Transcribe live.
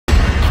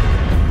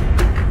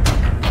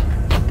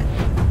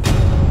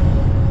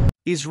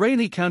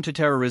Israeli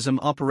counterterrorism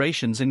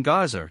operations in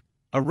Gaza,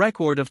 a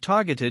record of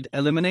targeted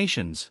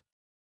eliminations.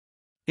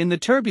 In the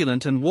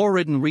turbulent and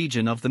war-ridden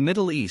region of the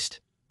Middle East,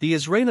 the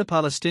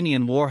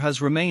Israeli-Palestinian war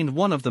has remained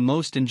one of the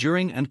most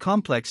enduring and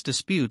complex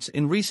disputes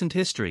in recent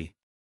history.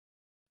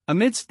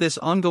 Amidst this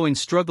ongoing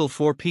struggle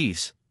for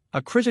peace,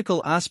 a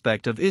critical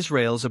aspect of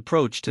Israel's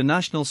approach to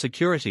national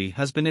security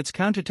has been its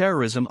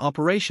counterterrorism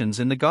operations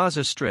in the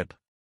Gaza Strip.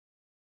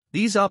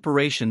 These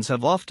operations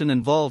have often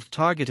involved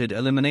targeted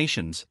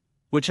eliminations,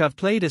 which have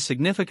played a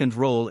significant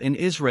role in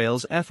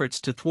Israel's efforts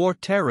to thwart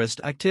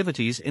terrorist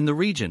activities in the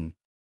region.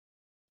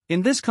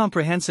 In this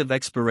comprehensive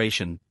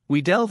exploration,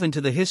 we delve into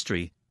the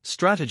history,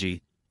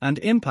 strategy, and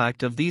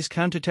impact of these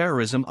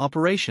counterterrorism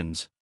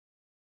operations.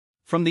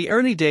 From the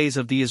early days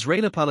of the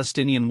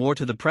Israeli-Palestinian war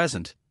to the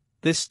present,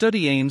 this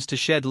study aims to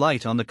shed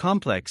light on the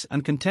complex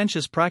and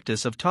contentious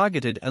practice of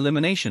targeted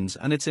eliminations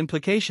and its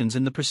implications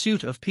in the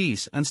pursuit of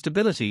peace and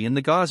stability in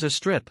the Gaza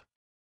Strip.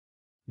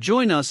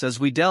 Join us as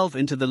we delve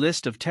into the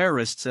list of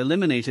terrorists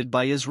eliminated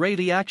by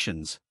Israeli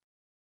actions.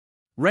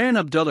 Ryan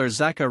Abdullah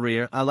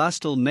Zakaria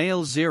al-Astal,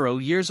 male 0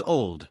 years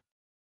old.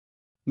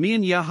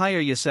 Mian Yahya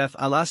Yosef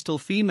al-Astal,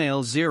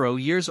 female 0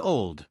 years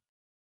old.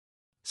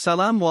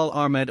 Salam Wal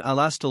Ahmed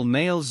al-Astal,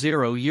 male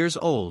 0 years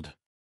old.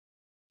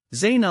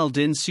 Zain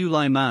al-Din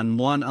Sulaiman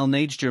Wan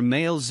al-Najjar,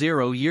 male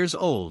 0 years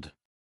old.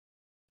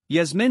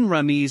 Yasmin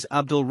Ramiz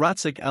Abdul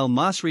Ratzik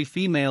al-Masri,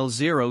 female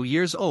 0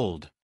 years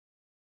old.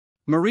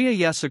 Maria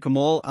Yasser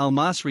Kamal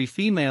al-Masri,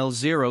 female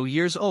 0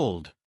 years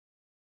old.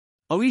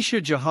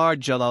 Oisha Jahar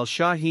Jalal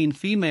Shaheen,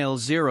 female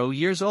 0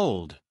 years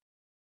old.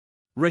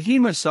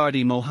 Rahima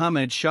Sardi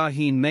Mohammed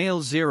Shaheen,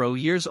 male 0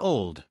 years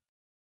old.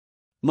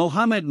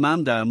 Mohammed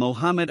Mamda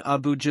Mohammed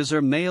Abu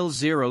Jazar, male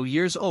 0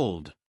 years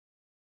old.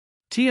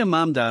 Tia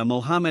Mamda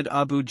Mohammed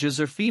Abu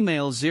Jazar,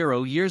 female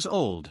 0 years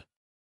old.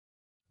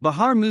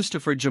 Bahar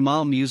Mustafa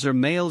Jamal Muser,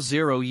 male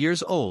 0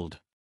 years old.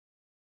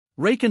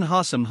 Rakan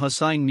Hassam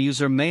Hussain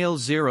Muser, male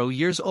 0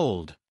 years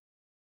old.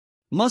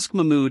 Musk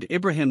Mahmoud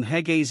Ibrahim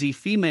Hegazi,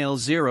 female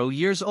 0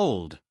 years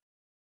old.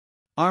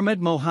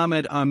 Ahmed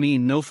Mohammed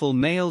Amin Nofal,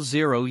 male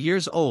 0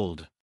 years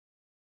old.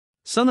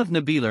 Son of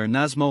Nabilar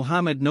Naz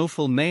Mohammed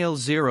Nofal, male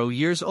 0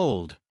 years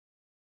old.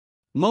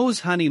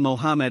 Moz Hani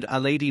Mohammed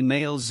Aladi,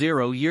 male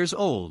 0 years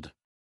old.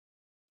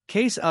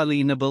 Qais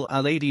Ali Nabil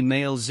Aladi,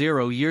 male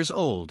 0 years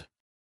old.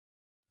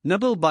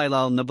 Nabil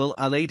Bilal Nabil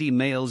Aladi,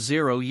 male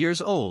 0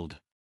 years old.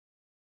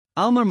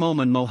 Almar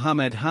Momin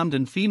Mohammed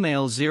Hamdan,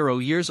 female 0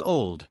 years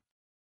old.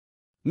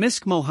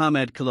 Misk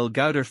Mohammed Khalil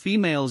Gowder,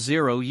 female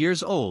 0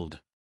 years old.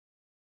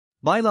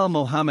 Bilal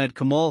Mohammed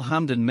Kamal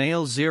Hamdan,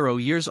 male 0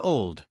 years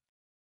old.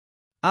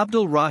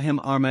 Abdul Rahim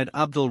Ahmed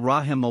Abdul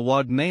Rahim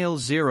Awad, male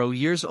 0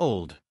 years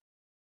old.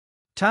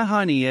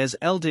 Tahani Ez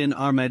Eldin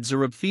Ahmed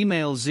Zarab,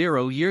 female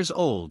 0 years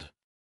old.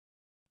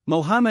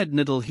 Mohammed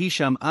Nidal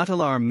Hisham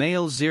Atalar,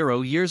 male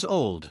 0 years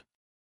old.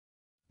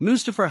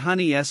 Mustafa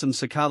Hani Esam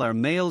Sakalar,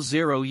 male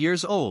 0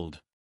 years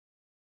old.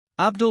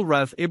 Abdul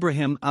Rauf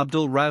Ibrahim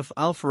Abdul Rauf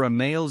Alfara,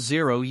 male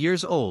 0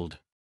 years old.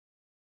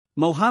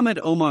 Mohammed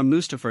Omar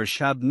Mustafa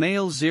Shab,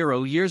 male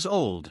 0 years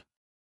old.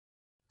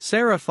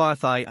 Sarah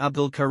Farthai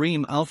Abdul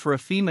Karim Alfara,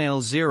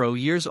 female 0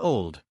 years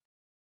old.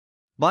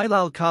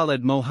 Bilal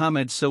Khalid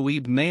Mohammed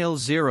Soeib, male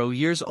 0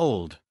 years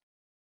old.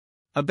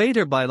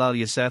 Abader Bilal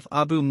Yosef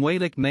Abu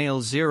Mwalik,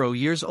 male 0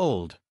 years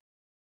old.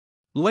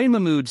 Luay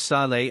Mahmoud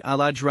Saleh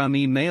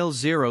Al-Ajrami, male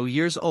 0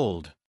 years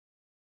old.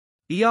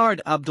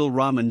 Iyard Abdul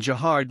Rahman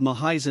Jahard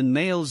Mahizan,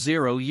 male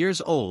 0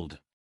 years old.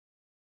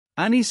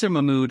 Anisar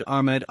Mahmoud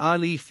Ahmed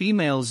Ali,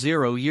 female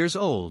 0 years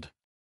old.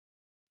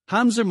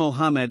 Hamza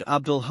Mohammed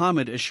Abdul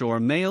Hamid Ashur,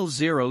 male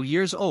 0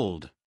 years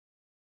old.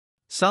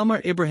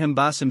 Salmar Ibrahim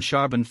Basim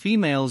Sharban,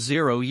 female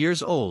 0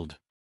 years old.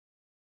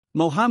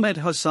 Mohammed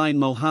Hussain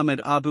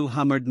Mohammed Abu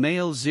Hamad,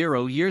 male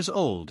 0 years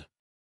old.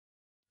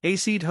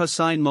 Asid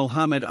Hussain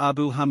Mohammed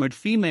Abu Hamad,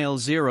 female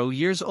 0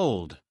 years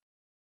old.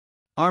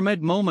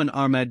 Ahmed Momin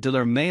Ahmed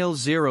Dilar, male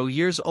 0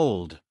 years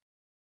old.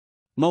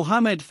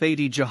 Mohammed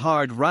Fadi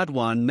Jahard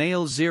Radwan,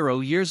 male 0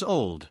 years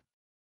old.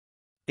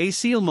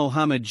 Asil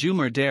Mohammed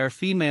Jumar Dare,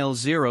 female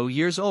 0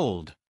 years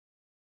old.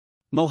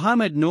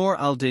 Mohammed Noor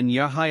Al-Din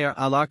Yahya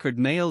Al-Akkad,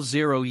 male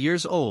 0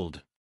 years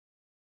old.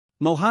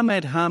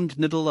 Mohammed Hamd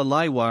Nidal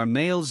Alaiwar,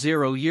 male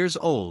 0 years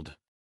old.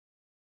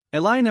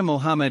 Elina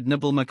Mohammed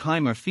Nabil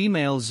Makhaimer,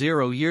 female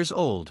 0 years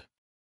old.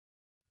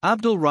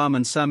 Abdul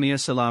Rahman Samia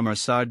Salamar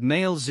Saad,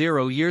 male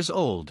 0 years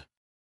old.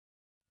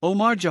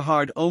 Omar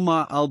Jahard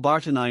Omar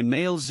Al-Bartanai,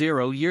 male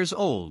 0 years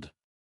old.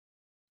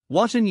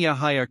 Watan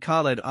Yahya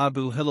Khalid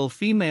Abu Hilal,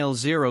 female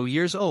 0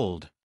 years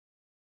old.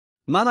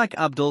 Malak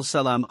Abdul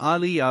Salam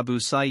Ali Abu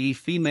Saif,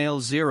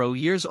 female 0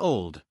 years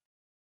old.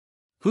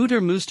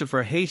 Hudar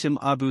Mustafa Haytham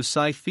Abu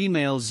Saif,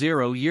 female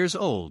 0 years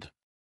old.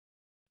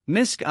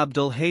 Misk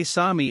Abdul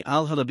Haysami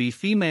Al-Halabi,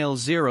 female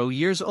 0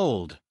 years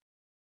old.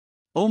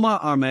 Omar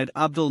Ahmed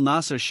Abdul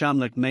Nasser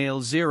Shamlik,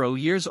 male 0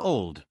 years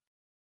old.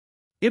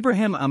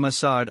 Ibrahim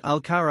Amasad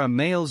Al-Kara,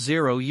 male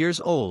 0 years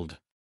old.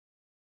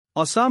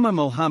 Osama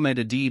Mohammed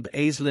Adib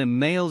Aislim,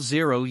 male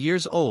 0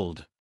 years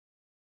old.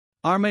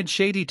 Ahmed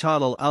Shadi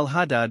Talal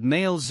al-Haddad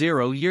male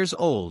 0 years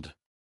old.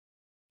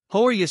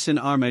 Hor Yassin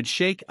Ahmed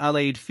Sheikh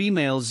Al-Aid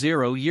female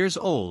 0 years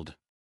old.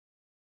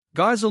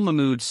 Garzal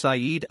Mahmoud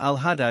Saeed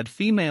al-Haddad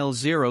female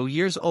 0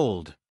 years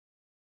old.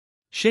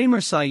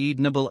 Shamer Saeed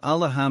Nabil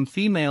al-Aham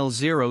female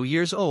 0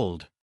 years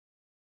old.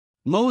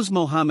 Moz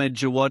Mohammed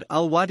Jawad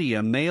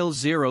al-Wadiya male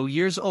 0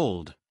 years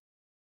old.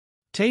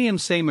 Tayyim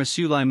Samer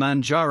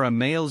Sulaiman Jara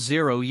male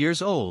 0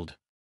 years old.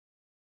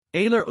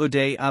 Ailer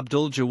Uday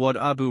Abdul Jawad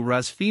Abu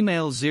Raz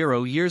female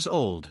 0 years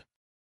old.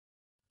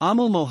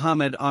 Amal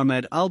Mohammed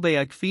Ahmed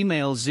Albayak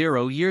female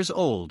 0 years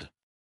old.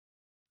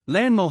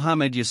 Lan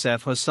Mohammed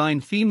Yusef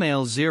Hussain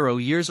female 0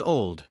 years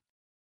old.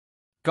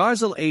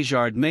 Garzal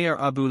Ajard Mayor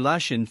Abu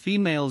Lashin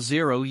female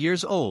 0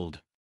 years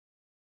old.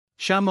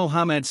 Shah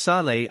Mohammed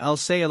Saleh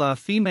Al-Sayala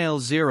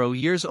female 0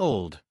 years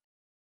old.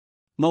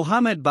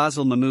 Mohammed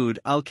Basil Mahmoud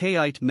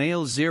Al-Kayite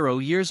male 0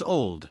 years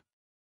old.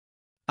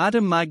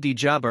 Adam Magdi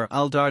Jabbar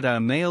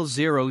Al-Darda male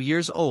 0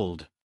 years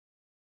old.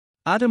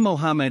 Adam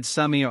Mohammed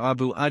Samir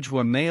Abu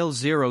Ajwar male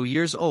 0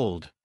 years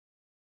old.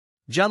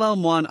 Jalal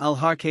Mwan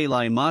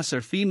Al-Harkalai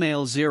Masr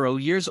female 0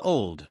 years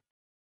old.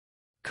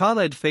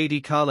 Khaled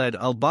Fadi Khaled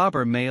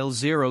Al-Babar male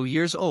 0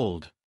 years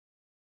old.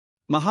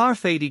 Mahar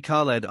Fadi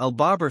Khaled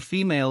Al-Babar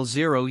female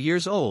 0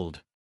 years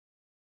old.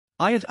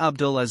 Ayat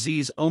Abdul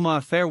Aziz Omar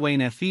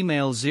Fairwaina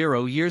female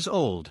 0 years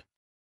old.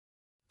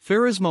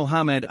 Firaz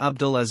Mohammed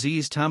Abdul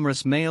Aziz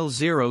Tamras male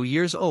 0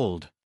 years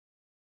old.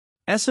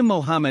 Esam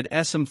Mohammed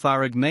Esam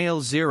Farag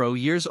male 0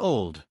 years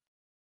old.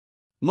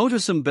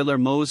 Motasam Bilal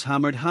Moz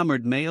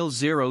Hamad male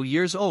 0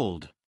 years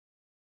old.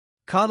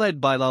 Khaled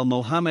Bilal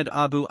Mohammed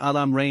Abu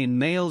Al-Amrain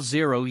male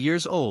 0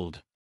 years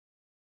old.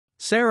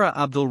 Sarah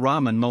Abdul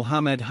Rahman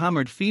Mohammed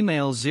Hamad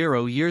female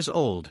 0 years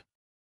old.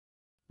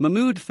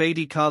 Mahmoud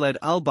Fadi Khaled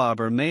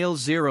Al-Babar male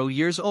 0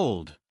 years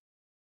old.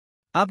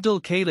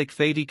 Abdul Khalik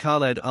Fadi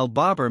Khaled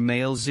Al-Babar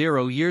male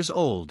 0 years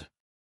old.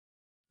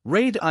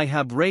 Raid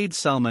Ihab Raid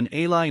Salman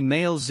Ali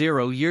male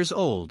 0 years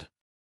old.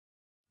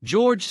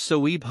 George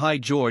Soeib Hai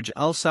George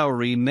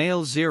Al-Sawri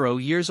male 0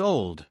 years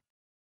old.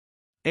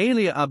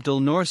 Alia Abdul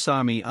Noor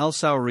Sami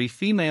Al-Sawri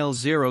female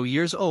 0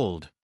 years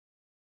old.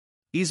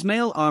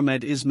 Ismail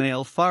Ahmed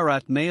Ismail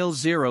Farat male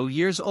 0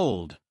 years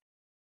old.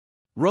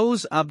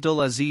 Rose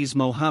Abdul Aziz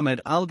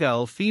Mohammed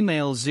Al-Gaul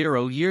female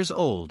 0 years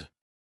old.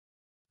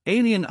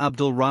 Alien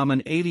Abdul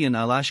Rahman Alien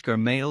Al-Ashkar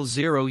male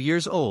 0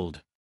 years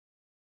old.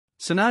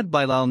 Sanad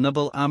Bilal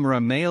Nabil Amra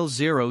male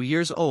 0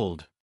 years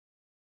old.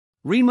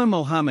 Rima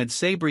Mohammed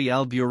Sabri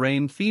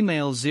Al-Buraim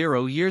female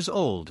 0 years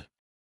old.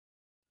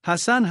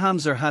 Hassan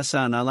Hamzar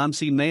Hassan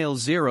Al-Amsi male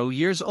 0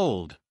 years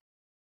old.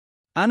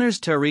 Anars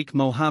Tariq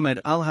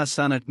Mohammed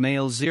Al-Hassanat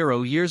male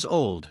 0 years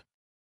old.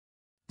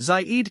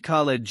 Zaid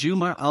Khaled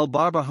Jumar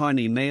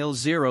Al-Barbahani male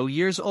 0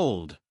 years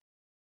old.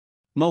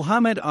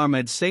 Mohammed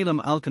Ahmed Salem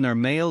Alkanar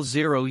male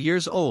 0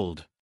 years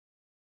old.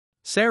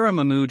 Sarah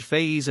Mahmoud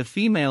Faiz a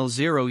female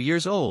 0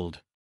 years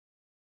old.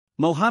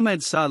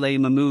 Mohammed Saleh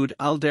Mahmoud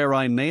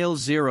Al-Darai male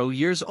 0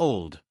 years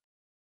old.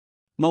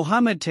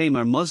 Mohammed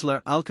Tamer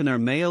Muslar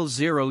Alkanar male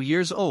 0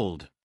 years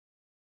old.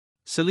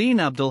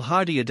 Celine Abdul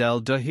Hadi Adel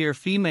Dahir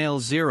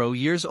female 0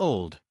 years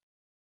old.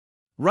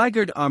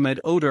 Raigard Ahmed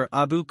Odar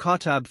Abu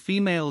Khattab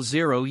female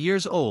 0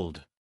 years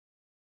old.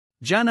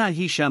 Jana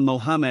Hisham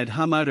Mohammed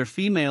Hamadar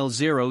female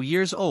 0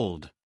 years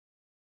old.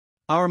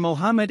 Our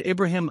Mohammed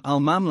Ibrahim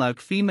Al-Mamluk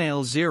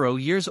female 0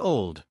 years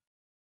old.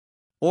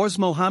 Ors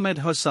Mohammed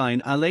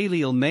Hussain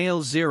Al-Ailil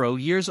male 0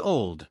 years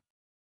old.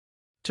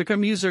 Tukar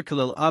Muser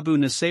Khalil Abu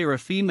Nasera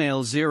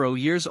female 0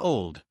 years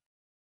old.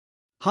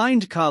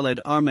 Hind Khaled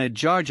Ahmed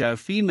Jarjah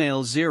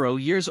female 0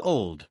 years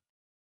old.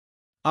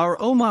 Our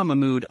Omar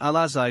Mahmoud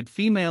Al-Azaid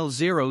female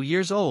 0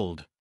 years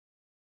old.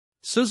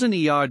 Suzan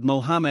Iyard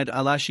Mohammed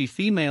Alashi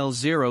female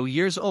 0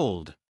 years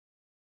old.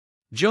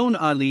 Joan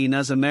Ali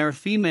Nazamer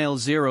female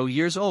 0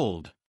 years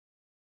old.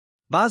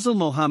 Basil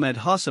Mohammed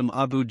Hassam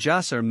Abu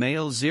Jasser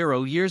male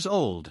 0 years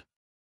old.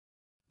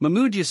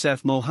 Mahmoud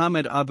Youssef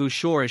Mohammed Abu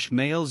Shorish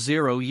male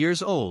 0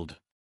 years old.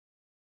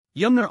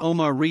 Yumnar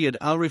Omar Riyad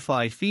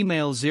Al-Rifai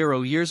female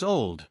 0 years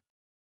old.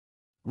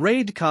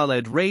 Raid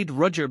Khaled Raid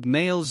Rujab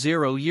male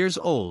 0 years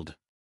old.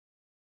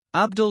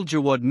 Abdul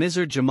Jawad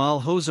Mizr Jamal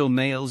Hozo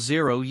male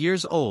 0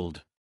 years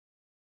old.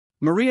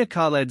 Maria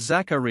Khaled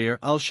Zakarir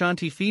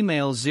Al-Shanti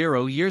female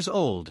 0 years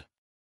old.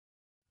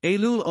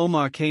 Ailul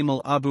Omar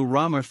Kamal Abu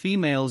Ramar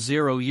female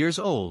 0 years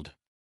old.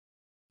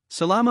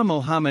 Salama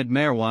Mohammed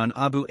Marwan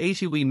Abu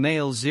Atiwi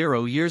male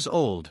 0 years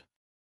old.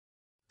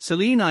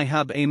 Celine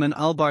Ihab Ayman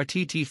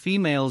Al-Bartiti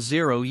female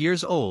 0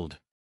 years old.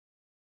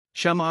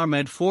 Sham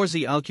Ahmed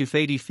Forzi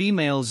Al-Kufadi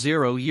female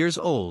 0 years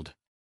old.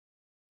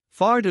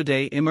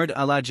 Farduday Imard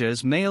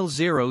Alajaz male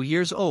 0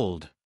 years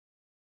old.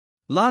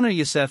 Lana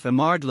Youssef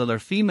Imard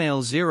Lilar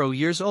female 0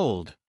 years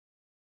old.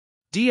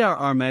 Dr.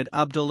 Ahmed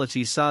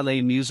Abdulati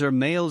Saleh Muser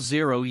male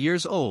 0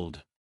 years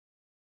old.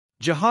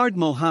 Jahard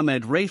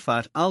Mohammed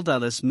Rafat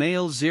Aldalis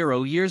male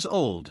 0 years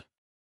old.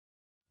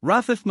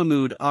 Rafif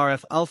Mahmoud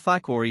Arif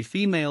Al-Fakori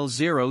female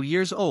 0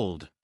 years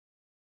old.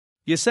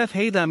 Youssef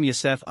Haitham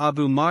Youssef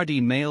Abu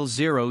Mardi male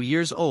 0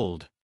 years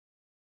old.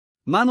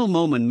 Manal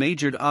Momin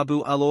Majid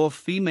Abu Alof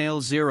female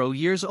 0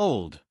 years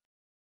old.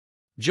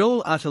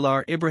 Joel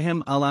Atalar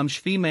Ibrahim Alamsh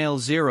female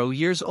 0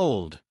 years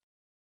old.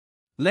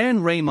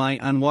 Len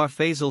Raymai Anwar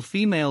Faisal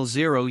female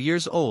 0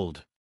 years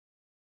old.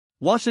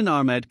 Watan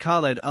Ahmed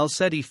Khaled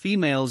Al-Sedi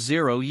female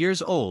 0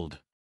 years old.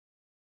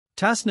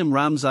 Tasnim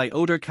Ramzai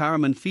Oder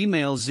Karaman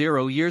female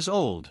 0 years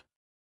old.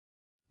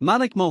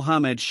 Malik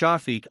Mohammed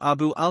Shafiq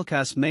Abu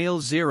Alkas male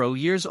 0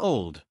 years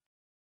old.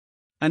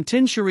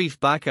 Antin Sharif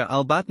Baka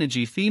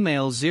Al-Batnaji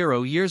female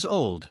 0 years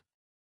old.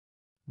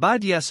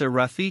 Bad Yasser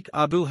Rafiq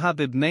Abu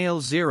Habib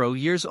male 0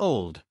 years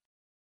old.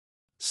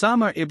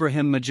 Samar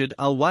Ibrahim Majid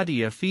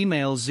Al-Wadiya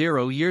female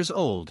 0 years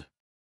old.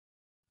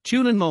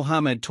 Tulan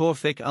Mohammed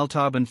Tawfiq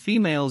Al-Taban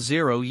female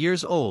 0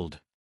 years old.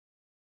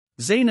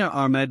 Zaina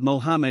Ahmed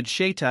Mohammed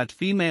Shaitat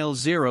female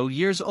 0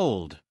 years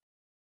old.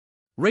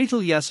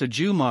 Raitul Yasser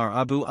Jumar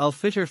Abu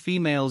Al-Fitr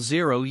female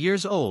 0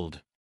 years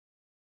old.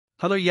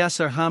 Halar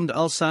Yasser Hamd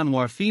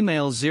Al-Sanwar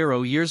female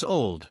 0 years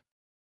old.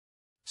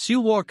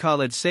 Suwar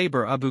Khalid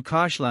Saber Abu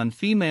Kashlan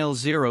female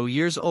 0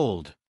 years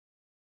old.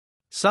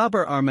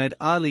 Sabar Ahmed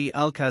Ali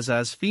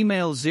Al-Kazaz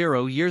female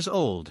 0 years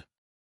old.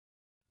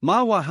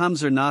 Marwa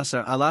Hamzer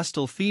Nasser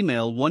Al-Astal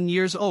female 1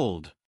 years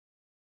old.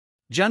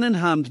 Janan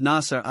Hamd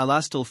Nasser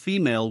Al-Astal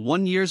female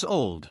 1 years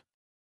old.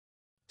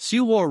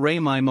 Suwar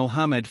Raymai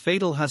Mohammed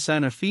Fatal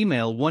Hassana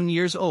female 1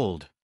 years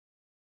old.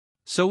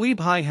 Soeb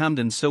Hai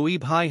Hamdan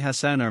Soeb Hai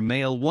Hassanar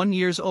male 1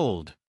 years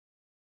old.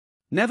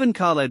 Nevin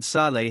Khaled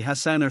Saleh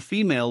Hassanar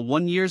female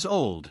 1 years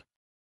old.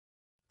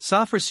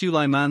 Safar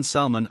Sulaiman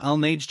Salman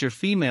Al-Najjar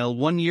female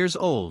 1 years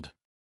old.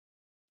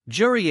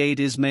 Juriaid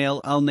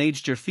Ismail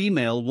Al-Najjar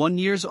female 1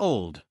 years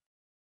old.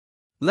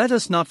 Let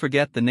us not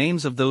forget the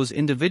names of those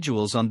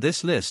individuals on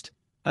this list,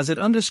 as it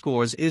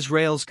underscores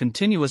Israel's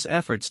continuous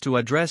efforts to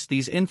address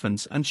these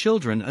infants and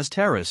children as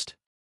terrorists.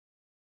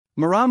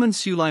 Maraman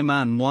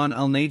Sulaiman Wan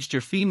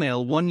Al-Najjar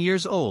female 1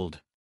 years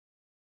old.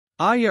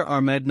 Ayar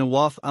Ahmed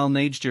Nawaf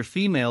Al-Najjar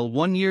female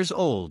 1 years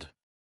old.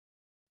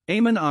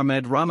 Ayman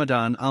Ahmed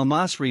Ramadan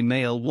Al-Masri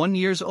male 1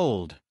 years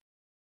old.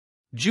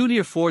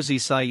 Julia Forzi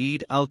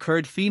Saeed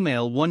Al-Kurd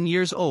female 1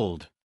 years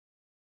old.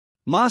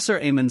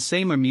 Masr Ayman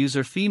Samer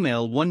Muser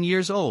female 1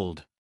 years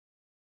old.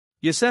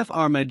 Yusef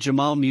Ahmed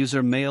Jamal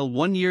Muser male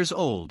 1 years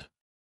old.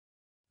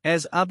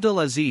 Ez Abdul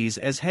Aziz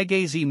Ez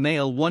Hegazi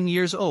male 1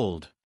 years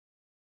old.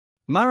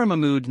 Mara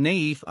Mahmoud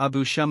Naif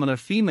Abu Shamala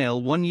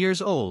female 1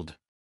 years old.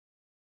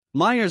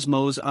 Myers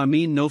Moz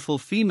Amin Nofal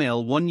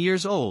female 1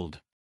 years old.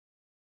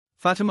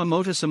 Fatima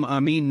Motasam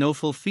Amin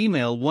Nofal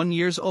female 1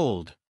 years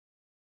old.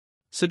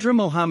 Sadra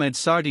Mohammed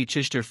Sardi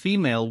Chishter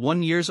female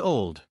 1 years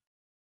old.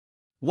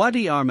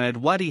 Wadi Ahmed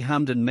Wadi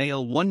Hamdan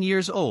male 1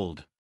 years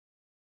old.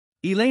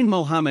 Elaine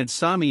Mohammed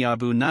Sami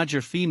Abu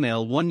Najjar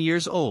female 1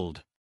 years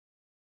old.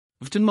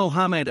 Vtan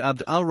Mohammed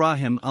Abd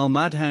Al-Rahim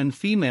Al-Madhan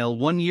female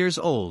 1 years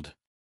old.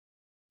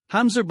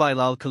 Hamzar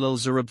Bilal Khalil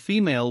Zarab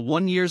female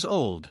 1 years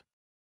old.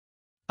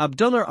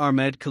 Abdullah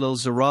Ahmed Khalil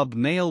Zarab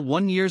male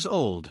 1 years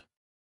old.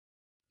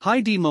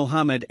 Heidi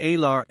Mohammed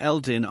Alar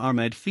Eldin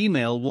Ahmed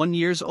female 1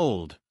 years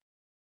old.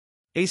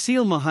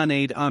 Asil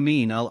Mohaned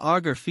Amin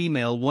Al-Argar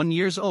female 1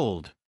 years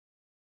old.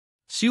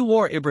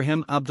 Suwar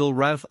Ibrahim Abdul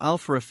Rauf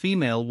Al-Farah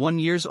female 1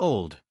 years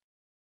old.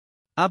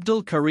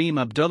 Abdul Karim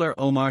Abdullah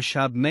Omar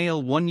Shab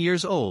male 1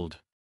 years old.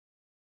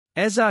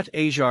 Ezat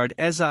Ajard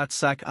Ezat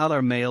Sak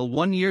Alar male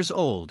 1 years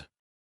old.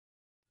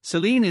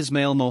 Celine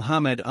Ismail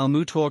Mohammed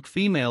Al-Mutork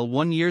female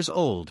 1 years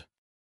old.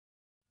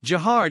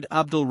 Jahard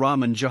Abdul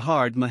Rahman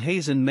Jahard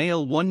Mahazen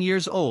male 1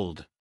 years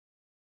old.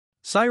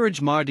 Siraj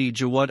Mardi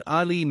Jawad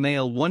Ali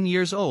male 1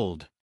 years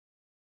old.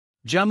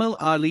 Jamal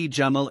Ali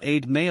Jamal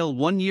Aid male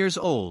 1 years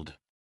old.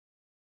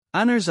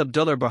 Anars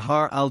Abdullah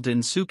Bahar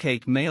Al-Din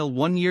Sukaik male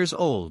 1 years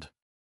old.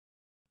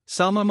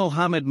 Salma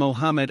Mohammed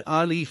Mohammed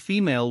Ali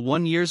female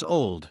 1 years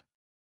old.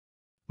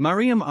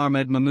 Mariam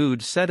Ahmed Mahmoud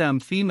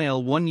Saddam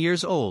female 1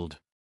 years old.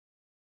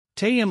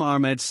 Tayyim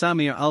Ahmed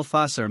Samir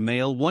Al-Fasar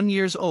male 1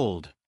 years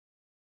old.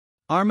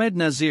 Ahmed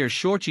Nazir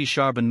Shorchi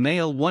Sharban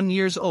male 1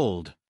 years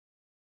old.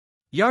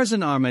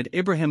 Yarzan Ahmed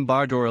Ibrahim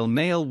Bardoril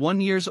male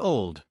 1 years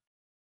old.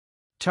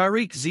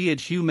 Tariq Ziad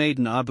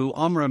Humaydan Abu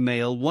Amra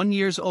male 1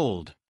 years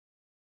old.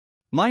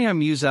 Mayar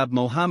Muzab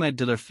Mohammed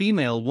Dilar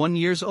female 1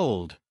 years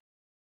old.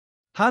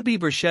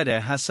 Habib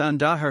Rasheda Hassan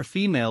Dahar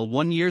female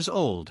 1 years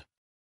old.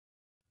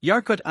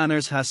 Yarkut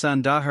Anars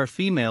Hassan Dahar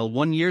female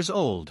 1 years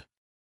old.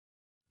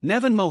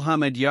 Nevin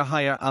Mohammed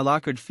Yahya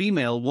Al-Akkad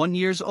female 1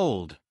 years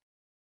old.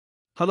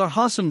 Halar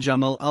Hassam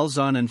Jamal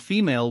Al-Zanan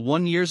female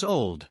 1 years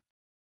old.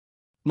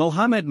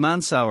 Mohammed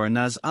Mansour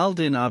Naz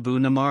Al-Din Abu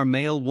Namar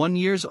male 1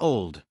 years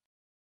old.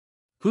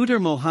 Hudar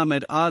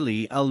Mohammed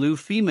Ali Al-Lu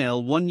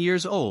female 1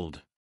 years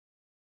old.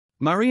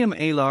 Mariam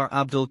Alar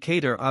Abdul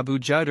Qadir Abu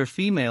Jawdar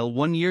female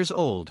 1 years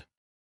old.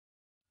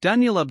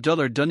 Daniel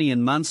Abdullah Dunian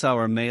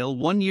Mansour male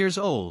 1 years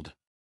old.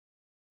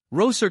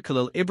 Roser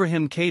Khalil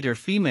Ibrahim Qadir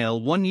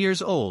female 1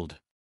 years old.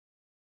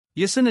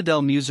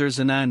 Yasinadel Muser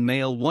Zanan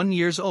male 1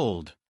 years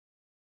old.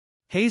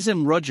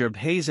 Hazem Rujab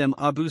Hazem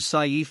Abu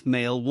Saif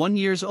male 1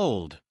 years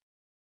old.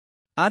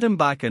 Adam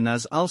Bakr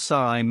Naz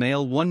Al-Sarai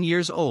male 1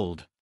 years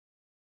old.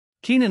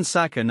 Kenan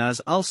Saka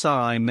Naz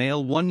Al-Sarai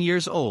male 1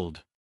 years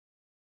old.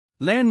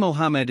 Lain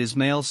Mohammed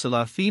Ismail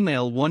Salah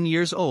female 1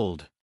 years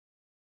old.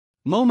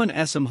 Momin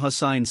Esam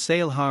Hussain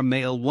Sailhar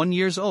male 1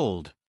 years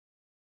old.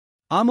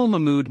 Amal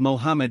Mahmoud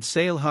Mohammed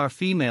Sailhar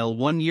female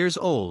 1 years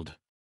old.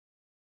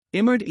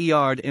 Imard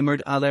Iyard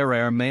Imard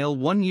Al-Arar male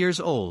 1 years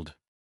old.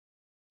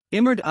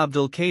 Imard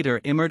Abdul Qadir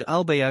Imard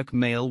Al-Bayak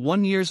male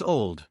 1 years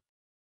old.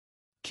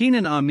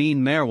 Kenan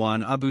Amin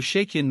Marwan Abu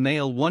Shakin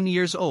male 1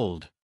 years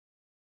old.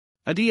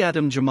 Adi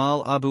Adam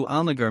Jamal Abu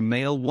Alnagar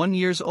male 1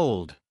 years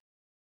old.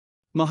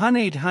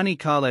 Mohaned Hani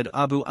Khaled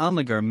Abu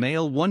Alnagar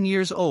male 1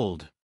 years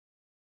old.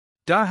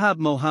 Darhab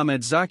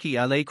Mohammed Zaki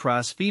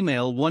Alaykras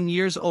female 1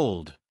 years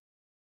old.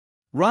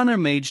 Ranar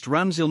Majd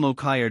Ramzil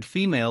Mokayard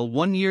female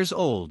 1 years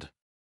old.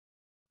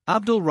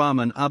 Abdul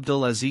Rahman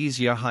Abdul Aziz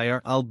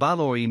Yahya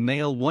Al-Balori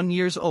male 1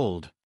 years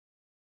old.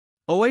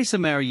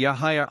 Oaisamer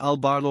Yahya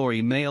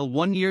Al-Barlori male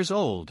 1 years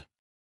old.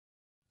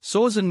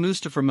 Sozan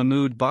Mustafa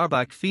Mahmoud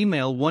Barbak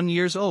female 1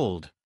 years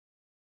old.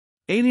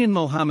 Alien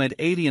Mohammed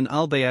Alien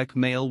Albayak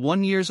male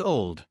 1 years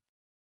old.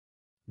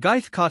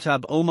 Gaith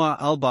Khatab Omar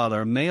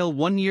Al-Balar male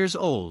 1 years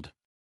old.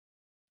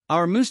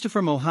 Our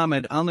Mustafa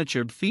Mohammed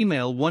Al-Nachib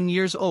female 1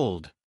 years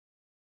old.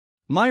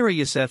 Myra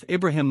Yusef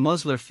Ibrahim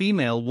Musler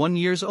female 1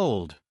 years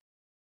old.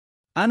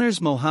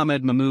 Anars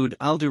Mohammed Mahmoud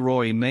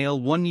Al-Duroi male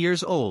 1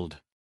 years old.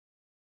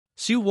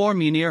 Suwar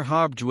Munir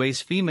Harb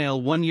Jwais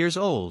female 1 years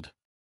old.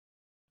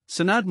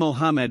 Sanad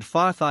Mohammed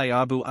Farthai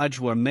Abu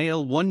Ajwar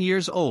male 1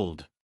 years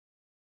old.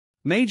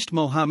 Majd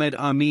Mohammed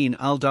Amin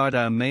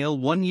Al-Darda male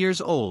 1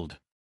 years old.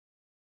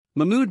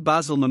 Mahmoud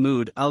Basil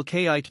Mahmoud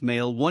Al-Kayite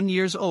male 1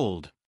 years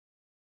old.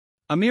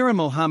 Amira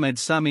Mohammed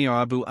Samir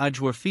Abu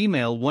Ajwar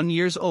female 1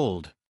 years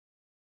old.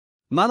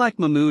 Malak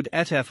Mahmoud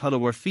Etef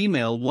Halawar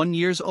female 1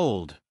 years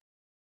old.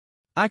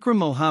 Akram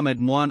Mohammed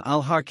Mwan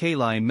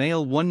Al-Harkailai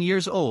male 1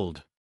 years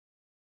old.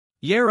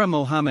 Yera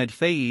Mohammed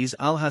Faiz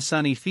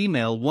Al-Hassani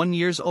female 1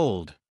 years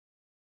old.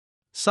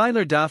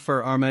 Siler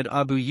Dafar Ahmed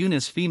Abu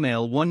Yunus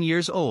female 1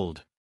 years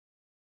old.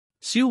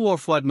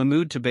 Suwarfwad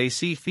Mahmoud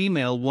Tabaisi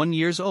female 1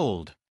 years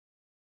old.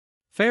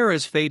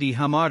 Faraz Fadi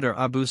Hamadar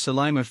Abu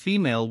Salima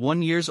female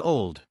 1 years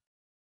old.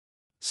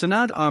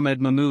 Sanad Ahmed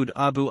Mahmoud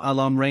Abu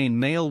Al-Amrain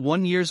male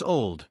 1 years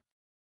old.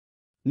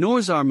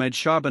 Noors Ahmed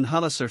Sharban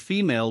Halasar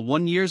female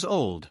 1 years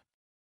old.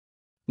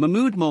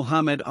 Mahmoud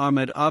Mohammed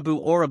Ahmed Abu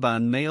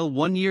Oraban male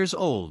 1 years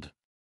old.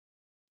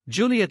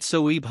 Juliet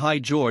Soeb Hai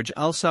George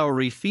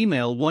Al-Sawari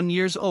female 1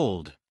 years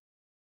old.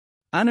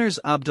 Anars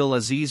Abdul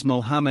Aziz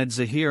Mohammed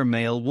Zahir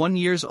male 1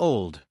 years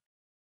old.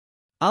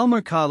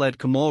 Almar Khaled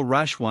Kamal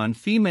Rashwan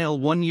female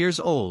 1 years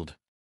old.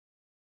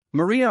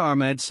 Maria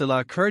Ahmed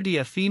Salah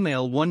Kurdia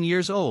female 1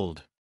 years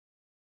old.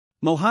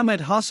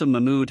 Mohammed Hassam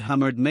Mahmoud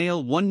Hamad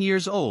male 1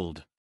 years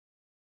old.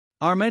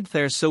 Ahmed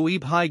Thair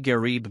Soeb Hai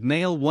Garib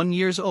male 1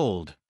 years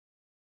old.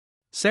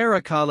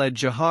 Sarah Khaled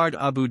Jahard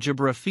Abu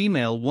Jabra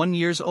female 1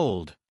 years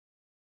old.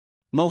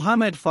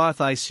 Mohammed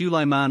Farthai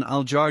Sulaiman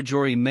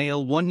Al-Jarjuri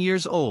male 1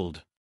 years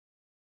old.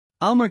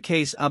 Almar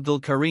Qais Abdul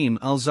Karim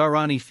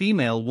Al-Zarani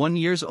female 1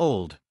 years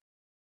old.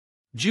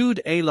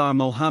 Jude Alar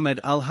Mohammed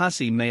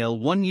Al-Hassi male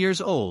 1 years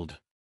old.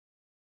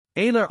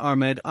 Alar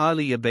Ahmed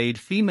Ali Abaid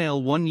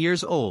female 1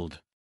 years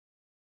old.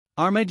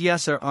 Ahmed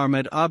Yasser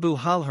Ahmed Abu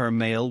Halhar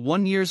male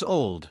 1 years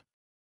old.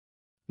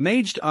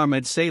 Majd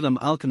Ahmed Salem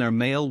Alkanar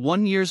male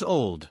 1 years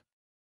old.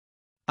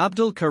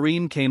 Abdul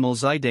Karim Kamal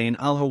Zaidain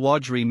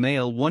Al-Hawajri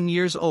male 1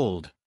 years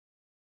old.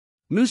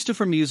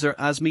 Mustafa Muser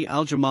Azmi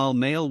Al-Jamal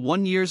male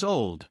 1 years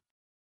old.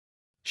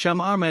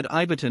 Sham Ahmed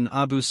Ibatan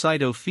Abu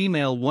Saido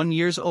female 1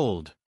 years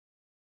old.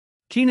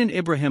 Kenan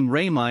Ibrahim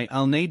Raymai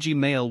Al-Naji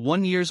male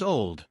 1 years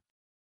old.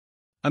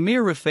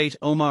 Amir Rafait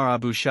Omar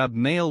Abu Shab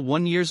male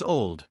 1 years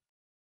old.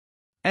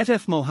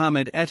 Etef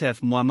Mohammed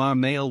Etef Muammar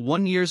male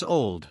 1 years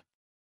old.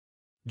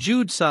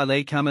 Jude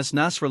Saleh Kamas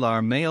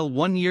Nasrallah male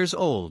 1 years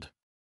old.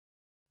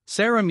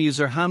 Sarah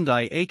Muser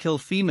Hamdai Akil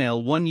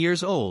female 1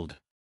 years old.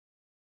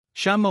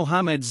 Sham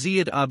Mohammed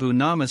Ziyad Abu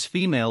Namas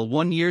female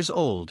 1 years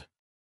old.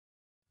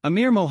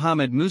 Amir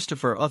Mohammed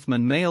Mustafa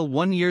Uthman male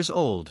 1 years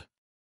old.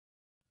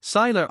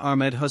 Siler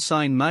Ahmed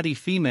Hussain Mahdi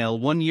female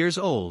 1 years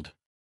old.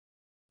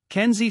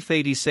 Kenzi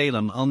Fadi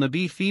Salem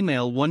Al-Nabi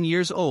female 1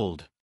 years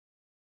old.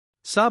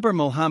 Sabr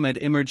Mohammed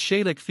Imard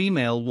Shalik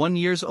female 1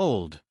 years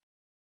old.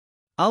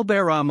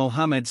 Al-Bara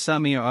Mohammed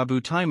Samir Abu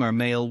Taimar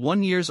male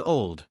 1 years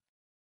old.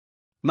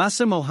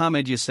 Masa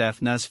Mohammed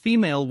Yusef Naz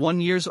female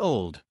 1 years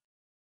old.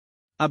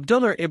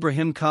 Abdullah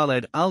Ibrahim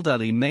Khaled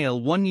Al-Dali male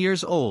 1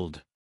 years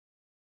old.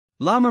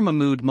 Lamar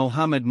Mahmoud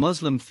Mohammed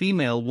Muslim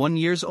female 1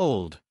 years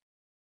old.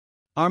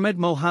 Ahmed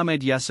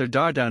Mohammed Yasser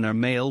Dardanar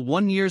male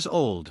 1 years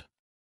old.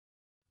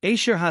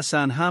 Aishar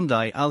Hassan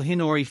Hamdai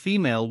Al-Hinori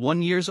female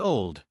 1 years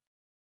old.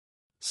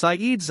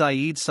 Saeed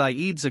Zaid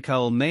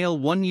Zakaul male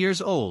 1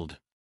 years old.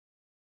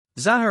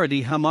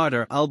 Zaharadi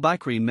Hamadar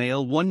Al-Bakri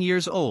male 1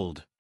 years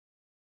old.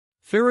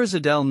 Firaz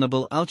Adel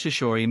Nabil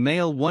Al-Chishori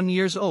male 1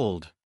 years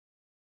old.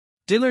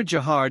 Dilar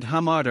Jahard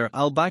Hamadar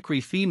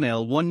Al-Bakri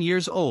female 1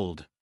 years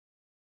old.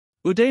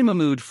 Uday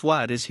Mahmoud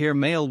Fouad is here,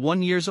 male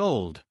 1 years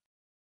old.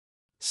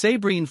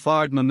 Sabreen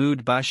Fard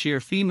Mahmoud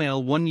Bashir,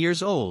 female 1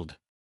 years old.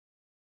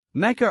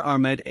 Mecca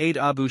Ahmed Aid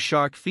Abu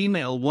Shark,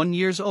 female 1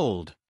 years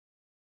old.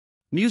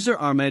 Muser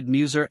Ahmed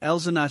Muser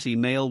Elzanati,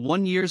 male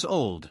 1 years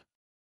old.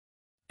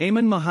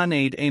 Ayman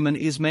Mohanad Ayman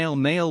Ismail,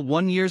 male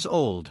 1 years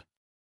old.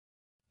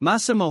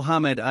 Masa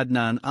Mohammed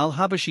Adnan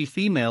Al-Habashi,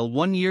 female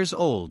 1 years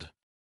old.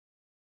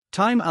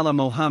 Time Ala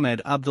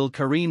Mohammed Abdul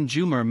Karim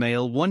Jumer,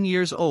 male 1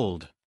 years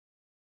old.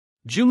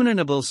 Jumana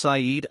Nabil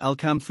Saeed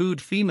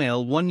Al-Kamfood,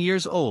 female 1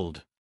 years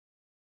old.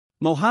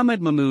 Mohammed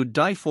Mahmoud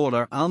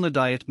Daifolar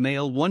Al-Nadayat,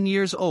 male 1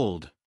 years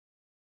old.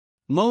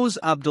 Moz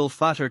Abdul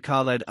Fattah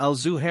Khaled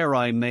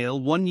Al-Zuhairi, male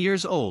 1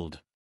 years old.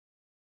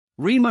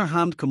 Reemar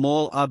Hamd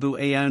Kamal Abu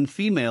Ayan,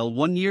 female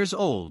 1 years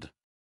old.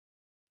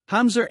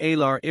 Hamzer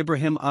Alar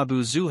Ibrahim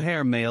Abu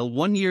Zuhair, male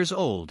 1 years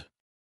old.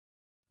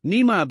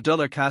 Nima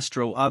Abdullah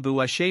Castro Abu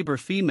Ashaber,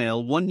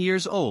 female 1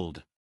 years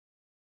old.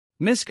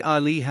 Misk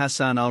Ali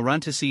Hassan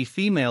Al-Rantasi,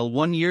 female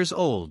 1 years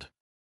old.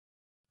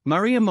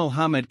 Maria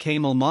Mohammed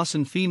Kamal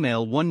Mohsen,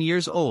 female 1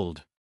 years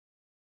old.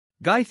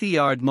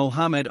 Gaithiyard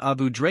Mohammed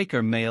Abu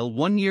Draker, male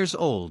 1 years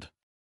old.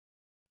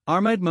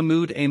 Ahmed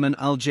Mahmoud Ayman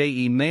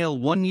Al-Ja'i, male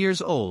 1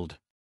 years old.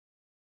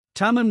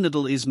 Tamim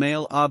Nidal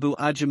Ismail Abu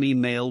Ajami,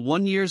 male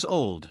 1 years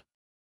old.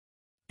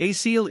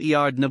 Asil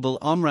Iyard Nabil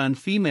Omran,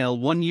 female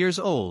 1 years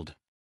old.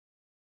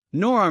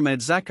 Noor Ahmed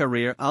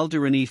Zakaria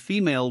Al-Durani,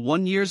 female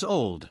 1 years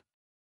old.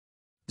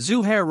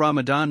 Zuhair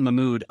Ramadan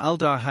Mahmoud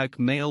Al-Darhak,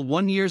 male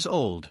 1 years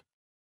old.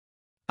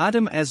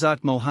 Adam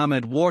Ezat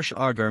Mohammed Warsh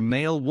Argar,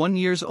 male 1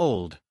 years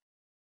old.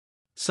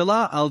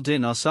 Salah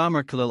al-Din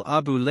Asamar Khalil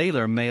Abu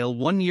Laylar, male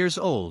 1 years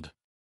old.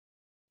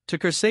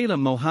 Takir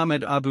Salem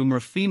Mohammed Abu Mur,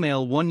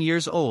 female 1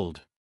 years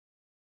old.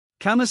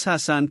 Kamas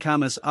Hassan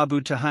Kamas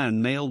Abu Tahan,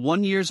 male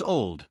 1 years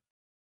old.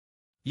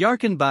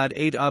 Yarkan Bad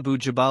Aid Abu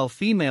Jabal,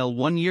 female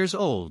 1 years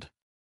old.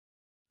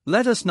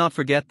 Let us not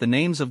forget the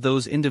names of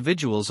those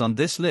individuals on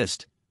this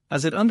list,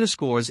 as it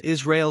underscores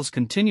Israel's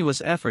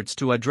continuous efforts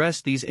to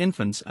address these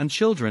infants and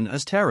children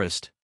as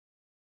terrorists.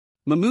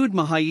 Mahmoud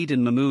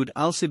Mahayidin Mahmoud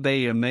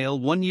Al-Sibayya, male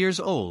 1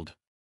 years old.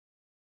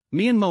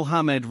 Mian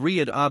Mohammed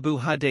Riyad Abu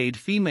Hadaid,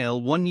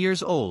 female 1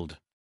 years old.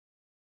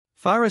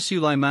 Farah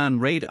Sulaiman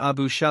Raid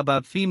Abu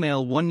Shabab,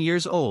 female 1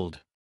 years old.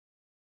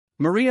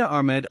 Maria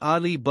Ahmed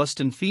Ali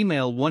Bustan,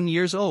 female 1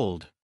 years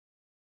old.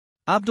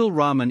 Abdul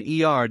Rahman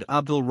Iyard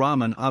Abdul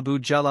Rahman Abu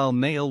Jalal,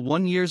 male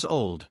 1 years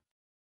old.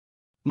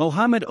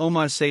 Mohammed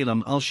Omar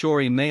Salem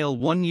Al-Shori, male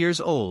 1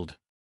 years old.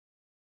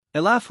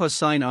 Elaf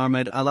Hussain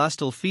Ahmed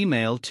Al-Astal,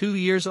 female 2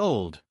 years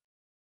old.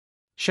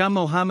 Shah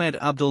Mohammed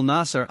Abdul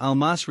Nasser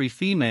Al-Masri,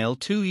 female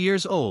 2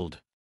 years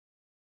old.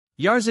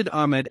 Yarzid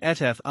Ahmed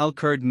Etef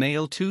Al-Kurd,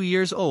 male 2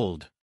 years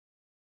old.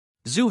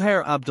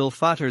 Zuhair Abdul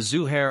Fattah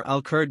Zuhair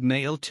Al-Kurd,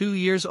 male 2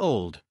 years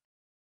old.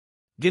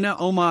 Gina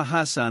Omar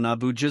Hassan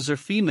Abu Jazar,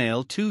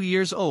 female 2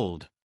 years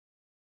old.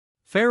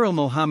 Pharaoh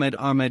Mohammed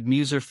Ahmed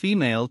Muser,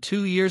 female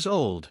 2 years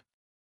old.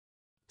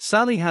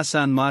 Salih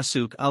Hassan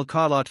Masouk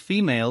Al-Khalat,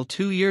 female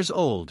 2 years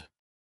old.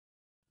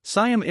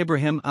 Siam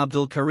Ibrahim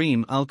Abdul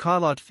Karim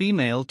Al-Khalat,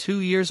 female 2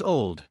 years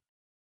old.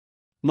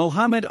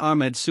 Mohammed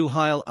Ahmed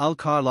Suhail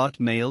Al-Khalat,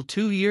 male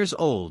 2 years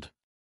old.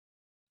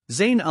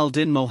 Zain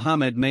al-Din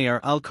Mohammed Mayer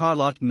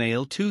Al-Khalat,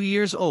 male 2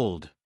 years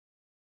old.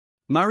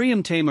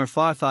 Mariam Tamer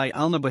Farthai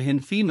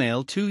Al-Nabahin,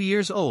 female 2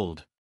 years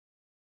old.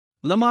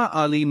 Lamar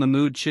Ali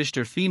Mahmoud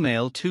Shishter,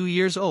 female 2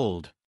 years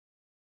old.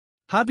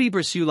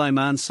 Habibur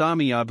Sulaiman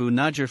Sami Abu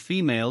Najjar,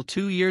 female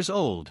 2 years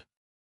old.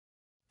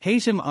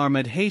 Hatim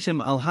Ahmed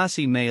Hatim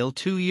Al-Hassi, male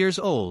 2 years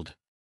old.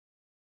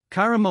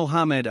 Karam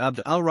Mohammed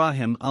Abd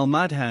Al-Rahim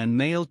Al-Madhan,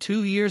 male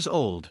 2 years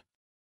old.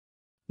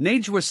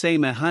 Najwa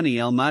Sayma Hani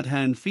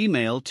Al-Madhan,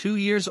 female 2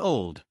 years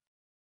old.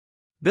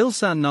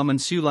 Bilsan Naman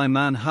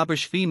Sulaiman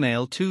Habash,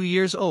 female 2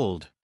 years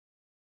old.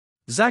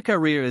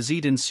 Zakaria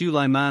Azidin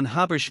Sulaiman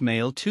Habash,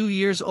 male 2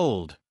 years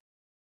old.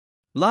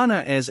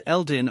 Lana Ez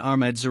Eldin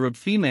Ahmed Zarub,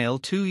 female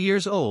 2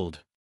 years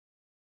old.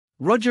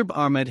 Rajab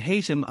Ahmed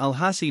Hatim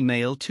Al-Hassi,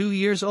 male 2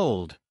 years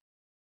old.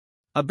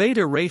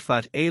 Abader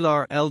Rafat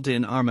Alar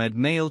Eldin Ahmed,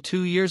 male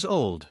 2 years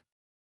old.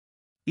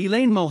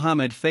 Elaine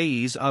Mohammed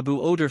Faiz Abu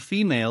Oder,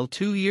 female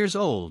 2 years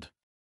old.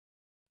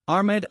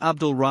 Ahmed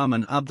Abdul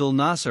Rahman Abdul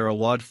Nasser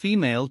Awad,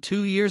 female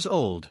 2 years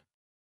old.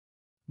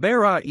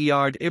 Bera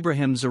Iyard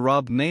Ibrahim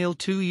Zarab, male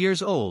 2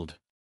 years old.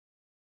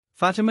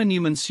 Fatima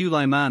Newman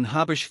Sulaiman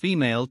Habash,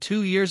 female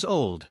 2 years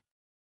old.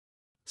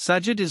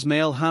 Sajid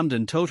Ismail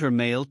Hamdan Toter,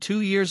 male 2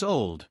 years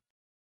old.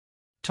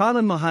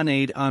 Talan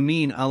Mohanad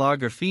Amin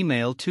Al-Argar,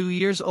 female 2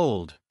 years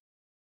old.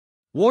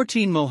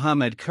 Warteen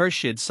Mohammed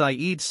Kershid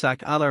Saeed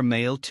Sak Alar,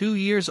 male 2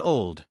 years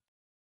old.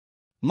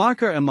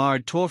 Marker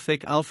Ahmad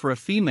Torfik Alfra,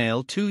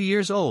 female 2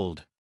 years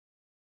old.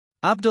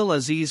 Abdul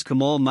Aziz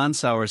Kamal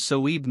Mansour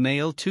Soeib,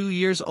 male 2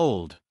 years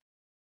old.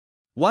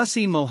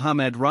 Wasi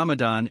Mohammed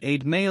Ramadan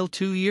Aid, male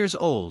 2 years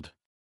old.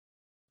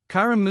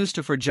 Karam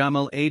Mustafa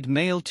Jamal Aid,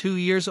 male 2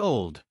 years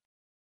old.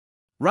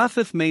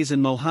 Rafif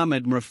Mazin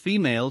Mohammed Mur,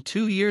 female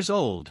 2 years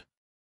old.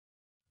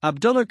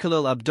 Abdullah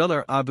Khalil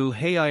Abdullah Abu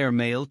Hayyer,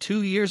 male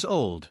 2 years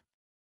old.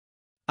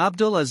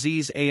 Abdul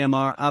Aziz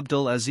Amr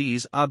Abdul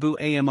Aziz Abu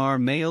Amr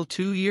male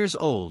 2 years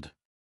old.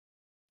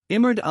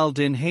 Imad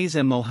al-Din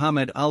Hazem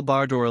Mohammed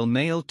al-Bardoril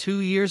male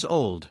 2 years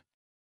old.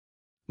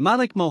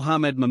 Malik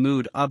Mohammed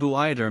Mahmoud Abu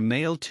Aider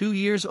male 2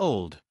 years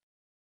old.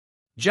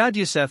 Jad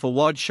Yusef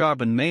Awad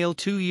Sharban male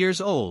 2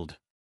 years old.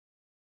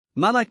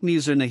 Malak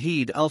Musa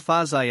Nahid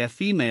Al-Fazaya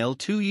female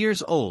 2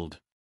 years old.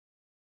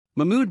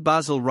 Mahmoud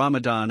Basil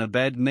Ramadan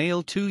Abed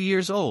male 2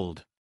 years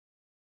old.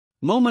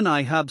 Momin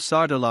Ihab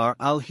Sardalar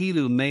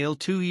Al-Hilu male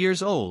 2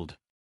 years old.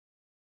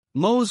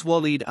 Moz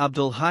Walid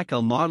Abdul Haq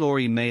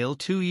Al-Marlori male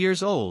 2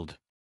 years old.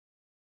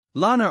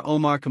 Lanar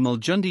Omar Kamal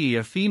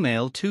Jundiya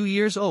female 2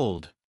 years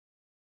old.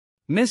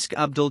 Misk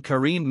Abdul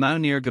Karim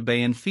Mounir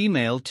Gabayan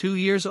female 2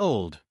 years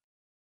old.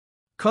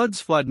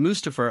 Quds Fuad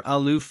Mustafa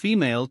Al-Lu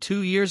female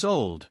 2 years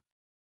old.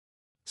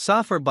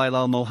 Safar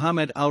Bilal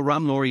Mohammed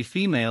Al-Ramlori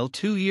female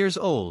 2 years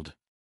old.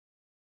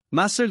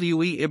 Masr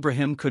Liwi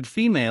Ibrahim Kud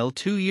female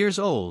 2 years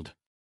old.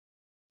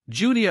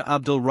 Julia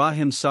Abdul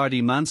Rahim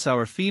Sardi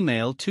Mansour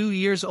female 2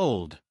 years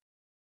old.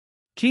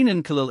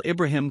 Keenan Khalil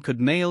Ibrahim Kud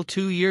male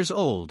 2 years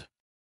old.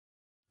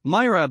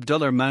 Myra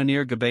Abdullah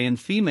Mounir Gabayan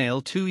female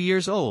 2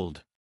 years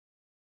old.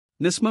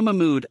 Nisma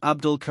Mahmoud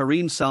Abdul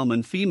Karim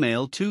Salman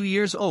female 2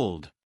 years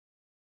old.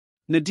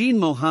 Nadine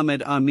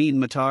Mohammed Amin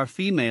Matar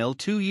female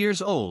 2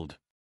 years old.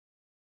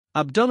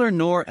 Abdullah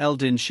Noor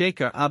Eldin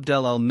Sheikha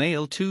Abdel Al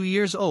male 2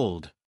 years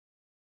old.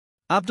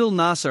 Abdul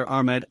Nasser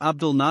Ahmed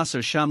Abdul Nasser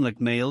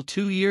Shamlik male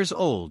 2 years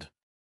old.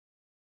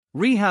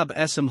 Rehab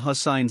Esam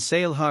Hussain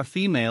Sailhar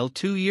female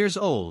 2 years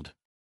old.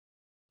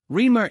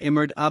 Reemar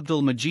Imard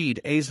Abdul Majid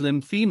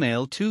Aslim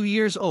female 2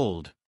 years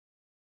old.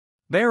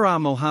 Bara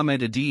Mohammed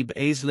Adib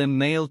Aslim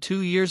male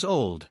 2 years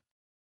old.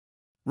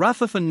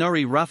 Rafafan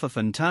Nuri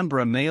Rafafan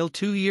Tambra male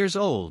 2 years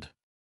old.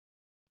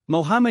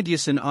 Mohammed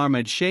Yasin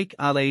Ahmed Sheikh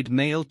Alaid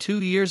male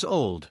 2 years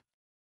old.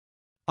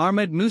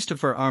 Ahmed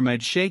Mustafa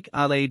Ahmed Sheikh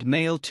Alaid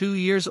male 2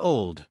 years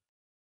old.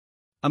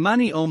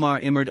 Amani Omar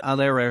Imard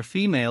Alarer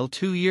female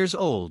 2 years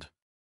old.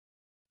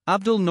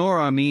 Abdul Noor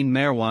Amin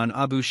Merwan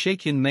Abu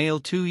Sheikhin male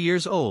 2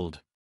 years old.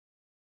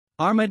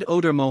 Ahmed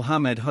Odar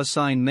Mohammed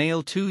Hussain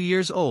male 2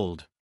 years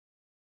old.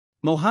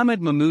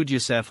 Mohammed Mahmoud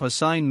Yusef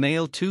Hussain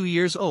male 2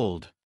 years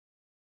old.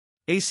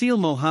 Asil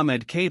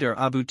Mohammed Kader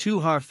Abu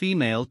Tuhar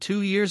female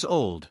 2 years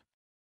old.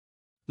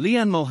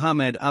 Lian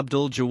Mohammed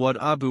Abdul Jawad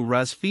Abu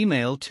Raz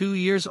female 2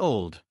 years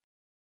old.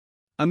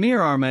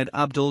 Amir Ahmed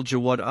Abdul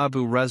Jawad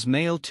Abu Raz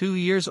male 2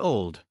 years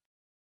old.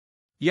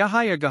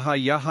 Yahya Gaha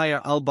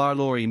Yahya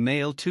Al-Barlori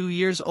male 2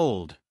 years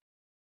old.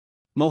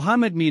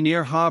 Mohammed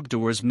Munir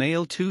Habdurs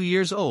male 2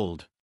 years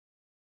old.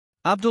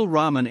 Abdul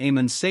Rahman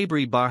Ayman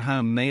Sabri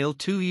Barham male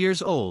 2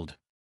 years old.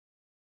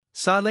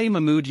 Saleh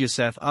Mahmoud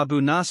Yusef Abu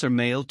Nasser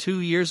male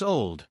 2 years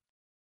old.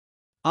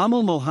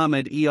 Amal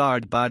Mohammed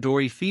Iard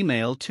Badori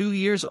female 2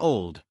 years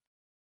old.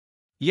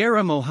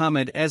 Yera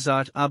Mohammed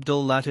Ezat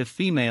Abdul Latif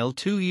female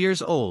 2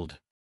 years old.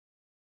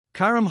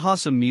 Karam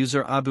Hassam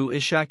Muser Abu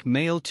Ishaq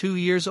male 2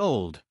 years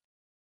old.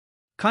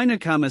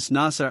 Kainakamis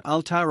Nasser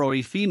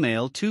Al-Tarori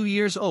female 2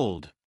 years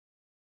old.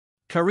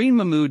 Karim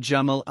Mahmoud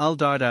Jamal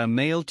Al-Darda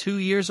male 2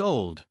 years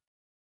old.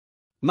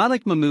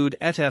 Malik Mahmoud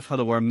Etef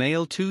Halawar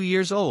male 2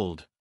 years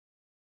old.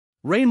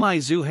 Raymai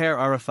Zuhair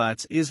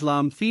Arafat's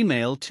Islam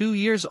female 2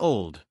 years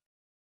old.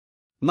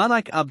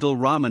 Malak Abdul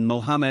Rahman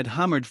Mohammed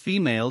Hamad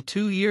female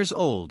 2 years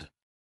old.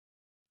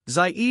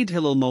 Zaid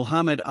Hilal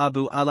Mohammed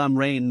Abu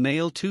Alamrain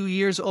male 2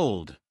 years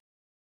old.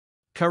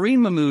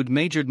 Karim Mahmoud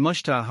Majid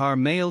Mushtahar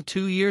male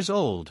 2 years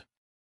old.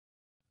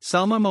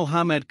 Salma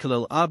Mohammed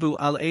Khalil Abu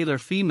Al-Ailer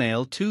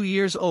female 2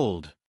 years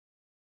old.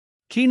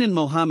 Keenan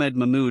Mohammed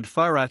Mahmoud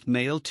Farat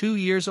male 2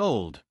 years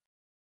old.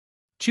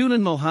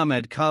 Chulan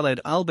Mohammed Khaled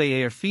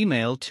Al-Bayer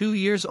female 2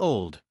 years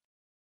old.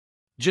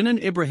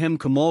 Janan Ibrahim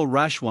Kamal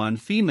Rashwan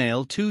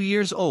female 2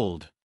 years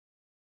old.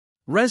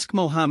 Rezk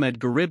Mohammed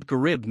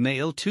Garib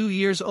male 2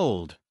 years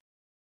old.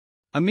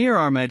 Amir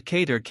Ahmed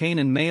Kader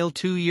Kanan male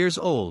 2 years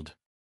old.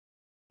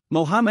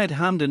 Mohammed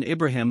Hamdan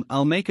Ibrahim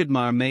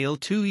Al-Makadmar male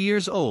 2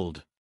 years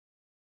old.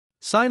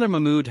 Sailar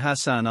Mahmoud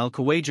Hassan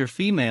Al-Kawajer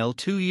female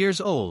 2 years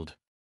old.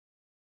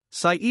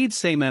 Saeed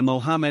Saima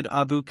Mohammed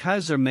Abu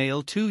Kaiser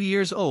male 2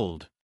 years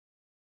old.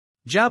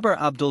 Jabir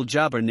Abdul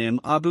Jabir Nim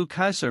Abu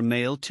Kaiser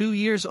male 2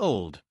 years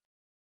old.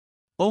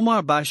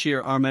 Omar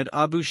Bashir Ahmed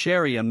Abu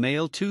Sharia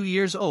male 2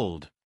 years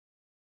old.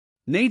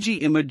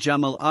 Naji Imad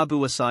Jamal Abu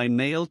Asai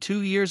male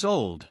 2 years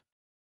old.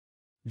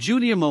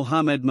 Julia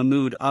Mohammed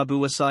Mahmoud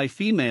Abu Asai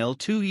female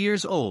 2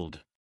 years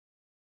old.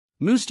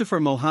 Mustafa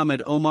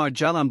Mohammed Omar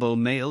Jalambo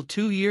male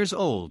 2 years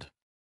old.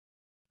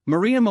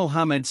 Maria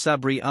Mohammed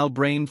Sabri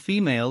Al-Brahim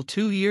female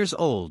 2 years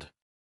old.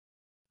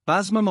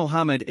 Basma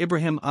Mohammed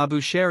Ibrahim Abu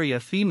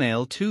Sharia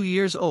female 2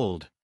 years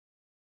old.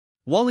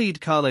 Walid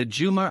Khalid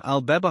Jumar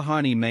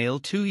Al-Bebahani male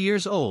 2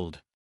 years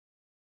old.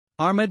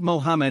 Ahmed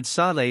Mohammed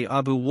Saleh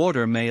Abu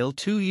Warder male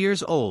 2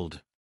 years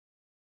old.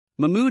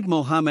 Mahmoud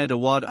Mohammed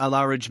Awad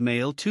Al-Araj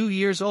male 2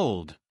 years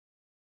old.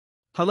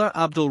 Halar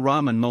Abdul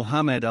Rahman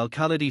Mohammed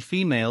Al-Khalidi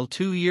female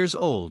 2 years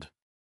old.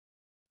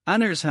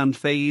 Anars Hamd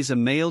Faiz a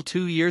male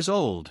 2 years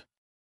old.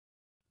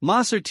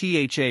 Masr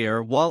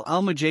Thar wal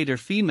Almajader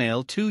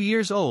female 2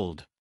 years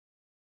old.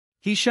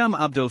 Hisham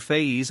Abdo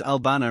Faiz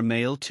Albanar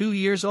male 2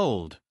 years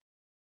old.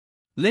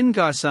 Lin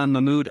Garsan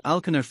Mahmoud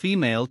Alkanar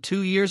female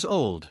 2 years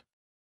old.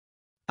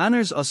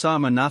 Anars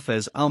Osama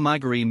Nafez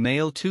Al-Maghri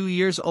male 2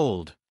 years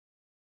old.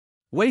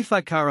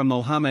 Wayfakara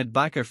Mohammed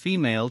Bakr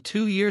female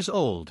 2 years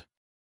old.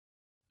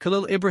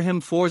 Khalil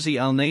Ibrahim Forzi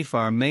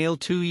Al-Nafar male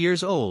 2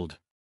 years old.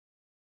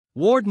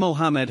 Ward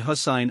Mohammed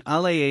Hussain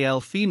Al-Aal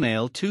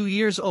female 2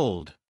 years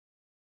old.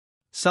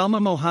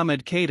 Salma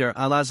Mohammed Kader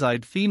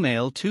Al-Azaid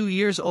female 2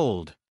 years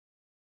old.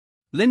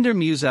 Linder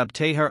Muzab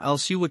Tahir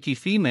Al-Suwaki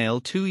female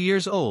 2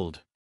 years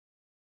old.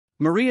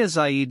 Maria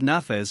Zaid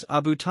Nafez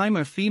Abu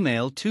Timer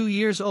female 2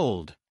 years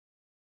old.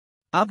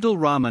 Abdul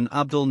Rahman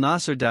Abdul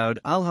Nasser Daud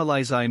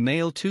Al-Halaizai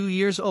male 2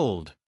 years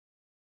old.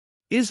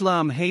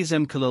 Islam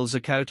Hazem Khalil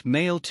Zakout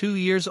male 2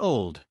 years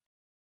old.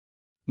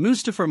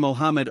 Mustafa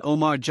Mohammed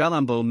Omar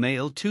Jalambo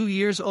male 2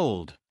 years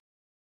old.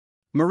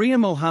 Maria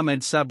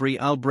Mohammed Sabri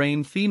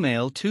Al-Brain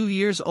female 2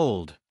 years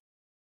old.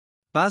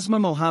 Basma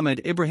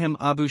Mohammed Ibrahim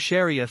Abu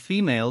Sharia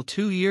female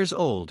 2 years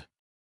old.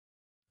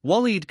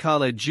 Walid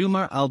Khalid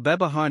Jumar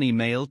Al-Bebaharni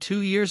male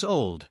 2 years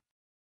old.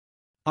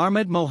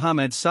 Ahmed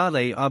Mohammed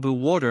Saleh Abu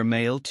Warder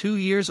male 2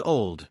 years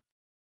old.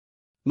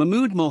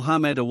 Mahmoud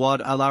Mohammed Awad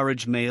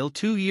Al-Araj male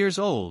 2 years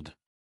old.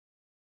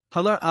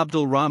 Halar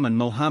Abdul Rahman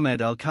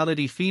Mohammed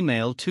Al-Khalidi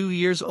female 2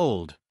 years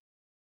old.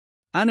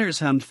 Anars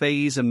Hamd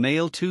Faiz a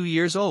male 2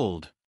 years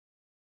old.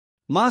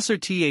 Masr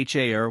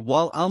Thar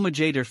wal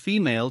Almajader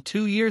female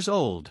 2 years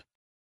old.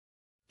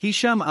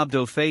 Hisham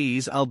Abdo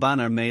Faiz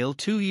Albanar male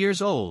 2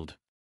 years old.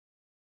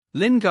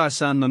 Lin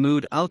Garsan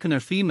Mahmoud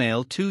Alkanar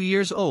female 2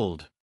 years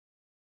old.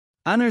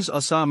 Anars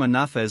Osama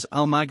Nafez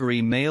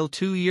Al-Maghri male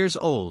 2 years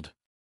old.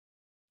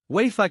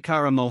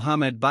 Wayfakara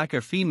Mohammed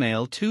Bakr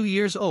female 2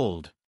 years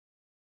old.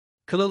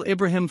 Khalil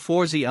Ibrahim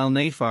Forzi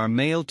Al-Nafar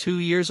male 2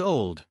 years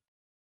old.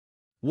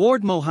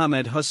 Ward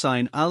Mohammed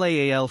Hussain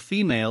Al-Aal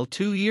female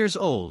 2 years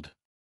old.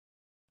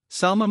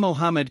 Salma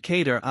Mohammed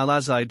Kader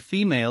Al-Azaid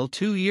female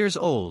 2 years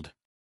old.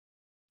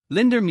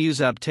 Linder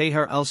Muzab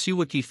Tahir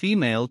Al-Suwaki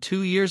female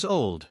 2 years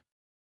old.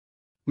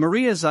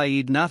 Maria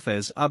Zaid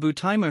Nafez Abu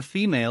Timer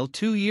female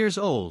 2 years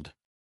old.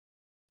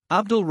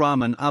 Abdul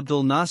Rahman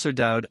Abdul Nasser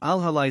Daud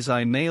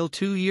Al-Halaizai male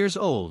 2 years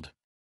old.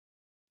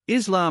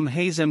 Islam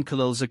Hazem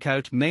Khalil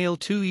Zakout male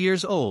 2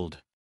 years old.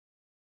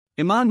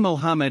 Iman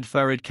Mohammed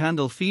Farid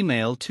Kandil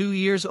female 2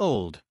 years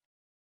old.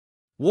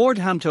 Ward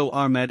Hamto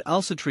Ahmed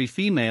Al-Satri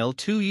female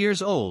 2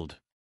 years old.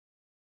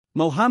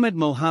 Mohammed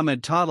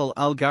Tadal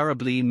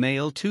Al-Garabli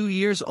male 2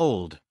 years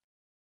old.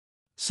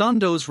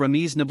 Sandoz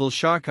Ramiz Nabil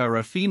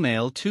Sharkara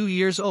female 2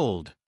 years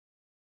old.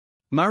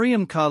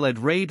 Mariam Khaled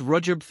Raid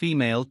Rujab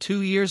female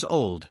 2 years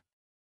old.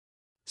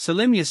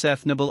 Salim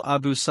Yasef Nabil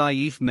Abu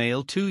Saif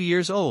male 2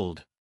 years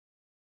old.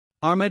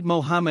 Ahmed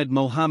Mohammed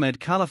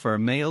Khalifar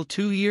male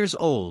 2 years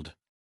old.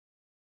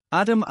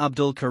 Adam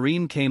Abdul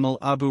Karim Kamal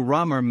Abu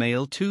Ramar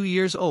male 2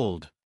 years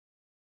old.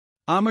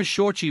 Amr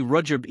Shorchi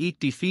Rujab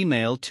Ikdi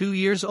female 2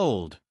 years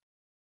old.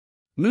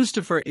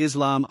 Mustafa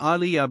Islam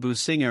Ali Abu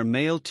Singer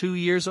male 2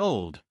 years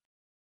old.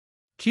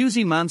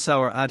 Quzi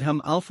Mansour Adham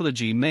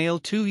Al-Falaji male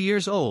 2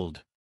 years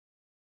old.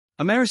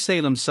 Amer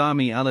Salem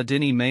Sami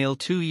Aladini male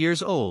 2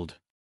 years old.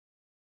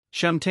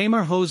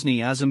 Shamtamer Hosni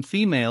Azam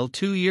female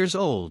 2 years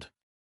old.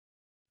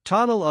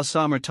 Tadal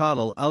Asamar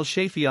Tadal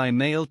Al-Shafi'i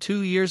male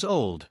 2 years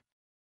old.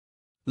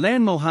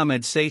 Lan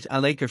Mohammed Saif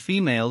Alaker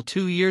female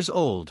 2 years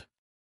old.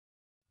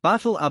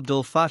 Batul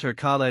Abdul Fatah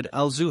Khaled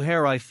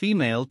Al-Zuhairi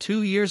female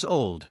 2 years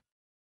old.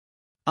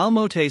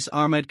 Al-Motais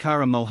Ahmed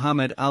Karam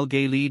Mohammed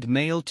Al-Ghalid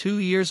male 2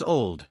 years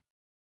old.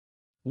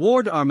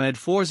 Ward Ahmed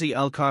Forzi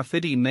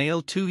Al-Karfidi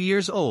male 2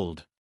 years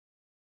old.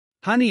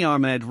 Hani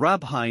Ahmed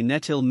Rabhai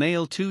Netil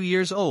male 2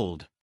 years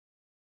old.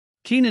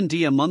 Keenan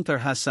Dia Munthar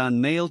Hassan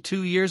male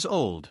 2 years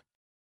old.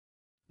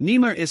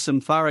 Nimar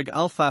Isam Farag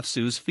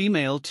Al-Fafsuz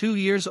female 2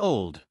 years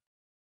old.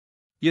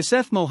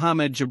 Yusef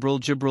Mohammed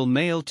Jibril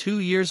male 2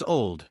 years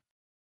old.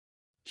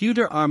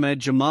 Hudar Ahmed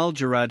Jamal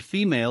Jarad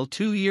female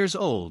 2 years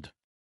old.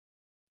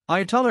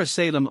 Ayatollah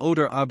Salem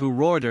Odar Abu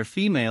Rorder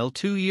female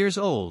 2 years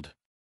old.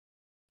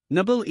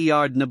 Nabil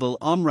Iyard Nabil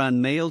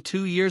Omran male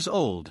 2 years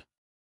old.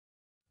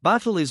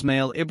 Batul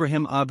Ismail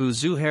Ibrahim Abu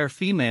Zuhair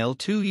female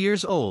 2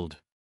 years old.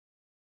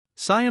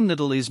 Siam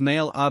Nadal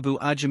Ismail Abu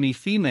Ajami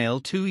female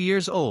 2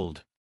 years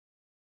old.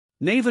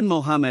 Navan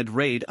Mohammed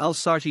Raid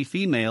Al-Sarti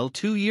female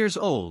 2 years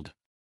old.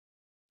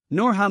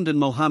 Nurhamdan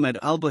Mohammed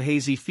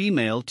Al-Buhazi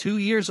female 2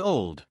 years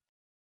old.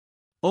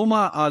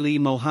 Omar Ali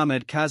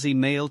Mohammed Kazi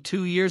male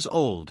 2 years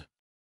old.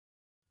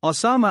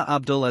 Osama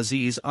Abdul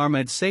Aziz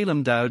Ahmed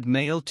Salem Daud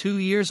male 2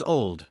 years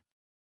old.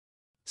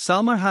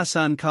 Salmar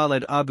Hassan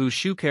Khaled Abu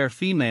Shukair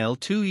female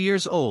 2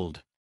 years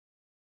old.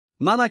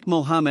 Malak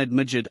Mohammed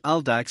Majid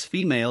Al-Dax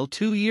female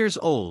 2 years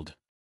old.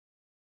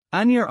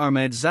 Anyar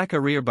Ahmed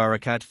Zakarir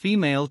Barakat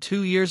female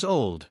 2 years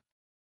old.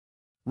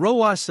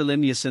 Rowa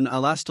Salim Yasin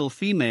Al-Astal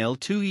female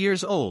 2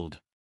 years old.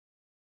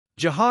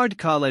 Jahard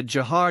Khaled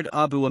Jahard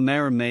Abu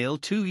Amer male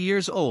 2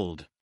 years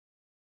old.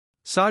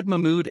 Saad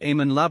Mahmoud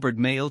Ayman Labard,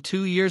 male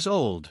 2 years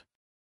old.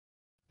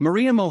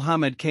 Maria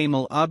Mohammed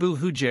Kamal Abu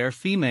Hujair,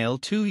 female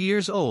 2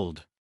 years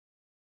old.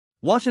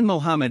 Watan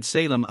Mohammed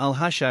Salem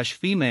Al-Hashash,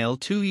 female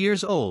 2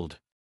 years old.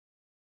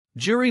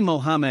 Juri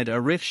Mohammed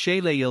Arif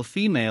Shaylayil,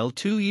 female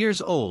 2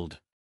 years old.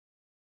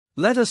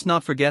 Let us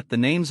not forget the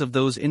names of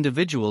those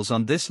individuals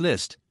on this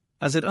list,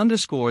 as it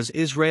underscores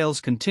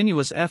Israel's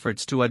continuous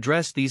efforts to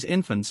address these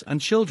infants and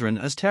children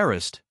as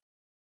terrorists.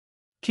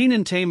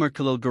 Kenan Tamer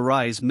Khalil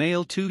Garais,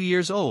 male 2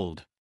 years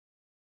old.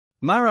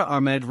 Mara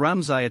Ahmed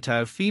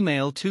Ramzayatov,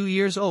 female 2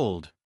 years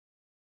old.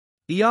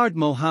 Iyard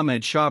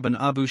Mohammed Sharban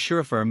Abu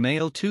Shurafar,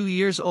 male 2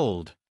 years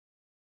old.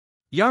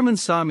 Yarman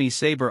Sami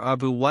Saber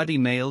Abu Wadi,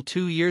 male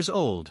 2 years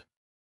old.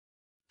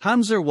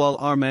 Hamzar Wal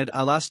Ahmed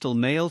Alastal,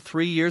 male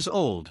 3 years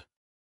old.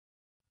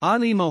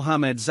 Ali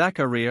Mohammed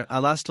Zakaria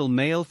Alastal,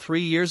 male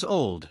 3 years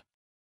old.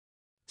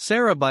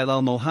 Sarah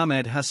Bilal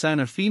Mohammed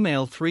Hassaner,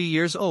 female 3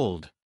 years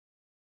old.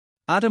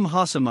 Adam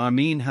Hassam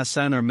Armin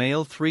Hassaner,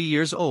 male 3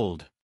 years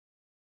old.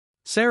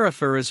 Sarah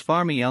Firaz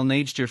Farmi Al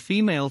Najjar,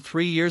 female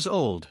 3 years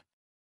old.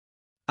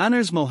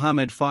 Anars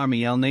Mohammed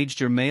Farmi Al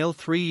Najjar, male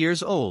 3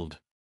 years old.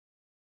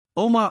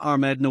 Omar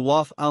Ahmed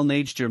Nawaf Al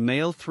Najjar,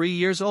 male 3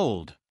 years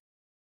old.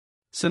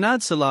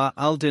 Sanad Salah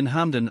Al Din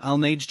Hamdan Al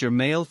Najjar,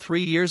 male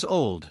 3 years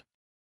old.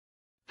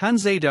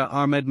 Hanzada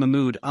Ahmed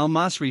Mahmoud Al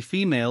Masri,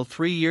 female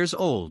 3 years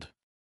old.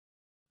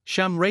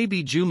 Sham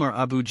Rabi Jumar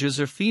Abu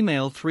Jazar,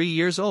 female 3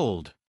 years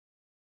old.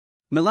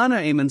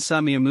 Milana Ayman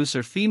Samir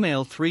Musar,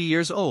 female 3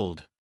 years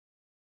old.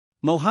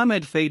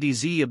 Mohammed Fadi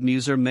Ziyab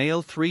Musar,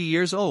 male 3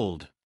 years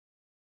old.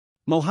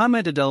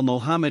 Mohammed Adel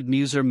Mohammed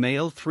Musar,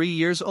 male 3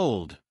 years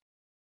old.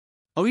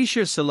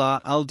 Oishir Salah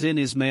Al Din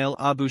Ismail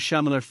Abu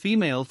Shamalar,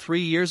 female 3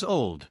 years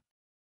old.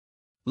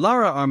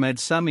 Lara Ahmed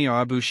Samir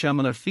Abu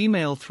Shamalar,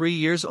 female 3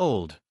 years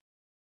old.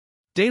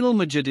 Dalal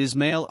Majid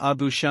Ismail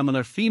Abu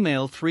Shamalar,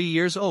 female 3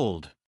 years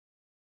old.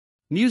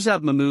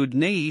 Muzab Mahmoud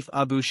Naif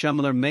Abu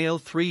Shamalar, male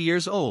 3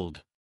 years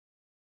old.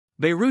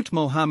 Beirut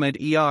Mohammed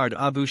Iyard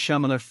Abu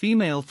Shamalar,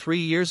 female 3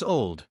 years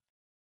old.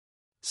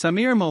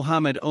 Samir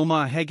Mohammed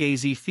Omar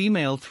Hegazi,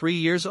 female 3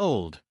 years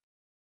old.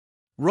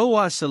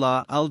 Rowa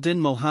Salah Al-Din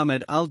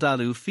Mohammed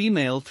Al-Dalu,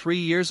 female 3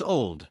 years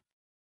old.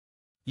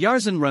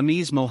 Yarzan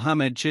Ramiz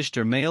Mohammed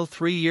Chishter, male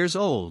 3 years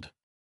old.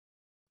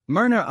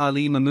 Murner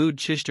Ali Mahmoud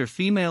Chishter,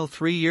 female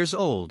 3 years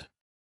old.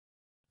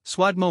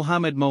 Swad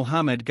Mohammed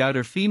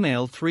Gowder,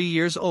 female 3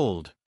 years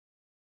old.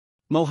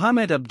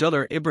 Mohammed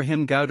Abdullah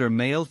Ibrahim Gowder,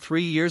 male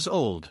 3 years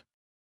old.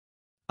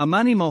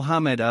 Amani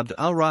Mohammed Abd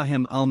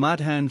Al-Rahim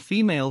Al-Madhan,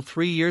 female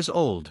 3 years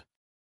old.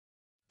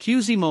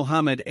 Quzi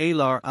Mohammed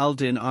Alar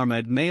Al-Din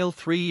Ahmed, male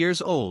 3 years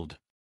old.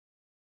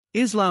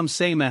 Islam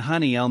Say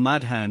Mahani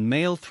Al-Madhan,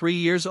 male 3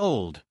 years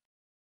old.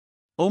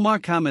 Omar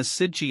Kamas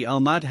Sidchi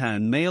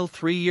Al-Madhan, male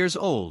 3 years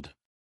old.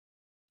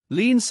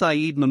 Leen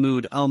Saeed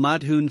Mahmoud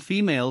Al-Madhoun,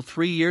 female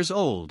 3 years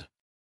old.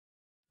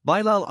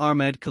 Bilal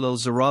Ahmed Khalil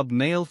Zarab,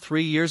 male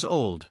 3 years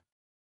old.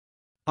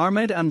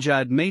 Ahmed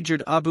Amjad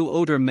Majid Abu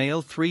Odar,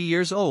 male 3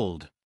 years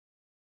old.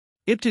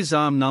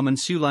 Ibtizam Naman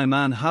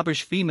Sulaiman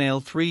Habash, female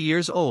 3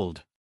 years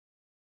old.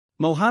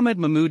 Mohammed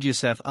Mahmoud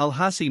Youssef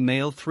Al-Hassi,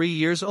 male 3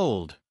 years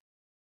old.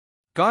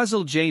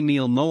 Ghazal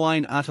Jamil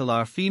Moain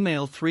Atalar,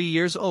 female 3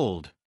 years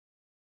old.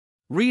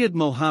 Riyad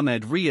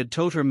Mohammed Riyad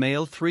Totar,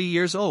 male 3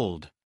 years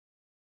old.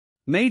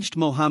 Majd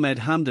Mohammed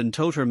Hamdan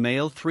Totar,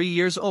 male 3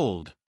 years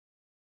old.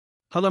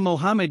 Hala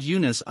Mohammed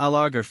Yunus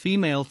Al-Argar,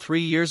 female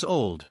 3 years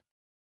old.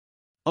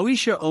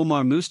 Oisha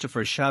Omar Mustafa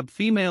Shab,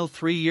 female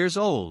 3 years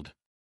old.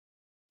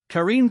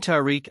 Karim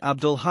Tariq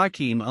Abdul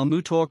Hakim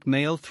Al-Mutork,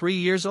 male 3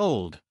 years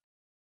old.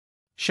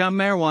 Sham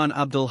Marwan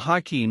Abdul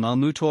Hakim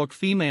Al-Mutork,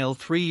 female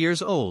 3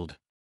 years old.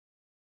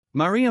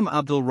 Mariam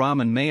Abdul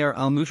Rahman Mayer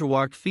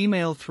Al-Mutawark,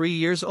 female 3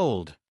 years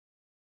old.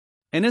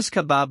 Enes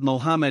Kabab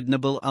Mohammed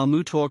Nabil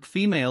Al-Mutork,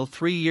 female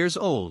 3 years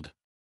old.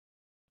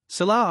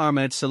 Salah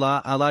Ahmed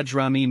Salah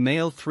Al-Ajrami,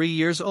 male 3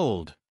 years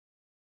old.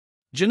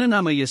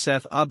 Jananama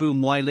Yosef Abu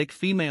Mwailik,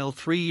 female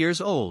 3 years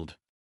old.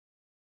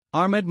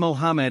 Ahmed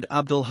Mohammed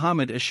Abdul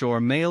Hamid Ashor,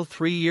 male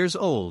 3 years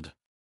old.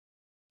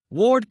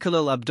 Ward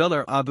Khalil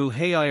Abdullah Abu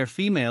Hayir,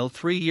 female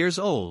 3 years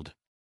old.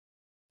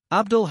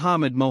 Abdul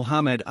Hamid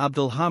Mohammed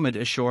Abdul Hamid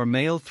Ashor,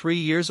 male 3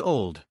 years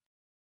old.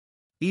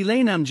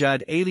 Elaine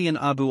Amjad Alien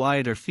Abu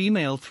Aider,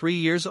 female 3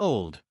 years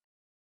old.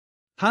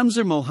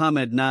 Hamzar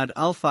Mohammed Nad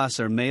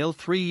Al-Fasar, male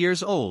 3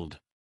 years old.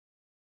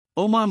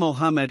 Omar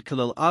Mohammed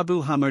Khalil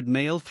Abu Hamid,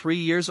 male 3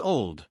 years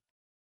old.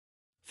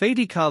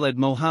 Fadi Khalid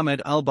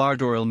Mohammed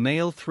Al-Bardoril,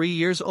 male 3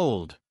 years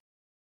old.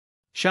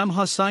 Sham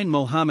Hussain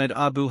Mohammed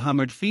Abu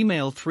Hamid,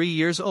 female 3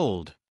 years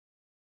old.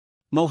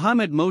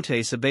 Mohammed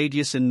Motes Abaid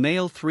Yassin,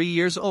 male 3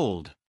 years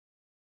old.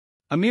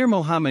 Amir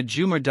Mohammed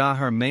Jumar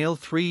Dahar, male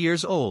 3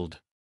 years old.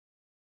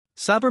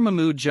 Sabr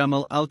Mahmoud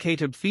Jamal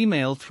Al-Khatib,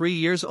 female 3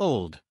 years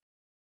old.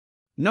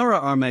 Nora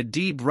Ahmed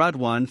Deeb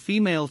Radwan,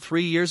 female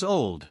 3 years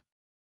old.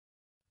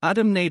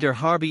 Adam Nader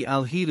Harbi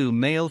Al-Hilu,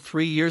 male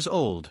 3 years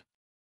old.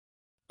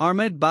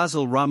 Ahmed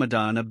Basil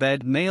Ramadan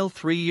Abed, male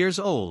 3 years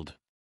old.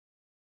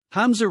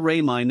 Hamza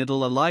Raymai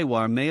Nidal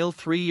Alaiwar, male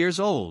 3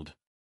 years old.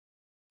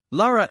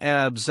 Lara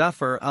Ab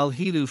Zafar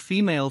Al-Hilu,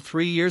 female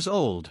 3 years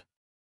old.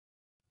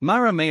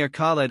 Mara Mayer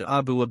Khaled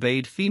Abu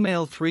Abaid,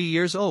 female 3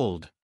 years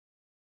old.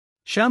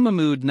 Shah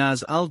Mahmoud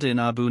Naz Al-Din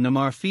Abu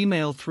Namar,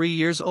 female 3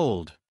 years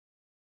old.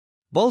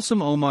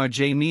 Balsam Omar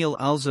Jamil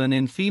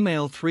Al-Zanin,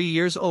 female 3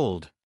 years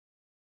old.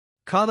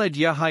 Khaled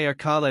Yahya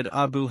Khaled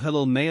Abu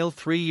Hilal, male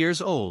 3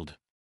 years old.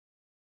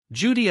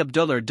 Judy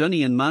Abdullah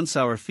Dunian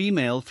Mansour,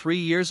 female 3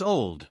 years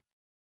old.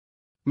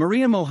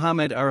 Maria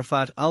Mohammed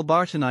Arafat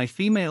Al-Bartani,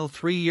 female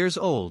 3 years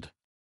old.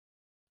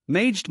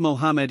 Majd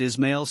Mohammed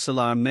Ismail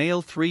Salar,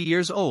 male 3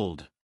 years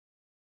old.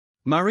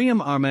 Mariam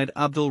Ahmed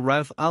Abdul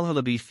Rauf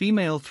Al-Halabi,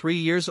 female 3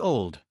 years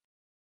old.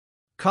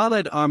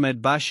 Khaled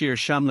Ahmed Bashir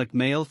Shamlik,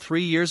 male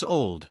 3 years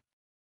old.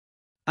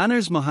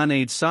 Anars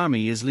Mohaned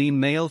Sarmi Islim,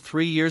 male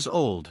 3 years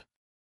old.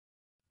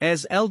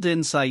 Ez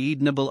Eldin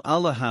Saeed Nabil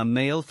Allaham,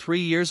 male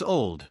 3 years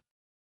old.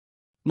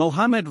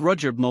 Mohammed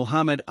Rajab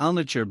Mohammed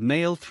Al-Nachib,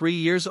 male 3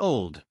 years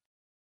old.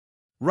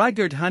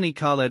 Raigard Hani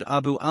Khaled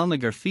Abu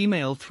Al-Nagar,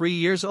 female 3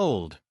 years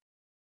old.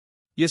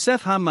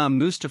 Yusef Hammam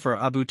Mustafa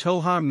Abu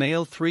Tohar,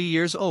 male 3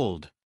 years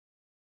old.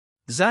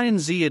 Zain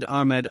Ziyad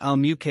Ahmed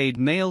Al-Muqaid,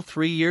 male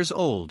 3 years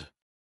old.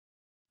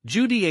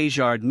 Judy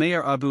Ajard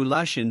Mayer Abu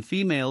Lashin,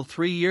 female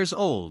 3 years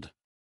old.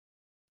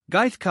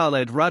 Gaith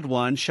Khaled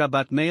Radwan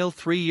Shabat, male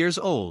 3 years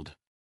old.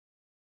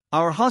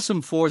 Our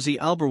Hassam Forzi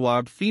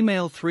Albarwab,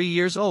 female 3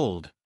 years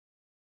old.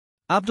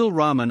 Abdul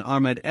Rahman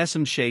Ahmed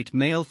Esam Shait,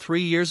 male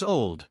 3 years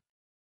old.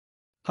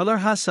 Halar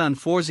Hassan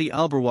Forzi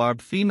Albarwab,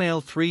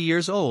 female 3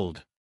 years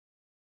old.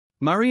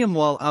 Mariam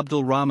Wal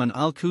Abdul Rahman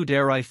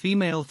Al-Kudairi,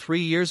 female 3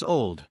 years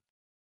old.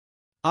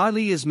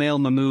 Ali Ismail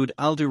Mahmoud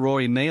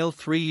Al-Duroy, male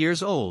 3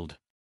 years old.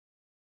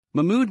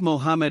 Mahmoud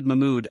Mohammed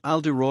Mahmoud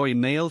Al-Duroy,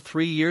 male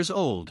 3 years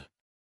old.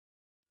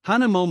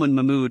 Hana Momin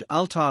Mahmoud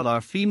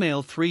Al-Talar,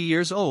 female 3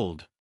 years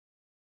old.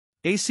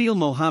 Asil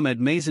Mohammed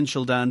Mazin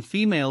Shildan,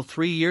 female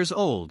 3 years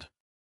old.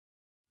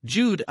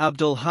 Jude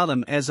Abdul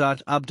Halim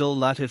Ezat Abdul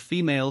Latif,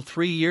 female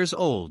 3 years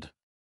old.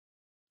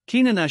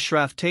 Keenan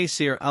Ashraf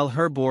Taysir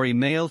Al-Herbori,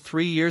 male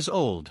 3 years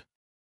old.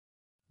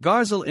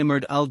 Garzal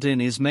Imard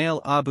Al-Din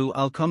Ismail Abu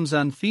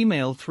Al-Kumzan,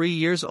 female 3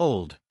 years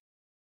old.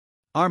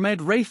 Ahmed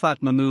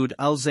Rafat Mahmoud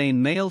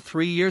Al-Zain, male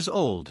 3 years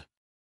old.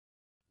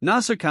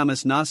 Nasser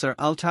Kamis Nasser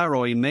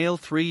Al-Taroy, male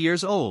 3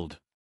 years old.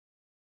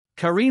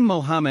 Kareem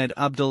Mohammed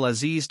Abdul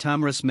Aziz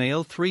Tamras,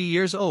 male 3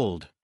 years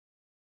old.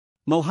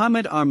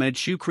 Mohammed Ahmed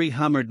Shukri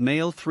Hamad,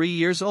 male 3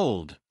 years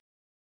old.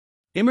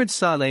 Imad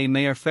Saleh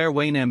Mayer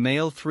Fairwaina,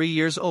 male 3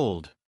 years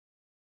old.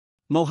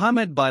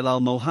 Mohammed Bilal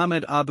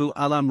Mohammed Abu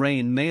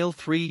Al-Amrain, male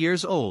 3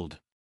 years old.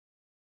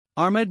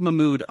 Ahmed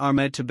Mahmoud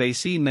Ahmed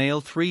Tabaisi,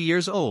 male 3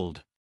 years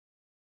old.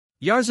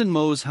 Yarzan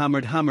Moz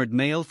Hamad,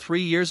 male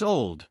 3 years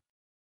old.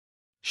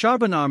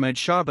 Sharban Ahmed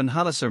Sharban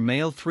Halasar,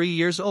 male 3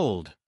 years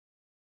old.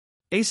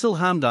 Asil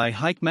Hamdai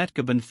Haik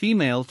Metgaban,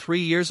 female 3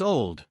 years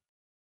old.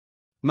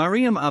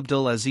 Mariam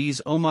Abdul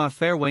Aziz Omar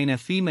Fairwaina,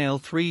 female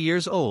 3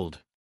 years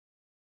old.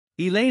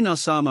 Elaine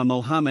Osama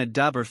Mohammed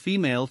Dabar,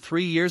 female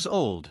 3 years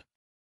old.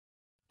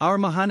 Our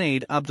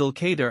Mahanade Abdul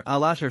Qadir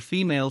Al-Atar,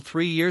 female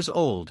 3 years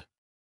old.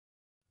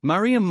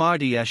 Mariam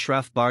Mardi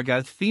Ashraf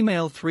Bargath,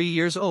 female 3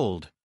 years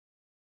old.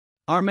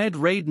 Ahmed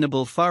Raid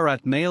Nabil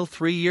Farat, male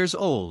 3 years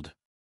old.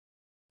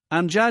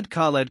 Amjad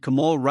Khaled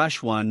Kamal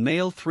Rashwan,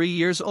 male 3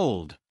 years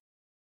old.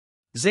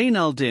 Zain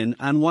al-Din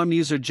Anwar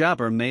Muser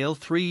Jabbar, male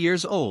 3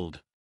 years old.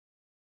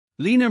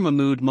 Leaner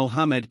Mahmoud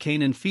Mohammed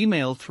Kanan,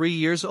 female 3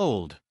 years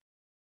old.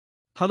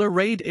 Halar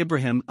Raid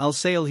Ibrahim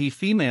Al-Sailhi,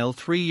 female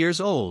 3 years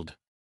old.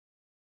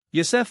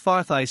 Yusef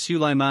Farthai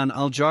Sulaiman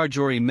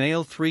Al-Jarjuri,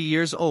 male 3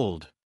 years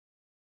old.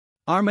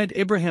 Ahmed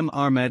Ibrahim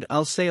Ahmed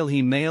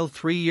Al-Sailhi, male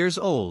 3 years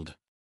old.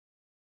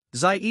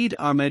 Zaid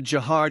Ahmed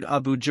Jahard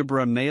Abu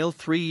Jabra, male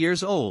 3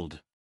 years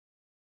old.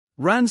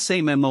 Ran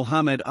Seyme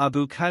Mohammed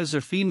Abu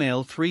Kauser,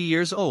 female 3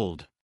 years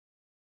old.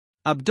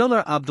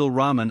 Abdullah Abdul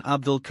Rahman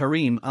Abdul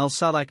Karim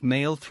Al-Salak,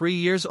 male 3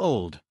 years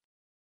old.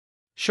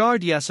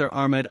 Shard Yasser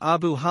Ahmed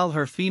Abu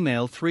Halher,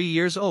 female 3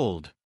 years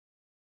old.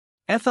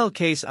 Ethel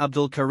Case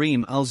Abdul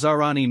Karim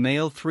Al-Zarani,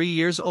 male 3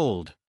 years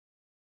old.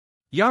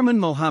 Yarman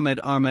Mohammed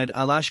Ahmed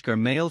Al-Ashkar,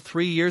 male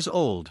 3 years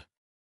old.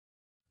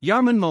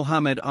 Yarman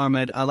Mohammed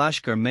Ahmed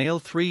Al-Ashkar, male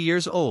 3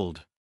 years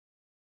old.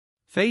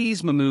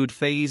 Faiz Mahmoud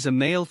Faiz, a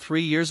male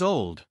 3 years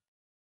old.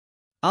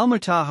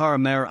 Al-Murtahar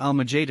Mer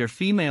Al-Majader,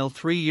 female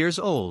 3 years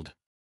old.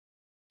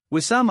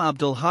 Wissam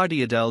Abdul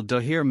Hadi Adel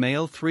Dahir,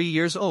 male 3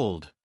 years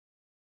old.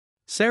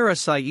 Sarah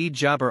Saeed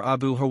Jabbar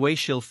Abu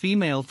Hawashil,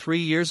 female 3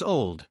 years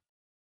old.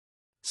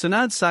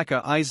 Sanad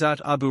Saka Aizat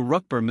Abu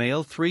Rukbar,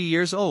 male 3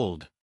 years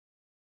old.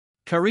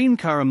 Kareem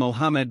Kara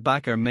Mohammed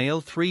Bakar,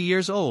 male 3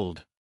 years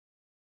old.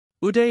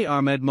 Uday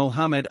Ahmed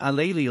Mohammed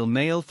Alailil,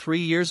 male 3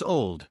 years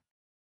old.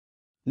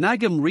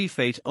 Nagam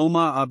Rifat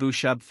Omar Abu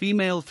Shab,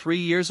 female 3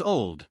 years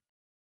old.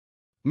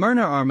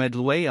 Myrna Ahmed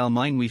Luay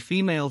Al-Mainwi,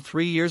 female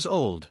 3 years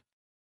old.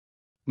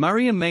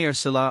 Mariam Mayer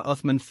Salah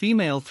Uthman,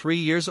 female 3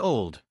 years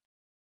old.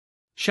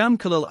 Sham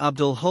Khalil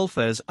Abdul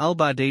Hulfaz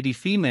Al-Badadi,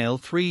 female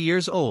 3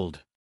 years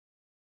old.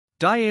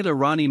 Diala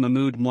Rani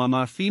Mahmoud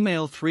Muammar,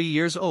 female 3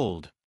 years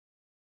old.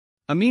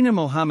 Amina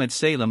Mohammed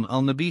Salem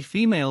Al-Nabi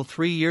female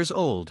 3 years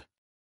old.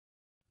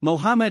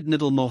 Mohammed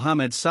Nidal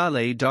Mohammed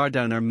Saleh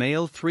Dardowner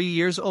male 3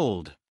 years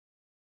old.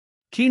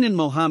 Keenan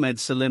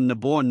Mohammed Salim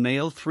Naborn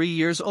male 3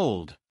 years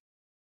old.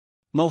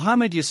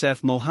 Mohammed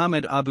Youssef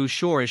Mohammed Abu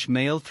Shorish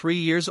male 3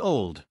 years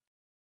old.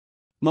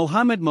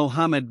 Mohammed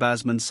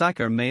Basman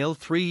Sakar male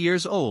 3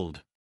 years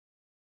old.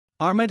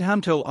 Ahmed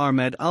Hamto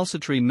Ahmed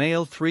Al-Satri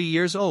male 3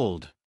 years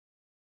old.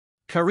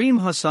 Karim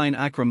Hussain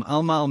Akram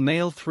Al-Mal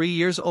male 3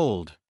 years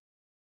old.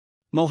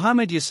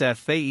 Mohammed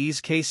Youssef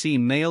Faiz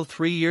Kasim male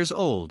 3 years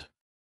old.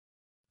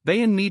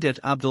 Bayan Midat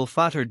Abdul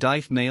Fattah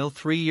Daif male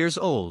 3 years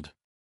old.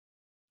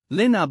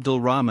 Lynn Abdul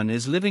Rahman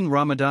is living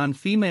Ramadan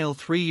female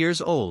 3 years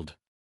old.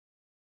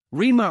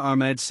 Rima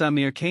Ahmed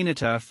Samir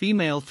Kainata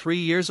female 3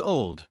 years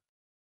old.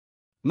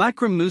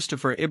 Makram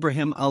Mustafa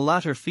Ibrahim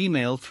Al-Latter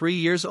female 3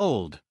 years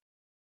old.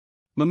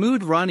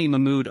 Mahmoud Rani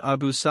Mahmoud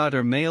Abu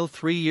Sadr male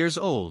 3 years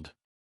old.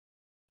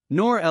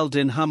 Noor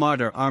Eldin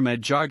Hamadar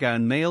Ahmed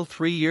Jargan male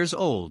 3 years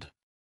old.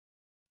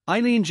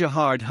 Eileen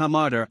Jahard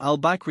Hamadar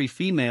Al-Bakri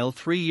female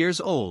 3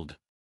 years old.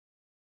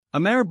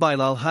 Amer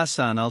Bilal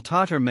Hassan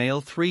Al-Tatar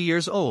male 3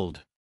 years old.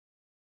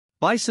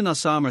 Bison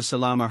Asamar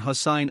Salamar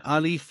Hussain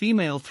Ali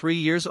female 3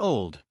 years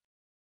old.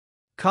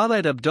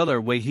 Khaled Abdullah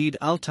Wahid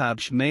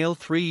Al-Tabsh male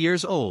 3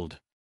 years old.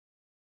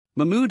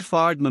 Mahmoud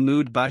Fard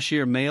Mahmoud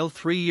Bashir male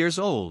 3 years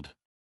old.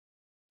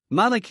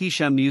 Malik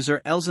Hisham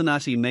Muser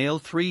Elzanati male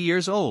 3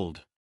 years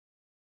old.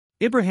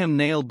 Ibrahim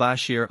Nail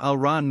Bashir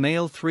Al-Ran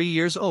male 3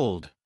 years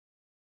old.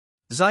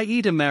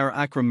 Zaid Amer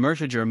Akram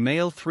Murtajar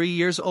male 3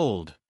 years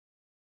old.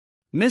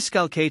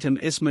 Miskal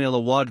Katam Ismail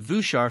Awad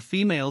Vushar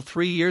female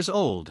 3 years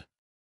old.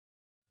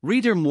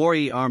 Reader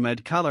Mori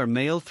Ahmed Kalar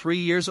male 3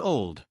 years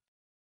old.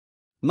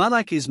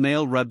 Malak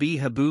Ismail Rabi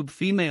Habub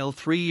female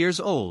 3 years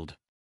old.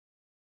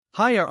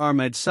 Hayar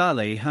Ahmed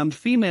Saleh Hamd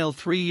female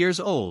 3 years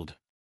old.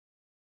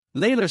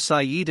 Layla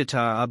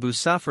Sayyidatar Abu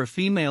Safar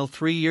female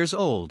 3 years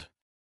old.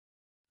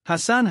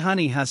 Hassan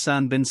Hani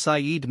Hassan bin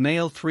Saeed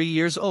male 3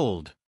 years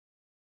old.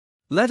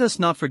 Let us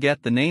not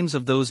forget the names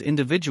of those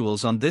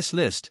individuals on this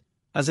list,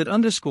 as it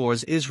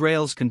underscores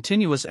Israel's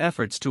continuous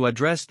efforts to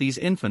address these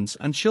infants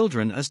and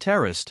children as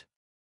terrorists.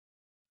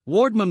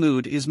 Ward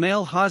Mahmoud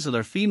Ismail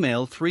Haziler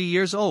female 3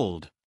 years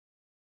old.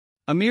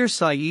 Amir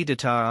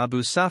Sayyidatar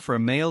Abu Safra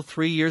male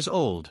 3 years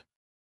old.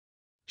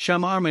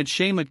 Sham Ahmed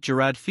Shamak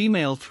Jarad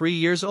female 3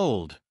 years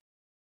old.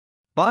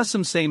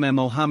 Basim Saime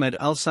Mohammed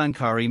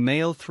Al-Sankari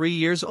male 3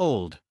 years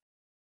old.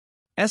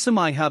 Esam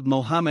Ihab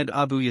Mohammed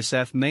Abu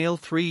Yusef male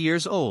 3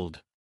 years old.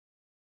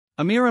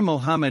 Amira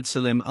Mohammed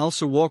Salim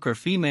Al-Sawakar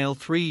female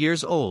 3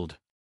 years old.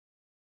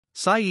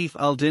 Saif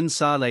Al-Din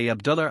Saleh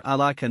Abdullah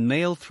Alakan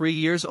male 3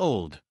 years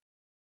old.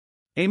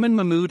 Ayman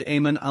Mahmoud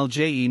Ayman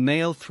Al-Jayi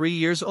male 3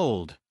 years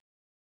old.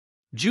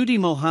 Judy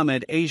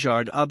Mohammed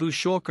Ajard Abu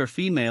Shokar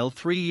female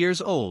 3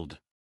 years old.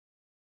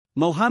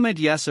 Mohammed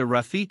Yasser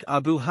Rafiq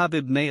Abu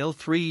Habib male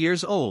 3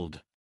 years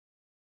old.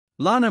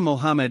 Lana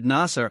Mohammed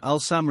Nasser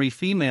Al-Samri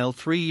female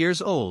 3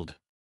 years old.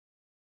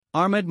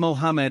 Ahmed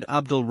Mohammed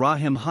Abdul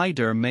Rahim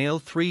Haider male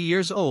 3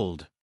 years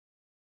old.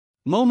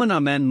 Momin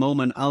Amen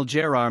Momin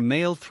Al-Jarar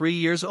male 3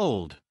 years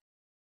old.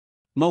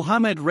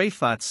 Mohammed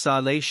Rafat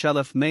Saleh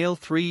Shalaf male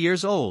 3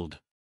 years old.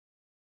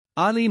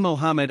 Ali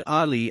Mohammed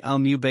Ali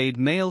Al-Mubaid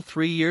male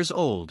 3 years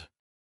old.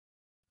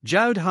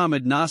 Joud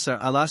Hamid Nasser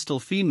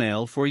Al-Astal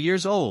female 4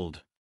 years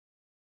old.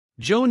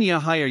 Joan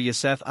Yahya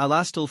Yusef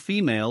Al-Astal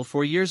female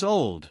 4 years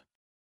old.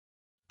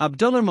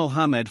 Abdullah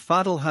Mohammed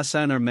Fadl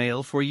Hassaner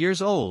male 4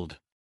 years old.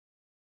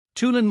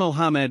 Tulin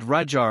Mohammed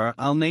Rajar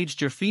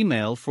Al-Najjar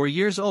female 4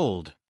 years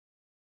old.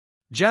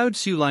 Joud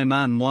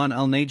Sulaiman Wan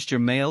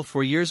Al-Najjar male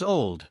 4 years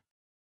old.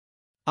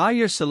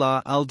 Ayer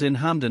Salah Al-Din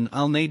Hamdan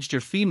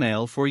Al-Najjar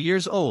female 4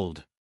 years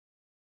old.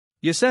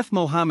 Yusef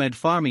Mohammed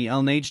Farmi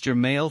Al-Najjar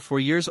male 4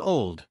 years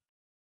old.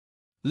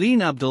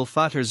 Leen Abdul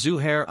Fattah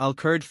Zuhair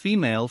Al-Kurd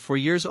female 4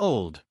 years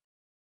old.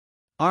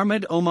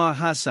 Ahmed Omar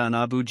Hassan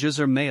Abu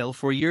Juzr male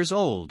 4 years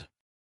old.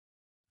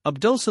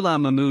 Abdul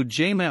Salam Mahmoud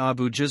Jame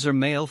Abu Juzr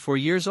male 4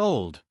 years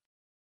old.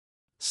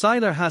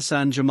 Sailar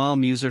Hassan Jamal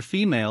Muser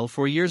female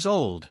 4 years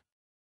old.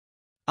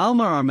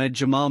 Almar Ahmed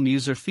Jamal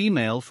Muser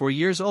female 4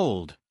 years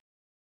old.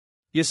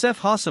 Yusef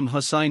Hassam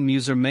Hussain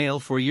Muser male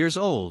 4 years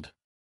old.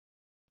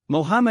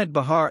 Mohammed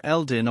Bahar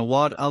Eldin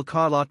Awad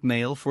Al-Karlat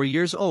male 4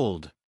 years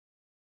old.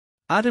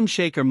 Adam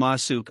Shaker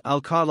Masouk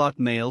Al-Karlat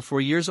male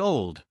 4 years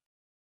old.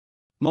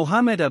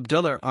 Mohammed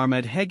Abdullah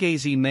Ahmed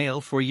Hegazi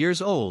male 4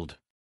 years old.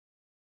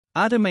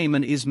 Adam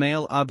Ayman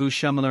Ismail Abu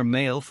Shamalar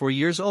male 4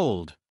 years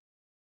old.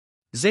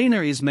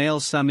 Zainar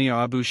Ismail Samir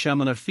Abu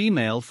Shamalar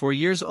female 4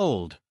 years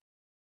old.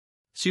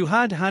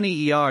 Suhad Hani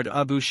Iyard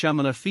Abu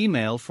Shamalar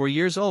female 4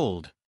 years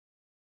old.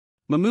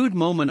 Mahmoud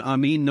Momin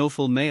Amin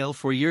Nofal male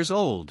 4 years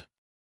old.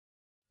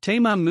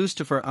 Taimam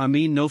Mustafa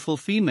Amin Nofal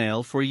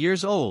female 4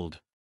 years old.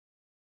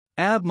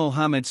 Ab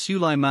Mohammed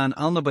Sulaiman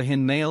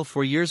Al-Nabahin male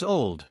 4 years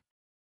old.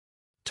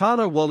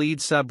 Talar Walid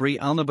Sabri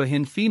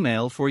Al-Nabahin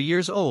female 4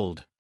 years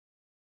old.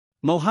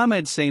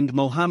 Mohammed Samed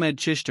Mohammed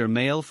Chishter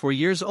male 4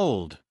 years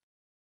old.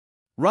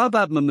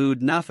 Rabab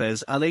Mahmoud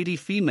Nafez Al-Adi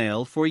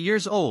female 4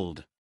 years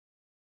old.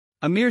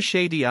 Amir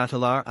Shadi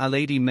Atalar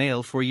Al-Adi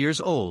male 4 years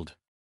old.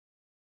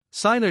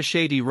 Sailar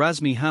Shadi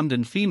Razmi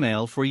Hamdan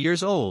female 4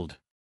 years old.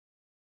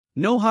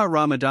 Noha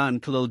Ramadan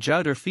Khalil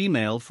Jowdar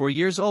female 4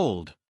 years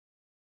old.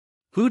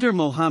 Hudar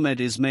Mohammed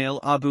Ismail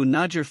Abu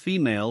Najjar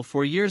female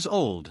 4 years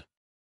old.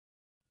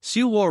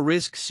 Suwar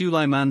Rizq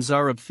Sulaiman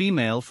Zarab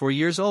female 4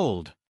 years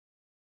old.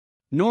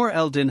 Noor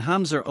Eldin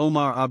Hamzar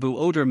Omar Abu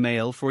Odar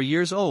male 4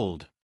 years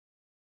old.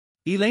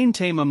 Elaine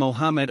Taima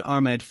Mohammed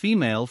Ahmed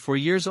female 4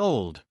 years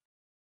old.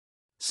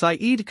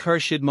 Saeed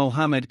Khurshid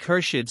Mohammed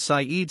Khurshid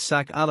Saeed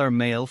Sak Alar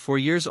male 4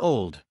 years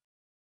old.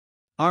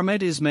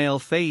 Ahmed Ismail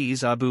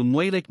Faiz Abu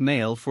Mwalik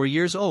male 4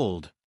 years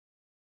old.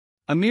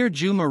 Amir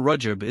Juma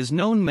Rajab is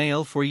known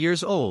male 4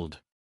 years old.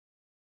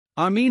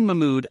 Armin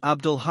Mahmoud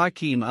Abdul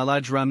Hakim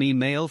Al-Ajrami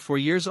male 4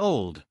 years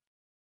old.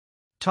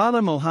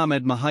 Tala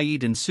Mohammed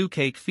Mahayidin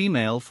Sukaik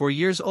female 4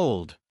 years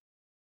old.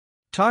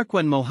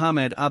 Tarkwan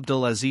Mohammed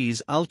Abdul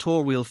Aziz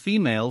Al-Torwil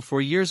female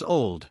 4 years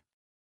old.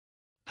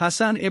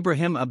 Hassan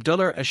Ibrahim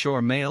Abdullah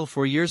Ashur male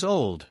 4 years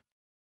old.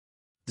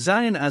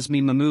 Zayan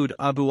Azmi Mahmoud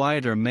Abu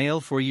Aydar male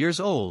 4 years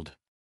old.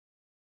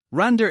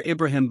 Rander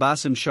Ibrahim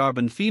Basim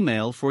Sharban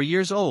female 4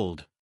 years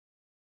old.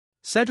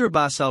 Sedr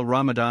Basal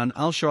Ramadan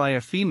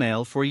Al-Shariah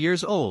female 4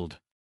 years old.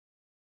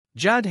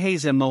 Jad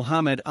Hazem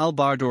Mohammed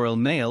Al-Bardoril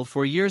male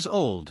 4 years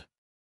old.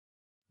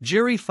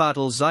 Jiri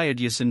Fatal Zayed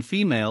Yasin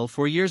female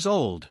 4 years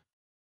old.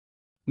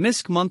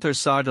 Misk Munthar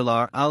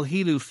Sardalar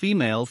Al-Hilu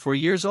female 4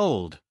 years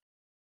old.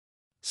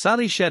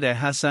 Sali Sheda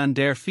Hassan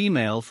Der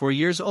female 4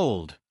 years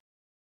old.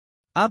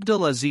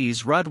 Abdul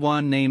Aziz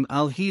Radwan Name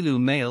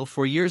Al-Hilu male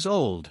 4 years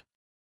old.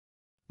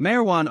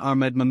 Marwan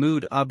Ahmed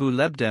Mahmoud Abu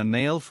Lebda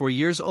male 4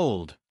 years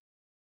old.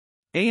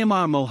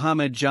 Amr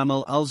Mohammed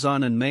Jamal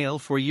Al-Zanan male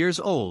 4 years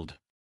old.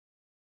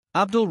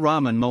 Abdul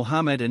Rahman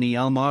Mohammed Ani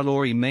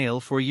Al-Marlori male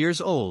 4 years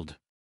old.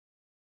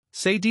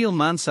 Saidil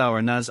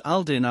Mansour Naz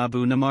Al-Din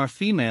Abu Namar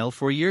female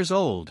 4 years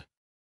old.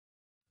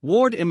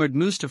 Ward Imad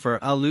Mustafa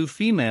Al-Lu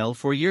female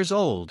 4 years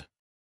old.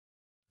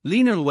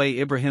 Linarway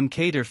Ibrahim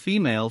Kader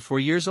female 4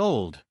 years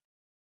old.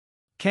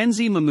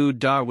 Kenzi Mahmoud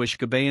Darwish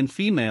Gabayan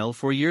female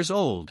 4 years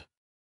old.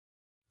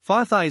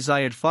 Farthai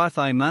Zayed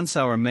Farthai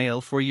Mansour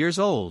male 4 years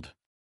old.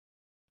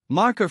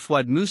 Marker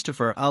Fwad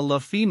Mustafa Al-La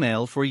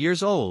female 4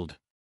 years old.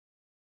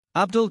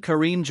 Abdul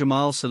Karim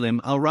Jamal Salim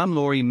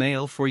Al-Ramlori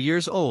male 4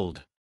 years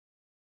old.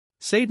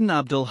 Sayyidin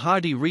Abdul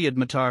Hadi Riyad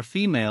Matar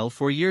female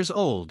 4 years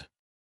old.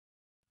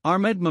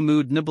 Ahmed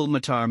Mahmoud Nibal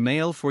Matar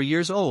male 4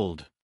 years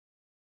old.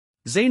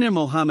 Zainab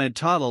Mohammed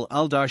Tadal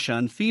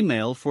Al-Darshan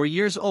female 4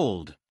 years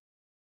old.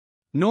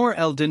 Noor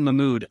Eldin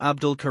Mahmoud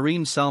Abdul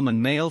Karim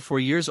Salman male 4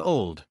 years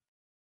old.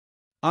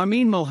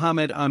 Amin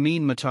Mohammed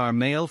Amin Matar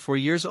male 4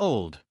 years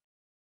old.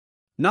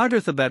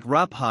 Nardarthabet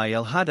Rabhai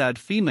Al-Haddad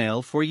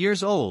female 4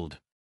 years old.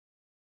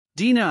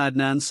 Dina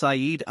Adnan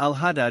Saeed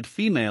Al-Haddad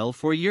female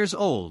 4 years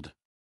old.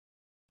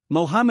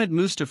 Mohammed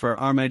Mustafa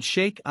Ahmed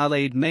Sheikh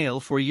Al-Aid male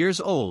 4 years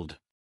old.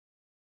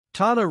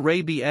 Tala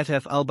Rabi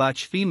Etf Al-Bach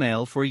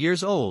female 4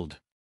 years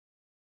old.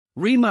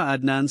 Rima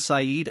Adnan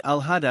Saeed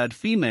Al-Haddad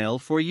female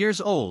 4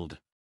 years old.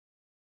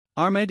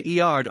 Ahmed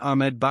Iyard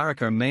Ahmed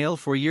Barakar male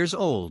 4 years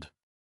old.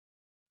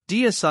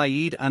 Dia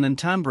Saeed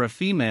Anantambra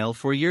female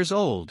 4 years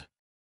old.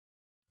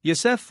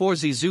 Yosef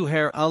Forzi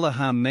Zuhair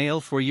Allaham male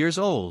 4 years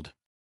old.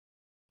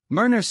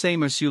 Murner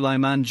Samer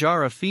Sulaiman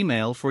Jara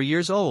female 4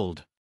 years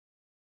old.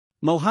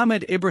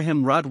 Mohammed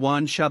Ibrahim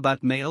Radwan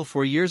Shabat male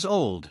 4 years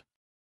old.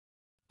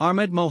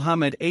 Ahmed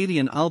Mohammed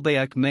Alien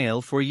Albayak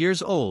male 4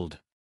 years old.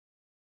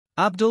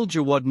 Abdul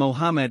Jawad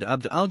Mohammed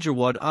Abd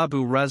Al-Jawad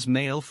Abu Raz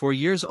male 4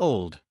 years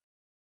old.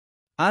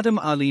 Adam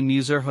Ali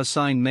Muzer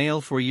Hussain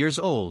male 4 years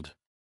old.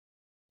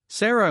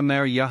 Sarah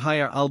Amer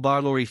Yahya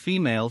Al-Barlori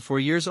female 4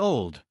 years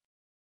old.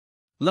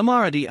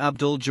 Lamaradi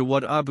Abdul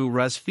Jawad Abu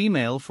Raz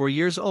female 4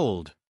 years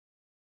old.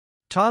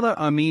 Tala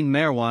Amin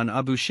Marwan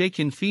Abu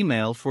Shakin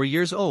female 4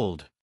 years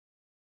old.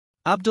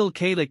 Abdul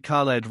Khalik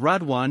Khaled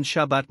Radwan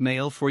Shabat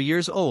male 4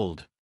 years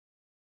old.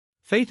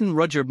 Faytan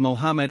Rajab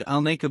Mohammed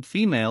Al-Nakib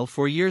female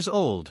 4 years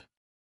old.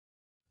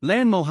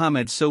 Lan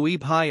Mohammed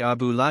Soeib Hai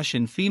Abu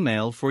Lashin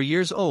female 4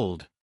 years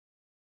old.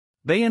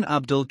 Bayan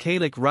Abdul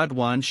Khalik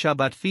Radwan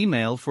Shabat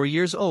female 4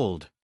 years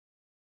old.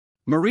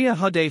 Maria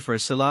Hudayfer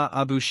Salah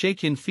Abu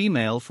Shakin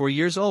female 4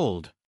 years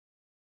old.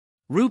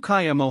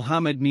 Ruqayya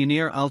Mohammed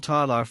Munir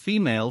Al-Talar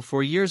female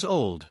 4 years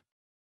old.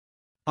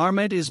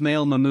 Ahmed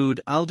Ismail Mahmoud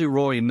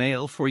Al-Duroy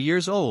male 4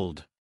 years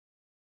old.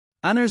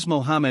 Anars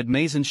Mohammed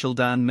Mazin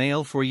Shildan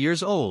male 4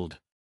 years old.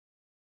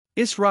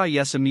 Isra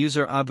Yassim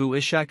User Abu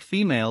Ishaq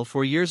female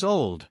 4 years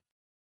old.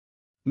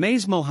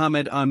 Mays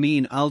Mohammed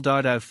Amin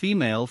Al-Dardaw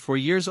female 4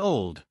 years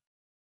old.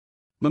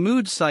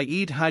 Mahmoud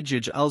Saeed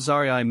Hajjaj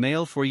Al-Zariai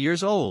male 4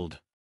 years old.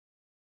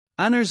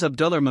 Anars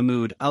Abdullah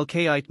Mahmoud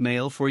Al-Kayite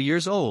male 4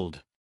 years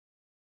old.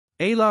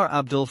 Alar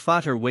Abdul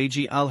Fatah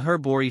Waji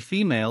Al-Herbori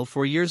female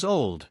 4 years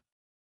old.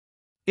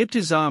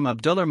 Ibtizam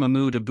Abdullah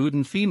Mahmoud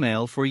Abudan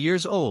female 4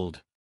 years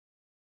old.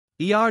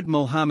 Iyard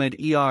Mohammed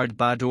Iyard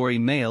Badori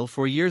male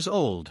 4 years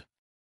old.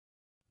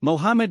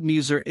 Mohammed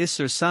Muser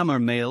Isser Samar,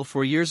 male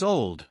 4 years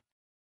old.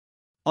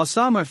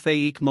 Osama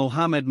Faik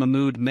Mohammed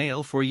Mahmoud,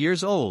 male 4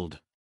 years old.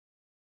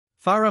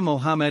 Farah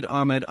Mohammed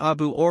Ahmed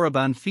Abu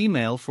Oraban,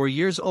 female 4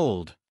 years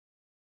old.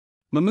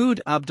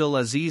 Mahmoud Abdul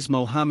Aziz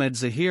Mohammed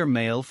Zahir,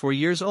 male 4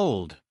 years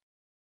old.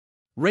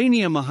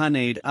 Rania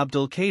Mohamed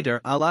Abdul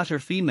Qadir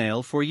Al-Atar,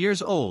 female 4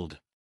 years old.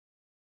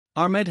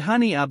 Ahmed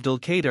Hani Abdul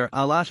Qadir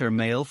Al-Atar,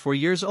 male 4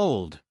 years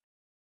old.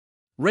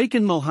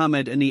 Rakan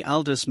Mohammed Ani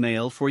Aldus,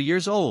 male 4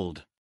 years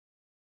old.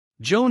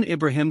 Joan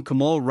Ibrahim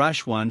Kamal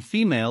Rashwan,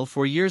 female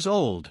 4 years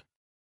old.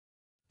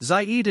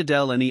 Zaid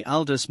Adel Ani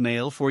Aldus,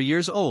 male 4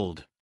 years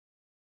old.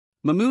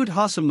 Mahmoud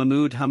Hassam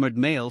Mahmoud Hamad,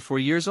 male 4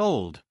 years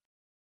old.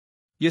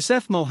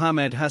 Yusef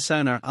Mohammed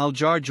Hassanar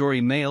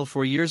Al-Jarjuri, male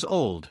 4 years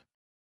old.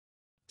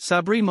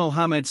 Sabri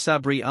Mohammed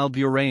Sabri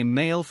Al-Buraim,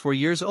 male 4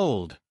 years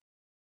old.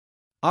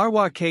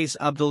 Arwa Qais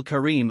Abdul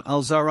Karim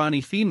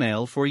Al-Zarani,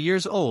 female 4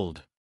 years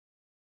old.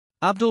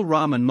 Abdul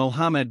Rahman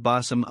Mohammed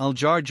Basim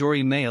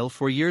Al-Jarjuri, male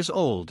 4 years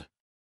old.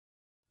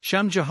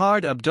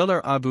 Shamjahard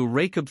Abdullah Abu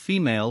Rakib,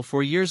 female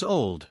 4 years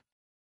old.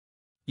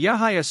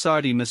 Yahya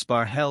Sardi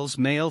Misbar Hells,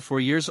 male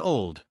 4 years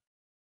old.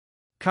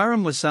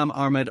 Karam Wassam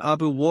Ahmed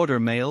Abu Water,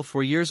 male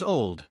 4 years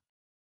old.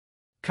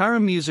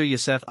 Karam Muser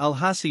Yusef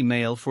Al-Hassi,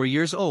 male 4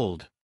 years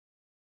old.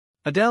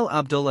 Adel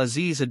Abdul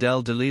Aziz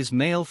Adel Deliz,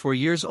 male 4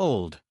 years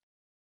old.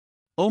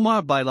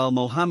 Omar Bilal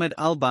Mohammed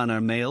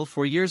Al-Banar, male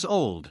 4 years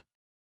old.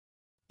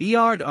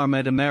 Iyard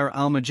Ahmed Amer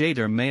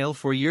Al-Majader, male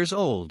 4 years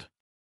old.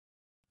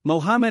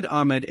 Mohammed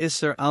Ahmed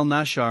Isser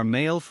Al-Nashar,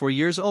 male 4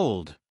 years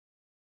old.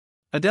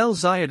 Adel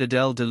Zayed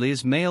Adel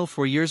Deliz, male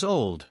 4 years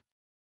old.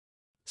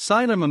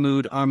 Saila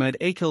Mahmoud Ahmed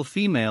Akil,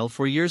 female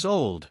 4 years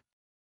old.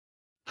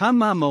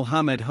 Hamma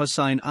Mohammed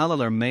Hussain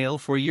Alalar, male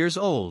 4 years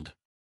old.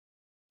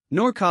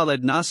 Nur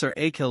Khalid Nasser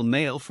Akil,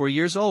 male 4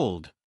 years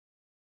old.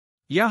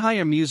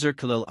 Yahya Muser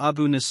Khalil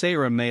Abu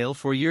Nasira, male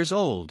 4 years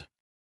old.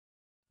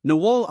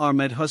 Nawal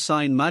Ahmed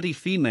Hussain Mahdi,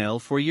 female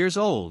 4 years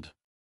old.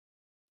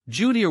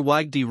 Judir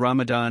Wagdi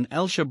Ramadan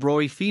El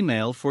Shabroi,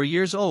 female 4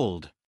 years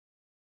old.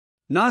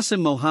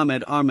 Nasim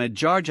Mohammed Ahmed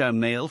Jarja,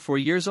 male 4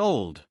 years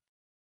old.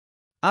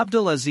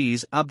 Abdul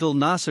Aziz Abdul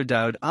Nasser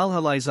Daud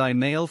Al-Halaizai,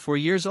 male 4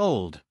 years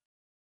old.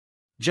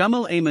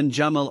 Jamal Ayman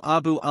Jamal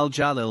Abu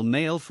Al-Jalil,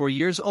 male 4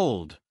 years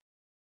old.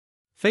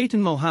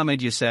 Faytan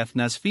Mohammed Yusef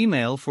Nas,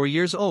 female 4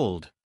 years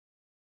old.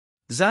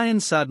 Zain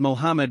Sad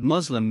Mohammed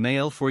Muslim,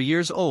 male 4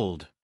 years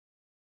old.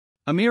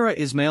 Amira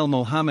Ismail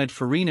Mohammed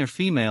Farina,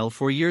 female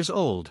 4 years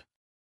old.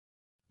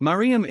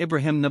 Mariam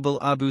Ibrahim Nabil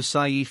Abu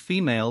Saif,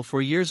 female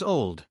 4 years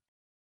old.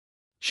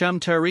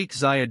 Sham Tariq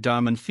Zayed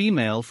Darman,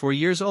 female 4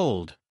 years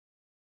old.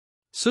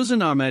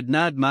 Suzan Ahmed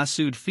Nad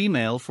Masood,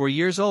 female 4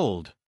 years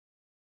old.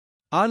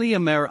 Ali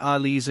Amer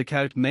Ali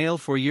Zakout, male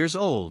 4 years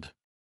old.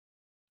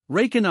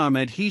 Rakan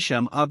Ahmed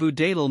Hisham Abu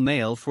Dalil,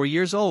 male 4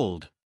 years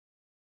old.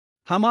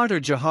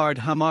 Hamadar Jahard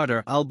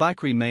Hamadar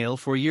Al-Bakri, male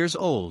 4 years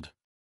old.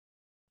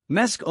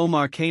 Mesk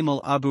Omar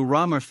Kamal Abu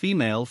Ramar,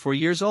 female 4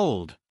 years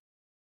old.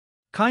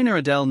 Kainer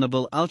Adel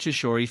Nabil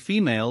Al-Chishori,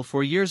 female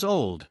 4 years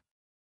old.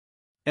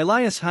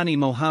 Elias Hani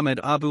Mohammed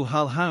Abu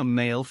Halham,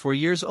 male 4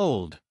 years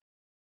old.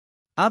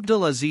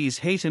 Abdul Aziz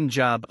Haytham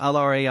Jab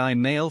Al-Rai,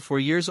 male 4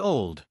 years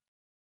old.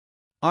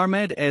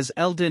 Ahmed Ez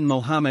Eldin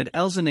Mohammed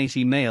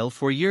Elzanati, male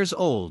 4 years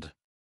old.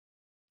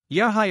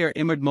 Yahya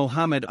Imad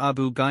Mohammed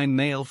Abu Gaim,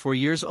 male 4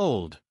 years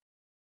old.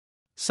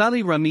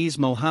 Sali Ramiz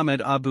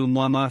Mohammed Abu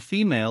Muammar,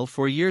 female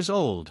 4 years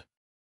old.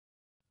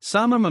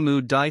 Samar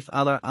Mahmoud Daif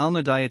Ala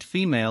Al-Nadayat,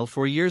 female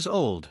 4 years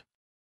old.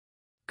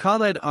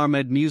 Khaled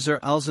Ahmed Muser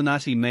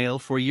Al-Zanati, male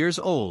 4 years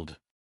old.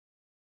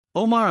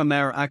 Omar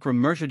Amer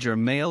Akram Murtajar,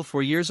 male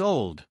 4 years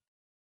old.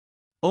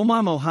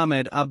 Omar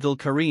Mohammed Abdul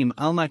Karim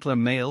Al-Nakla,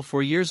 male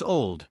 4 years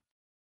old.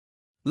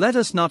 Let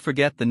us not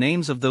forget the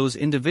names of those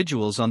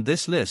individuals on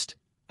this list,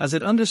 as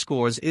it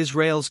underscores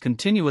Israel's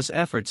continuous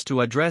efforts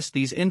to address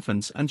these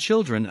infants and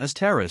children as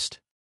terrorists.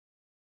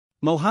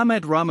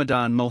 Mohammed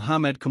Ramadan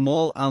Mohammed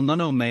Kamal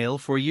Al-Nuno, male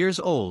 4 years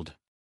old.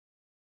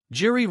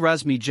 Jiri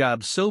Razmi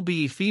Jab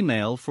Sobi,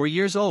 female 4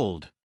 years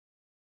old.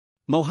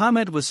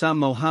 Mohammed Wassam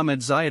Mohammed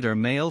Zayeder,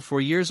 male 4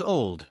 years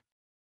old.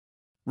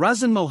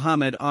 Razan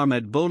Mohammed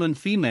Ahmed Bolan,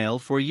 female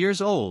 4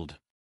 years old.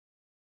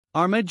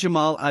 Ahmed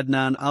Jamal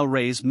Adnan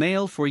Al-Raiz,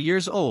 male 4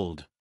 years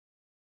old.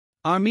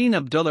 Armin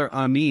Abdullah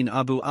Armin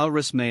Abu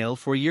Al-Ras, male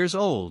 4 years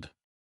old.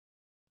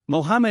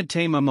 Mohammed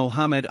Taima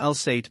Mohammed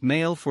Al-Sait,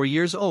 male 4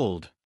 years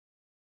old.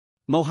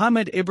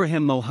 Mohammed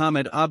Ibrahim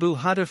Mohammed Abu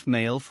Hadaf,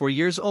 male 4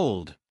 years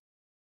old.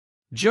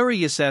 Juri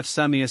Yusef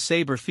Samia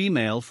Saber,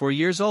 female 4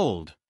 years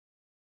old.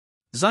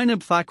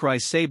 Zainab Fakrai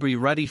Sabri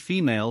Radi,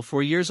 female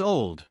 4 years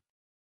old.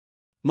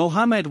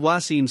 Mohammed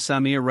Wasim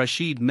Samir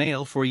Rashid,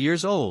 male 4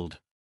 years old.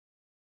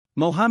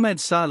 Mohammed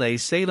Saleh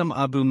Salem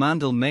Abu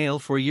Mandal, male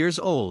 4 years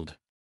old.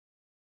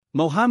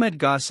 Mohammed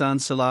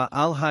Ghassan Salah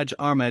Al-Hajj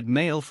Ahmed,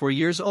 male 4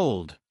 years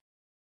old.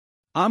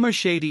 Amr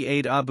Shadi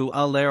Aid Abu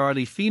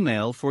Al-Larali,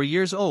 female 4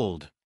 years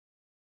old.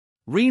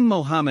 Reen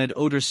Mohammed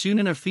Oder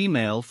Sunanar,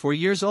 female 4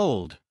 years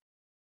old.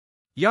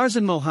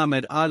 Yarzan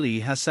Mohammed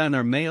Ali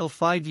Hassanar, male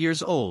 5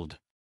 years old.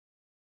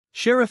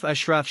 Sheriff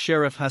Ashraf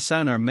Sharif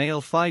Hassanar, male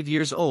 5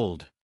 years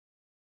old.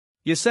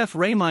 Youssef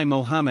Rahmi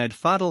Mohammed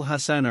Fadl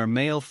Hassanar,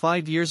 male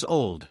 5 years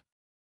old.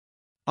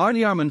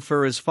 Arliarman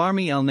Firaz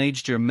Farmi Al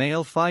Najjar,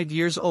 male 5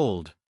 years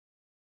old.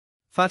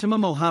 Fatima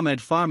Mohammed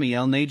Farmi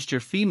Al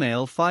Najjar,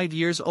 female 5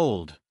 years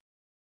old.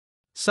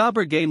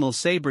 Sabr Gamal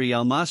Sabri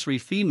Al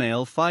Masri,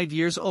 female 5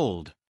 years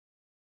old.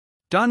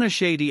 Donna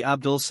Shadi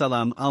Abdul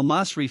Salam Al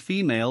Masri,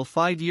 female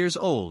 5 years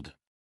old.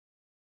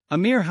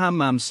 Amir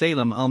Hammam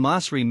Salem Al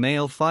Masri,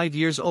 male 5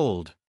 years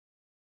old.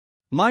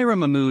 Myra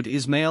Mahmood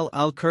Ismail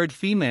Al Kurd,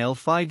 female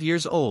 5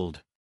 years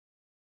old.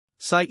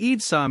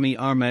 Saeed Sami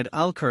Ahmed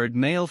Al Kurd,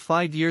 male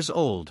 5 years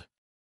old.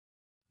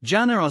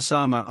 Janar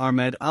Osama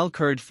Ahmed Al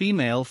Kurd,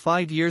 female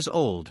 5 years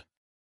old.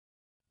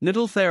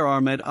 Nidalthair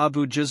Ahmed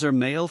Abu Jazar,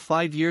 male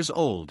 5 years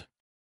old.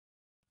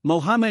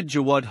 Mohammed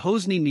Jawad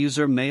Hosni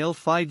Muser, male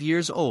 5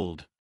 years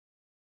old.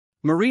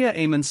 Maria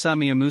Ayman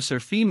Samia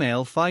Musar,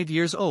 female 5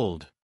 years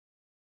old.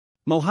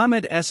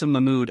 Mohammed Esam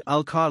Mahmood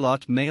Al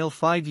Karlot, male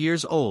 5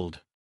 years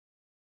old.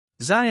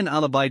 Zayan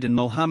Alabidan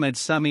Mohammed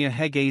Samia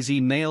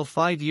Hegazi, male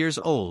 5 years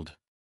old.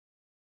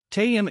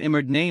 Tayyim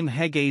Imard Naim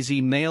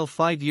Hegazi, male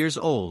 5 years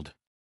old.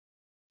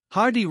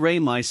 Hardi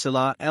Rahmi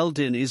Salah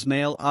Eldin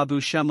Ismail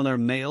Abu Shamalar,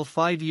 male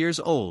 5 years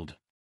old.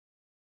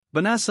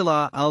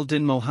 Banasalah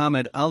Al-Din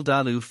Mohammed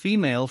Al-Dalu,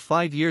 female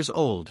 5 years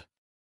old.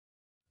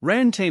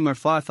 Ran Tamer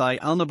Fathai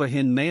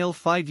Al-Nabahin, male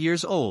 5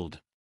 years old.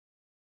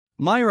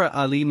 Myra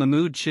Ali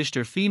Mahmood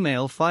Shishter,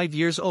 female 5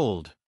 years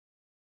old.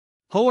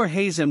 Hor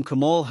Hazem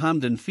Kamal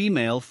Hamdan,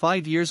 female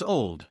 5 years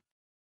old.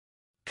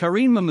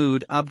 Kareen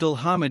Mahmood Abdul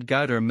Hamid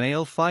Gauder,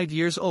 male 5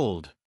 years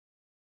old.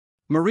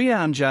 Maria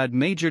Amjad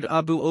Majid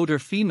Abu Oder,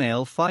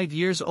 female 5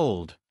 years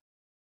old.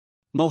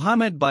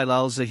 Mohammed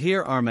Bilal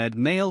Zahir Ahmed,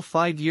 male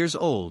 5 years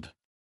old.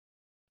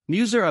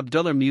 Muser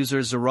Abdullah Muser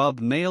Zarab,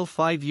 male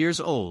 5 years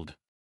old.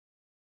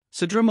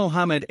 Sadr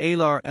Mohammed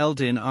Alar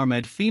Eldin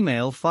Ahmed,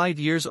 female 5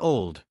 years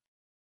old.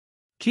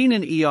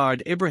 Keenan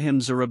Iyard Ibrahim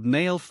Zarab,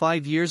 male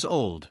 5 years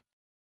old.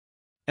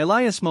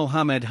 Elias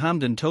Mohammed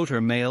Hamdan Toter,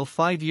 male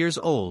 5 years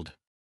old.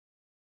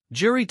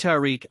 Juri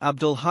Tariq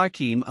Abdul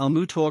Hakim Al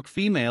Mutork,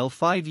 female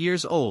 5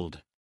 years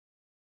old.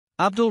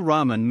 Abdul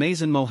Rahman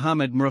Mazin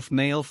Mohammed Mruf,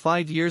 male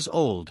 5 years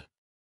old.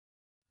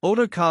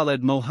 Oda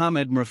Khaled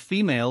Mohammed Mruf,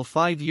 female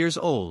 5 years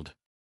old.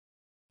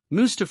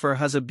 Mustafa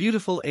has a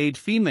beautiful aid,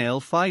 female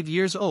 5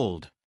 years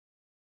old.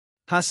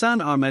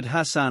 Hassan Ahmed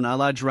Hassan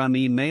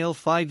Al-Ajrami, male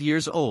 5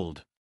 years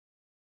old.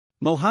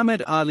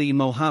 Mohammed Ali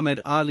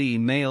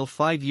male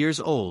 5 years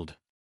old.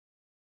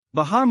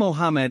 Bahar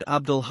Mohammed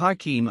Abdul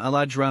Hakim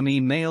Al-Ajrami,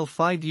 male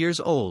 5 years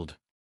old.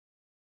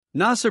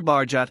 Nasser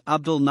Barjat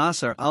Abdul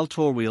Nasser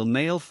Al-Torwil,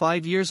 male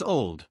 5 years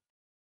old.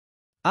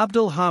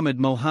 Abdul Hamid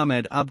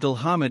Mohammed Abdul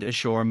Hamid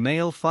Ashur,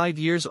 male 5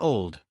 years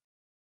old.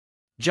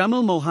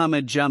 Jamal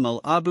Mohammed Jamal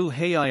Abu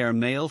Hayayar,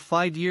 male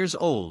 5 years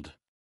old.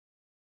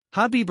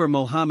 Habibur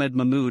Mohammed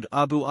Mahmood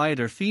Abu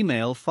Aider,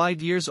 female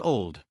 5 years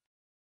old.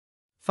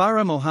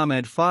 Farah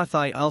Mohammed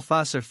Fathai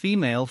Al-Fasser,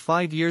 female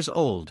 5 years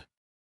old.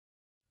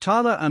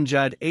 Tala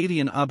Amjad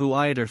Adian Abu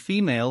Aider,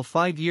 female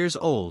 5 years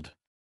old.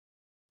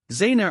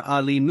 Zainar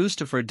Ali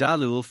Mustafa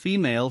Dalul,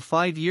 female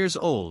 5 years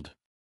old.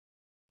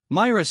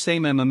 Myra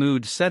Saima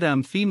Mahmood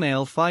Sedam,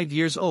 female 5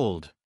 years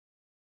old.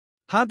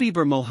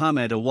 Habibur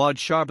Mohammed Awad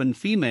Sharban,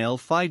 female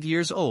 5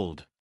 years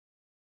old.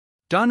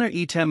 Donar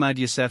Etemad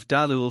Yusef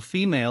Dalul,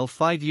 female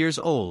 5 years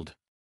old.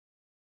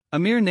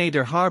 Amir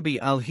Nader Harbi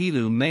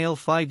Al-Hilu, male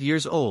 5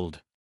 years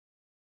old.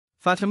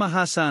 Fatima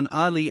Hassan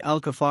Ali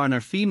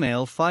Al-Kafarnar,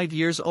 female 5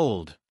 years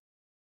old.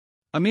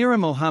 Amira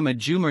Mohammed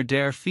Jumar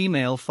Dare,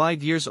 female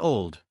 5 years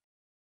old.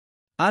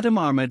 Adam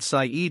Ahmed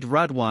Saeed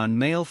Radwan,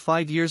 male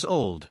 5 years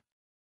old.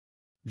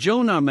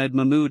 Joan Ahmed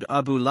Mahmood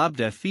Abu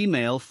Labda,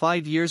 female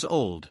 5 years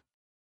old.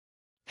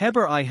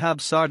 Heber Ihab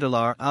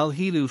Sardalar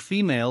Al-Hilu,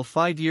 female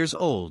 5 years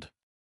old.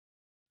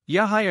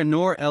 Yahya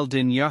Noor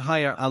Eldin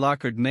Yahya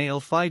Al-Akkad, male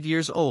 5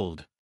 years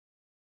old.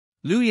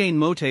 Luyain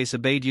Motes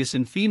Abed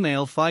Yasin,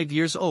 female 5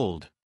 years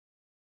old.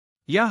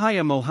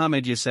 Yahya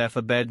Mohammed Yusef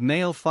Abed,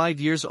 male 5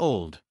 years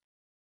old.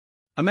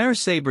 Amer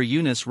Saber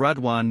Yunus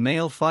Radwan,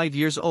 male 5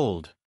 years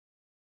old.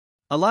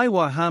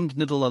 Alaiwa Hamd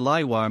Nidal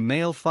Alaiwar,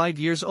 male 5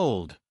 years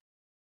old.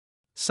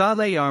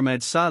 Saleh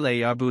Ahmed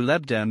Saleh Abu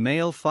Lebda,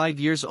 male 5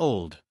 years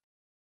old.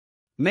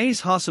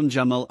 Mays Hassam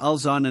Jamal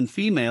Al-Zanan,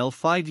 female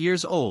 5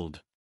 years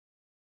old.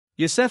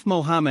 Yusef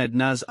Mohammed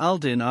Naz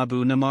Al-Din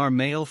Abu Namar,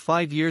 male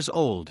 5 years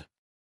old.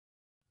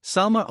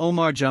 Salma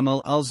Omar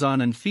Jamal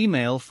Al-Zanan,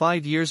 female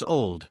 5 years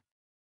old.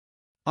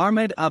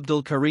 Ahmed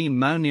Abdul Karim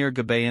Mounir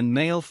Gabayan,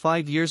 male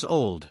 5 years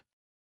old.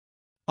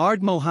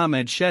 Ard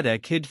Mohammed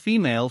Sheda Kid,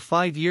 female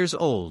 5 years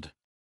old.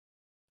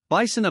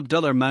 Bison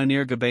Abdullah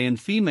Mounir Gabayan,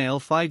 female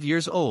 5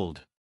 years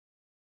old.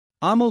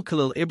 Amul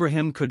Khalil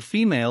Ibrahim Kud,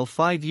 female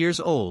 5 years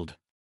old.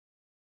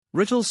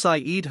 Rital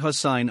Saeed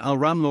Hussain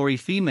Al-Ramlori,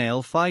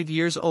 female 5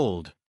 years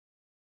old.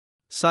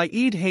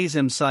 Saeed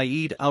Hazem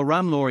Saeed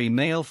Al-Ramlori,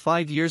 male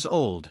 5 years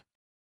old.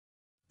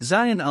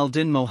 Zayan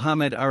Al-Din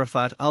Mohammed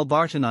Arafat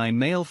Al-Bartanai,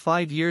 male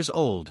 5 years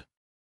old.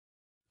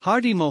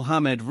 Hardi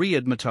Mohammed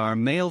Riyad Matar,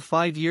 male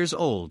 5 years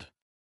old.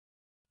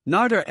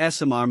 Nardar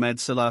Esam Ahmed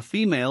Salah,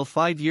 female,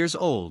 5 years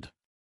old.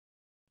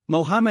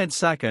 Mohammed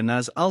Saka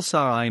Naz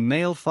Al-Sarai,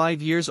 male,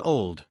 5 years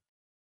old.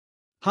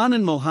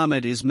 Hanan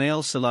Mohammed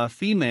Ismail Salah,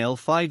 female,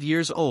 5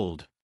 years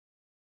old.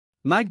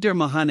 Magdar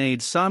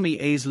Mohanad Sami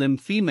Aslim,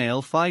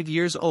 female, 5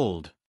 years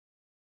old.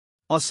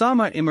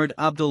 Osama Imard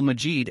Abdul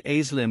Majid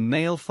Aslim,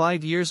 male,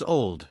 5 years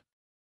old.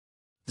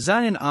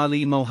 Zain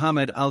Ali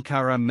Mohammed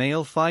Al-Kara,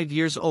 male, 5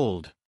 years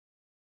old.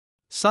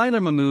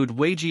 Sailar Mahmoud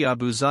Waji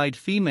Abu Zaid,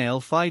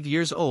 female, 5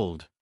 years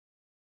old.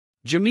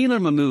 Jamila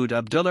Mahmoud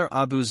Abdullah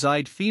Abu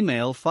Zaid,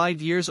 female,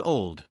 5 years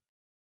old.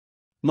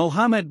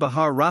 Mohammed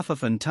Bahar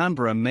Rafafan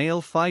Tambara,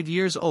 male, 5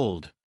 years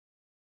old.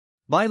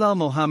 Bilal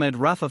Mohammed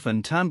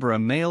Rafafan Tambara,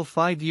 male,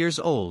 5 years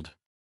old.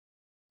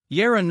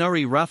 Yera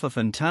Nuri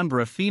Rafafan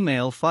Tambara,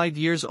 female, 5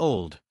 years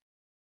old.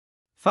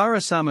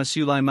 Farasama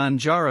Sulaiman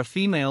Jara,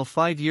 female,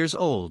 5 years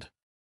old.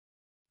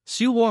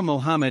 Suwar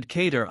Mohammed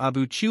Kader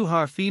Abu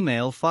Chuhar,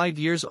 female, 5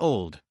 years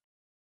old.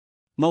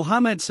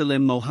 Mohammed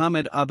Salim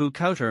Mohammed Abu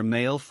Kautar,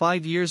 male,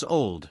 5 years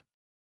old.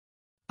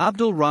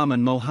 Abdul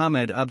Rahman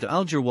Mohammed Abd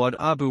Al-Jawad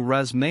Abu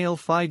Raz, male,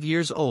 5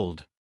 years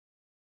old.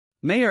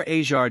 Mayor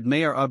Ajard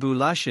Mayor Abu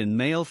Lashin,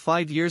 male,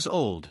 5 years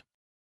old.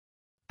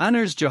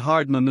 Anars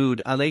Jahard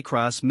Mahmoud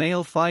Alaykras,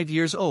 male, 5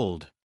 years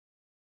old.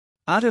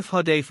 Atif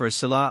Hudayfer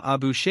Salah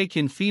Abu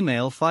Shakin,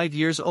 female, 5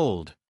 years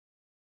old.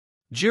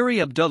 Juri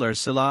Abdullah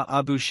Salah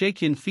Abu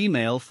Shakin,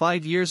 female,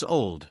 5 years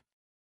old.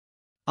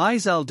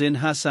 Aizal Din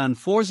Hassan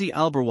Forzi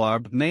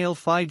Albarwarb, male,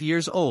 5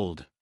 years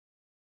old.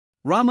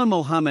 Rama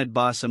Mohammed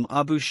Basim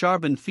Abu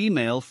Sharban,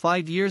 female,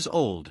 5 years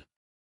old.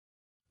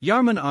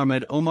 Yarman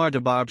Ahmed Omar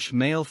Dababsh,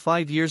 male,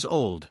 5 years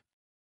old.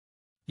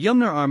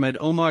 Yumnar Ahmed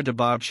Omar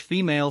Dababsh,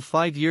 female,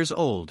 5 years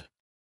old.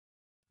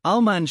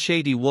 Alman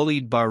Shadi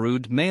Walid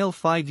Baroud, male,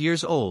 5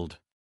 years old.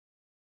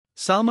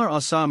 Salmar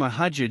Osama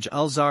Hajjaj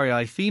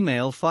Al-Zariai,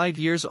 female, 5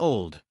 years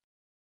old.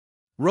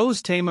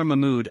 Rose Tamer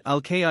Mahmoud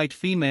Al-Kayite,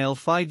 female,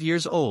 5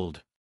 years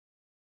old.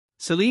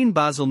 Celine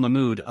Basil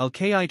Mahmoud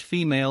Al-Kayite,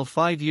 female,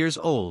 5 years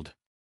old.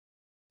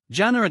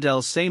 Janar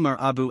Adel Samar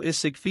Abu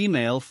Isik,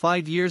 female,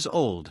 5 years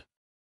old.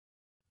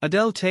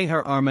 Adel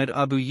Tahir Ahmed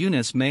Abu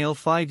Yunus, male,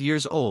 5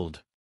 years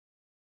old.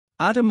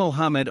 Adam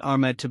Mohammed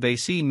Ahmed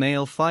Tabasi,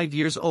 male, 5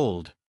 years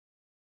old.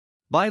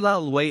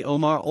 Bilal Way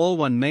Omar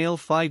Olwan, male,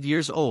 5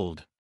 years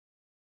old.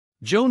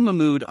 Joan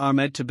Mahmoud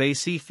Ahmed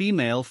Tabasi,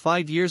 female,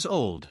 5 years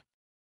old.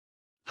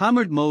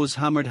 Hamad Moz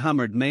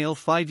Hamad, male,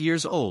 5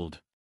 years old.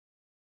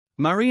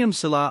 Mariam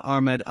Salah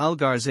Ahmed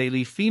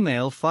Al-Gharzali,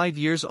 female, 5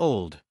 years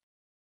old.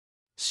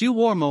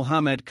 Suwar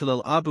Mohammed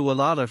Khalil Abu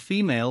Alala,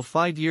 female,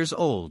 5 years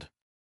old.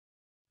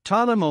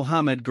 Tala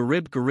Mohammed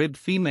Garib,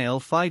 female,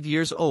 5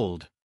 years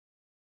old.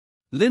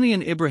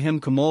 Linian Ibrahim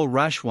Kamal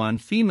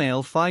Rashwan,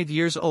 female, 5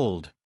 years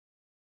old.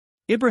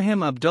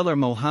 Ibrahim Abdullah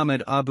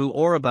Mohammed Abu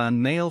Oraban,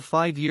 male,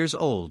 5 years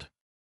old.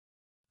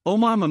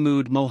 Omar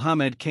Mahmoud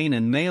Mohammed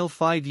Kanan, male,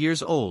 5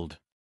 years old.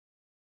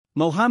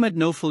 Mohammed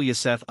Noful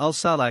Yasef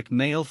Al-Salak,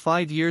 male,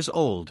 5 years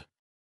old.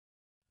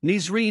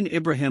 Nizreen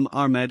Ibrahim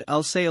Ahmed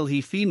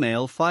Al-Sailhi,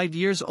 female, 5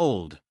 years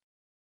old.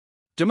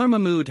 Damar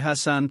Mahmoud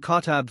Hassan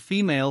Khatab,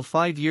 female,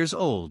 5 years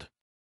old.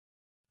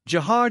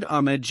 Jahard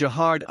Ahmed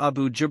Jahard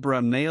Abu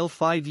Jabra, male,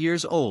 5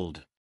 years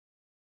old.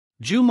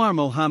 Jumar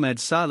Mohammed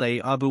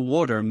Saleh Abu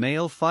Warder,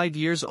 male, 5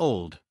 years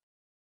old.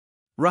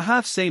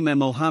 Rahaf Seyme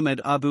Mohammed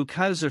Abu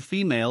Kausar,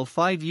 female,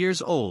 5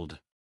 years old.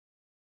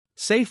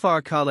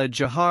 Saifar Khaled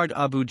Jahard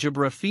Abu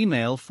Jabra,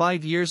 female,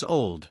 5 years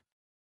old.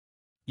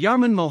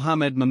 Yarman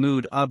Mohammed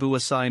Mahmoud Abu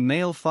Asai,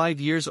 male,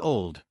 5 years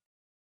old.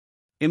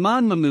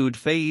 Iman Mahmoud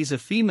Faiz, a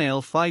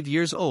female, 5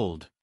 years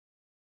old.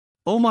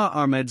 Omar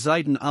Ahmed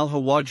Zaidan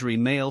Al-Hawadri,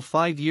 male,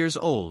 5 years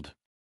old.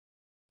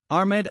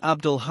 Ahmed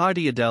Abdul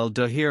Hadi Adel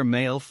Dahir,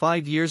 male,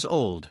 5 years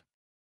old.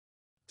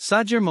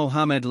 Sajir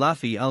Mohammed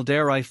Lafi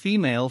Al-Darai,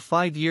 female,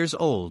 5 years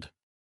old.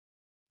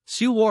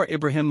 Suwar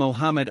Ibrahim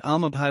Mohammed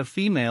Al-Mabhav,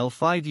 female,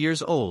 5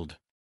 years old.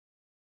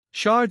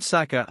 Shard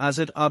Saka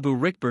Azad Abu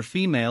Rikber,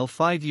 female,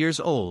 5 years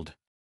old.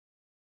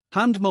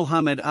 Hamd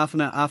Mohammed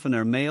Afna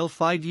Afanar, male,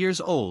 5 years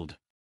old.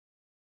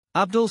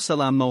 Abdul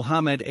Salam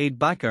Mohammed Aid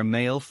Bakar,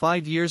 male,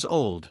 5 years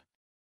old.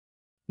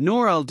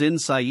 Noor al-Din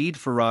Saeed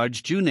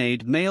Faraj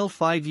Junaid, male,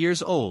 5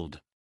 years old.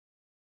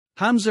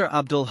 Hamzar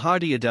Abdul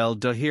Hadi Adel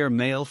Dahir,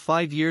 male,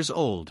 5 years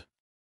old.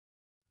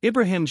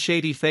 Ibrahim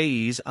Shadi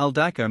Faiz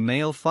Al-Dakar,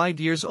 male, 5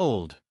 years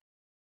old.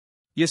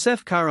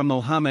 Yusef Kara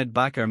Mohammed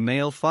Bakar,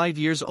 male, 5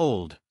 years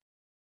old.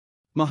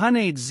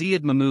 Mohanad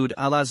Ziyad Mahmoud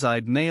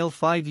Al-Azaid, male,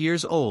 5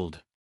 years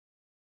old.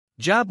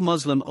 Jab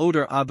Muslim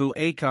Odar Abu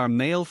Akar,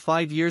 male,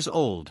 5 years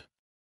old.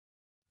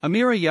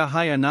 Amira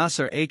Yahya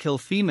Nasser Akil,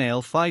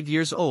 female, 5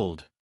 years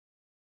old.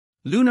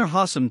 Lunar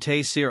Hassam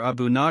Taysir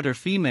Abu Nader,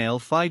 female,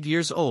 5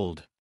 years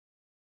old.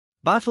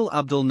 Batul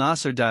Abdul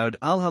Nasser Daud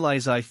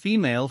Al-Halaizai,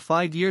 female,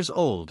 5 years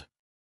old.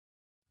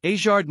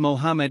 Ajard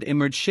Mohammed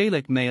Imard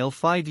Shalik, male,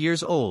 5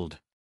 years old.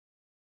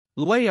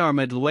 Luay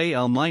Ahmed Luay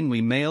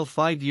Al-Mainwi, male,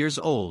 5 years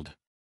old.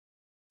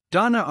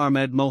 Dana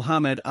Ahmed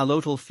Mohammed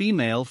Alotal,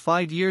 female,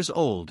 5 years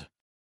old.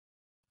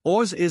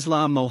 Orz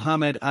Islam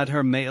Mohammed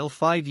Adher, male,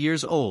 5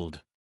 years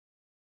old.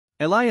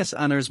 Elias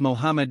Anars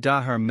Mohammed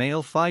Dahar,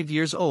 male 5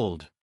 years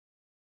old.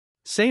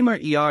 Samer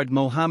Iard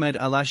Mohammed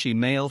Alashi,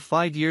 male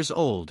 5 years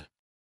old.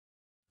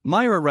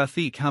 Myra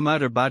Rafiq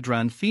Hamader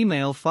Badran,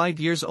 female 5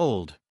 years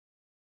old.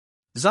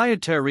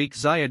 Zayed Tariq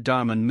Zayed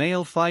Darman,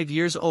 male 5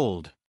 years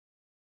old.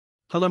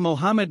 Hala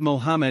Mohammed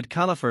Mohammed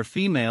Khalifar,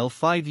 female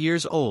 5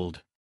 years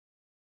old.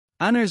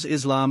 Anars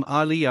Islam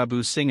Ali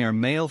Abu Singer,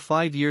 male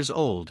 5 years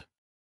old.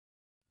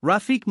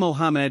 Rafiq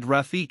Mohammed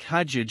Rafiq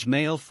Hajjaj,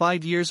 male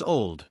 5 years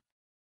old.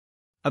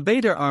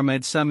 Abader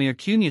Ahmed Samir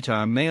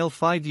Kunyatar, male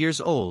 5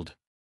 years old.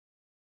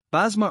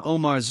 Basma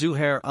Omar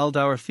Zuhair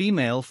Aldawar,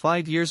 female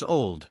 5 years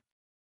old.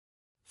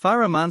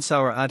 Farah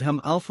Mansour Adham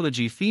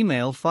Alfalaji,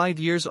 female 5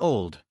 years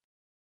old.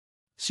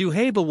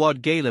 Suhaib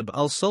Awad Galib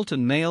Al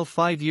Sultan, male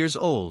 5 years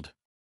old.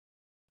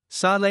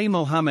 Saleh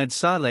Mohammed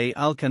Saleh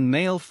Alkan,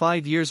 male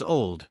 5 years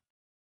old.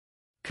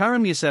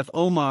 Karam Yusef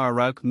Omar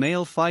Arauk,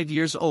 male 5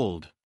 years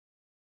old.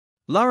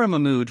 Lara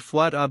Mahmoud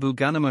Fuad Abu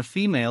Ghanama,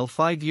 female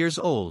 5 years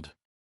old.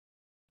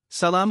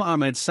 Salam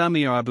Ahmed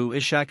Samir Abu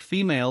Ishaq,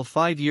 female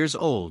 5 years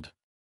old.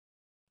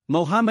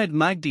 Mohammed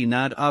Magdi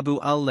Nad Abu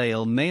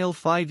Al-Layl, male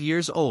 5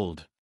 years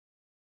old.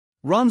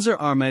 Ronzer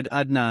Ahmed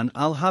Adnan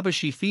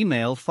Al-Habashi,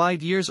 female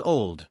 5 years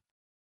old.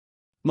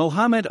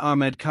 Mohammed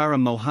Ahmed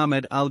Karam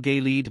Mohammed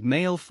Al-Ghalid,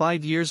 male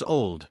 5 years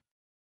old.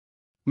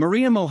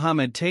 Maria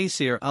Mohammed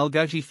Taysir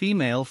Al-Gauti,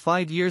 female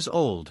 5 years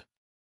old.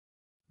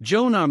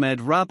 Joan Ahmed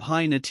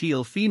Rabhai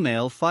Natil,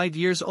 female 5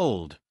 years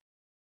old.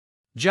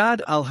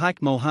 Jad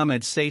Al-Haq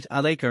Mohammed Sait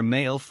Alaker,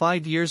 male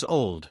 5 years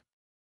old.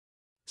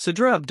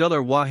 Sadra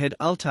Abdullah Wahid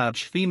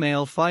Al-Tabsh,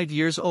 female 5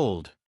 years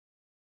old.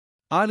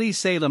 Ali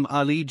Salem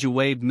Ali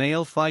Juwaib,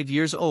 male 5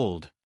 years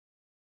old.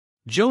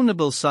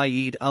 Jonabil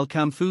Saeed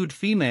Al-Kamfood,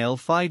 female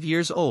 5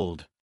 years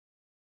old.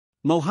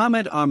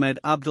 Mohammed Ahmed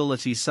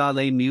Abdullati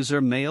Saleh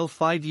Muser, male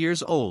 5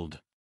 years old.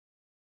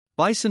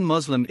 Bison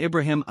Muslim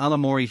Ibrahim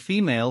Alamori,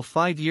 female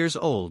 5 years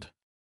old.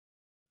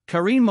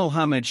 Kareem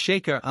Mohammed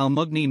Shaker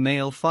Al-Mughni,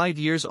 male 5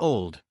 years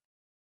old.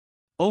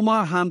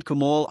 Omar Hamd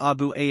Kamal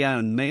Abu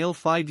Ayan, male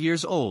 5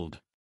 years old.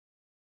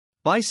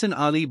 Bison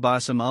Ali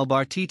Basim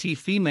Al-Bartiti,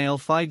 female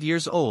 5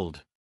 years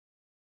old.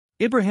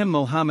 Ibrahim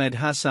Mohammed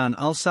Hassan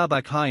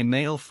Al-Sabakhai,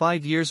 male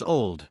 5 years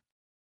old.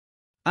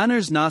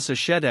 Anars Nasa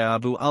Sheda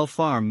Abu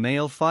Al-Farm,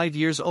 male 5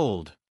 years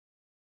old.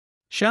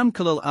 Sham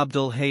Khalil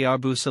Abdul Hay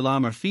Abu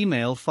Salamar,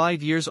 female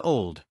 5 years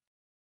old.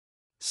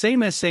 Same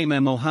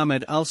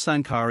Mohammed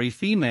Al-Sankari,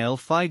 female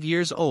 5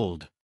 years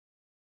old.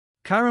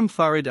 Karam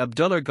Farid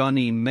Abdullah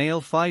Ghanim,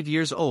 male 5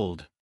 years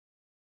old.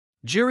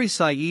 Juri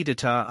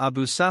Sayyidata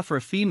Abu Safar,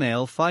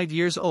 female 5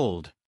 years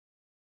old.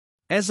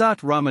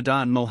 Ezat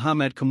Ramadan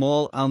Mohammed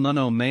Kamal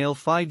Al-Nuno, male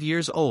 5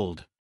 years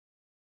old.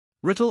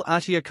 Rital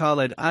Atia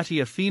Khalid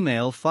Atia,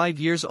 female 5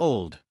 years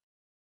old.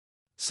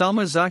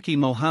 Salma Zaki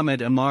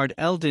Mohammed Ahmad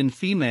Eldin,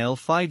 female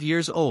 5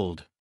 years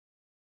old.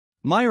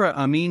 Myra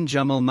Amin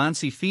Jamal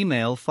Mansi,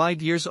 female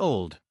 5 years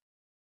old.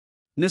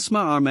 Nisma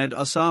Ahmed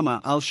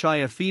Osama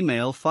Al-Shaya,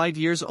 female 5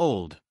 years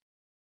old.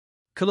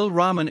 Khalil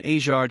Rahman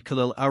Ajard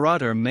Khalil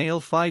Aradar, male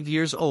 5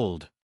 years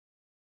old.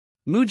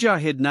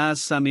 Mujahid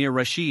Naz Samir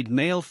Rashid,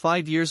 male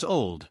 5 years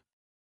old.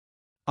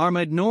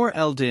 Ahmed Noor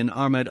Eldin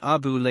Ahmed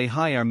Abu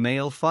Lehayar,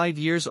 male 5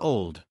 years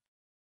old.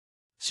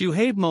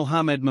 Suhaib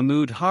Mohammed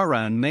Mahmoud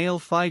Haran, male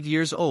 5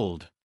 years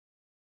old.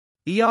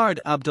 Iyard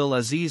Abdul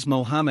Aziz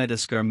Mohammed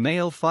Askar,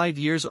 male 5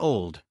 years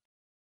old.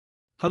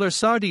 Halar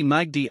Sardi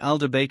Magdi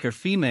Aldabaker,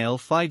 female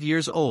 5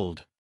 years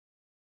old.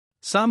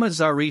 Sama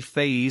Zarif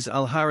Faiz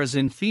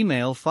Al-Harazin,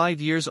 female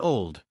 5 years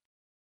old.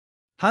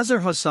 Hazar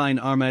Hossain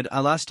Ahmed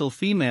Alastal,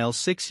 female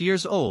 6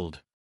 years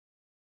old.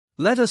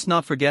 Let us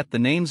not forget the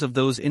names of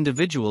those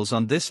individuals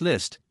on this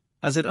list,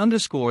 as it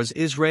underscores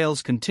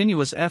Israel's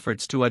continuous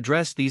efforts to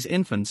address these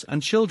infants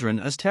and children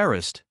as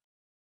terrorists.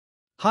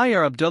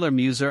 Hayar Abdullah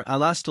Muser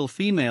Alastal,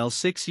 female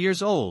 6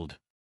 years old.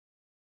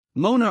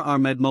 Mona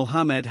Ahmed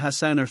Mohammed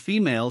Hassaner,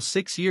 female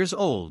 6 years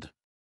old.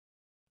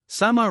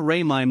 Sama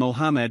Raymai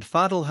Mohammed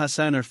Fadl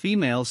Hassaner,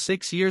 female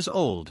 6 years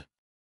old.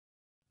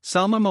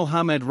 Salma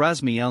Mohammed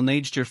Razmi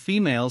Al-Najjar,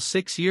 female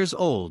 6 years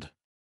old.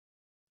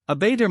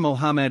 Abader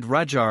Mohammed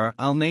Rajar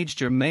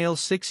Al-Najjar, male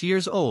 6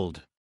 years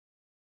old.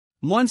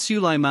 Mwan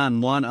Sulaiman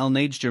Mwan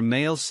Al-Najjar,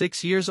 male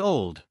 6 years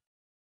old.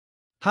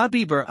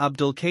 Habiber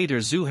Abdul Qadir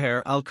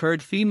Zuhair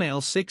Al-Kurd,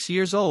 female 6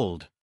 years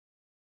old.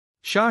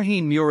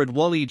 Shaheen Murad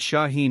Walid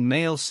Shaheen,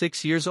 male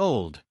 6 years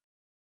old.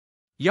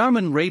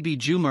 Yarman Rabi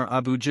Jumar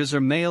Abu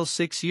Jazar, male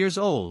 6 years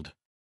old.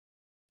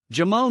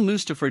 Jamal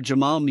Mustafa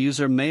Jamal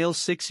Muser, male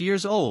 6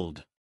 years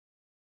old.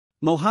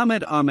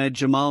 Mohammed Ahmed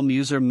Jamal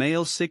Muser,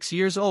 male 6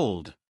 years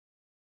old.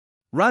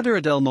 Radar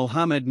Adel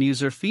Mohammed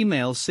Muser,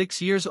 female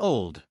 6 years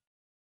old.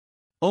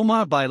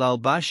 Omar Bilal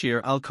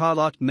Bashir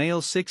Al-Karlat,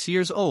 male 6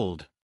 years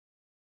old.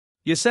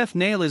 Yusef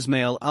Nail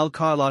Ismail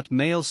Al-Karlat,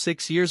 male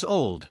 6 years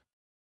old.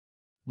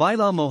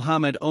 Bilal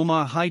Mohammed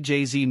Omar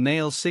Hijazi,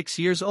 male 6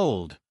 years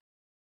old.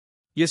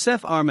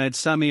 Yusef Ahmed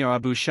Samir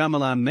Abu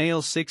Shamala,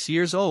 male 6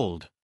 years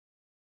old.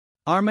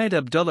 Ahmed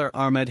Abdullah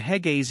Ahmed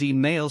Hegazi,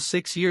 male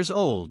 6 years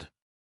old.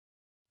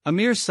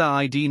 Amir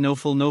Saidi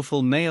Nofal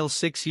Nofal, male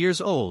 6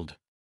 years old.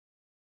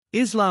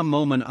 Islam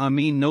Momin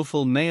Amin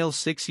Nofal male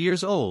 6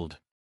 years old.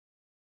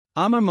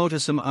 Amar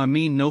Motassim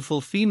Amin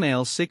Nofal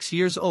female 6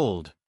 years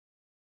old.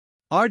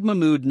 Ard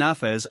Mahmoud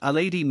Nafez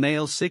Aladi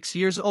male 6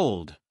 years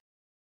old.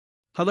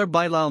 Halar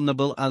Bilal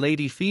Nabil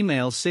Aladi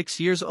female 6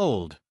 years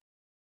old.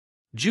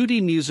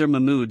 Judy Muser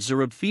Mahmoud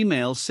Zarub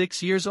female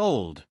 6 years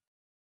old.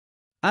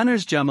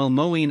 Anars Jamal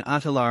Moeen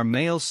Atalar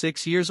male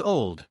 6 years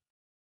old.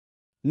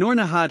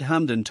 Noornahad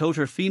Hamdan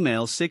Toter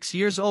female 6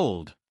 years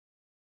old.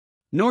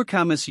 Noor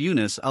Kamis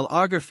Yunus Al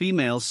Argar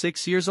female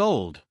 6 years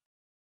old.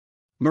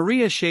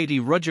 Maria Shady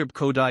Rajab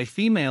Kodai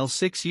female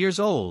 6 years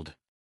old.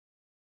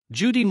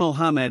 Judy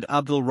Mohammed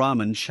Abdul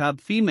Rahman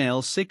Shab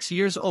female 6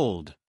 years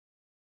old.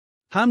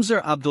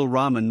 Hamzar Abdul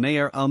Rahman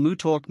Mayor Al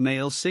Mutork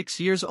male 6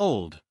 years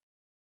old.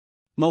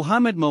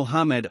 Mohammed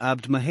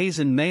Abd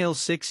Mahazen male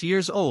 6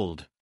 years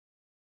old.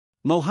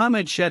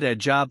 Mohammed Shedda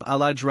Jab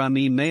Al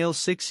Ajrami male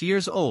 6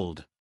 years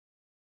old.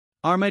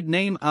 Ahmed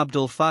Naim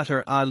Abdul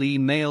Fatah Ali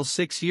male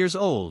 6 years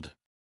old.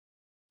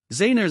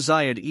 Zainar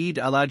Zayed Eid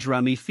Al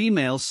Ajrami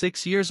female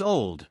 6 years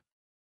old.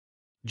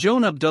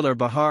 Joan Abdullah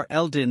Bahar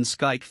Eldin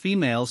Skaik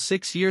female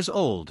 6 years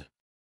old.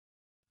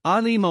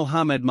 Ali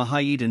Mohammed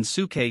Mahayidin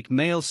Sukaik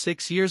male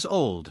 6 years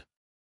old.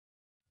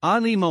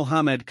 Ali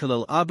Mohammed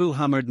Khalil Abu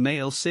Hamad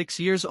male 6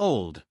 years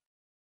old.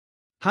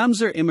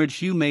 Hamzar Imad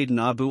Hugh Maiden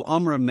Abu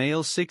Amra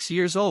male 6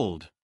 years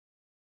old.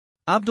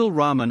 Abdul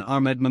Rahman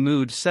Ahmed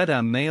Mahmoud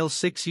Sedam male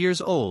 6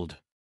 years old.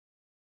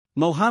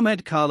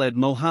 Mohammed Khaled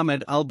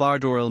Mohammed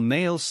Al-Bardoril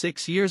male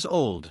 6 years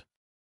old.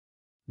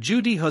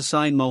 Judy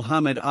Hussain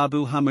Mohammed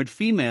Abu Hamad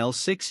female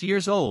 6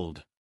 years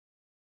old.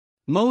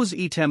 Moz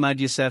Itemad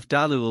Yusef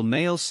Dalul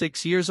male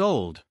 6 years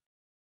old.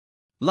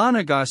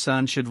 Lana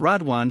Garsan Shad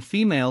Radwan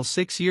female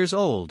 6 years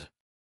old.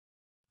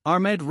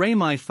 Ahmed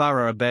Ramai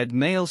Farah Abed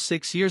male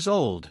 6 years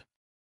old.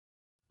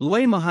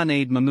 Luay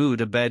Mohanad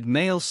Mahmoud Abed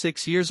male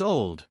 6 years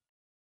old.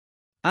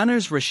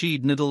 Anars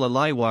Rashid Nidal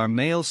Alaiwar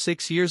male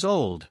 6 years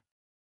old.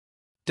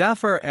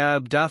 Dafar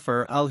Ab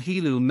Dafar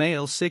Al-Hilu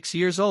male 6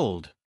 years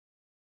old.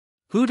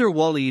 Hudar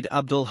Walid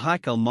Abdul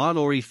Haq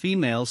Al-Malori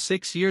female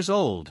 6 years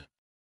old.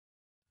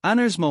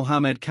 Anars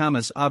Mohammed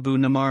Kamas Abu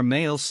Namar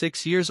male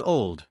 6 years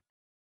old.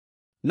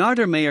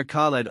 Nardar Mayor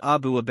Khaled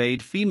Abu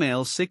Abaid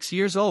female 6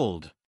 years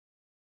old.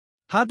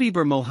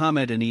 Habibur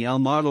Mohammed Ani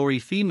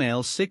Al-Malori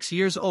female 6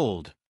 years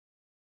old.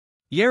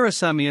 Yera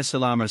Samia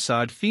Salam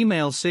Asad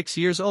female 6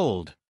 years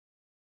old.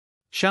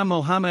 Shah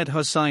Mohammed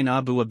Hussain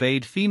Abu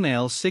Abaid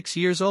female 6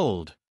 years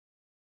old.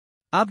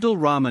 Abdul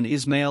Rahman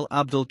Ismail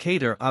Abdul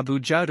Qadir Abu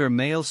Jawdar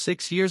male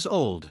 6 years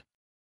old.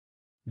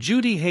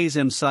 Judy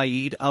Hazem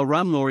Saeed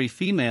Al-Ramlori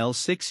female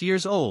 6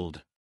 years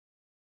old.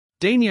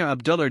 Dania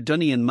Abdullah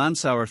Dunian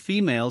Mansour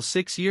female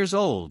 6 years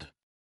old.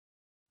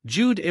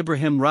 Jude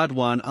Ibrahim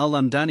Radwan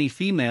Al-Amdani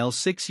female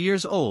 6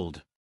 years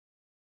old.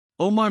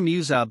 Omar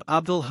Muzab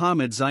Abdul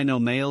Hamid Zaino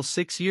male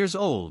 6 years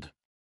old.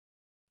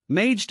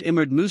 Majd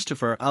Imad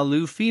Mustafa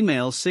Alu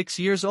female 6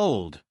 years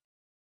old.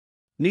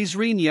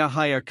 Nizreen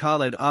Yahya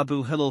Khalid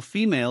Abu Hilal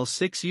female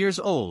 6 years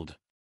old.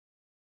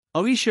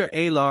 Oisha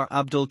Alar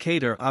Abdul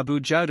Qadir Abu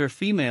Jawdar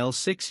female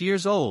 6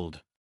 years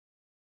old.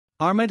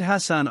 Ahmed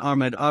Hassan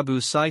Ahmed Abu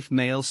Saif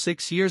male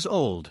 6 years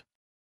old.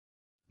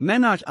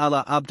 Menat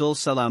Allah Abdul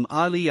Salam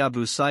Ali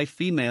Abu Saif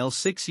female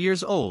 6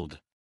 years old.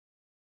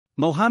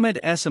 Mohammed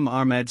Esam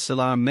Ahmed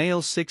Salam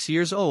male 6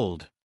 years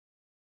old.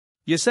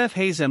 Yusef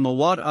Hazem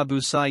Mawad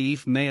Abu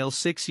Saif male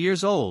 6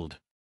 years old.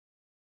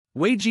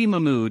 Waji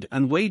Mahmoud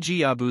and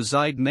Waji Abu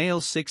Zaid male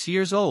 6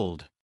 years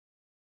old.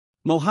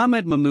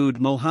 Mohammed Mahmoud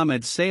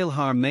Mohammed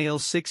Sailhar male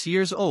 6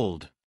 years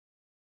old.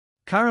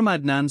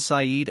 Karamadnan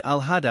Saeed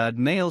Al-Haddad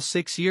male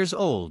 6 years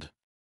old.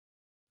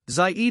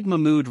 Zaid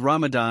Mahmoud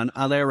Ramadan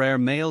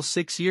Al-Arar male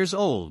 6 years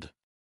old.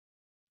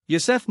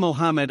 Yusef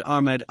Mohammed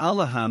Ahmed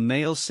Allaham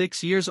male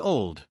 6 years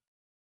old.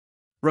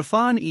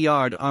 Rafan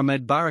Iyard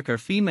Ahmed Barakar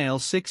female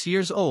 6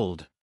 years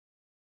old.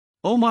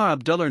 Omar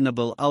Abdullah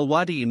Nabil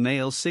Al-Wadi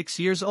male 6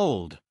 years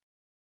old.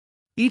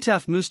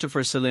 Itaf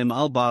Mustafa Salim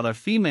Al-Bala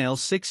female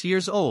 6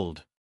 years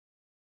old.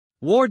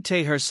 Ward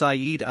Tahir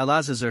Saeed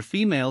Al-Azazar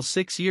female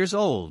 6 years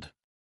old.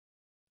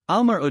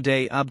 Almar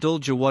Uday Abdul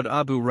Jawad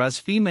Abu Raz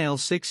female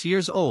 6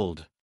 years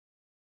old.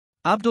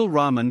 Abdul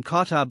Rahman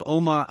Khatab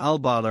Omar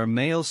Al-Balar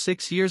male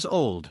 6 years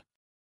old.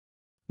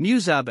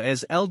 Muzab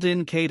Ez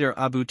Eldin Qadir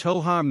Abu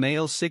Tohar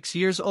male 6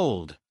 years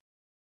old.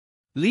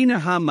 Lina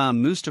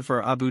Hammam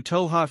Mustafa Abu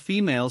Tohar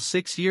female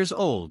 6 years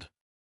old.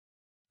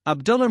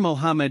 Abdullah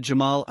Mohammed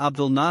Jamal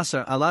Abdul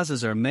Nasser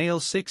Al-Azazar male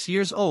 6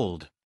 years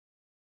old.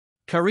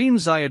 Karim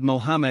Zayed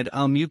Mohammed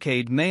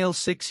Al-Muqaid male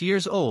 6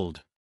 years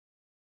old.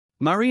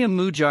 Mariam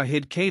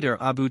Mujahid Qadir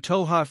Abu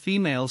Tohar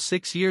female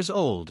 6 years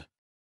old.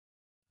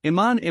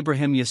 Iman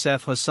Ibrahim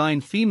Yusef Hussain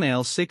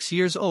female 6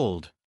 years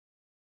old.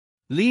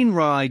 Leen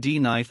Ra'id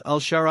Naif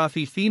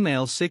Al-Sharafi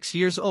female 6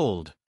 years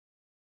old.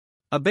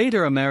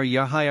 Abaider Amer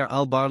Yahya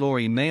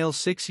Al-Barlori male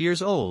 6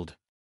 years old.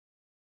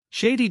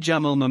 Shady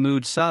Jamal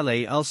Mahmoud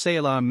Saleh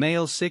Al-Saylar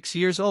male 6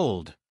 years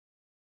old.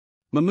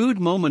 Mahmoud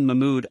Momin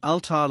Mahmoud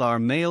Al-Talar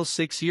male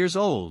 6 years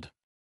old.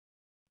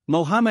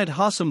 Mohammed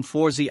Hassam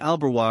Forzi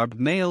Albarwarb,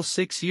 male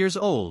 6 years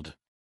old.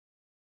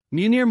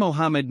 Munir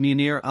Mohammed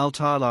Munir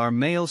Al-Talar,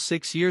 male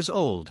 6 years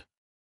old.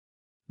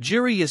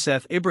 Jiri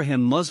Yusef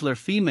Ibrahim Musler,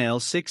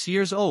 female 6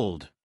 years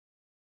old.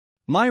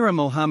 Myra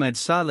Mohammed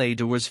Saleh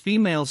Dawars,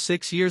 female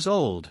 6 years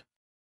old.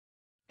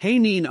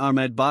 Hainin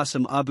Ahmed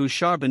Bassam Abu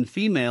Sharban,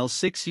 female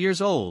 6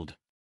 years old.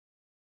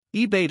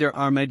 Ibader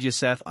Ahmed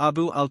Yusef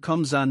Abu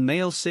Al-Qamzan,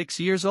 male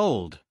 6 years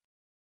old.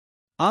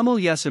 Amal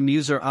Yasser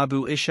Muser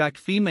Abu Ishaq,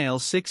 female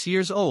 6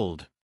 years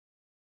old.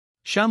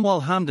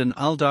 Shamwal Hamdan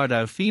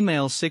Al-Dardau,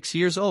 female 6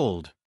 years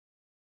old.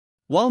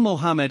 Wal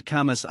Mohammed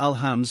Kamas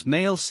Al-Hams,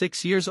 male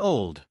 6 years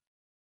old.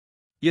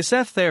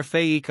 Yusef Thair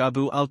Faik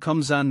Abu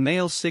Al-Qamzan,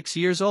 male 6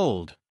 years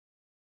old.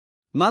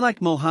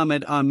 Malak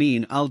Mohammed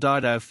Amin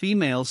Al-Dardau,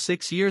 female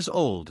 6 years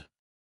old.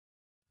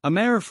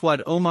 Amer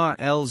Fuad Omar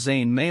El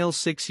Zain, male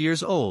 6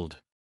 years old.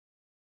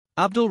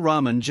 Abdul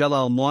Rahman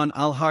Jalal Muan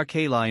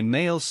Al-Harkalai,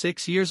 male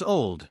 6 years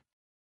old.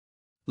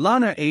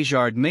 Lana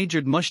Ajard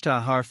Majid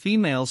Mushtahar,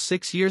 female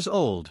 6 years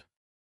old.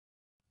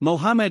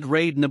 Mohammed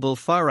Raid Nabil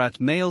Farat,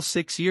 male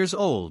 6 years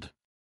old.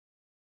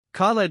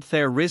 Khaled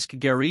Thair Rizq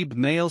Garib,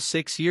 male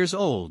 6 years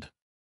old.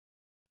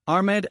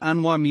 Ahmed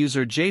Anwar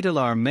Muser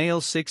Jadalar,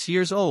 male 6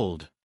 years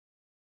old.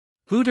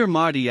 Hooder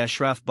Mardi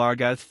Ashraf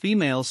Bargath,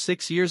 female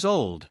 6 years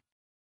old.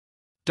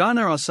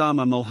 Donar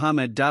Osama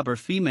Mohammed Dabar,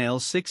 female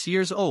 6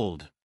 years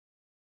old.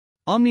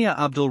 Omnia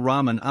Abdul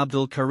Rahman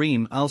Abdul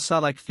Karim Al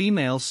Salak,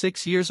 female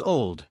 6 years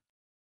old.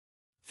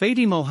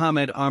 Fadi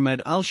Mohammed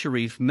Ahmed Al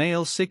Sharif,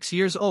 male 6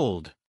 years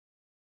old.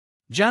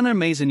 Janar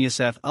Mazin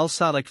Yusef Al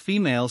Salak,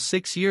 female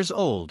 6 years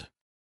old.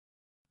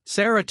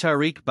 Sarah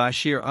Tariq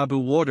Bashir Abu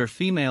Warder,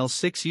 female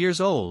 6 years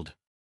old.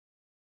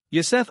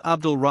 Yusef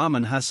Abdul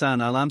Rahman Hassan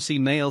Alamsi,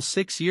 male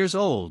 6 years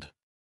old.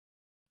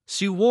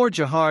 Suwar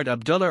Jahard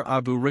Abdullah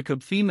Abu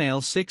Rikab,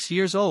 female 6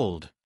 years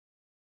old.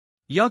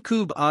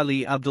 Yaqub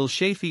Ali Abdul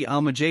Shafi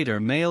Al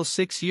Majader, male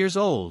 6 years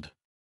old.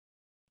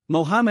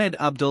 Mohammed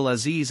Abdul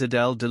Aziz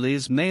Adel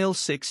Deliz, male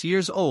 6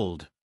 years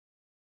old.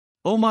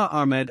 Omar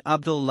Ahmed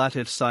Abdul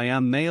Latif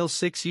Siam, male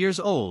 6 years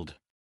old.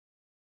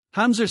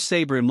 Hamzar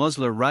Sabri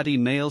Musler Radi,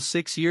 male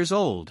 6 years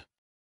old.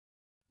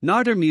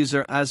 Nader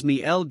Muser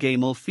Azmi El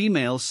Gamal,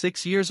 female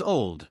 6 years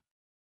old.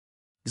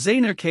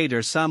 Zainer Kader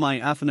Samai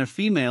Afanar,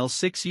 female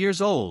 6 years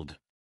old.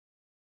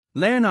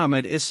 Lairn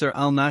Ahmed Isser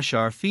Al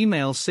Nashar,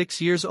 female 6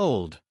 years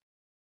old.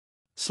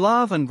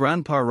 Slav and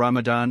Grandpa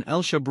Ramadan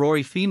El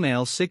Shabrori,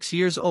 female 6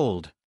 years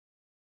old.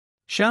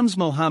 Shams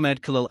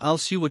Mohammed Khalil Al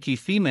Suwaki,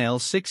 female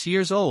 6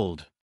 years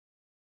old.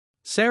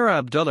 Sarah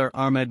Abdullah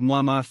Ahmed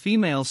Muamma,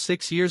 female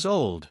 6 years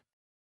old.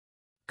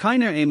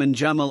 Kainer Ayman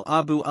Jamal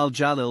Abu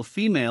Al-Jalil,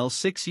 female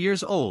 6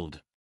 years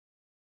old.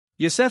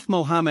 Yusef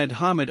Mohammed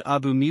Hamid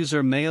Abu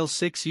Muser, male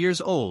 6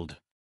 years old.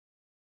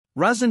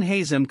 Razan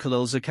Hazem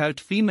Khalil Zakout,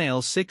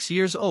 female 6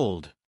 years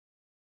old.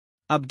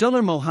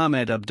 Abdullah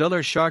Mohammed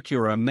Abdullah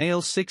Sharkura,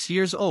 male 6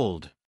 years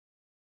old.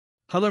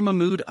 Halar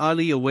Mahmoud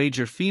Ali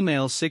Awager,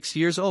 female 6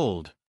 years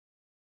old.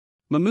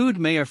 Mahmoud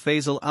Mayor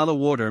Faisal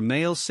Alawarder,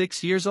 male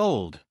 6 years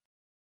old.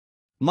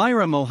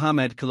 Myra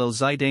Mohammed Khalil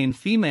Zaidain,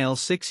 female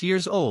 6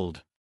 years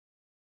old.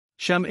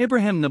 Sham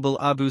Ibrahim Nabil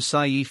Abu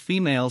Saeed,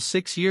 female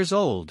 6 years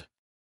old.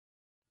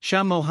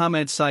 Sham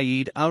Mohammed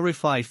Saeed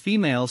Al-Rifai,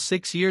 female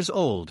 6 years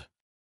old.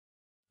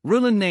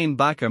 Rulan Naim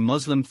Bakr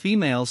Muslim,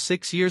 female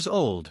 6 years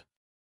old.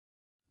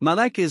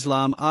 Malak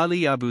Islam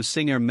Ali Abu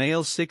Singer,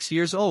 male 6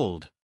 years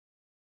old.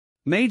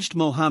 Majd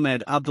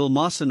Mohammed Abdul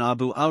Mohsen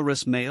Abu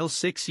Alras, male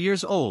 6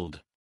 years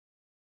old.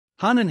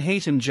 Hanan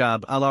Haytham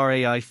Jab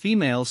Al-Rai,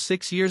 female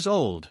 6 years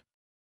old.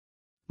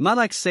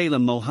 Malak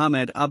Salem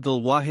Mohammed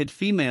Abdul Wahid,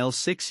 female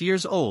 6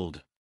 years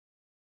old.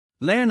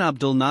 Lairn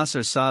Abdul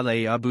Nasser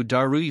Saleh Abu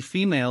Darui,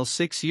 female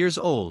 6 years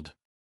old.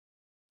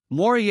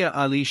 Moria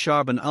Ali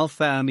Sharban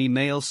Al-Fahmi,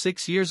 male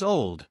 6 years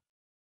old.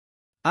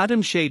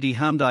 Adam Shadi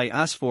Hamdai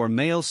Asfor,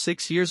 male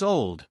 6 years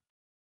old.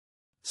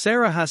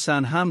 Sarah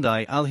Hassan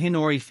Hamdai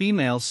Al-Hinori,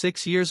 female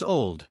 6 years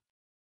old.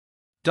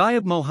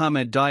 Diab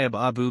Mohammed Diab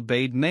Abu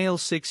Baid, male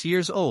 6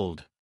 years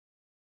old.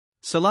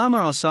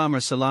 Salamar Osamar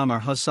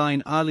Salamar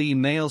Hussain Ali,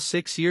 male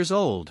 6 years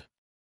old.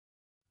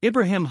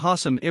 Ibrahim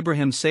Hassam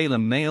Ibrahim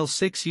Salem, male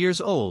 6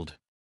 years old.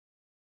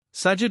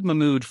 Sajid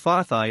Mahmoud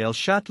Fathai El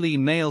Shatli,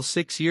 male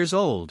 6 years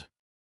old.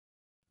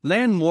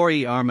 Lairn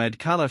Wari Ahmed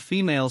Kala,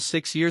 female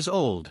 6 years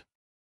old.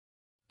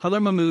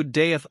 Halar Mahmoud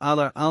Dayaf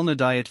Allah Al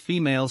Nadayat,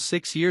 female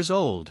 6 years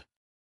old.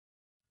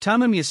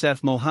 Tamim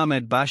Yusef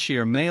Mohammed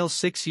Bashir, male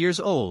 6 years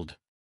old.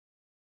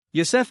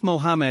 Yusef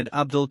Mohammed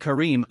Abdul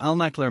Karim Al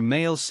Naklar,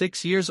 male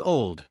 6 years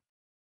old.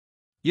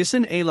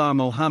 Yasin Alar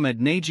Mohammed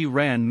Naji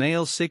Ran,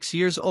 male 6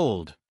 years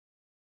old.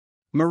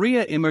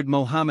 Maria Imard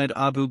Mohammed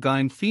Abu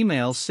Gaim,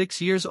 female 6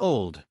 years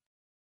old.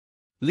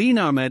 Leen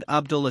Ahmed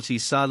Abdulati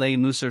Saleh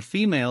Musar,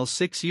 female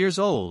 6 years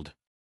old.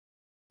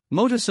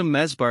 Motasam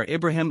Mesbar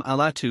Ibrahim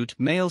Alatut,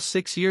 male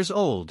 6 years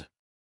old.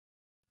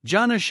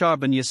 Jana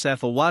Sharban Yusef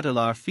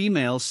Awadalar,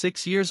 female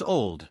 6 years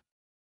old.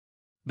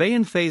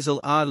 Bayan Faisal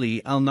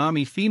Ali Al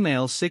Nami,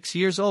 female 6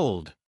 years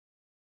old.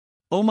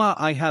 Omar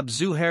Ihab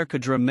Zuhair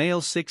Kadra,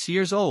 male 6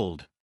 years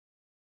old.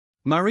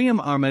 Mariam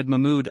Ahmed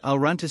Mahmoud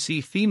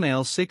Al-Rantasi,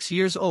 female 6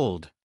 years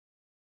old.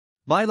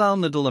 Bilal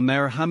Nadul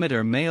Amer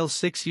Hamidar, male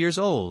 6 years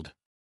old.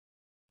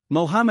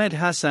 Mohammed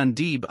Hassan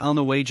Deeb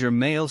Al-Nawajer,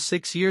 male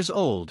 6 years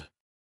old.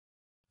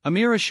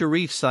 Amira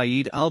Sharif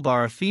Saeed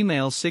Al-Bar,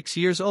 female 6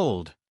 years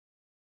old.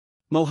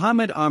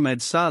 Mohammed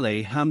Ahmed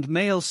Saleh Hamd,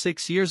 male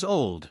 6 years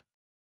old.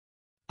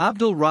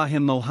 Abdul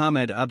Rahim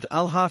Mohammed Abd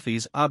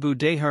Al-Hafiz Abu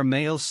Dahar,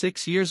 male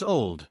 6 years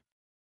old.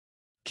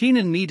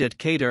 Keenan Meedat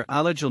Kader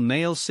Alajal,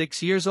 male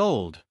 6 years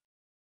old.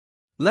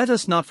 Let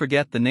us not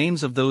forget the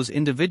names of those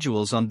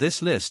individuals on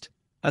this list,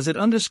 as it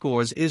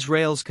underscores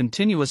Israel's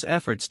continuous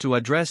efforts to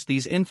address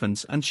these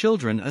infants and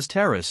children as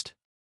terrorists.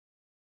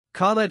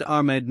 Khaled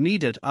Ahmed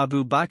Meedat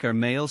Abu Bakr,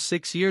 male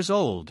 6 years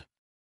old.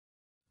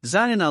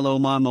 Zain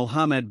Al-Omar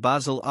Mohammed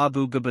Basil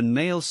Abu Gaban,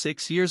 male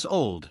 6 years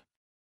old.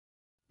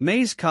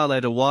 Mays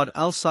Khaled Awad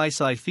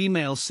Al-Saisai,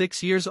 female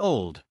 6 years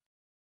old.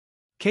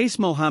 Case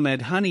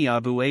Mohammed Hani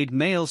Abu Aid,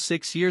 male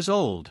 6 years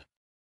old.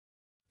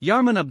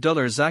 Yarman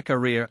Abdullah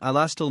Zakaria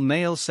Alastal,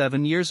 male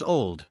 7 years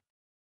old.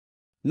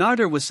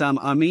 Nader Wissam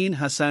Amin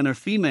Hassaner,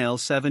 female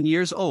 7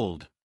 years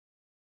old.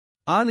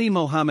 Ali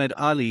Mohammed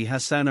Ali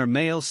Hassaner,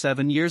 male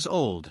 7 years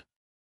old.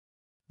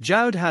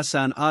 Joud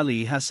Hassan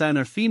Ali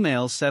Hassaner,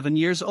 female 7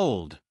 years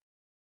old.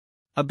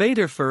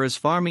 Abader Firaz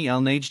Farmi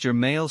Al-Najjar,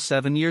 male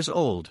 7 years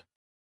old.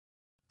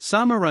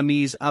 Sama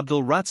Ramiz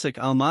Abdul Ratzik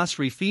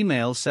Al-Masri,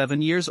 female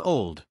 7 years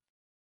old.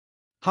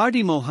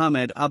 Hardi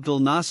Mohammed Abdul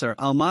Nasser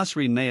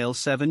Al-Masri, male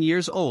 7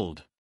 years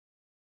old.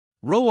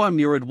 Roar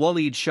Murad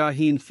Walid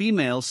Shaheen,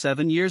 female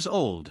 7 years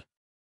old.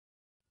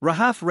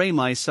 Rahaf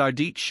Raymai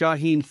Sardiq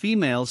Shaheen,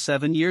 female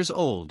 7 years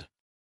old.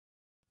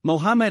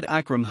 Mohammed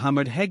Akram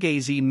Hamad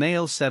Hegazi,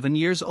 male 7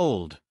 years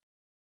old.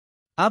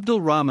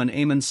 Abdul Rahman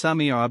Ayman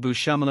Samir Abu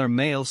Shamalar,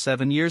 male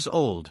 7 years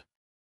old.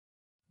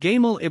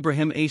 Gamal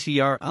Ibrahim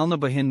Atiyar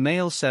Al-Nabahin,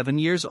 male 7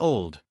 years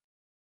old.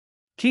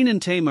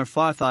 Keenan Tamer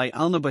Farthai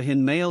Al-Nabahin,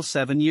 male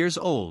 7 years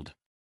old.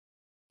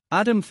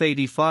 Adam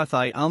Fadi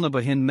Farthai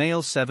Al-Nabahin,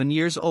 male 7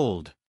 years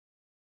old.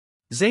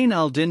 Zain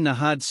al-Din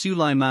Nahad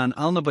Sulaiman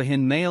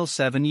Al-Nabahin, male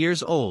 7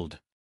 years old.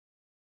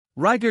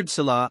 Raigard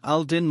Salah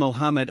al-Din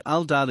Mohammed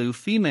al-Dalu,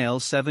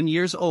 female 7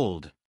 years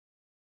old.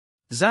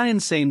 Zain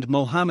Saimd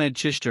Mohammed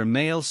Chishter,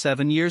 male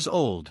 7 years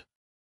old.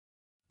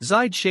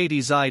 Zaid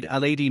Shadi Zaid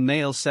al-Adi,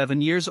 male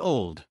 7 years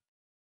old.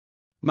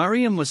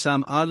 Mariam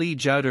Wassam Ali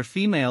Jowder,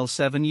 female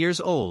 7 years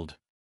old.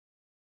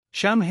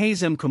 Sham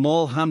Hazem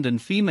Kamal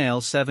Hamdan, female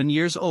 7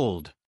 years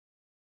old.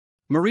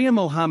 Maria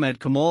Mohammed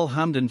Kamal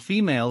Hamdan,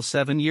 female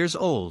 7 years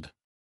old.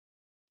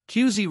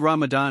 QZ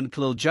Ramadan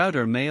Khalil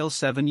Jowder, male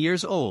 7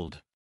 years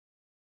old.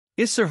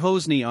 Isser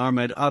Hosni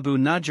Ahmed Abu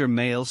Najjar,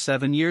 male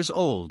 7 years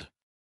old.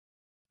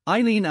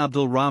 Eileen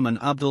Abdul Rahman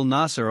Abdul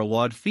Nasser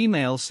Awad,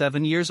 female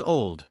 7 years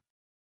old.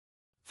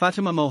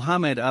 Fatima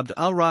Mohammed Abd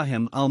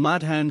Al-Rahim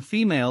Al-Madhan,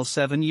 female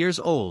 7 years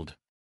old.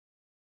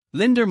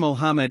 Linder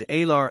Mohammed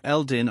Alar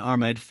Eldin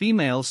Ahmed,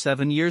 female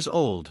 7 years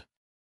old.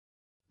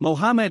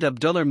 Mohammed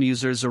Abdullah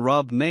Muser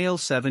Zarab, male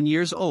 7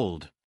 years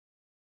old.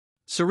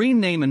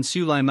 Serene Naiman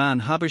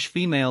Sulaiman Habish,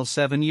 female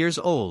 7 years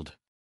old.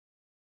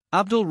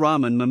 Abdul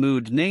Rahman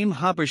Mahmoud Naim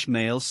Habish,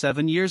 male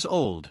 7 years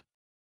old.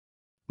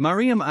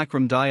 Mariam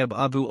Akram Diab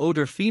Abu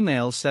Oder,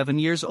 female 7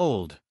 years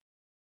old.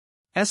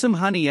 Esam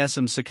Hani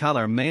Esam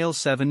Sakalar, male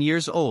 7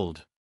 years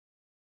old.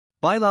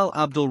 Bilal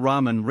Abdul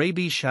Rahman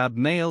Rabi Shab,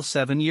 male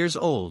 7 years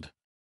old.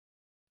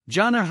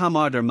 Janar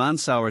Hamadar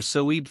Mansour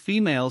Soeb,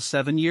 female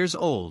 7 years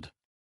old.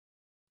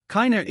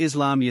 Kainer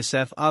Islam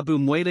Yasef Abu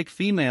Mwalik,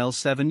 female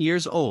 7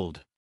 years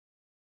old.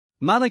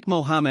 Malik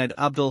Mohammed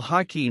Abdul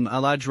Hakim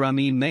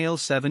Al-Ajrami, male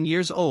 7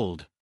 years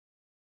old.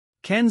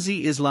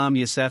 Kenzi Islam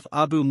Yasef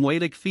Abu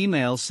Mwalik,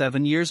 female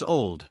 7 years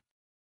old.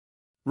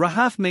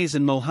 Rahaf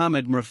Mazin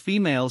Mohammed Mur,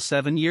 female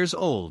 7 years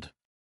old.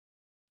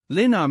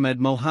 Lin Ahmed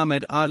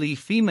Mohammed Ali,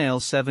 female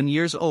 7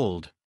 years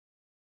old.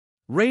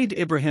 Raid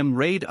Ibrahim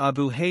Raid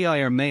Abu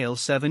Hayir, male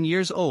 7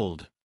 years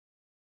old.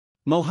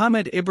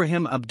 Mohammed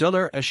Ibrahim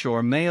Abdullah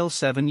Ashur, male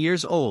 7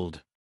 years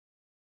old.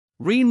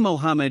 Reem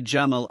Mohammed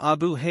Jamal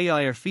Abu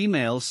Hayir,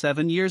 female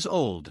 7 years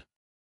old.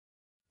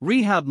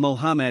 Rehab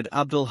Mohammed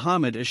Abdul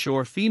Hamid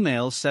Ashur,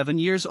 female 7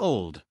 years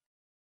old.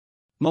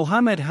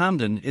 Mohammed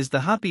Hamdan is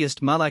the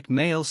happiest Malak,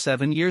 male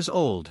 7 years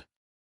old.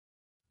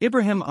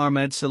 Ibrahim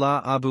Ahmed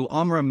Salah Abu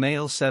Amra,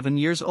 male 7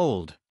 years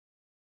old.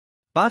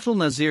 Batul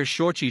Nazir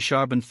Shorchi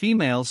Sharban,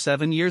 female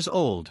 7 years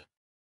old.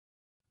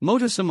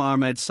 Motasam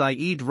Ahmed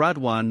Saeed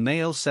Radwan,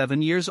 male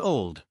 7 years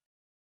old.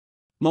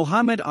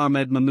 Mohammed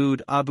Ahmed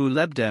Mahmoud Abu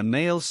Lebda,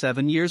 male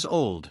 7 years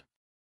old.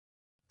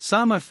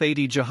 Sama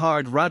Fadi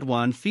Jahard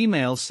Radwan,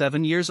 female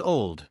 7 years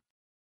old.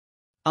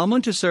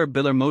 Almuntasir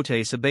Bilar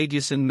Motes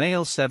Abedyasin,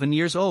 male 7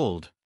 years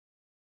old.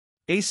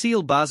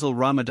 Asil Basil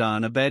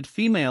Ramadan Abed,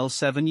 female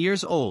 7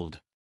 years old.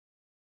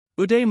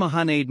 Uday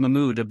Mohanad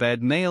Mahmoud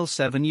Abed, male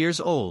 7 years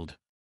old.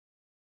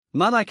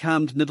 Malak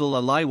Hamd Nidal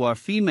Alaiwar,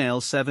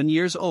 female 7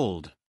 years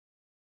old.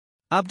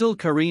 Abdul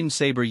Karim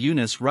Saber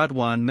Yunus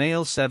Radwan,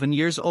 male 7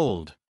 years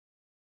old.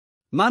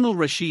 Manul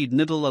Rashid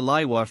Nidal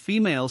Alaiwar,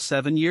 female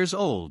 7 years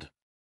old.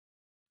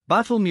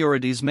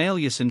 Faleminderit male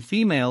Yasin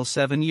female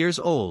 7 years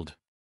old.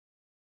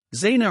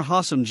 Zainer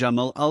Hossam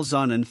Jamal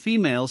Al-Zanan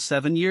female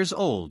 7 years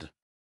old.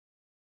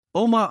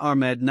 Omar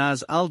Ahmed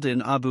Naz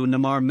Al-Din Abu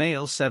Namar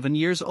male 7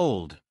 years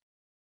old.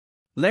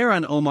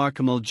 Lairan Omar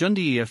Kamal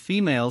Jundiya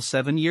female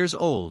 7 years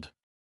old.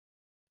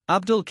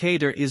 Abdul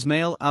Qadir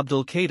Ismail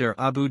Abdul Qadir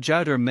Abu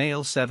Jawdar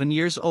male 7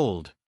 years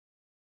old.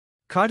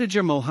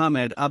 Khadija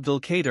Mohammed Abdul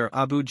Qadir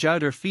Abu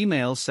Jawdar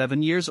female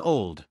 7 years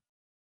old.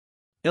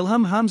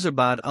 Ilham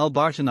Hamzabad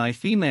Al-Bartani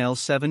female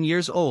 7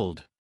 years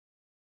old.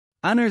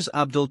 Anars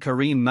Abdul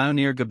Karim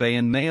Mounir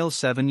Gabayan male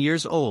 7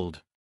 years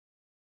old.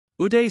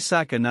 Uday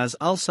Saka Naz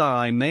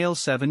Al-Sa'i male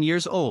 7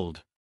 years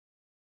old.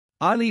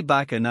 Ali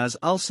Baka Naz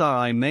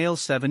Al-Sa'i male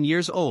 7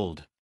 years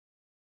old.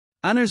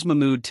 Anars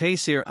Mahmoud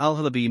Taysir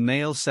Al-Halabi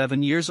male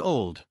 7 years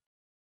old.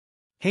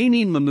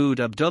 Hainin Mahmoud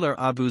Abdullah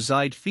Abu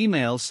Zaid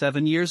female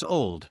 7 years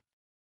old.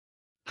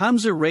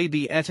 Hamza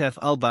Rabi Etef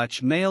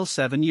Al-Bach male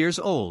 7 years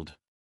old.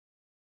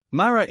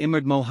 Mara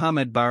Imad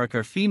Mohammed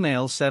Barakar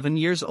female 7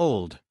 years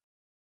old.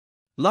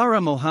 Lara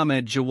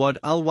Mohammed Jawad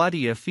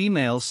Al-Wadiya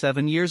female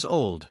 7 years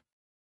old.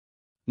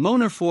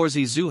 Mona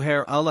Forzi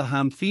Zuhair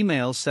Al-Aham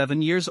female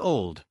 7 years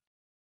old.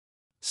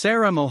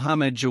 Sarah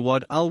Mohammed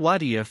Jawad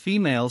Al-Wadiya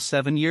female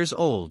 7 years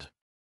old.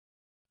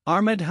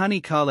 Ahmed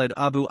Hani Khalid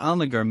Abu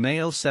Al-Nagar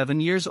male 7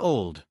 years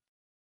old.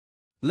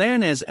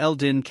 Lairnez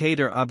Eldin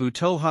Kader Abu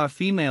Toha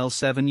female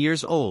 7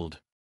 years old.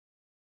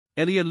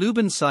 Elia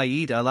Luban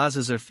Saeed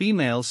Al-Azazar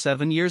female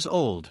 7 years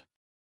old.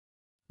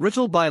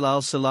 Rital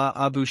Bilal Salah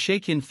Abu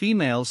Shakin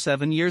female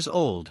 7 years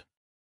old.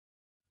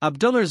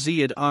 Abdullah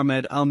Ziyad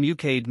Ahmed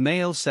Al-Muqaid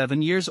male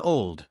 7 years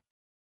old.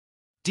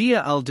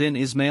 Dia Al-Din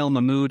Ismail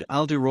Mahmoud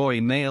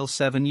Al-Duroy male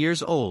 7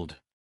 years old.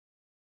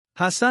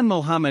 Hassan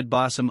Mohammed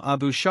Basim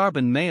Abu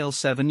Sharban male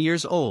 7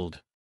 years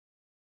old.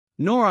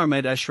 Noor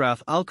Ahmed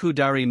Ashraf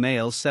Al-Qudari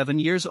male 7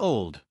 years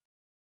old.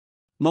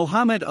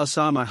 Mohammed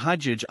Osama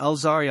Hajjaj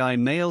Al-Zariai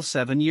male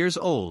 7 years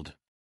old.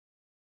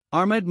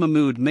 Ahmed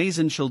Mahmoud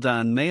Mazin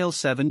Shildan male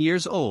 7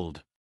 years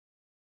old.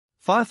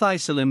 Fathai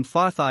Salim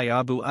Fathai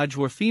Abu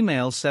Ajwar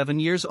female 7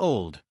 years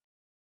old.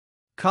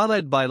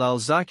 Khaled Bilal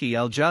Zaki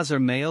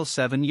Al-Jazar male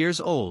 7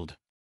 years old.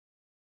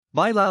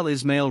 Bilal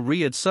Ismail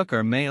Riyad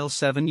Sukkar male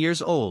 7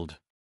 years old.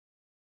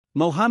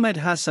 Mohammed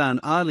Hassan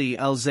Ali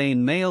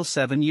Al-Zain male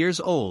 7 years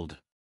old.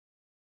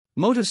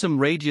 Motassim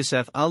Raid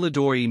Yusef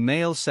Al-Adori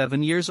male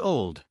 7 years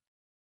old.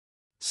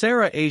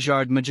 Sarah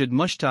Ajard Majid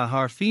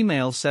Mushtahar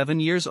female 7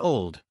 years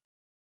old.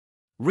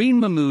 Reen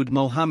Mahmoud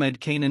Mohammed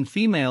Kanan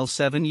female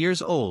 7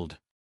 years old.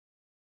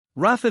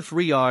 Rafif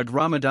Riyad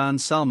Ramadan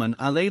Salman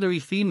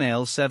Al-Ailari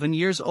female 7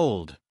 years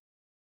old.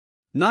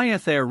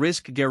 Nayather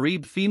Rizq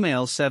Garib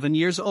female 7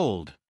 years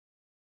old.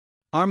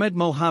 Ahmed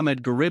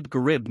Mohammed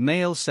Garib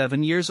male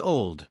 7 years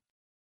old.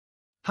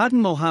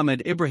 Hadan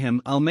Mohammed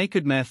Ibrahim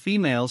Al-Makudmeh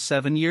female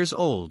 7 years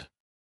old.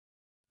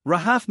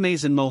 Rahaf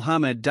Mazin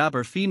Mohammed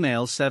Dabar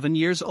female 7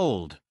 years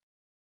old.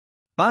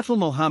 Batul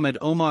Mohammed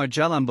Omar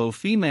Jalambo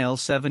female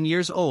 7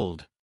 years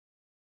old.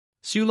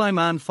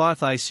 Sulaiman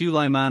Fathai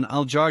Sulaiman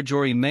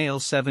Al-Jarjori male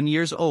 7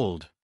 years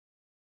old.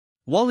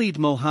 Walid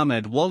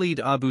Mohammed Walid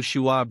Abu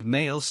Shuab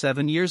male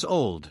 7 years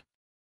old.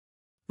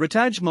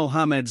 Rataj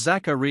Mohammed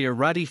Zakaria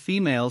Radi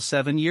female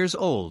 7 years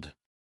old.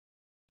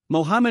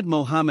 Mohammed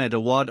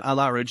Awad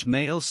Al-Araj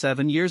male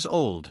 7 years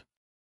old.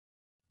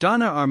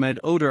 Dana Ahmed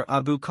Odar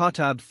Abu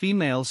Khattab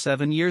female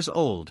 7 years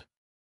old.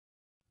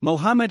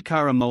 Mohammed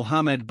Karam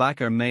Mohammed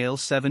Bakar male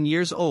 7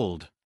 years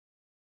old.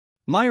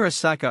 Myra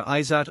Saka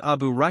Aizat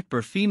Abu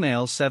Rakbar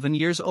female 7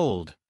 years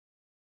old.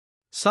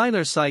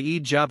 Siler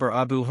Saeed Jabbar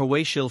Abu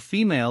Hawashil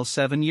female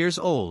 7 years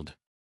old.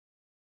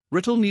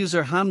 Rital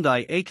Muser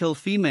Hamdai Akil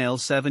female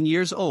 7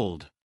 years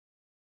old.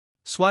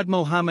 Swad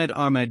Mohammed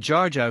Ahmed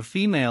Jarjau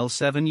female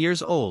 7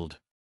 years old.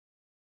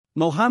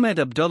 Mohammed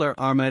Abdullah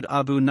Ahmed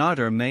Abu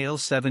Nader male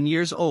 7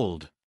 years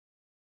old.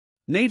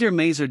 Nader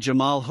Mazer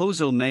Jamal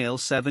Hozo male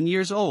 7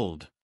 years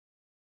old.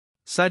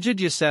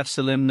 Sajid Yusef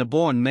Salim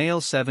Naborn male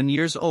 7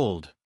 years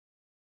old.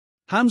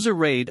 Hamza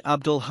Raid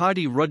Abdul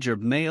Hadi Rujab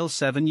male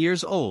 7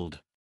 years old.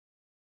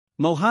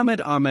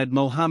 Mohammed Ahmed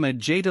Mohammed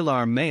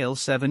Jadalar male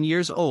 7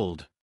 years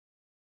old.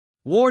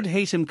 Ward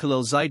Hatem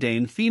Khalil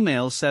Zaidain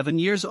female 7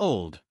 years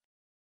old.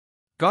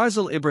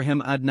 Garzal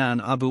Ibrahim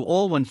Adnan Abu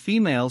Alwan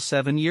female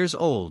 7 years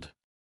old.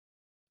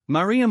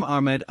 Mariam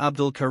Ahmed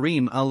Abdul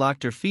Karim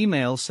Al-Akhtar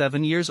female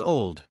 7 years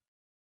old.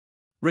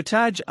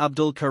 Rataj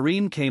Abdul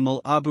Karim Kamal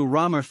Abu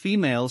Ramar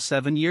female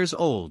 7 years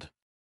old.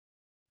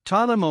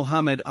 Tala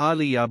Mohammed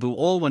Ali Abu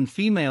Alwan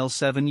female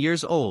 7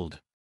 years old.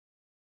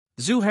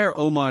 Zuhair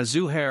Omar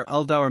Zuhair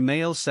Aldawar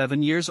male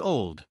 7 years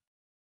old.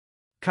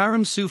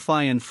 Karim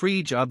Sufiyan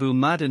Frij Abu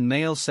Madan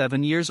male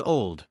 7 years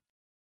old.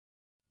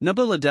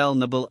 Nabil Adel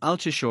Nabil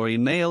Al-Chishori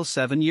male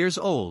 7 years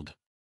old.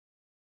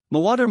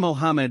 Mawadar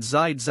Mohammed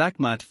Zaid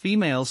Zakmat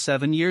female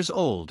 7 years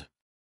old.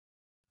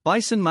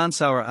 Bison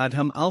Mansour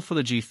Adham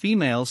Al-Falaji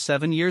female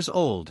 7 years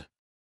old.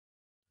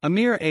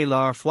 Amir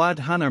Alar Fuad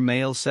Hanar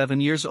male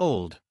 7 years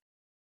old.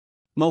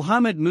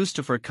 Mohammed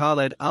Mustafa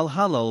Khaled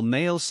Al-Halal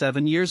male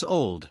 7 years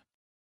old.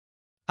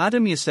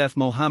 Adam Youssef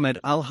Mohammed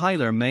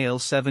Al-Hailer, male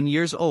 7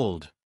 years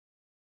old.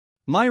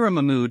 Myra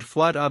Mahmoud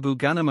Fuad Abu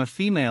Ghanima,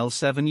 female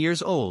 7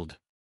 years old.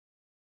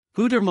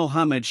 Hudar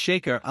Mohammed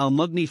Shaker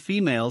Al-Mughni,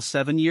 female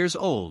 7 years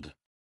old.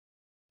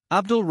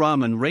 Abdul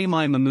Rahman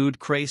Raymai Mahmoud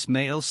Krais,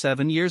 male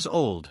 7 years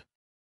old.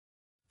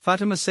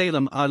 Fatima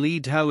Salem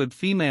Ali Dawib,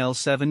 female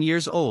 7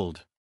 years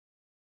old.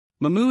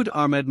 Mahmoud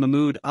Ahmed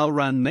Mahmoud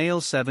Al-Ran,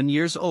 male 7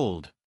 years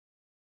old.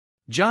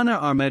 Jana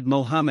Ahmed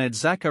Mohammed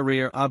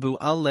Zakaria Abu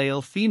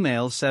Al-Layl,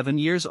 female 7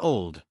 years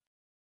old.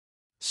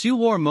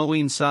 Suwar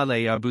Moeen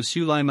Saleh Abu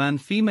Sulaiman,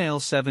 female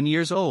 7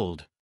 years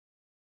old.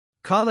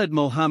 Khalid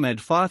Mohammed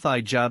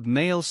Farthai Jab,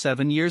 male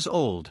 7 years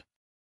old.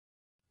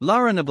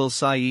 Lara Nabil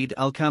Saeed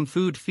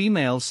Al-Kamfood,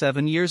 female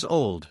 7 years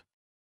old.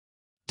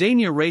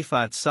 Dania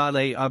Rafat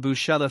Saleh Abu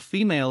Shalaf,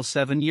 female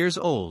 7 years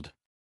old.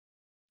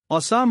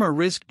 Osama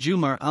Rizq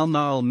Jumar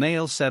Al-Naal,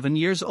 male 7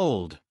 years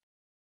old.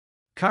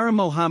 Kara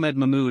Mohammed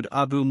Mahmoud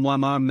Abu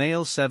Muammar,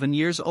 male 7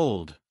 years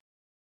old.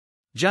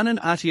 Janan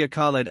Atia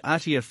Khalid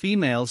Atia,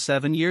 female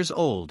 7 years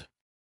old.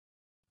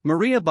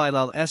 Maria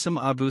Bilal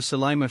Esam Abu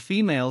Sulaima,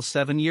 female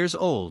 7 years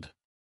old.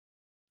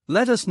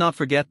 Let us not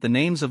forget the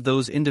names of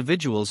those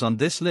individuals on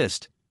this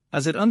list,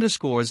 as it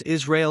underscores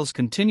Israel's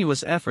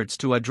continuous efforts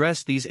to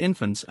address these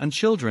infants and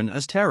children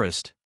as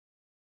terrorists.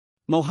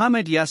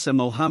 Mohammed Yassa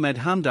Mohammed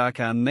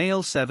Hamdaka,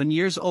 male 7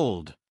 years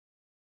old.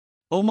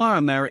 Omar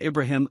Amar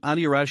Ibrahim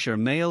Ali Rashar,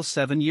 male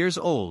 7 years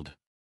old.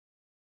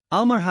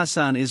 Almar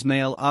Hassan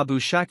Ismail Abu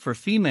Shakfar,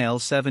 female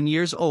 7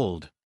 years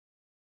old.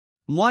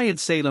 Muayyad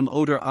Salem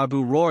Odar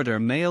Abu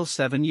Rorder, male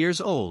 7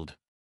 years old.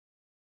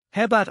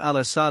 Hebat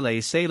Allah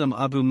Saleh Salem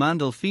Abu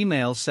Mandal,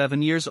 female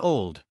 7 years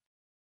old.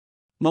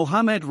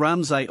 Mohammed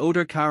Ramzai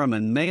Odar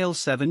Karaman, male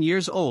 7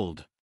 years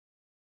old.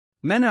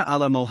 Mena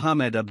Allah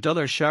Mohammed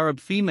Abdullah Sharab,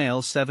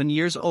 female 7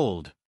 years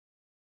old.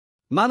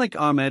 Malik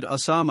Ahmed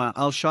Osama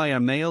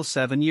Al-Shaya, male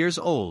 7 years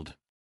old.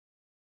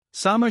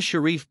 Sama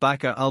Sharif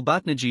Baka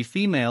Al-Batnaji,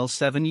 female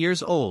 7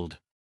 years old.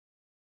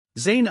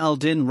 Zain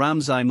al-Din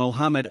Ramzai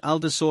Mohammed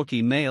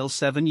Al-Dasorki, male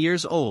 7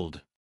 years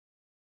old.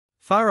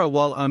 Farah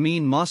Wal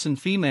Amin Mohsen,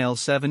 female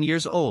 7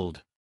 years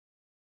old.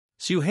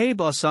 Suhaib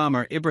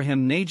Osamar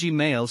Ibrahim Naji,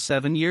 male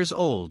 7 years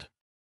old.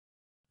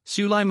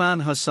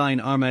 Sulaiman Hussain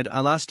Ahmed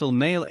Alastal,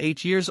 male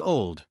 8 years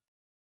old.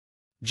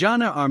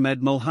 Jana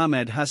Ahmed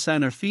Mohammed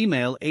Hassaner,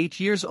 female 8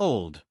 years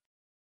old.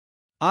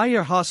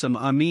 Ayer Hassam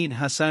Amin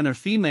Hassaner,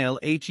 female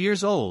 8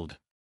 years old.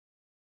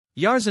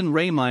 Yarzan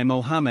Raymai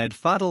Mohammed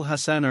Fadl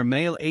Hassaner,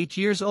 male 8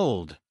 years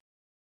old.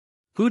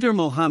 Hudar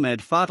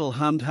Mohammed Fadl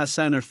Hamd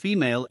Hassaner,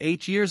 female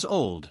 8 years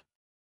old.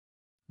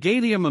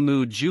 Galia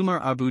Mahmoud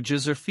Jumar Abu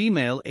Jazar,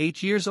 female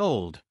 8 years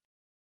old.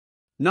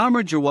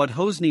 Namr Jawad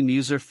Hosni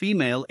Muser,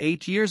 female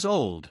 8 years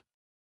old.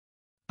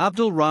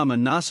 Abdul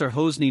Rahman Nasser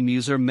Hosni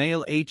Muser,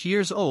 male 8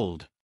 years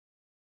old.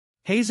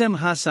 Hazem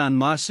Hassan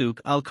Masouk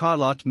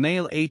Al-Karlat,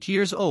 male 8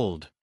 years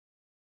old.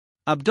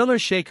 Abdullah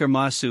Shaker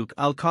Masouk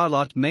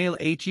Al-Karlat, male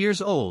 8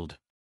 years old.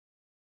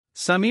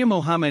 Samir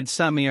Mohammed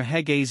Samir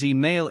Hegazi,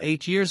 male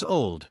 8 years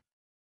old.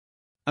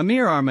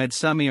 Amir Ahmed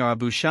Samir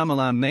Abu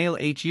Shamala, male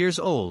 8 years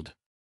old.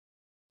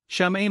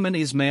 Sham-Ayman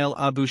Ismail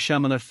Abu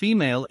Shamala,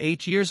 female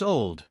 8 years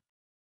old.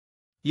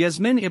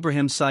 Yasmin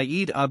Ibrahim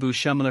Saeed Abu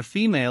Shamala,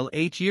 female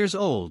 8 years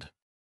old.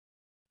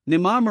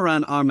 Nimar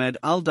Maran Ahmed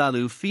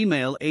Al-Dalu,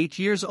 female 8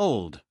 years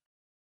old.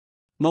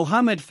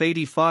 Mohammed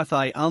Fadi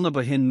Farthai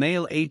Al-Nabahin,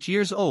 male 8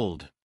 years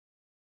old.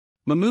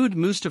 Mahmoud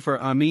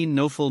Mustafa Amin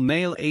Nofal,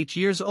 male 8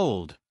 years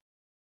old.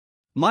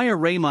 Maya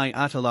Raymai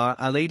Atalar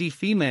Aladi,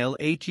 female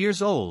 8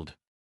 years old.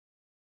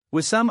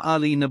 Wissam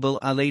Ali Nabil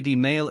Aladi,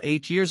 male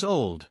 8 years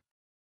old.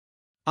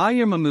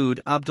 Ayer Mahmoud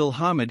Abdul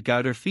Hamid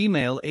Gauder,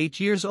 female 8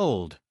 years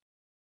old.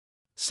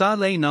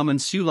 Saleh Naman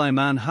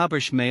Sulaiman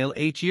Habash, male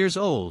 8 years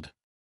old.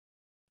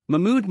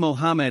 Mahmoud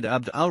Mohammed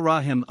Abd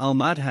al-Rahim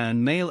al-Madhan,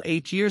 male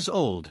 8 years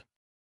old.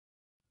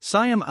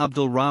 Siam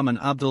Abdul Rahman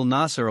Abdul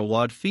Nasser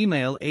Awad,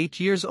 female 8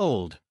 years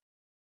old.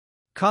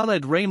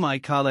 Khaled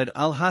Raymai Khaled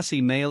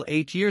al-Hassi, male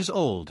 8 years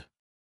old.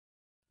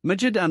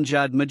 Majid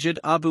Amjad Majid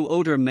Abu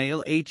Odar,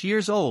 male 8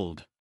 years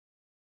old.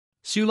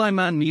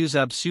 Sulaiman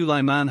Muzab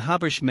Sulaiman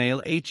Habash,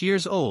 male 8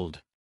 years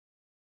old.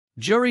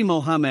 Juri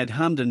Mohammed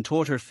Hamdan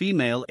Toter,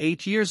 female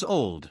 8 years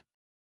old.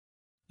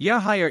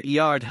 Yahya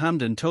Iyard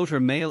Hamdan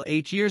Toter, male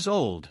 8 years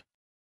old.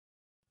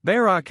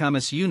 Berar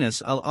Kamis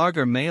Yunus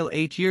Al-Argar, male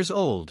 8 years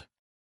old.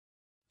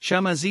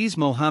 Shamaziz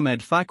Mohammed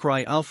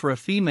Fakrai Alfra,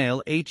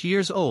 female 8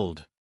 years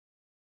old.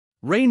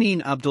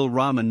 Rainin Abdul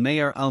Rahman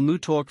Mayer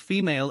Al-Mutork,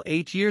 female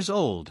 8 years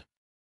old.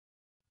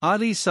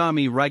 Ali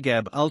Sami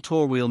Ragab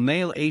Al-Torwil,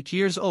 male 8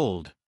 years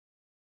old.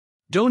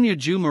 Donia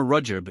Juma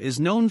Rajab is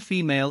known,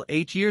 female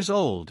 8 years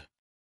old.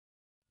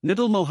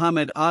 Nidal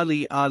Mohammed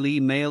Ali Ali,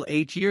 male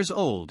 8 years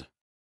old.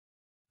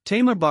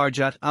 Tamer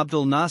Barjat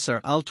Abdul Nasser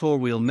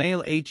Al-Torwil,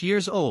 male 8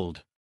 years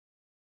old.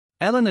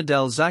 Ellen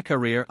Adel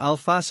Zakaria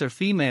Al-Fasser,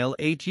 female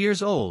 8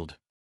 years old.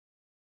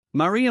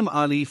 Mariam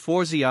Ali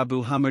Forzi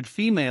Abu Hamid,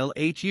 female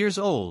 8 years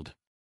old.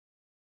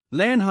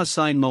 Lain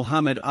Hussain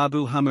Mohammed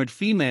Abu Hamid,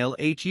 female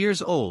 8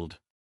 years old.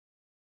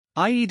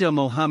 Aida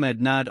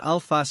Mohammed Nad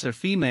Al-Fasser,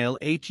 female,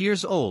 8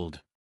 years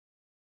old.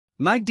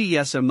 Magdi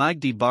Yasser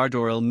Magdi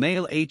Bardoril,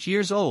 male, 8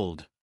 years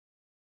old.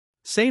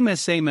 Same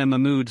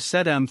Mahmoud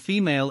Saddam,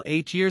 female,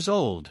 8 years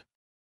old.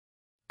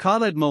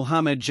 Khalid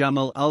Mohammed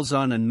Jamal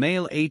Al-Zanan,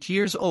 male, 8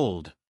 years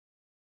old.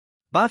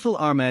 Batul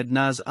Ahmed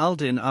Naz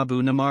Al-Din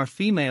Abu Namar,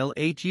 female,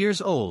 8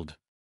 years old.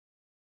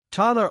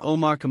 Talar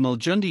Omar Kamal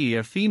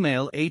Jundiya,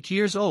 female, 8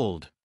 years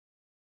old.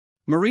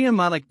 Maria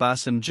Malik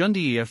Basim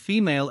Jundiya,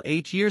 female,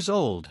 8 years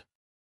old.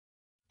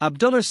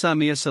 Abdullah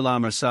Samia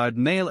Salam Rasad,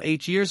 male,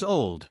 8 years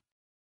old.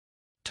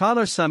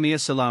 Talar Samia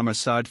Salam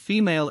Rasad,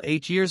 female,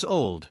 8 years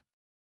old.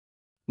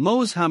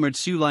 Moz Hamid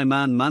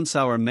Sulaiman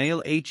Mansour,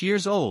 male, 8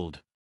 years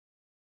old.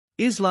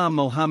 Islam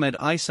Mohammed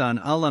Isan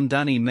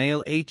Al-Amdani,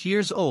 male, 8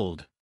 years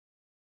old.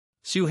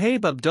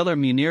 Suhaib Abdullah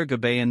Munir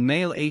Gabayan,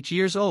 male, 8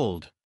 years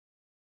old.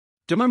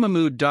 Damar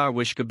Mahmoud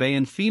Darwish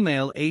Gabayan,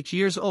 female, 8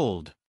 years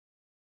old.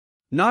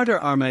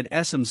 Nardar Ahmed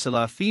Esam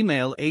Salah,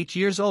 female, 8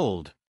 years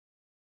old.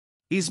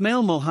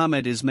 Ismail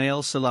Mohammed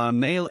Ismail Salah,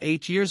 male,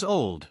 8 years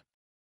old.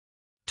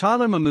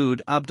 Talar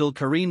Mahmoud Abdul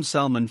Karim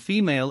Salman,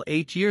 female,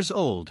 8 years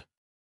old.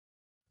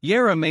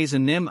 Yera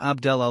Mazin Nim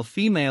Abdel Al,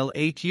 female,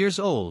 8 years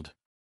old.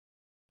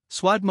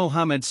 Swad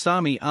Mohammed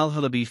Sami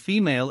Al-Halabi,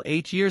 female,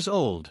 8 years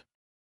old.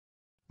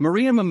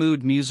 Maria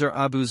Mahmoud Muser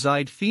Abu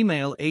Zaid,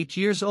 female, 8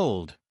 years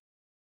old.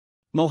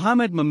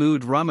 Mohammed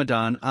Mahmoud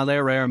Ramadan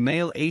Al-Arar,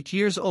 male, 8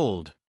 years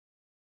old.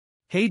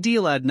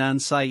 Haydil Adnan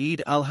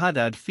Saeed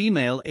Al-Haddad,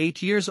 female,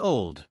 8 years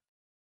old.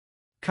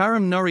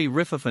 Karam Nuri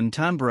Rifafan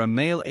Tambara,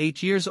 male,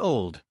 8 years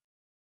old.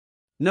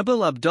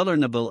 Nabil Abdullah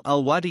Nabil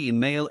Al-Wadi,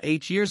 male,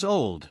 8 years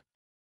old.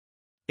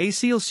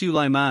 Asil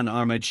Sulaiman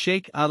Ahmed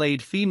Sheikh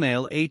Al-Aid,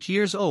 female, 8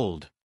 years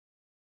old.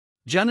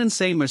 Janan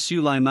Samer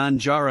Sulaiman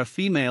Jara,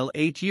 female,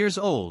 8 years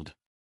old.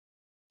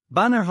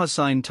 Banar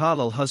Hussain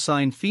Talal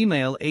Hussain,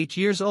 female, 8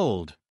 years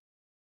old.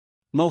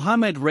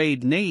 Mohammed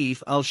Raid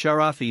Naif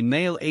Al-Sharafi,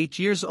 male, 8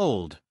 years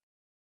old.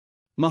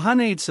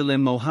 Mohaned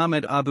Salim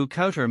Mohammed Abu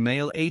Kautar,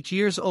 male, 8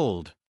 years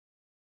old.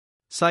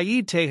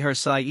 Saeed Tahir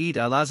Saeed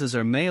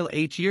Al-Azazar, male,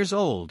 8 years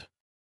old.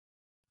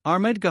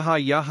 Ahmed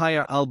Gahar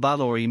Yahya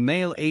Al-Balori,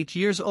 male, 8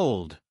 years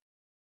old.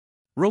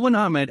 Rowan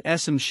Ahmed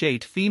Esam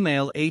Shait,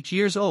 female, 8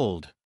 years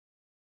old.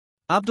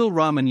 Abdul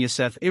Rahman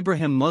Yusef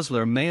Ibrahim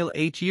Musler, male,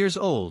 8 years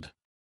old.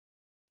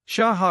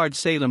 Shahard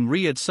Salem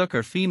Riyad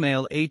Sukkar,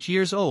 female, 8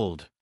 years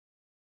old.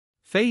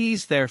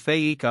 Faiz Ther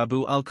Faik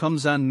Abu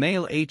Al-Kamzan,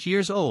 male, 8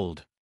 years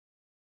old.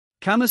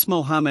 Kamis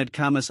Mohammed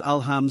Kamis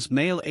Al-Hams,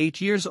 male,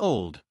 8 years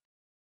old.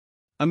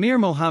 Amir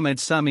Mohammed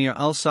Samir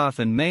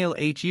Al-Safin, male,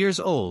 8 years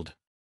old.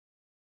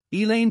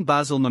 Elaine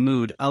Basil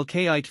Mahmoud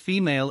Al-Kayite,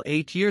 female,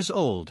 8 years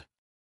old.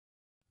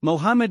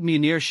 Mohammed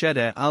Munir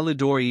Sheda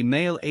Al-Adori,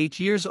 male, 8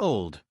 years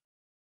old.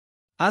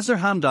 Azhar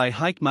Hamdai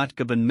Hikmat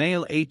Gaban,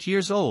 male, 8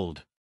 years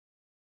old.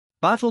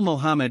 Batul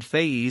Mohammed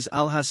Faiz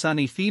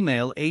Al-Hassani,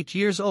 female, 8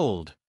 years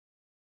old.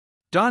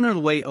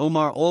 Donarlway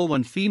Omar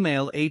Alwan,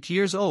 female, 8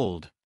 years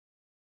old.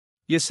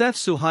 Yusef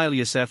Suhail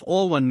Yusef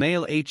Alwan,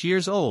 male, 8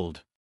 years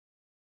old.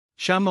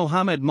 Shah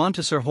Mohammed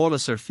Montasir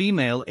Horlasar,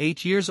 female,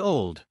 8 years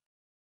old.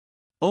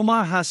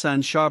 Omar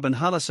Hassan Sharban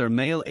Halasar,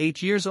 male,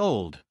 8 years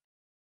old.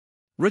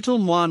 Ritul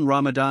Mwan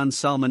Ramadan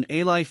Salman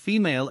Alai,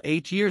 female,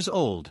 8 years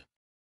old.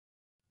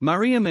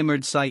 Mariam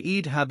Imard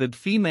Saeed Habib,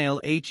 female,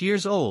 8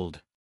 years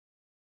old.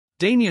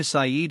 Dania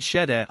Saeed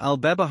Sheda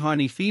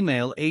Al-Bebaharni,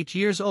 female, 8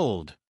 years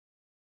old.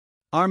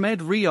 Ahmed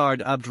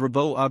Riyad Abd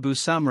Rabo Abu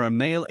Samra,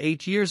 male,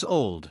 8 years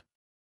old.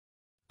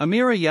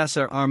 Amira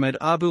Yasser Ahmed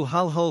Abu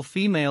Halhul,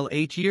 female,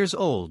 8 years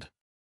old.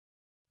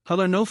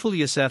 Halarnoful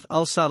Yusef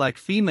Al-Salak,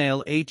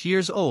 female, 8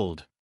 years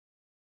old.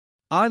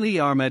 Ali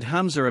Ahmed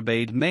Hamza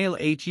Abaid, male,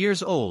 8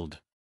 years old.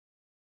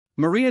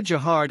 Maria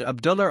Jahard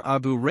Abdullah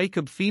Abu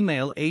Rakib,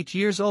 female, 8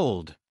 years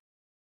old.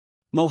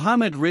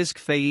 Mohammed Rizq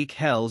Faik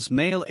Hells,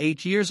 male,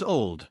 8 years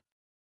old.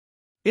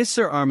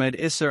 Isser Ahmed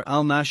Isser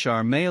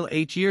Al-Nashar, male,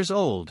 8 years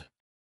old.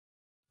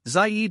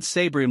 Zaid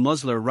Sabri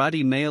Musler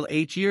Radi, male,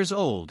 8 years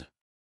old.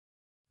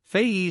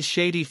 Faiz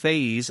Shady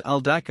Faiz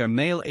Al-Dakar,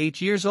 male, 8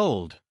 years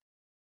old.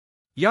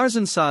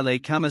 Yarzan Saleh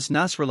Kamis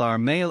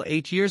Nasrallah, male,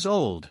 8 years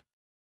old.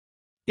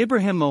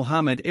 Ibrahim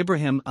Mohammed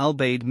Ibrahim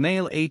Al-Baid,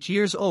 male, 8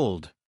 years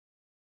old.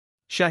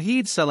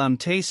 Shahid Salam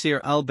Taysir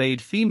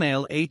Al-Baid,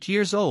 female, 8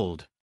 years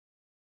old.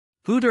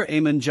 Hudar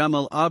Ayman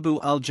Jamal Abu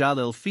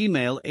Al-Jalil,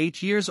 female,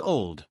 8 years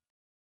old.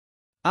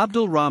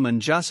 Abdul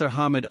Rahman Jasser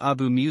Hamid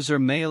Abu Muser,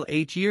 male,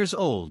 8 years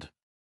old.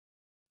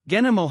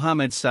 Gena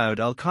Mohammed Saud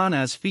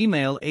Al-Khanaz,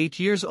 female, 8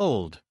 years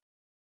old.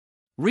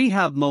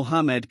 Rehab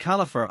Mohammed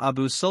Khalifar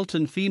Abu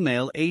Sultan,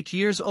 female, 8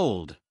 years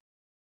old.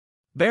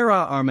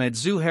 Bera Ahmed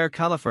Zuhair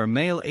Khalifar,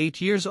 male, 8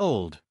 years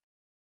old.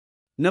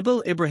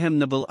 Nabil Ibrahim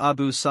Nabil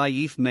Abu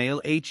Saif, male,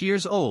 8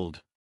 years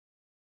old.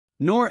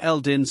 Noor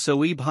Eldin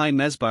Soeb Hai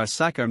Mesbar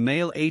Sakar,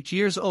 male, 8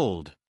 years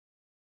old.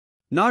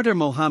 Nardar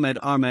Mohammed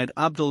Ahmed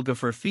Abdul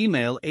Ghaffar,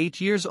 female,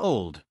 8 years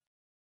old.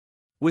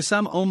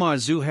 Wissam Omar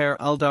Zuhair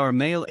Aldar,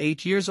 male,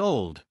 8 years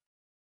old.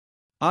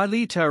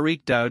 Ali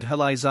Tariq Daud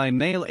Halaizai,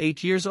 male,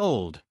 8 years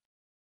old.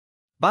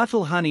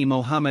 Batul Hani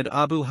Mohammed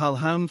Abu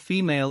Halham,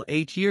 female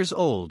 8 years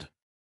old.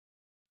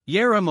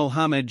 Yera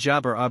Mohammed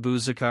Jabir Abu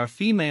Zakar,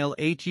 female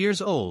 8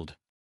 years old.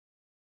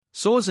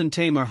 Sozan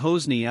Tamer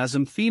Hosni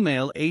Azam,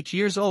 female 8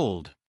 years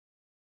old.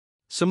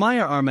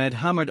 Sumaya Ahmed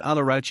Hamad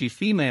Alarauchi,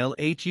 female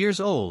 8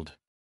 years old.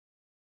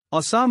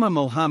 Osama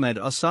Mohammed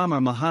Osama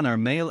Mahanar,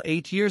 male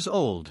 8 years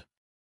old.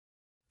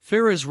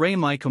 Firaz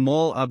Raymai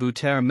Kamal Abu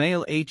Ter,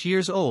 male 8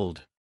 years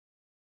old.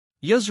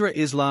 Yusra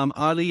Islam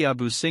Ali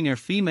Abu Singer,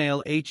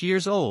 female 8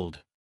 years old.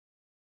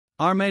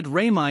 Ahmed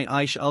Raymai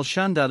Aish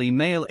Al-Shandali,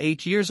 male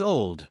 8 years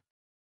old.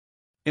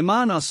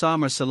 Iman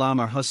Osamar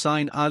Salamar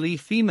Hussain Ali,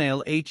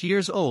 female 8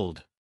 years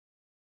old.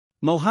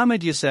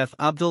 Mohammed Yusef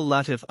Abdul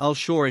Latif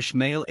Al-Shorish,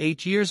 male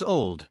 8 years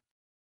old.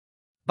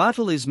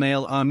 Batul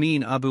Ismail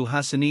Amin Abu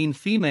Hassanin,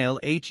 female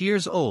 8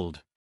 years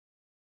old.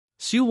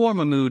 Suwar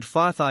Mahmoud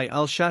Fathai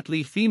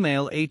Al-Shatli,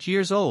 female 8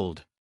 years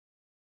old.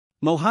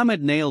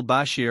 Mohammed Nail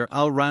Bashir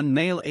Al-Ran,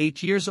 male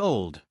 8 years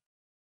old.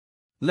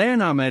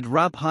 Lairn Ahmed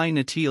Rabhai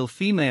Natil,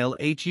 female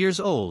 8 years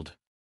old.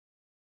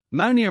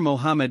 Mounir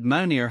Mohammed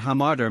Mounir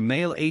Hamadar,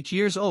 male 8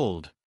 years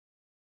old.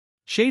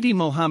 Shady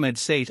Mohammed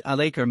Sait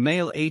Alaker,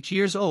 male 8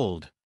 years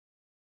old.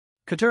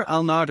 Qatar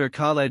Al-Nader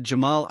Khaled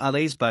Jamal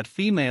Alaisbat,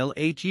 female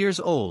 8 years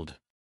old.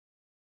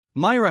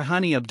 Myra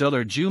Hani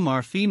Abdullah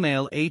Jumar,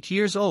 female 8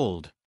 years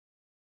old.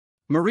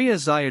 Maria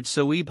Zayed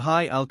Soeb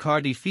Hai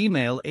Al-Kardi,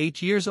 female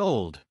 8 years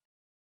old.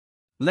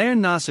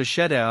 Lairn Nasa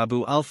Sheda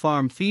Abu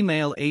Al-Farm,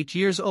 female 8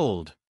 years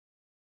old.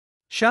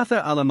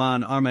 Shatha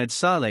Alaman Ahmed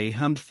Saleh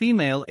Hamd,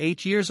 female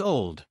 8 years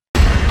old.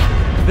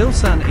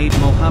 Bilsan Aid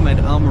Mohammed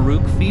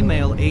Al-Marouk,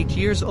 female 8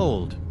 years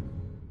old.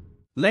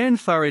 Lairn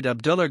Farid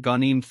Abdullah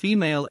Ghanim,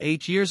 female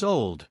 8 years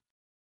old.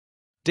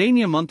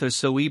 Dania Munthar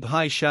Soeb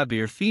Hai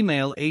Shabir,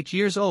 female 8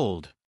 years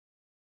old.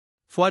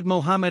 Fuad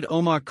Mohammed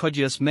Omar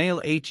Qudjus, male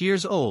 8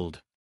 years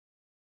old.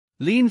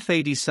 Leen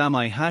Fadi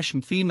Samai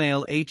Hashim,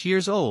 female 8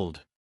 years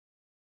old.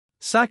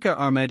 Sakar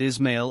Ahmed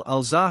Ismail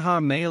Al-Zahar,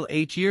 male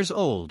 8 years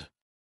old.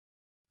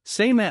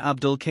 Saima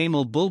Abdul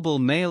Kamal Bulbul,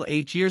 male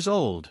 8 years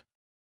old.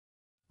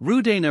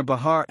 Rudainer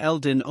Bahar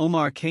Eldin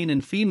Omar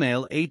Kanan,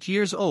 female 8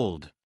 years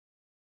old.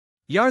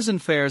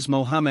 Yarzan Fairs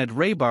Mohammed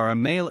Raybara,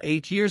 male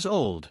 8 years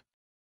old.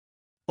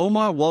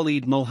 Omar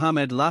Walid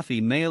Mohammed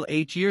Lafi, male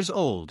 8 years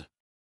old.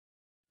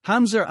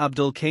 Hamza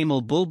Abdul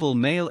Kamal Bulbul,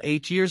 male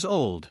 8 years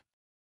old.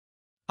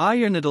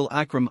 Ayernadal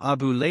Akram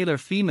Abu Layla,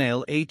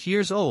 female 8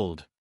 years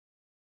old.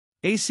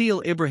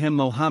 Asil Ibrahim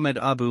Mohammed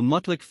Abu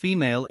Mutlaq,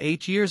 female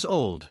 8 years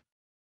old.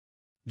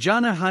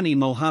 Jana Hani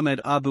Mohammed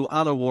Abu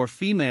Alawar,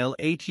 female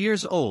 8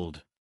 years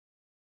old.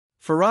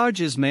 Faraj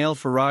Ismail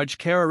Faraj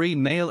Karari,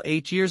 male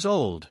 8 years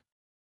old.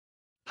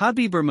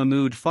 Habibur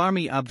Mahmood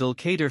Farmi Abdul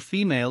Qadir,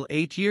 female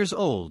 8 years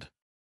old.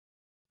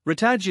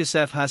 Rataj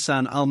Yusef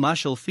Hassan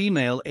Al-Mashal,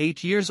 female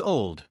 8 years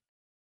old.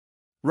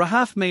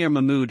 Rahaf Mayor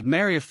Mahmood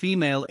Maria,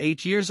 female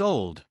 8 years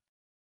old.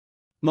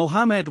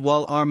 Mohammed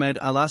Wal Ahmed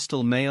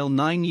Al-Astal, male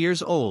 9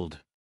 years old.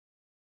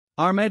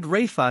 Ahmed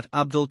Rafat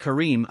Abdul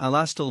Karim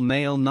Al-Astal,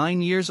 male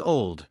 9 years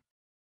old.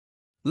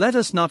 Let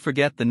us not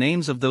forget the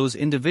names of those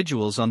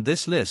individuals on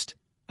this list,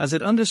 as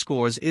it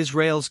underscores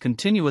Israel's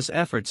continuous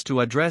efforts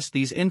to address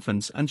these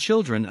infants and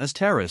children as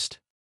terrorists.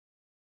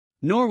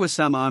 Noor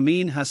Wassam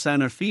Amin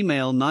Hassaner,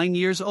 female 9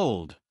 years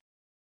old.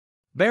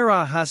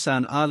 Bera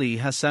Hassan Ali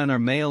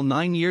Hassaner, male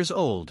 9 years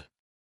old.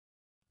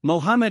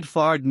 Mohammed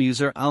Fard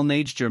Muser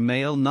Al-Najjar,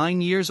 male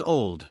 9 years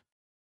old.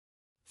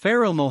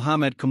 Farrell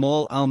Mohammed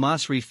Kamal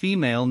Al-Masri,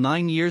 female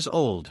 9 years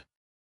old.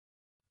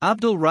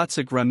 Abdul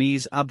Ratzak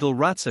Ramiz Abdul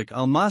Ratzak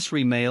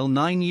Al-Masri, male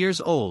 9 years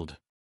old.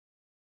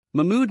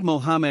 Mahmoud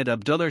Mohammed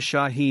Abdullah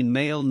Shaheen,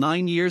 male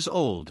 9 years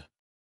old.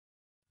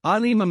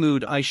 Ali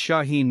Mahmoud Aish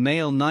Shaheen,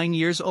 male 9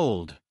 years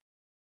old.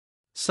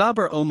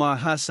 Sabar Omar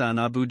Hassan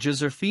Abu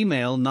Jazar,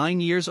 female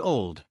 9 years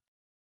old.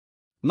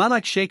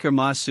 Malak Shaker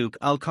Masuk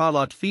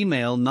Al-Karlat,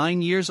 female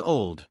 9 years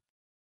old.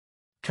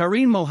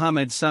 Kareem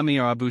Mohammed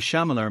Samir Abu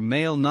Shamalar,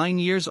 male 9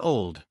 years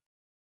old.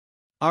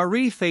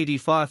 Ari Fadi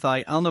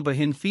Fathai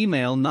Al-Nabahin,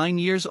 female 9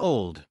 years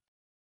old.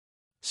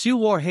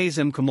 Suwar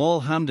Hazem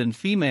Kamal Hamdan,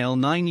 female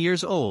 9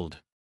 years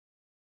old.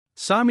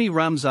 Sami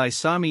Ramzai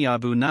Sami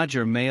Abu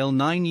Najjar, male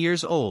 9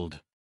 years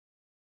old.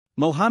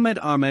 Mohammed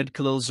Ahmed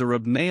Khalil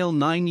Zarub, male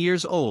 9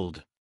 years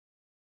old.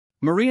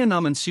 Maria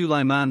Naman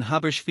Sulaiman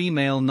Habash,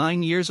 female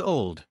 9 years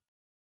old.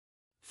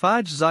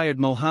 Faj Zayed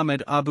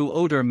Mohammed Abu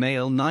Odar,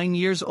 male 9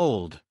 years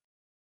old.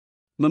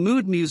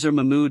 Mahmoud Muser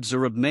Mahmoud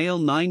Zarub, male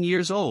 9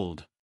 years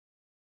old.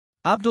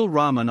 Abdul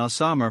Rahman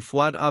Asamar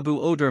Fuad Abu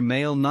Odar,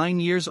 male 9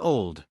 years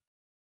old.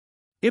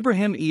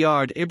 Ibrahim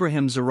Iyard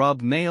Ibrahim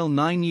Zarab, male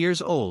 9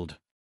 years old.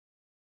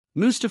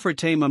 Mustafa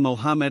Taima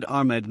Mohammed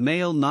Ahmed,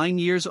 male 9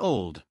 years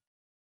old.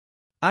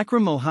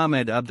 Akram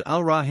Mohammed Abd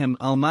Al-Rahim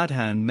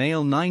Al-Madhan,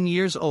 male 9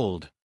 years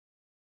old.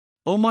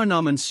 Omar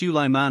Naman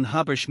Sulaiman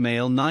Habash,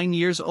 male 9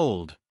 years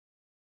old.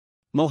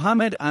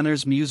 Mohammed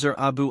Anars Muser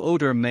Abu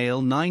Odar,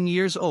 male 9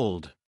 years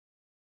old.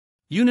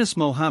 Yunus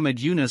Mohammed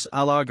Yunus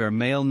Al-Agar,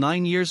 male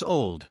 9 years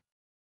old.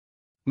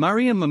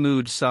 Mariam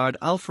Mahmoud Saad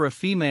Al-Farah,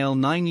 female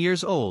 9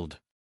 years old.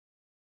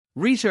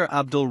 Rita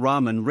Abdul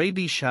Rahman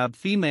Rabi Shab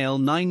female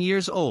 9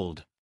 years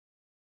old.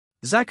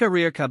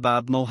 Zakaria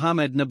Kabab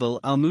Mohammed Nabil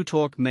Al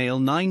Mutork male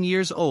 9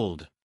 years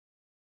old.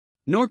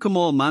 Nur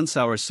Kamal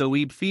Mansour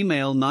Soeb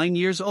female 9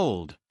 years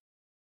old.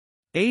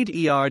 Aid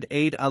Iyard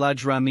Aid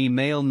Al-Ajrami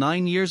male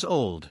 9 years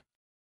old.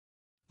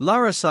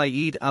 Lara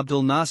Saeed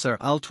Abdul Nasser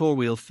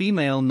Al-Torwil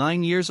female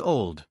 9 years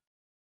old.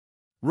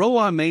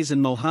 Roar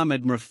Mazin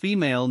Mohammed Mr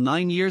female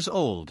 9 years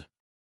old.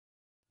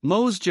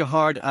 Moz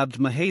Jahard Abd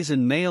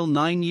Mahazin male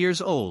 9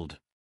 years old.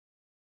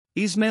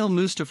 Ismail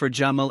Mustafa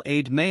Jamal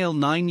Aid male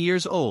 9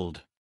 years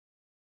old.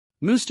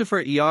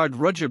 Mustafa Iyard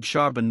Rajab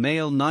Sharban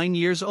male 9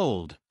 years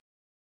old.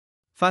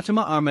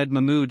 Fatima Ahmed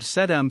Mahmoud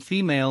Saddam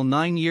female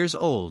 9 years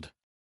old.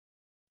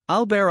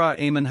 Albera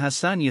Ayman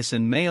Hassan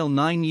Yassin male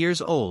 9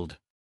 years old.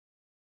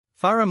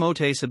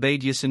 Faramote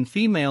Sabaid Yassin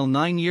female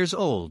 9 years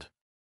old.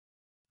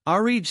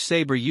 Arij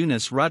Saber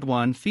Yunus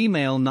Radwan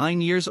female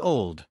 9 years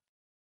old.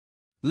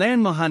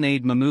 Lan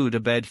Mohanaid Mahmoud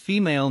Abed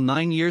female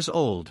 9 years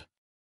old.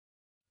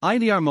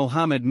 Ilyar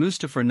Mohammed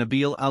Mustafa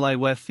Nabil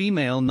Aliweh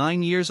female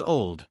 9 years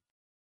old.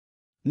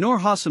 Nur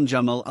Hassam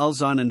Jamal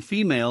Al-Zanan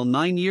female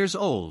 9 years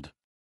old.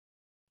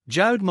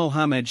 Joud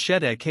Mohammed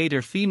Sheda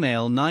Kader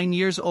female 9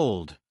 years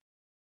old.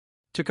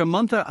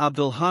 Tukamuntha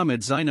Abdul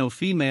Hamid Zaino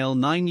female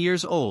 9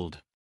 years old.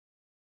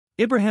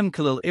 Ibrahim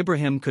Khalil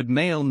Ibrahim Kud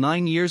male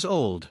 9 years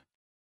old.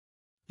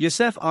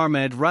 Yusef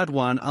Ahmed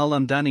Radwan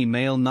Al-Amdani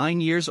male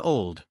 9 years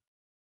old.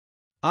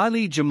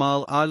 Ali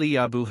Jamal Ali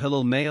Abu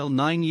Hilal male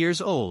 9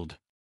 years old.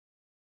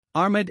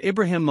 Ahmed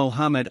Ibrahim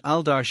Mohammed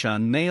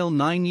Al-Darshan male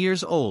 9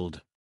 years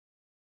old.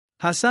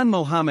 Hassan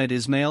Mohammed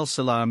Ismail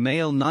Salah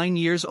male 9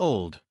 years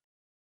old.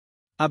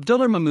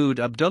 Abdullah Mahmoud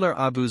Abdullah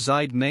Abu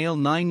Zaid male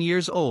 9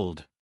 years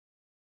old.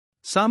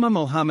 Sama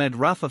Mohammed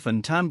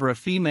Rafafan Tambra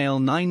female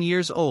 9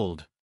 years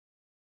old.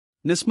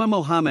 Nisma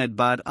Mohammed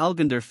Bad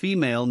Algandar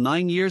female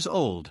 9 years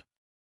old.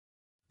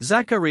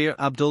 Zakaria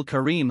Abdul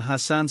Karim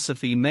Hassan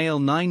Safi male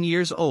 9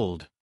 years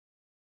old.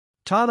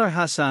 Talar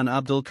Hassan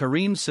Abdul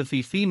Karim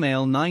Safi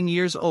female 9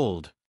 years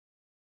old.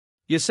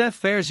 Yusef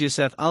Fairs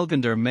Yusef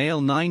Algandar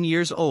male 9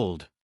 years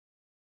old.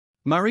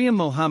 Mariam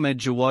Mohammed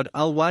Jawad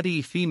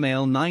Al-Wadi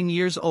female 9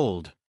 years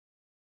old.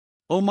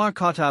 Omar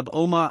Khattab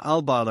Omar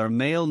Al-Balar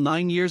male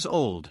 9 years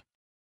old.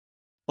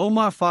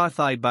 Omar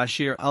Farthai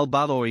Bashir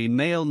Al-Balori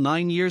male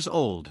 9 years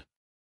old.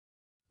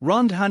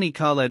 Rond Hani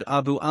Khaled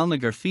Abu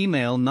Al-Nagar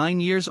female 9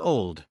 years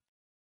old.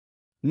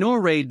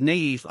 Noor Raid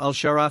Naif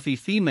Al-Sharafi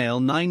female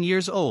 9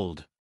 years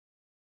old.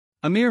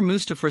 Amir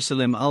Mustafa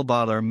Salim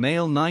Al-Balar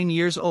male 9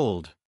 years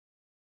old.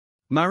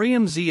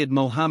 Mariam Ziyad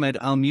Mohammed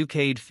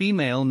Al-Mukaid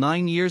female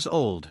 9 years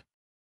old.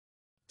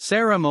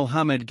 Sarah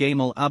Mohammed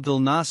Gamal Abdul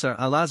Nasser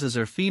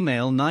Al-Azazar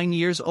female 9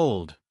 years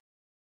old.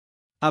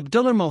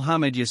 Abdullah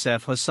Mohammed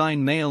Yusef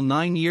Hussain male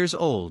 9 years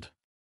old.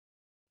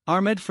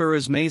 Ahmed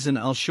Faraz Mazin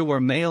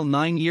Al-Shawar male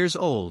 9 years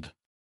old.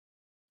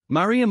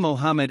 Mariam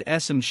Mohammed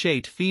Esam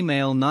Shait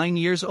female 9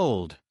 years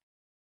old.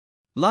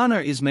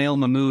 Lanar Ismail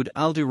Mahmoud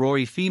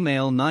Al-Durori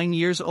female 9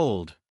 years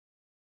old.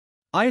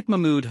 Ayat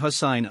Mahmoud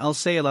Hussain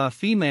Al-Sayla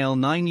female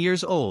 9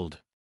 years old.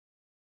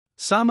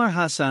 Samar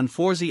Hassan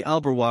Forzi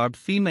Al-Barwab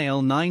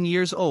female 9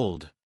 years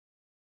old.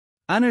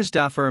 Anars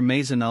Dafar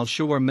Mazin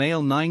Al-Shawar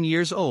male 9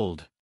 years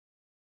old.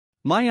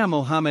 Maya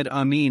Mohammed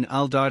Amin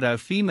Al-Darda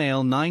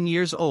female 9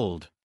 years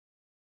old.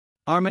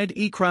 Ahmed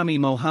Ikrami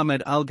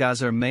Mohammed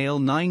Al-Ghazar male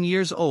 9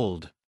 years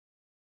old.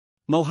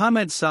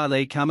 Mohammed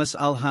Saleh Kamas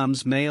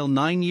Al-Hams male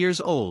 9 years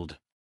old.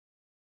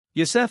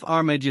 Yusef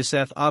Ahmed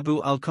Yusef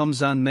Abu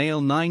Al-Qamzan male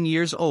 9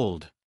 years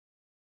old.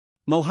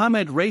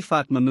 Mohammed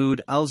Rafat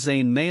Mahmoud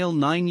Al-Zain male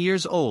 9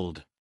 years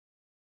old.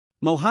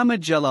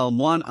 Mohammed Jalal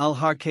Mwan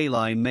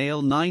Al-Harkalai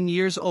male 9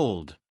 years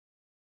old.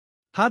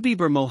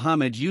 Habibur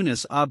Mohammed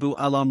Yunus Abu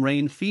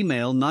Al-Amrain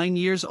female 9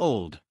 years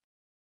old.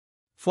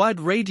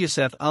 Fuad Raid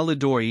Yusef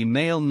Al-Adori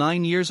male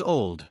 9 years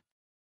old.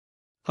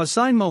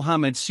 Hussain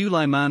Mohammed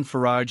Sulaiman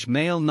Faraj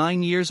male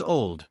 9 years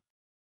old.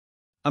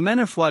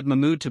 Amena Fuad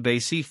Mahmoud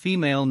Tabasi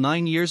female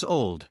 9 years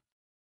old.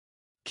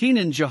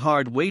 Keenan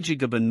Jahard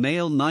Wajigaban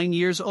male 9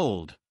 years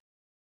old.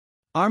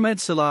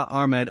 Ahmed Salah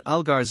Ahmed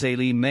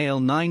Al-Gharzali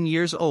male 9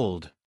 years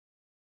old.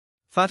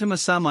 Fatima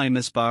Samai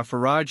Misbah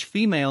Faraj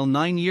female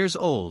 9 years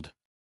old.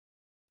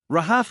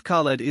 Rahaf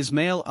Khaled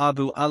Ismail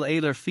Abu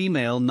Al-Ailer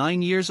female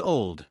 9 years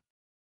old.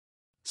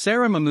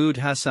 Sarah Mahmoud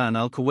Hassan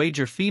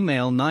Al-Kuwajer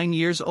female 9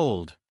 years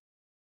old.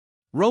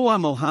 Roa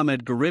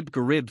Mohammed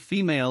Garib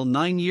female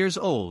 9 years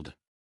old.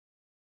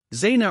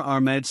 Zaina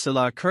Ahmed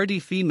Salah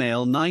Kurdi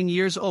female 9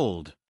 years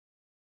old.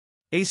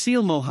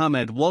 Asil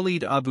Mohammed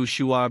Walid Abu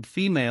Shuab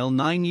female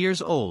 9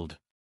 years old.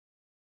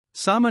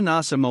 Sama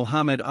Nasser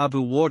Mohammed Abu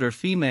Warder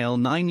female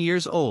 9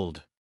 years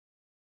old.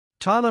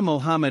 Tala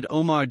Mohammed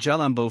Omar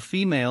Jalambo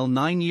female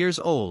 9 years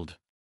old.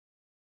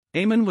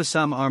 Ayman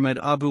Wassam Ahmed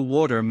Abu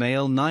Warder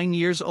male 9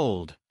 years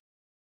old.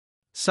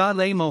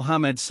 Saleh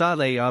Mohammed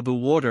Saleh Abu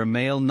Warder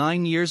male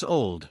 9 years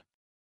old.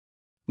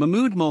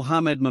 Mahmoud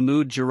Mohammed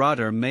Mahmoud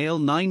Jaradar male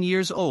 9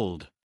 years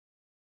old.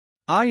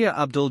 Aya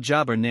Abdul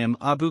Jabbar Nim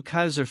Abu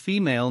Kaiser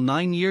female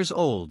 9 years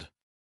old.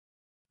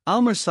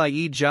 Almer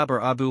Saeed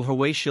Jabir Abu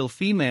Hawashil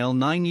female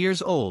 9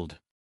 years old.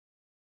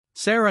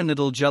 Sarah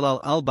Nidal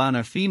Jalal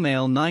Al-Banna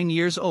female 9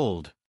 years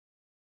old.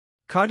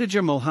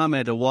 Khadija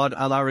Mohammed Awad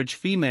Al-Araj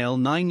female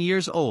 9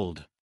 years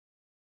old.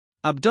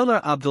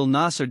 Abdullah Abdul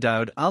Nasser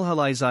Daud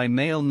Al-Halaizai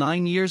male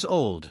 9 years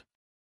old.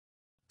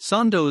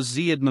 Sandoz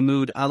Ziyad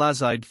Mahmoud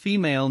Al-Azaid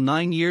female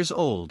 9 years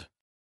old.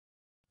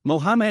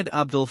 Mohammed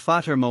Abdul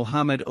Fattah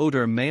Mohammed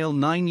Oder male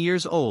 9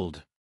 years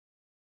old.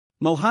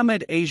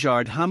 Mohammed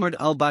Ajard Hamad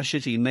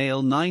Al-Bashiti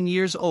male 9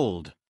 years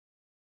old.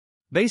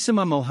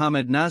 Basima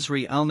Mohammed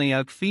Nazri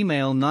Al-Nayak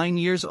female 9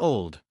 years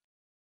old.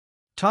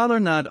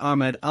 Talar Nad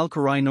Ahmed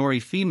Al-Qurainori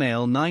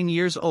female 9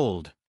 years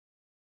old.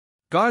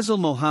 Garzal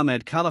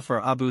Mohammed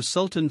Khalifar Abu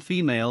Sultan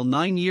female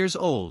 9 years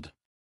old.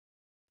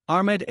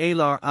 Ahmed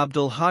Alar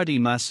Abdul Hadi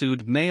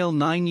Masood male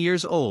 9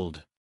 years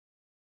old.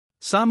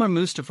 Samar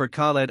Mustafa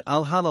Khaled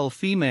Al-Halal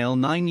female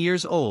 9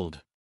 years old.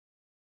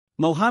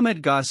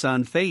 Mohammed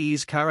Ghassan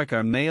Faiz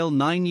Karakar male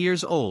 9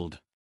 years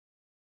old.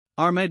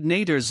 Ahmed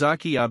Nader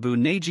Zaki Abu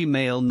Naji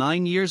male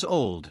 9 years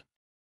old.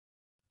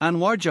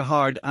 Anwar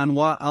Jahard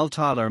Anwar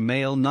Al-Talar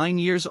male 9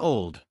 years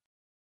old.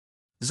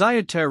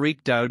 Zayed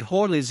Tariq Daud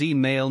Horlizi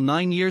male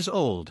 9 years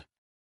old.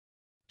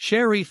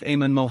 Sharif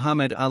Ayman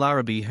Mohammed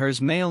Al-Arabi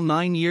Hers male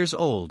 9 years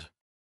old.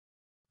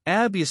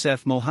 Ab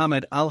Yusef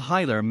Mohammed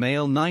Al-Hailer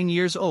male 9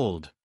 years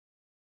old.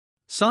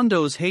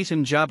 Sandoz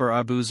Haytham Jabir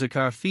Abu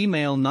Zakar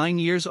female 9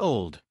 years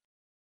old.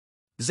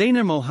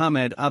 Zainer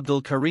Mohammed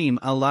Abdul Karim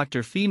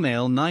Al-Lakhtar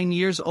female 9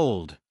 years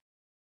old.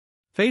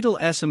 Fatal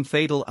Esam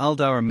Fatal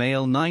Al-Dawar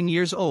male 9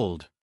 years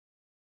old.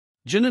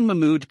 Jinan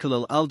Mahmood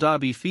Khalil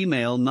Al-Dabi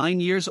female 9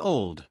 years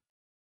old.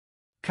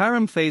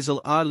 Karam Faisal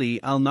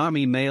Ali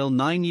Al-Narmi male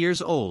 9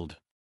 years old.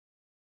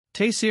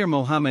 Taysir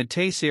Mohammed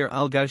Taysir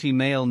Al-Gauti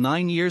male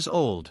 9 years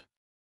old.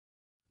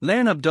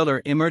 Lain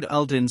Abdullah Imard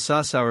Al-Din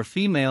Sasaur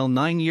female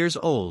 9 years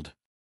old.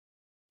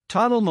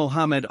 Talal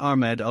Mohammed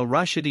Ahmed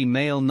Al-Rashidi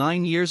male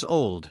 9 years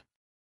old.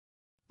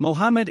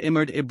 Mohammed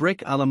Imard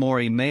Ibrik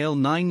Al-Amori male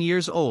 9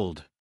 years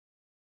old.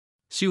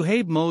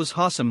 Suhaib Moz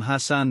Hassam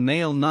Hassan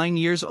male 9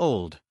 years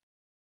old.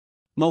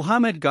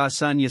 Mohammed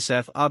Ghassan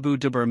Yusef Abu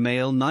Dubar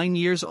male 9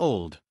 years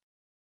old.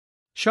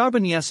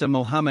 Sharban Yasa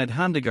Mohammed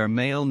Handigar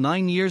male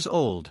 9 years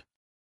old.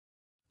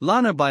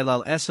 Lana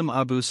Bilal Esam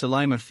Abu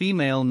Sulaima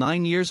female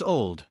 9 years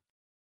old.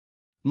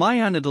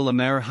 Mayanadul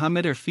Amer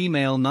Hamidar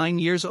female 9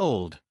 years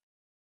old.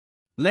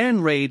 Lain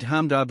Raid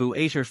Hamd Abu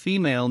Ater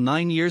female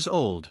 9 years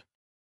old.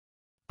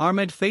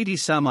 Ahmed Fadi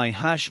Samai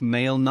Hash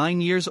male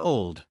 9 years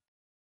old.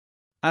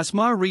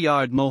 Asmar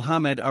Riyad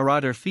Mohammed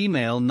Aradar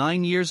female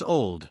 9 years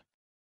old.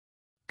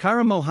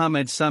 Kara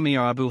Mohammed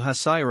Samir Abu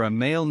Hasaira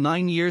male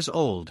 9 years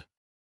old.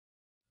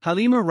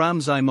 Halima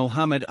Ramzai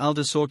Mohammed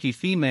Aldasorki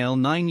female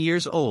 9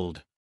 years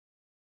old.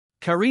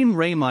 Karim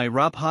Raymai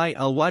Rabhai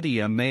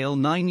Al-Wadiya male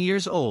 9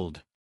 years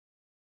old.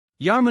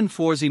 Yarman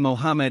Forzi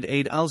Mohammed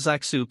Aid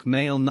Al-Zaksuk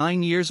male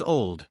 9 years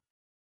old.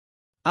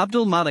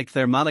 Abdul Malik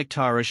Ther Malik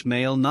Tarish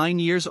male 9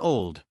 years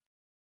old.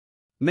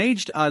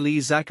 Majd Ali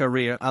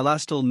Zakaria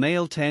Alastal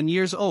male 10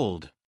 years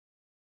old.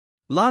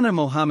 Lana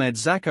Mohammed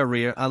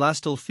Zakaria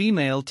Alastal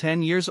female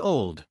 10 years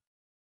old.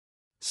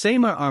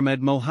 Samar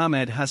Ahmed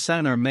Mohammed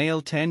Hassanar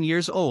male 10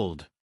 years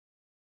old.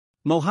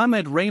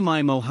 Mohammed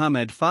Raymai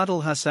Mohammed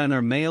Fadl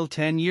Hassanar male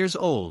 10 years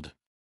old.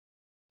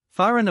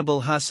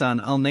 Faranabul Hassan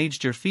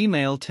Al-Najjar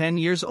female 10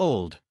 years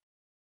old.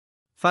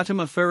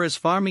 Fatima Firaz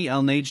Farmi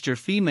Al-Najjar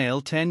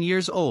female 10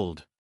 years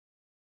old.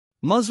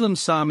 Muslim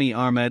Sami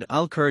Ahmed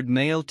Al-Kurd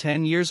male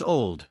 10 years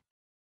old.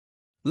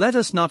 Let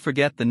us not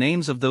forget the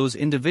names of those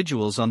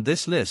individuals on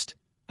this list,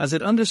 as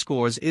it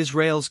underscores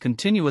Israel's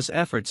continuous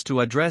efforts to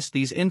address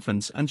these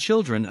infants and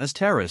children as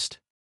terrorists.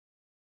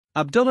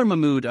 Abdullah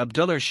Mahmoud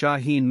Abdullah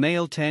Shaheen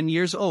male 10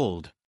 years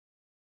old.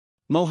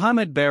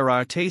 Mohammed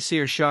Berar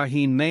Taysir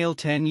Shaheen male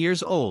 10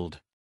 years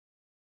old.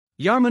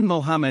 Yarman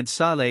Mohammed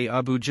Saleh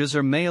Abu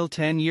Juzr male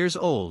 10 years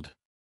old.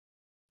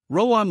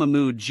 Roa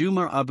Mahmoud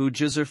Jumar Abu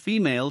Juzr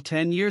female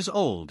 10 years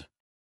old.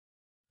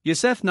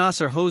 Yusef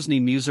Nasser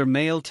Hosni Muser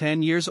male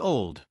 10 years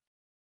old.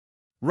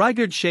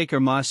 Raigard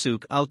Shaker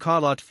Masuk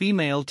Al-Khalat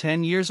female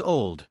 10 years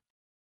old.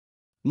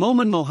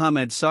 Momin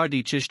Mohammed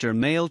Sardi Chishter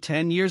male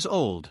 10 years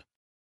old.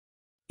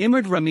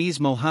 Imard Ramiz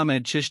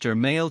Mohammed Chishter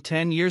male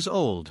 10 years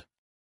old.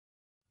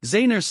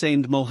 Zainer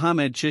Saint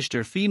Mohammed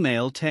Chishter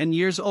female 10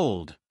 years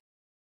old.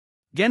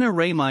 Gener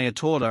Raymaya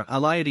Tolar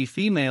Alayadi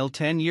female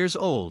 10 years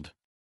old.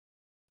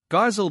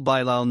 Garzal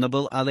Bilal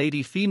Nabil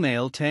Aladi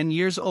female 10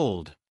 years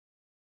old.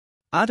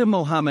 Adam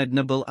Mohammed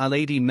Nabil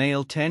Aladi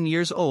male 10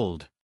 years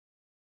old.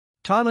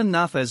 Talan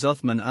Nafez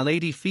Uthman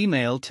Aladi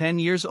female 10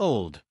 years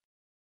old.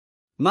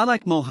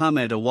 Malak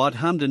Mohammed Awad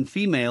Hamdan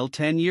female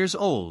 10 years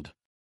old.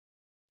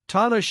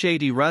 Talar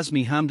Shadi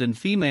Razmi Hamdan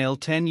female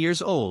 10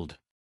 years old.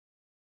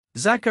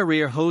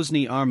 Zakaria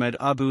Hosni Ahmed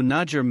Abu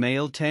Najjar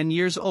male 10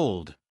 years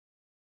old.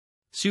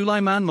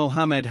 Sulaiman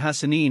Mohammed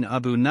Hassanin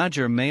Abu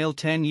Najjar male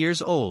 10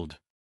 years old.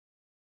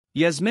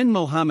 Yasmin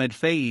Mohammed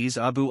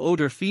Faiz Abu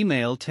Oder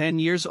female 10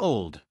 years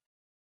old.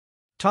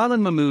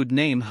 Talan Mahmoud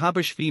Naim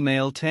Habash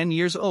female 10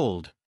 years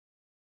old.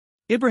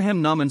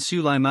 Ibrahim Nauman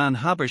Sulaiman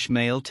Habash,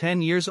 male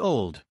 10 years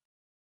old.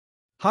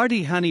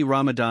 Hardi Hani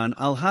Ramadan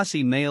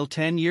Al-Hassi, male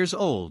 10 years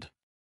old.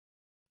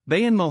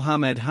 Bayan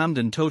Mohammed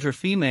Hamdan Totar,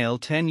 female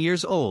 10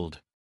 years old.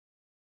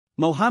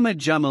 Mohammed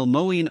Jamal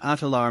Moeen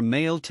Atalar,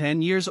 male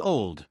 10 years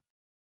old.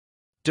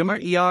 Damar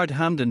Iyard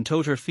Hamdan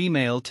Totar,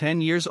 female 10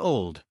 years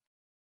old.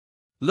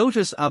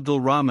 Lotus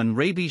Abdul Rahman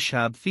Rabi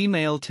Shab,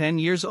 female 10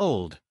 years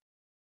old.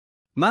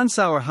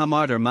 Mansour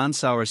Hamadar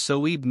Mansour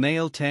Soeib,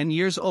 male 10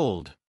 years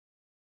old.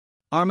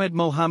 Ahmed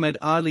Mohammed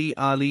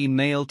Ali,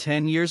 male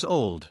 10 years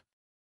old.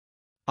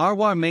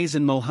 Arwar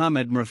Mazin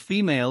Mohammed Mur,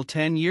 female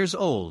 10 years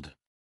old.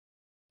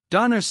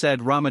 Donner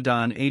said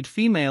Ramadan Aid,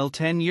 female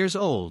 10 years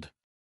old.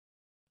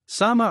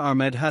 Sama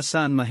Ahmed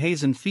Hassan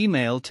Mahazen,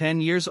 female 10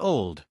 years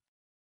old.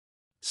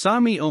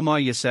 Sami Omar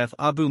Yasef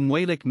Abu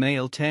Mwalik,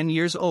 male 10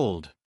 years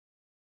old.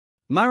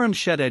 Maram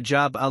Sheda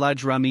Jab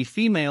Al-Ajrami,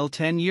 female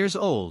 10 years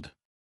old.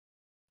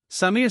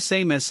 Samir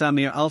Sameh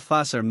Samir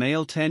Al-Fasser,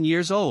 male 10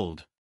 years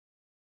old.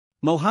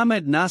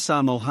 Mohammed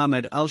Nasa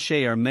Mohammed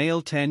Al-Shayer,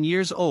 male 10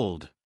 years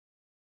old.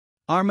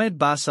 Ahmed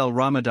Basal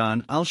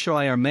Ramadan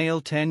Al-Shoair,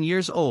 male 10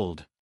 years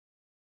old.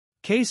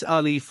 Qais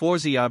Ali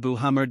Forzi Abu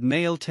Hamad,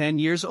 male 10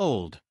 years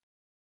old.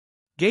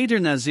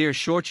 Gaider Nazir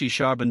Shorchi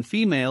Sharban,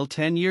 female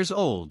 10 years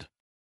old.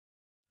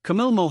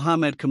 Kamil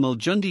Mohammed Kamil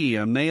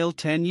Jundiya, male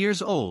 10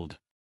 years old.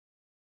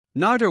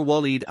 Nader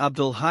Walid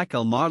Abdul Haq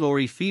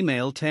Al-Marlori,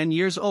 female 10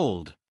 years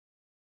old.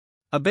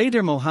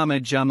 Abader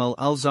Mohammed Jamal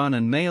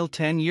Al-Zanan, male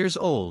 10 years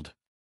old.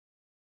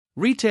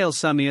 Retail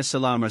Samia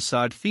Salam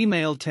Rasad,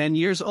 female 10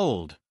 years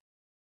old.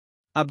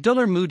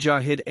 Abdullah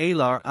Mujahid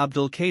Alar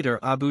Abdul Qadir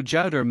Abu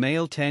Jawder,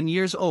 male 10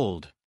 years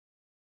old.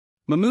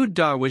 Mahmoud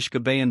Darwish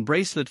Gabayan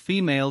Bracelet,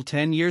 female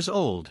 10 years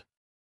old.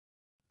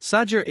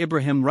 Sajir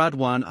Ibrahim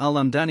Radwan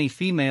Al-Amdani,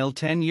 female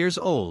 10 years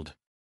old.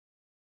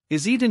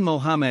 Izidin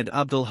Mohammed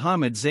Abdul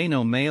Hamid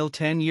Zaino, male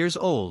 10 years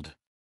old.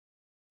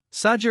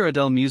 Sajir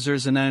Adel Muser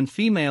Zanan,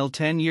 female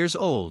 10 years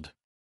old.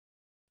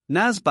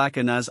 Naz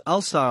Bakanaz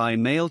Al-Sarai,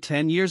 male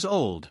 10 years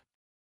old.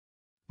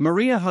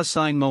 Maria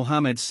Hussain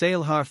Mohammed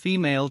Sailhar,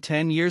 female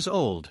 10 years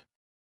old.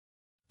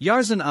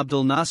 Yarzan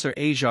Abdul Nasser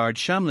Ajard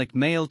Shamlik,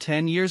 male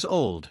 10 years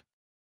old.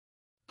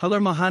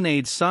 Halar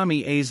Mohanad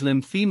Sami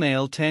Azlim,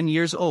 female 10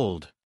 years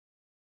old.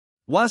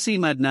 Wasim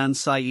Adnan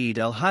Saeed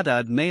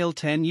Al-Haddad, male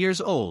 10 years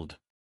old.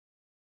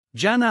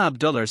 Jana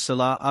Abdullah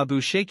Salah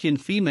Abu Shakin,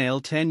 female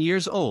 10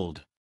 years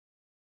old.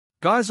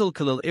 Garzal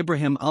Khalil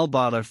Ibrahim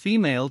Al-Balar,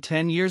 female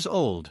 10 years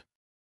old.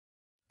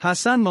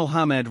 Hassan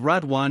Mohammed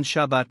Radwan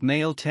Shabat,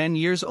 male 10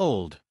 years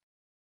old.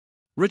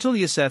 Ritul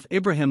Yasef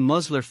Ibrahim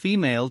Musler,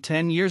 female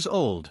 10 years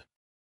old.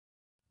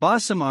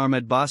 Basim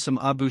Ahmed Basim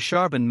Abu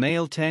Sharban,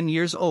 male 10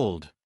 years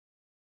old.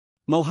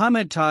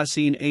 Mohammed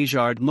Tahsin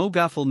Ajard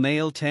Mogafal,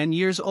 male 10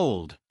 years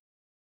old.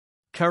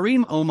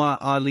 Karim Omar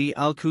Ali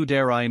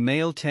Al-Kudairi,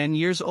 male 10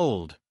 years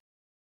old.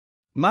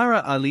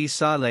 Mara Ali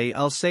Saleh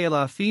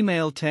Al-Sayla,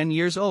 female 10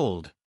 years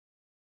old.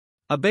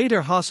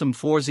 Abader Hassam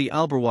Forzi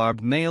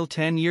Albarwarb, male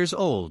 10 years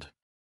old.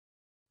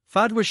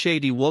 Fadwa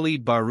Shadi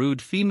Walid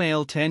Baroud,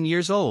 female 10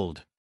 years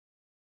old.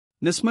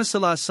 Nisma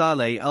Salah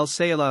Saleh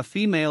Al-Sayla,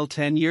 female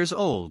 10 years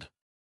old.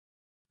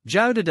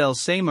 Jawdad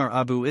El-Samar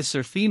Abu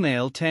Isser,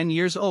 female 10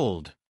 years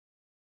old.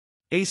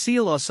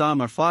 Asil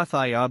Osama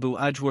Fathai Abu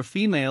Ajwar,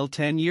 female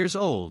 10 years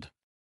old.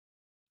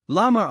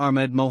 Lamar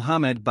Ahmed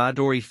Mohammed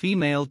Badori,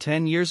 female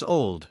 10 years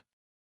old.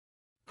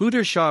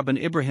 Hudar Sharban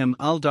Ibrahim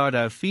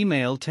Al-Darda,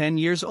 female 10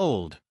 years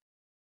old.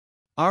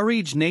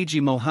 Arij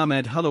Naji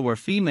Mohammed Hulawar,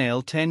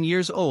 female 10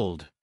 years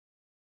old.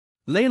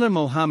 Layla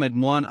Mohammed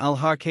Mwan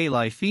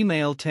Al-Harkalai,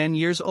 female 10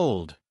 years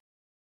old.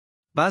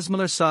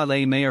 Basmalar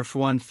Saleh Mayor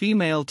Fwan,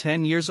 female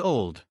 10 years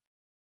old.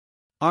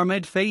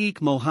 Ahmed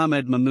Faik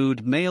Mohammed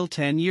Mahmoud, male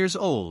 10 years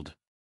old.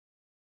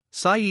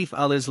 Saif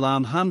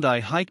Al-Islam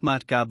Hamdai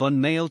Hikmat Gabon,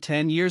 male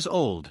 10 years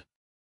old.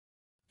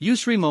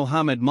 Yusri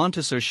Mohammed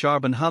Montasir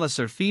Sharban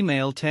Halasar,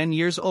 female 10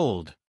 years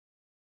old.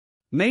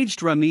 Majd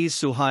Ramiz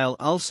Suhail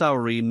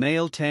Al-Sawri,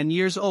 male 10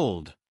 years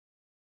old.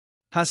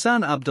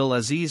 Hassan Abdul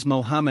Aziz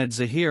Mohammed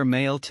Zahir,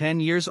 male 10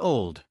 years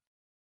old.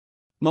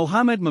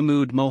 Mohammed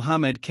Mahmoud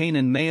Mohammed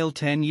Kanan, male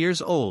 10 years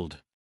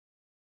old.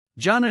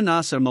 Jana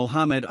Nasser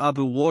Mohammed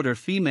Abu Warder,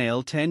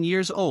 female 10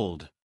 years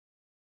old.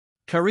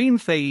 Karim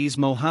Faiz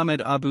Mohammed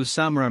Abu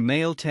Samra,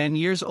 male 10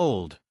 years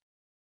old.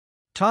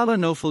 Tala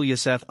Noful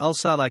Yasef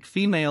Al-Salak,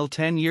 female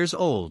 10 years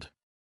old.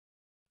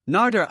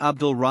 Nardar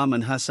Abdul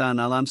Rahman Hassan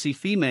Alamsi,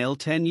 female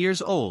 10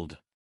 years old.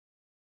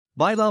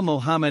 Bilal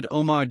Mohammed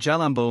Omar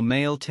Jalambo,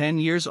 male 10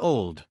 years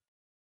old.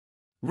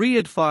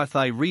 Riyad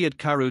Farthai Riyad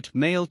Karut,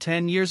 male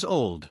 10 years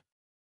old.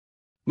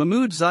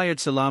 Mahmoud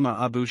Zayed Salama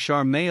Abu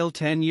Shar, male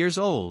 10 years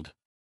old.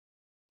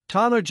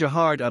 Talar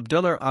Jahard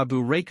Abdullah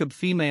Abu Rakib,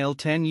 female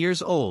 10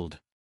 years old.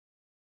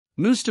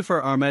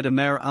 Mustafa Ahmed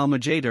Amer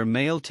Al-Majader,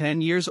 male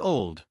 10 years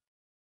old.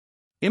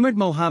 Imard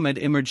Mohammed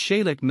Imard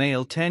Shalik,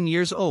 male 10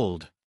 years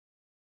old.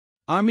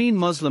 Armeen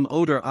Muslim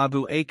Odar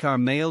Abu Akar,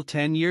 male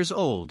 10 years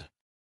old.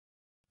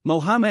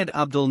 Mohammed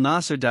Abdul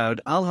Nasser Daud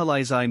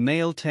Al-Halaizai,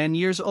 male 10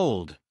 years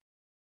old.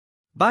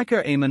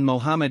 Bakr Ayman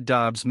Mohammed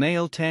Dabs,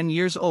 male 10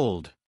 years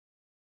old.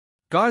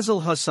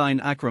 Ghazal Hussain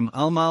Akram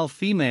Almal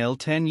female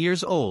 10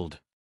 years old.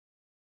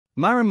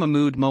 Mara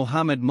Mahmood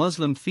Mohammed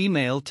Muslim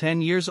female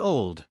 10 years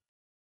old.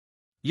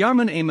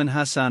 Yarman Ayman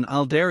Hassan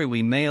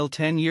Al-Darawi male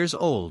 10 years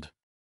old.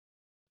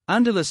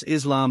 Andalus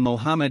Islam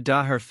Mohammed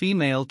Dahir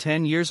female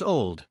 10 years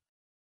old.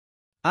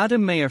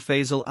 Adam Mayer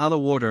Faisal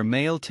Alawarder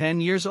male 10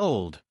 years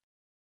old.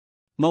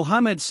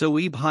 Mohammed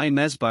Soeib Hai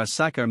Mesbah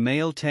Sakar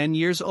male 10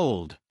 years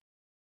old.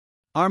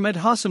 Ahmed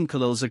Hassam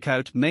Khalil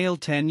Zakout male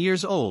 10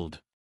 years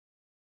old.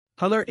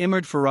 Halar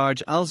Imard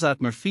Faraj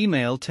Alzatmer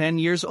female 10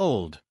 years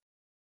old.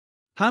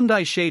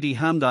 Hamdai Shadi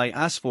Hamdai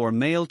Asfor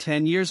male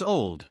 10 years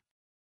old.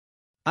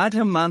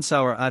 Adham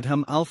Mansour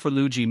Adham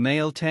Al-Farluji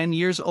male 10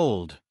 years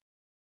old.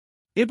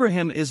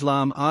 Ibrahim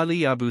Islam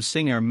Ali Abu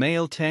Singer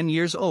male 10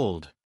 years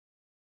old.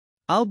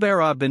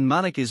 Al-Bara bin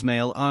Malik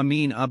Ismail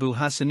Amin Abu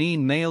Hassanin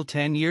male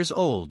 10 years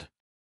old.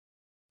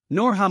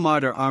 Noor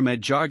Hamadar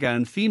Ahmed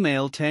Jargan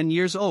female 10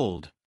 years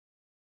old.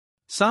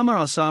 Samar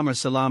Asamar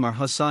Salamar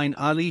Hussain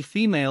Ali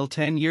female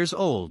 10 years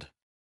old.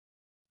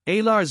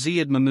 Alar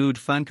Ziyad Mahmood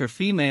Fankar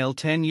female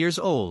 10 years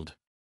old.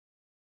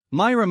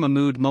 Myra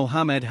Mahmood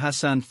Mohammed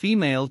Hassan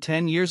female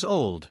 10 years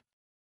old.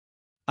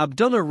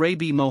 Abdullah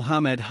Rabi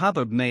Mohammed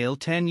Habib male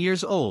 10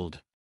 years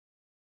old.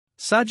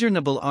 Sajir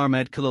Nabil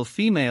Ahmed Khalil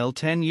female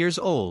 10 years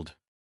old.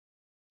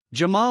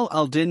 Jamal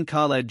Al-Din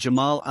Khaled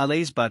Jamal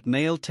Alaisbat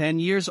male 10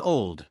 years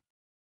old.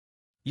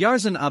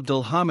 Yarzan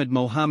Abdul Hamid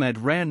Mohammed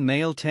Ran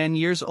male 10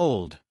 years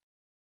old.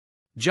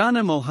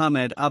 Jana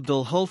Mohammed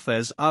Abdul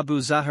Hulfez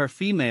Abu Zahar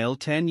female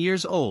 10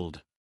 years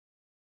old.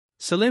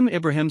 Salim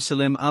Ibrahim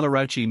Salim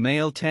Alarauchi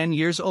male 10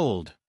 years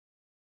old.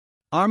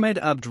 Ahmed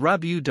Abd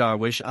Rabiu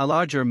Darwish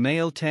Al-Ajr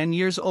male 10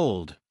 years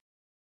old.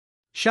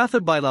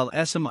 Shathab Bilal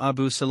Esam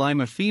Abu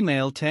Sulaima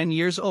female 10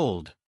 years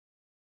old.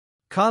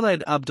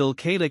 Khaled Abdul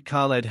Khalik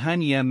Khaled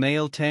Hania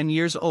male 10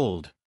 years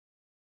old.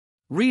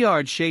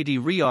 Riyad Shadi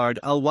Riyad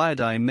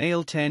Al-Wadai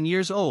male 10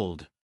 years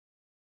old.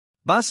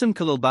 Basim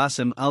Khalil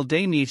Basim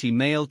Al-Daimiti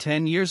male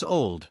 10 years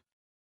old.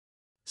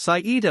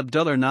 Saeed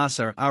Abdullah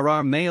Nasser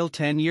Arar male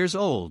 10 years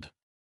old.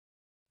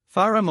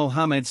 Farah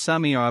Mohammed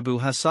Samir Abu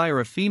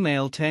Hasaira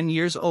female 10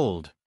 years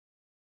old.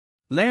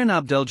 Lairn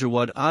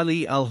Abdeljawad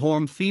Ali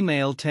Al-Horm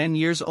female 10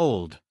 years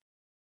old.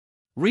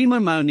 Rima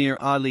Maunir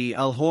Ali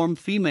Al-Horm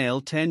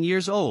female 10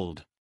 years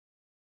old.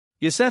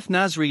 Yusef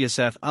Nazri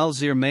Yusef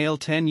Al-Zir male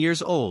 10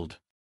 years old.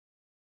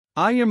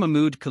 Ayar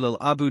Mahmood Khalil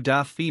Abu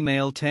Daf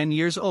female 10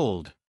 years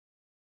old.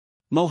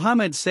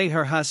 Mohammed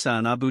Seher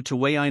Hassan Abu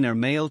Tuwainer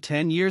male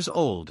 10 years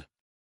old.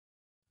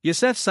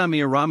 Yusef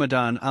Samir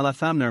Ramadan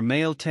Al-Athamner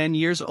male 10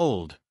 years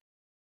old.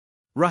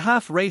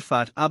 Rahaf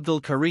Rafat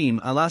Abdul Karim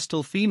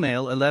Al-Astal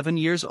female 11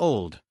 years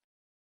old.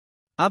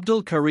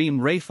 Abdul Karim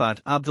Rafat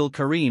Abdul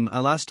Karim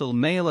Al-Astal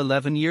male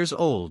 11 years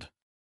old.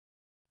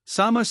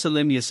 Sama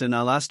Salim Yasin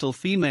Al-Astal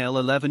female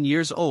 11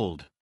 years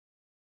old.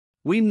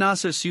 Weem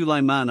Nasser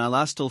Sulaiman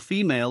Al-Astal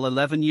female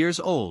 11 years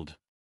old.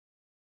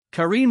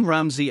 Karim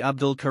Ramzi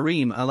Abdul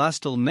Karim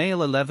Al-Astal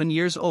male 11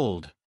 years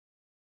old.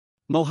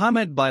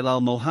 Mohammed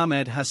Bilal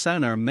Mohammed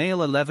Hassaner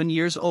male 11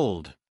 years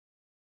old.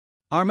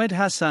 Ahmed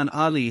Hassan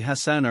Ali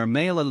Hassaner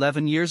male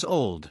 11 years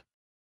old.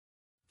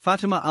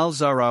 Fatima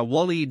Al-Zahra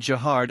Walid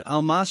Jahard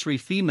Al-Masri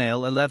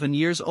female 11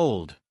 years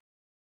old.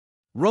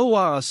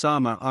 Rowa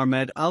Osama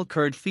Ahmed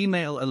Al-Kurd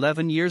female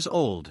 11 years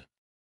old.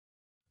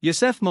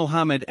 Yusef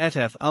Mohammed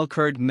Etef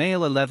Al-Kurd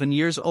male 11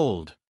 years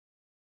old.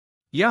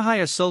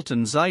 Yahya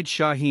Sultan Zaid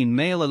Shaheen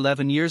male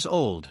 11 years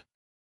old.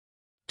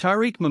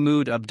 Tariq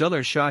Mahmood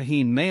Abdullah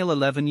Shaheen male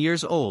 11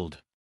 years old.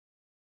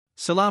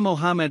 Salah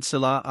Mohammed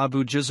Salah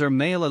Abu Jazar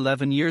male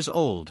 11 years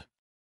old.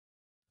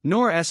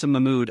 Noor Essa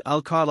Mahmood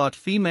Al-Karlat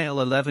female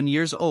 11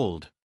 years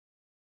old.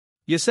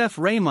 Yusef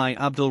Raymai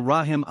Abdul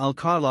Rahim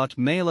Al-Karlat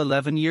male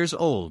 11 years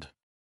old.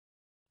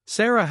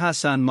 Sarah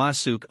Hassan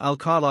Masuk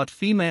Al-Karlat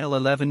female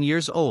 11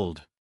 years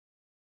old.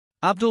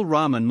 Abdul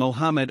Rahman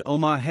Mohammed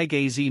Omar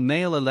Hegazi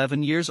male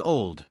 11 years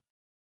old.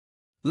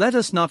 Let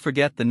us not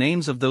forget the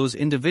names of those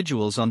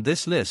individuals on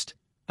this list,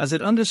 as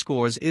it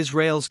underscores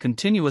Israel's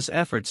continuous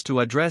efforts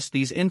to address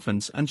these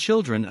infants and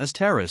children as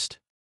terrorists.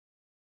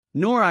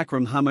 Noor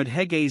Akram Hamid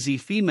Hegazi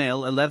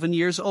female 11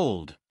 years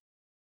old.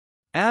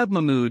 Ab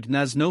Mahmood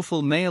Naz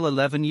Nofal male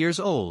 11 years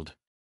old.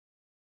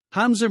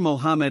 Hamzar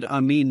Mohammed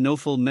Amin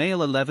Nofal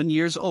male 11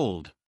 years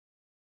old.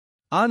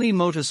 Ali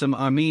Motassam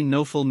Amin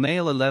Nofal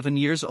male 11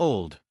 years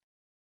old.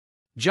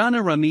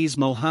 Jana Ramiz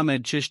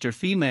Mohammed Chishter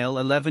female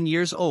 11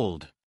 years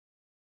old.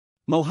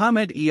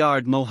 Mohammed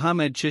Iyard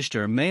Mohammed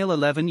Chishter male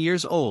 11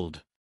 years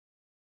old.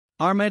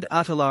 Ahmed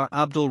Atalar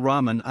Abdul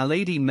Rahman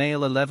Aladi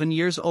male 11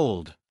 years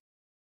old.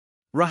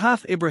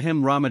 Rahaf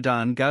Ibrahim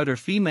Ramadan Gowder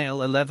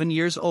female 11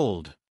 years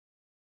old.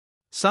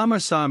 Samar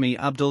Sami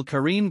Abdul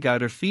Karim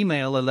Gowder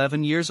female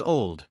 11 years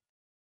old.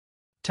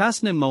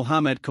 Tasnim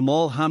Mohammed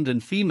Kamal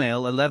Hamdan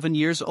female 11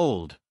 years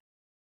old.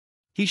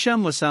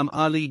 Hisham Wassam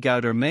Ali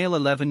Gowder male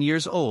 11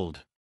 years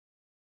old.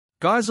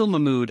 Garzal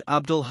Mahmood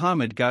Abdul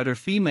Hamid Gowder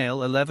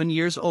female 11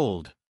 years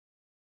old.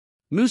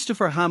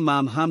 Mustafa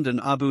Hammam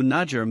Hamdan Abu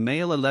Najjar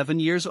male 11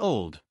 years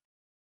old.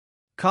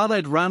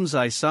 Khaled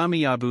Ramzi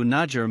Sami Abu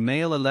Najjar,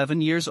 male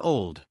 11 years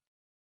old.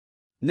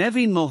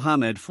 Neveen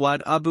Mohammed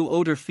Fuad Abu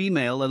Oder,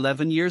 female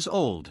 11 years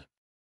old.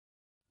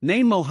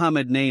 Naim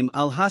Mohammed Naim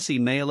Al-Hassi,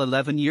 male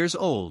 11 years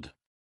old.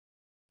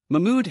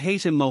 Mahmoud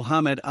Hatem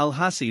Mohammed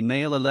Al-Hassi,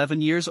 male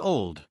 11 years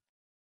old.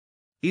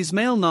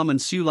 Ismail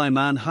Naman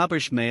Sulaiman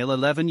Habash, male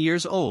 11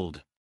 years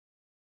old.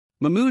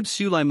 Mahmoud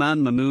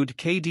Sulaiman Mahmoud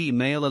KD,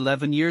 male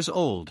 11 years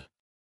old.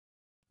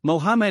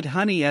 Mohammed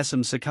Hani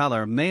Esam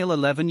Sakalar, male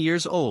 11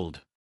 years old.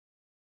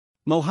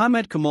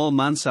 Mohammed Kamal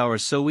Mansour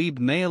Soeib,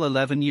 male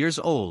 11 years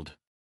old.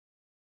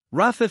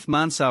 Rafif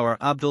Mansour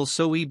Abdul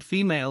Soeib,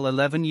 female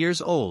 11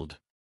 years old.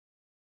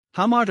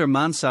 Hamadar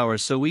Mansour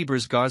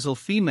Soeibers Garzal,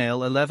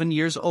 female 11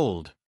 years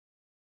old.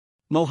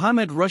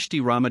 Mohammed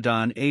Rushdie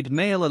Ramadan Aid,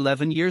 male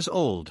 11 years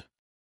old.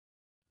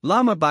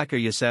 Lama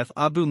Bakr Yusef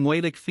Abu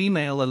Mwalik,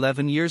 female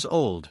 11 years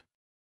old.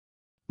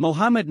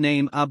 Mohammed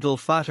Naim Abdul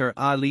Fatah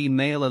Ali,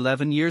 male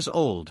 11 years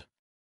old.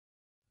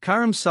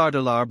 Karim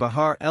Sardalar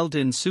Bahar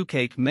Eldin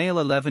Sukaik, male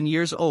 11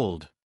 years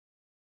old.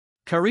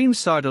 Karim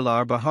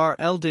Sardalar Bahar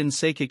Eldin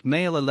Sakik,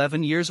 male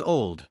 11 years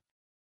old.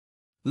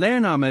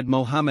 Lairn Ahmed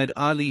Mohammed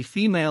Ali,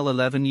 female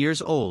 11 years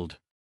old.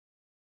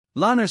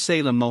 Lanar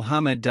Salem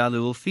Mohammed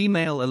Dalul,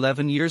 female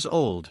 11 years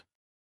old.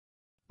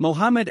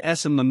 Mohammed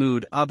Esam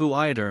Mahmoud Abu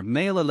Aider,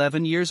 male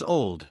 11 years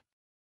old.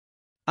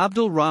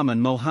 Abdul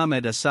Rahman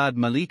Mohammed Asad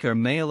Malikar,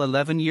 male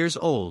 11 years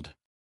old.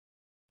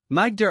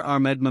 Magdar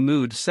Ahmed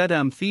Mahmoud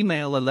Saddam,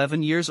 female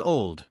 11 years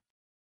old.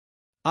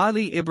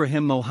 Ali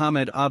Ibrahim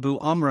Mohammed Abu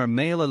Amr,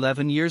 male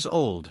 11 years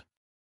old.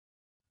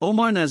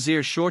 Omar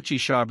Nazir Shorchi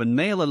Sharban,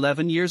 male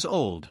 11 years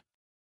old.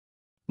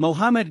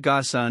 Mohammed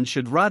Ghassan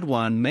Shad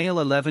Radwan, male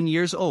 11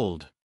 years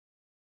old.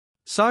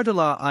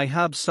 Sardalar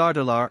Ihab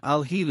Sardalar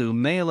Al-Hilu,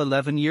 male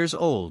 11 years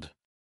old.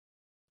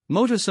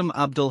 Motasam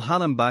Abdul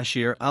Halim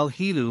Bashir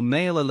Al-Hilu,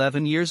 male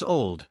 11 years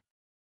old.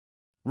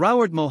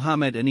 Raward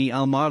Mohammed Ani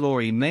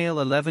Al-Marlori,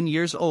 male 11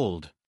 years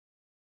old.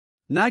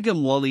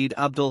 Nagam Walid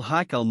Abdul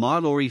Haq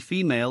Al-Marlori,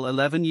 female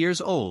 11 years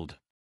old.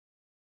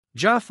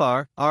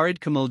 Jafar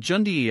Arid Kamal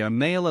Jundiya,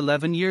 male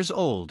 11 years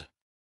old.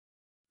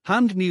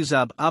 Hamd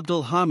Muzab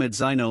Abdul Hamid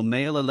Zaino,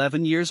 male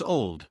 11 years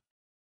old.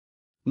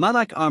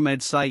 Malak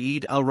Ahmed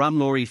Saeed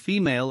Al-Ramlori,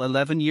 female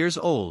 11 years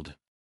old.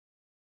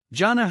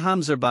 Jana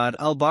Hamzarbad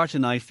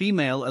Al-Bartanai,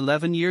 female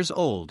 11 years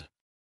old.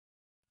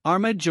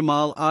 Ahmed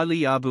Jamal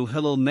Ali Abu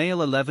Hilal,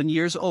 male 11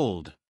 years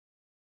old.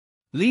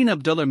 Leen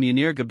Abdullah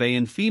Munir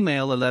Gabayan,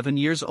 female 11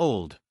 years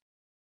old.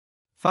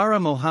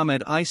 Farah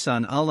Mohammed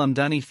Aisan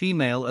Al-Amdani,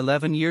 female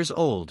 11 years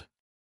old.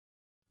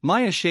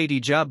 Maya Shadi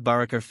Jab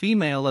Barakar,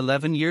 female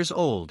 11 years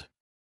old.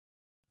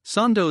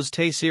 Sandoz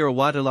Taysir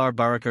Wadalar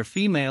Barakar,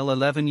 female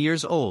 11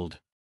 years old.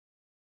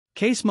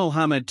 Case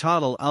Mohammed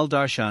Tadal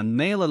Al-Darshan,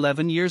 male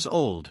 11 years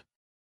old.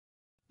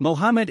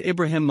 Mohammed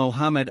Ibrahim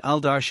Mohammed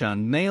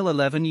Al-Darshan, male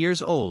 11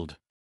 years old.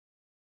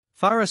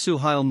 Farah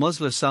Suhail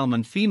Musla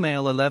Salman,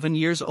 female 11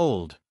 years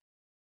old.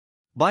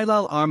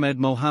 Bilal Ahmed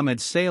Mohammed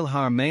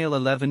Sailhar, male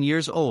 11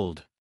 years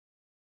old.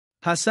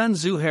 Hassan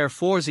Zuhair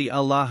Forzi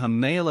Allaham,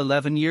 male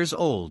 11 years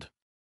old.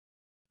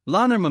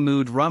 Lanar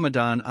Mahmoud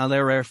Ramadan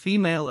Al-Arar,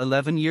 female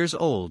 11 years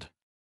old.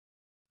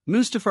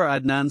 Mustafa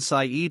Adnan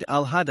Saeed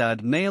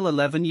Al-Haddad, male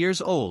 11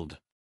 years old.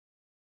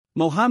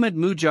 Mohammed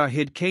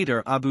Mujahid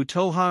Kader Abu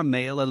Tohar,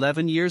 male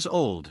 11 years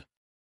old.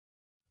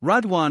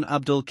 Radwan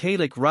Abdul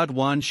Khalik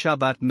Radwan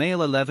Shabat,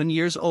 male 11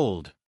 years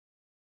old.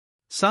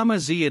 Sama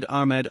Ziyad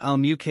Ahmed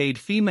Al-Mukaid,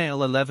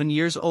 female 11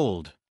 years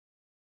old.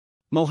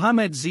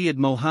 Mohammed Ziyad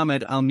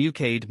Mohammed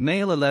Al-Mukaid,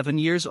 male 11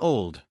 years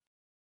old.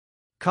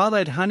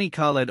 Khaled Hani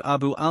Khaled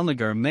Abu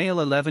Al-Nagar, male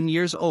 11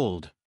 years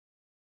old.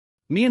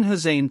 Mian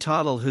Hussein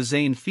Tadal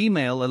Hussein,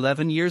 female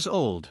 11 years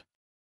old.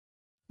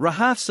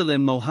 Rahaf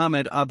Salim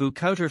Mohammed Abu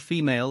Kautar,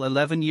 female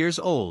 11 years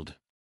old.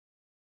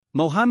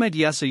 Mohammed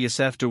Yasser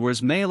Yusef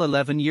Dawars, male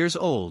 11 years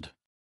old.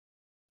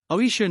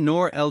 Aisha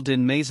Noor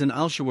Eldin Mazin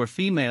Alshawar,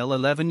 female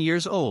 11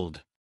 years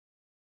old.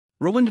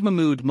 Rawand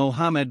Mahmoud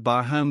Mohammed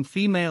Barham,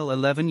 female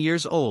 11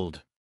 years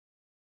old.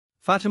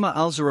 Fatima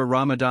Alzara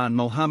Ramadan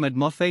Mohammed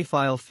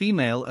Mufayfile,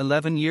 female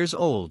 11 years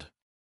old.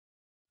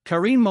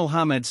 Kareem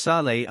Mohammed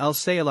Saleh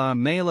Al-Saylar,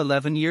 male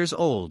 11 years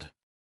old.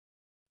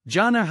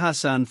 Jana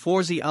Hassan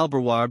Forzi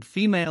Albarwab,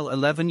 female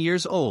 11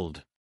 years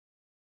old.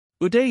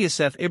 Uday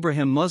Yusef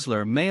Ibrahim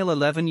Musler, male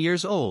 11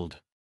 years old.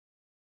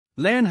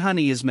 Lairn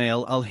Hani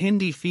Ismail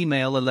Al-Hindi,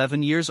 female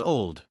 11 years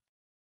old.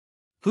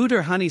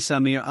 Hudar Hani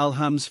Samir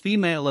Al-Hams,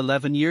 female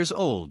 11 years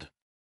old.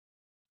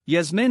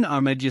 Yasmin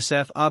Ahmed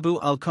Yusef Abu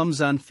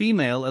Al-Kamzan,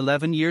 female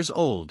 11 years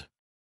old.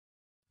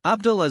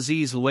 Abdul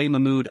Aziz Lway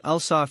Mahmoud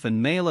Al-Sarfan,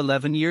 male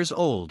 11 years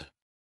old.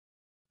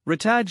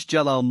 Rataj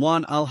Jalal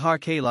Mwan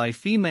Al-Harkalai,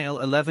 female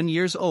 11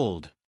 years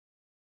old.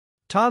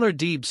 Talar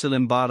Deeb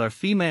Salim Balar,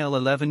 female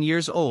 11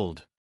 years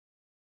old.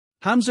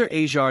 Hamzar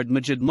Ajard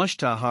Majid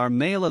Mushtahar,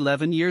 male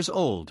 11 years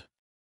old.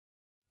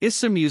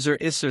 Isser Muser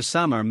Isser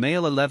Samar,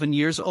 male 11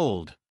 years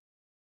old.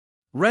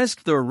 Rezk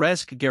Thur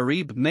Rezk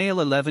Garib, male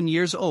 11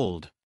 years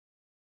old.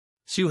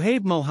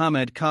 Suhaib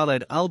Mohammed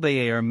Khaled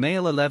Al-Bayer,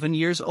 male 11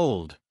 years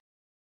old.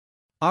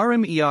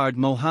 Aram Iyard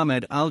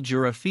Mohammed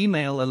Al-Jura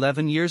female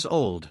 11 years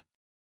old.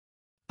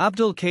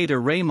 Abdul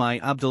Qadir Rahmai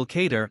Abdul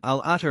Qadir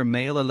Al-Attar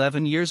male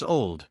 11 years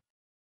old.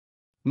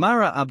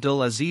 Mara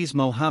Abdul Aziz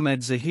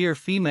Mohammed Zahir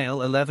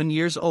female 11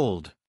 years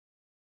old.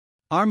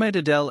 Ahmed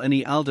Adel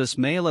Ani Aldous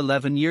male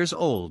 11 years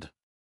old.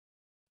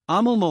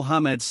 Amal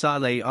Mohammed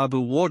Saleh Abu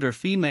Warder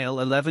female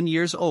 11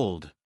 years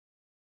old.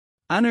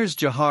 Anars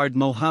Jahard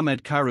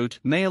Mohammed Karut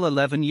male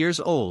 11 years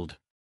old.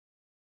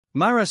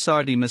 Mara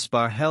Sardi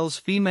Misbar Hells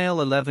female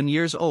 11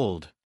 years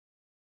old.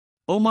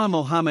 Omar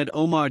Mohammed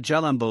Omar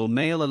Jalambo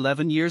male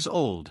 11 years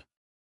old.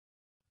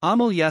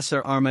 Amal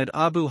Yasser Ahmed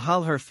Abu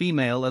Halher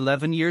female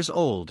 11 years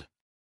old.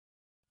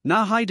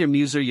 Nahaider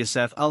Muser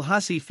Yasef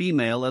Al-Hassi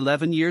female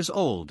 11 years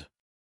old.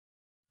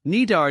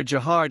 Nidar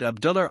Jahard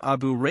Abdullah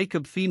Abu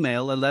Rakib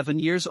female 11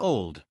 years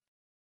old.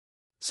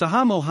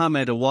 Saha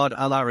Mohammed Awad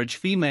Al-Araj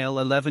female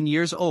 11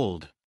 years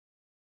old.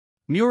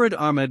 Murad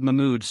Ahmed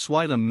Mahmoud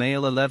Swailam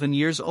male 11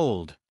 years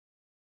old.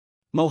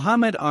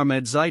 Mohammed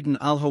Ahmed Zaidan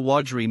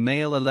Al-Hawajri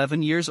male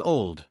 11 years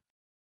old.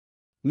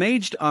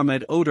 Majd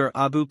Ahmed Odar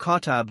Abu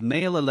Khattab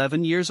male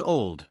 11 years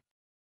old.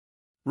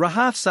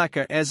 Rahaf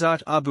Sakar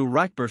Ezat Abu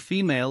Rakbar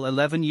female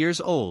 11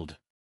 years old.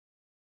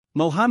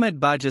 Mohammed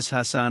Bajis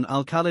Hassan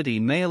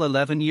Al-Khalidi male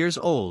 11 years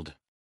old.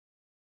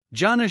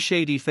 Jana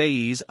Shadi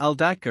Faiz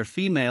Al-Dakkar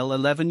female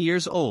 11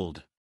 years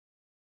old.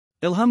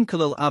 Ilham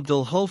Khalil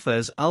Abdul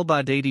Hulfaz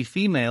Al-Badadi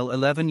female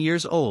 11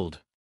 years old.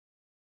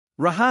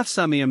 Rahaf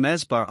Samia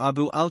Mezbar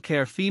Abu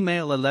Al-Khair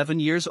female 11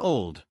 years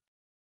old.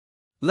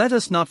 Let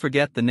us not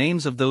forget the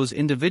names of those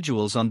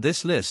individuals on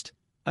this list,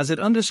 as it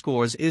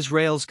underscores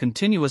Israel's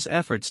continuous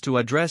efforts to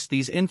address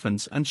these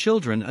infants and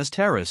children as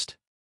terrorists.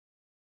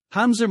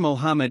 Hamza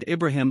Mohammed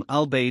Ibrahim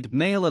Al-Baid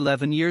male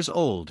 11 years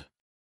old.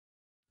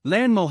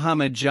 Lain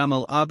Mohammed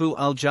Jamal Abu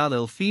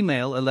Al-Jalil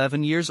female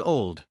 11 years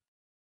old.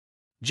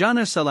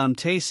 Jana Salam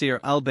Taysir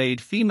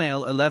Al-Baid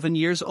female 11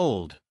 years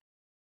old.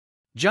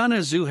 Jana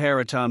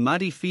Zuhairata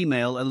Mahdi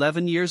female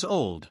 11 years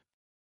old.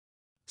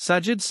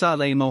 Sajid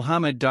Saleh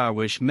Mohammed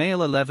Darwish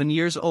male 11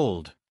 years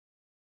old.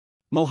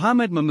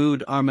 Mohammed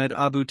Mahmoud Ahmed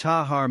Abu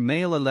Tahar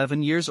male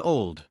 11 years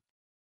old.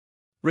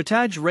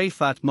 Rataj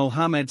Rafat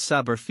Mohammed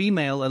Sabr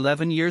female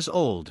 11 years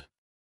old.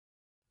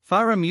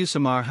 Farah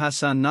Musamar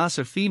Hassan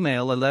Nasser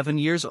female 11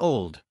 years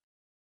old.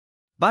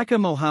 Baka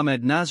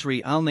Mohammed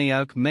Nazri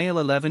Al-Nayauk male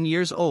 11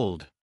 years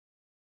old.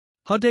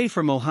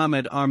 Hudayfer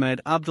Mohammed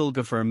Ahmed Abdul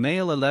Ghaffar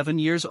male 11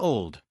 years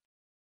old.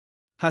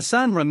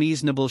 Hassan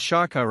Ramiz Nabil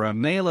Sharkara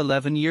male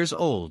 11 years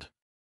old.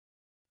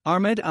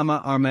 Ahmed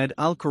Amma Ahmed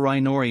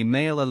Al-Qurainori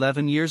male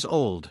 11 years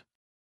old.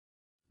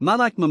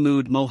 Malak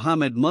Mahmoud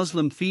Mohammed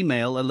Muslim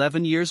female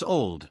 11 years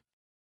old.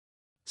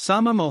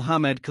 Sama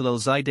Mohammed Khalil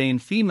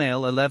Zaidain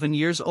female 11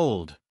 years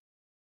old.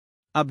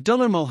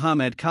 Abdullah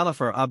Mohammed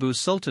Khalifar Abu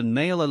Sultan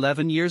male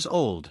 11 years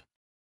old.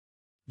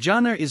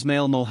 Janar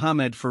Ismail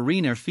Mohammed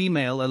Fariner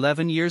female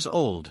 11 years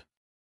old.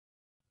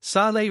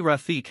 Saleh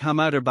Rafiq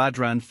Hamadar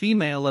Badran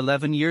female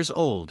 11 years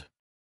old.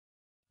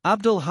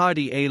 Abdul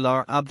Hadi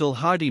Alar Abdul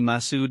Hadi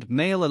Masood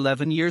male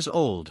 11 years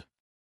old.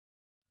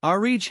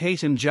 Arij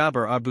Haytham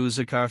Jabbar Abu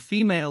Zakar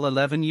female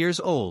 11 years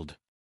old.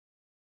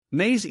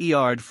 Mays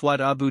Iyard Fuad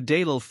Abu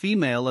Dalil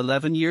female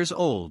 11 years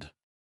old.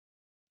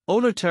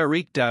 Ola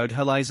Tariq Daud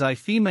Halaizai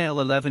female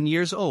 11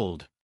 years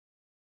old.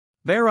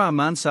 Bara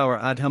Mansour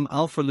Adham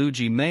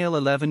Al-Faluji male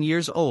 11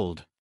 years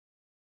old.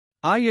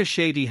 Aya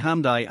Shadi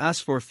Hamdai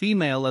Asfor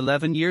female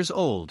 11 years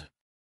old.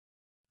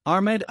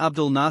 Ahmed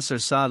Abdul Nasser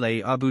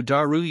Saleh Abu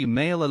Darui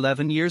male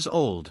 11 years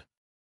old.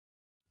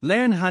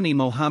 Lairn Hani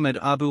Mohammed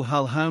Abu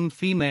Halham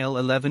female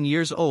 11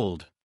 years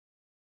old.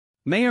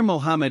 Mayor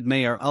Mohammed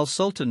Mayor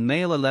Al-Sultan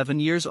male 11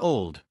 years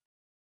old.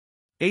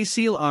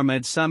 Asil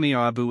Ahmed Samir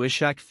Abu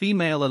Ishaq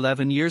female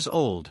 11 years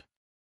old.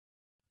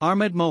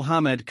 Ahmed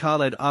Mohammed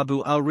Khaled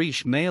Abu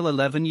Al-Rish male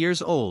 11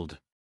 years old.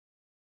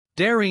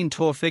 Dareen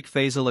Tawfiq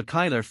Faisal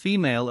Akailer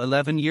female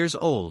 11 years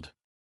old.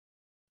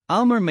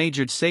 Almer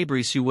Majid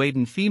Sabri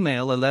Suwaiden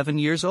female 11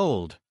 years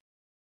old.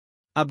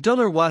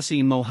 Abdullah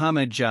Wasim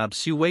Mohammed Jab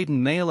Suwaiden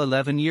male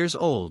 11 years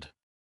old.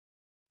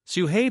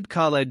 Suhaib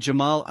Khaled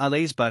Jamal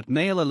Al-Azbat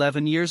male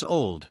 11 years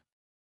old.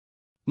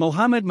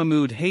 Mohammed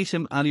Mahmoud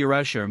Haytham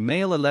Al-Urashar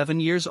male 11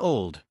 years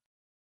old.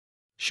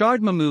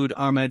 Shard Mahmoud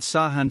Ahmed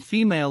Sahan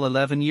female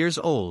 11 years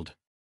old.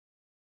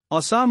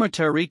 Osama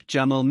Tariq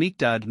Jamal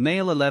Miqdad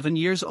male 11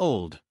 years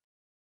old.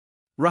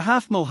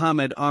 Rahaf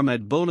Mohammed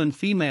Ahmed Bolan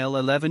female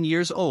 11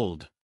 years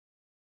old.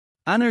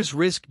 Anars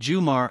Rizq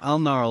Jumar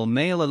Al-Narl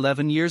male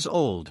 11 years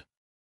old.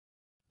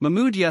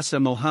 Mahmoud Yassa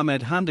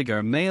Mohammed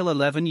Hamdagar male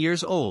 11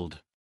 years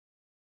old.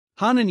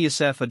 Hanan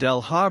Yasef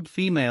Adel Harb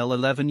female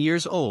 11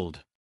 years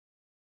old.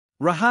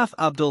 Rahaf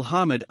Abdul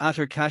Hamid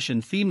Atar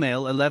Kashan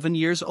female 11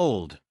 years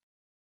old.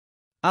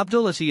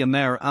 Abdulati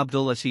Amer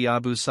Abdulati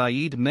Abu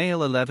Saeed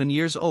male 11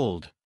 years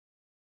old.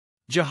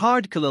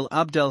 Jahard Khalil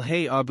Abdel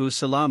Hay Abu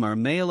Salamar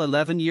male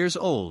 11 years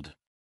old.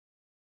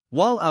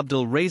 Wal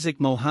Abdul Razik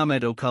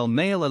Mohammed Okal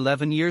male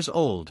 11 years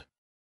old.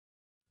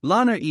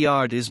 Lana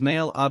Iyard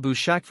Ismail Abu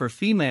Shakfar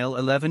female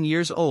 11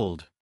 years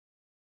old.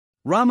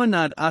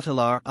 Ramanad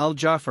Atalar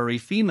al-Jafari,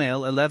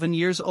 female 11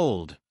 years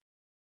old.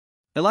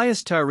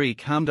 Elias Tariq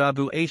Hamd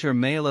Abu Ater,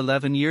 male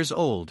 11 years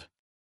old.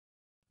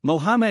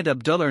 Mohammed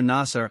Abdullah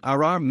Nasser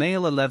Arar,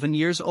 male 11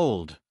 years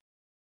old.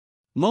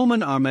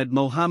 Momin Ahmed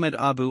Mohammed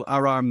Abu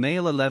Arar,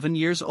 male 11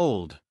 years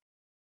old.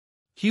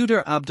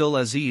 Hudar Abdul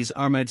Aziz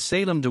Ahmed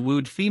Salem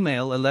Dawood,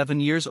 female 11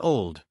 years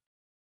old.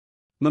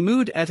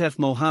 Mahmoud Etef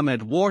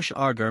Mohammed Warsh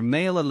Argar,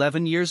 male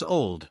 11 years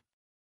old.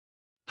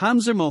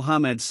 Hamza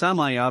Mohammed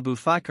Samai Abu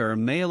Fakr,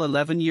 male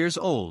 11 years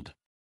old.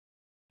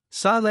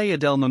 Saleh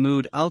Adel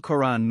Mahmoud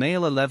Al-Quran,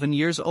 male 11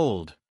 years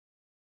old.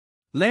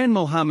 Lain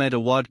Mohammed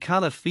Awad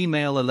Khalif,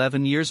 female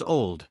 11 years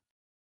old.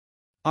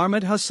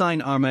 Ahmed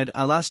Hussain Ahmed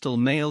Alastal,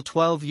 male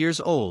 12 years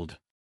old.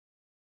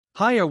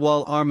 Hayar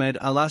Wal Ahmed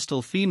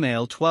Alastal,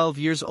 female 12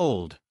 years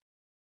old.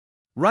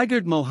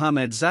 Raigard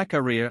Mohammed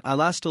Zakaria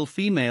Alastal,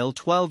 female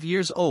 12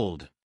 years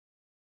old.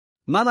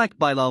 Malak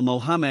Bilal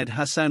Mohammed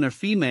Hassaner,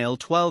 female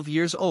 12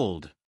 years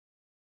old.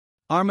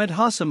 Ahmed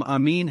Hassam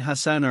Amin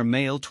Hassaner,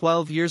 male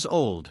 12 years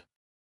old.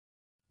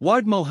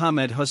 Ward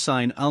Mohammed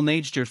Hussain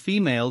Al-Najjar,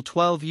 female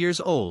 12 years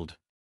old.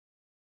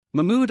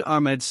 Mahmoud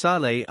Ahmed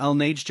Saleh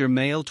Al-Najjar,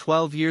 male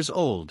 12 years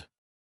old.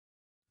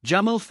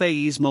 Jamal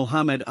Faiz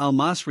Mohammed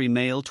Al-Masri,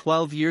 male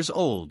 12 years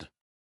old.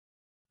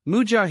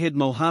 Mujahid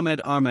Mohammed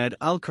Ahmed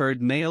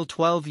Al-Kurd, male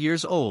 12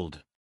 years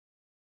old.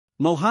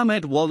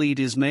 Mohammed Walid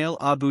Ismail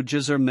Abu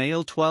Jazar,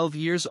 male 12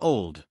 years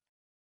old.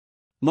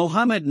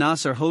 Mohammed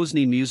Nasser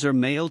Hosni Muser,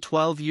 male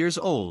 12 years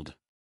old.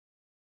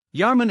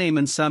 Yarman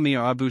Ayman Samir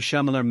Abu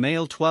Shamalar,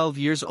 male 12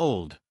 years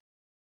old.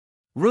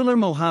 Ruler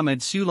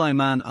Mohammed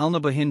Sulaiman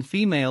Al-Nabahin,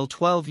 female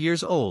 12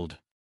 years old.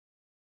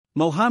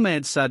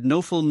 Mohammed Sad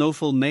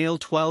Nofal, male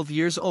 12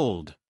 years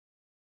old.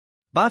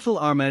 Batul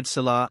Ahmed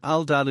Salah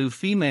Al-Dalu,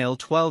 female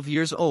 12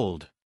 years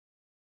old.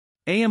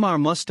 Amr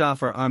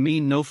Mustafa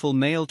Armin Nofal,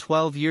 male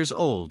 12 years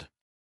old.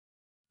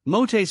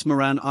 Motes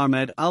Moran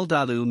Ahmed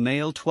Al-Dalu,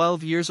 male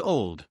 12 years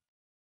old.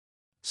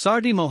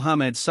 Sardi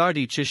Mohammed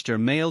Sardi Chishtar,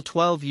 male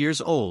 12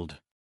 years old.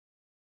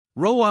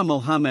 Roa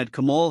Mohammed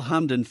Kamal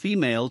Hamdan,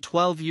 female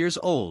 12 years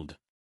old.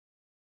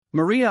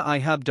 Maria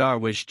Ihab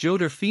Darwish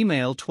Jodar,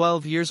 female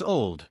 12 years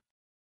old.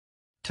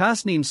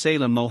 Tasneem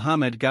Salem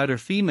Mohammed Gaudar,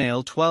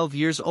 female 12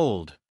 years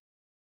old.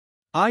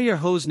 Ayar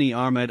Hosni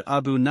Ahmed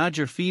Abu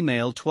Najjar,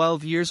 female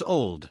 12 years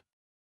old.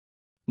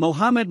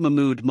 Mohammed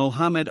Mahmoud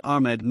Mohammed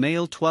Ahmed,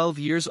 male 12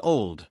 years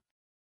old.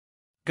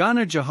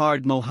 Ganar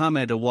Jahard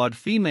Mohammed Awad,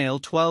 female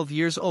 12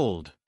 years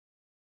old.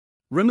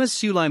 Rimas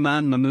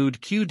Sulaiman Mahmoud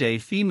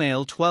Qday,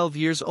 female 12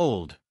 years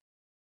old.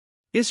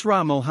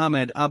 Isra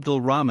Mohammed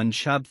Abdul Rahman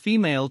Shab,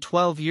 female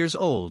 12 years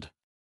old.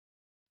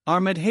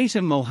 Ahmed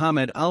Haytham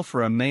Mohammed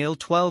Alfara, male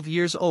 12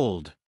 years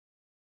old.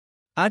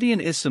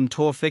 Adian Isam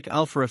Tawfiq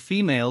Alfara,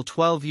 female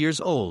 12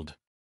 years old.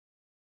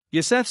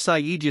 Yusef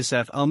Saeed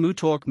Yusef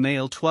Al-Mutork,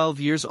 male 12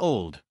 years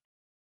old.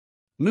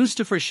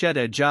 Mustafa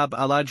Sheda Jab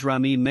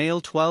Al-Ajrami,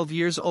 male 12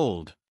 years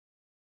old.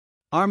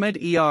 Ahmed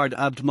Iyard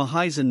Abd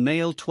Mahizan,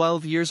 male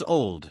 12 years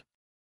old.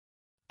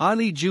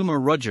 Ali Jumar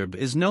Rajab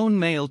is known,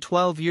 male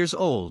 12 years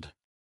old.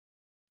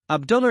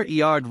 Abdullah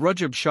Iyard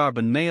Rajab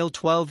Sharban, male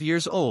 12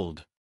 years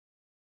old.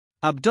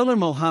 Abdullah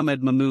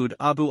Mohammed Mahmoud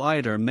Abu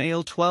Aidar,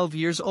 male 12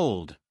 years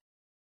old.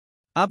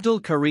 Abdul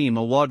Karim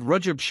Awad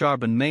Rajab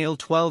Sharban, male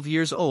 12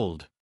 years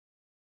old.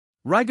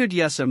 Raigard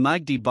Yasser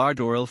Magdi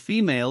Bardoril,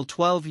 female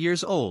 12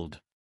 years old.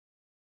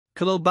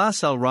 Khalil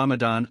Al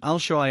Ramadan Al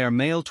Shoair,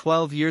 male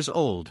 12 years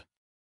old.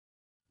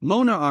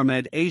 Mona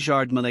Ahmed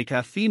Ajard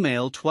Malika,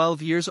 female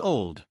 12 years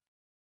old.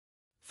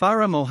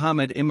 Farah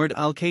Mohammed Imrad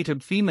Al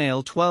Khatab,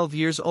 female 12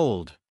 years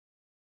old.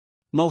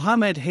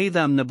 Mohammed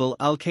Haytham Nabil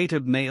Al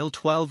Khatab, male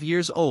 12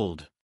 years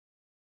old.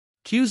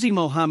 Quzi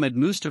Mohammed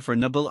Mustafa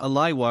Nabil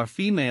Alaiwar,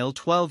 female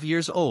 12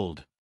 years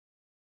old.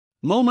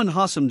 Momin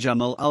Hassam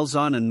Jamal Al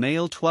Zanan,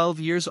 male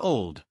 12 years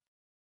old.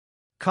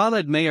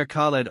 Khalid Mayor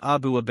Khalid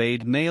Abu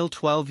Abaid, male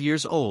 12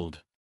 years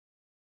old.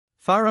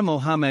 Farah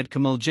Mohammed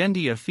Kamal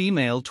Jendia,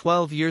 female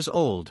 12 years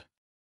old.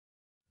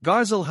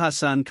 Garzal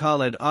Hassan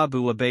Khalid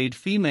Abu Abaid,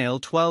 female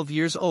 12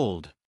 years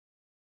old.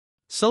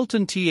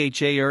 Sultan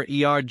Thar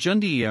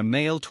Jundiya,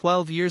 male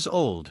 12 years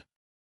old.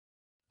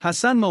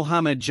 Hassan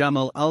Mohammed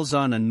Jamal Al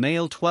Zanan,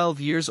 male 12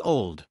 years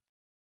old.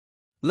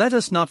 Let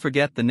us not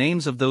forget the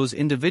names of those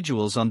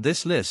individuals on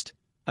this list,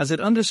 as it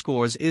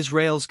underscores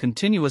Israel's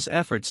continuous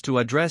efforts to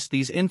address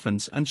these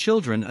infants and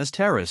children as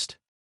terrorists.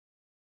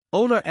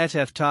 Ola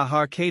Etef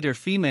Tahar Kader,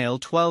 female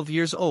 12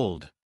 years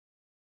old.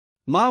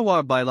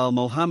 Mawar Bilal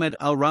Mohammed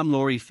Al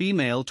Ramlori,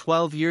 female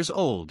 12 years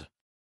old.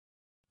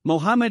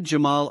 Mohammed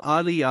Jamal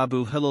Ali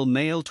Abu Hilal,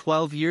 male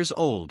 12 years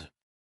old.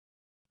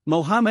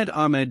 Mohammed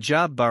Ahmed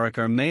Jab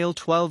Barakar, male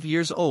 12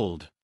 years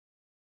old.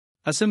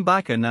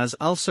 Asimbaka Naz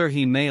Al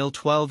Surhi, male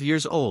 12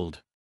 years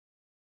old.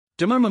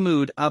 Damar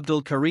Mahmoud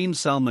Abdul Karim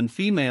Salman,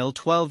 female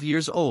 12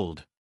 years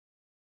old.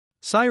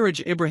 Siraj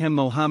Ibrahim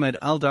Mohammed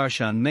Al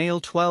Darshan, male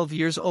 12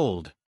 years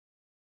old.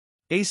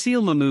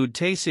 Asil Mahmoud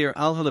Taysir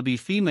Al Halabi,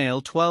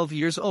 female 12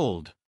 years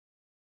old.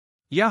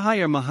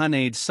 Yahya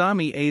Mahanaid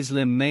Sami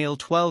Azlim, male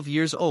 12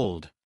 years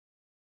old.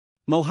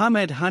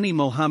 Mohammed Hani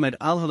Mohammed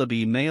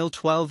Al-Halabi, male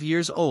 12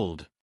 years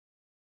old.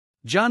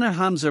 Jana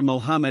Hamza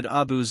Mohammed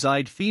Abu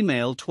Zaid,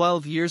 female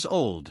 12 years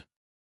old.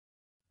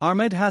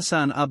 Ahmed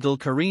Hassan Abdul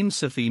Karim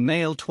Safi,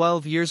 male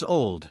 12 years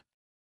old.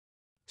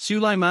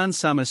 Sulaiman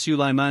Sama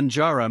Sulaiman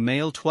Jara,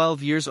 male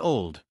 12 years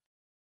old.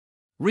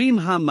 Reem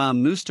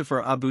Hammam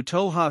Mustafa Abu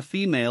Toha,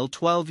 female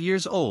 12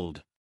 years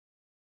old.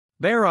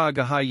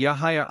 Baragaha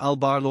Yahya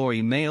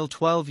Al-Barlori, male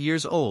 12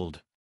 years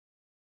old.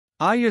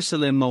 Ayar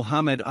Salim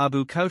Mohammed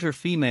Abu Kautar,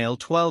 female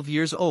 12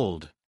 years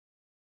old.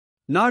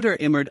 Nader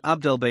Imard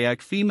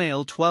Abdelbayak,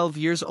 female 12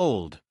 years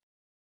old.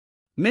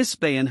 Miss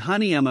Bayan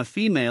Haniama,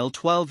 female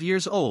 12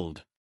 years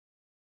old.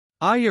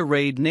 Ayar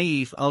Raid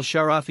Naif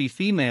Al-Sharafi,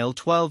 female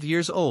 12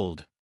 years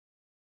old.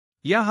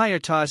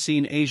 Yahya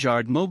Tahsin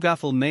Ajard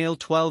Mogafal, male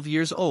 12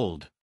 years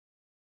old.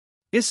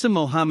 Issam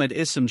Mohammed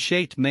Issam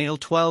Sheikh, male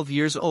 12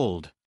 years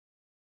old.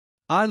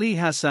 Ali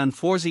Hassan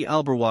Forzi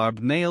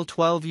Albarwab, male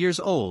 12 years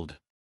old.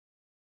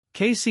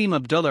 Qasim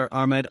Abdullah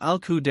Ahmed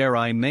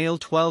Al-Kudairi, male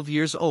 12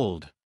 years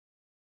old.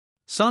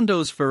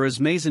 Sandoz Faraz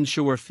Mazin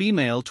Shur,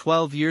 female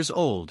 12 years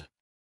old.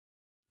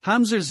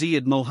 Hamza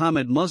Ziyad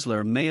Mohammed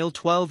Musler, male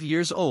 12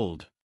 years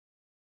old.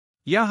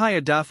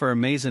 Yahya Dafar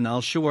Mazin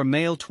Al-Shur,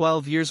 male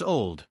 12 years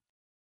old.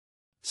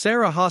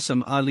 Sarah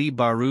Hassam Ali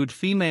Baroud,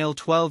 female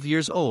 12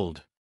 years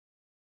old.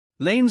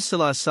 Lain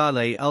Salah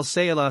Saleh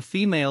Al-Sayala,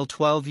 female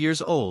 12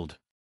 years old.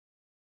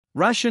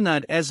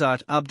 Rashanad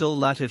Ezat Abdul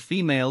Latif,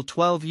 female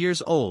 12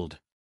 years old.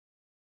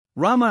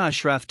 Rama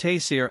Ashraf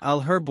Taysir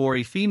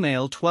Al-Herbori,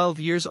 female 12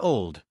 years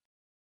old.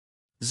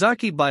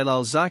 Zaki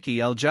Bilal Zaki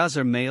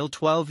Al-Jazar, male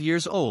 12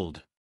 years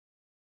old.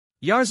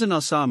 Yarzan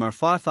Al-Samar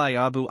Fathai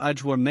Abu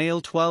Ajwar,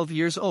 male 12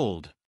 years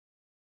old.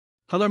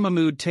 Halar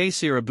Mahmoud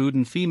Taysir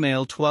Abudan,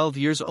 female 12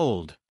 years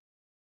old.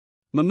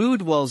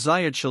 Mahmoud Wal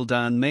Zayed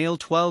Shildan, male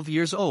 12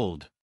 years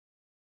old.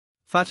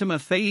 Fatima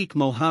Faik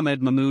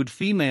Mohammed Mahmoud,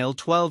 female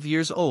 12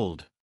 years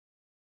old.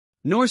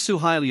 Noor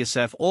Suhail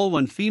Yasef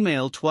Alwan,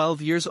 female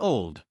 12 years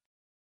old.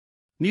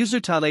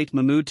 Muser Talat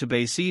Mahmoud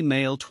Tabaisi,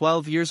 male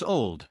 12 years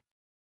old.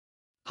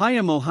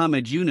 Haya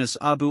Mohammed Yunus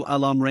Abu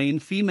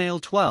Alamrain, female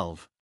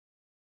 12.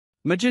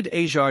 Majid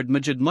Ajard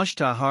Majid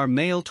Mushtahar,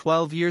 male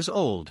 12 years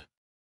old.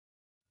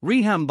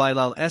 Riham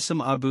Bilal Esam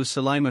Abu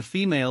Salima,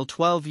 female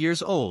 12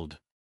 years old.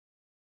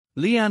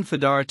 Lian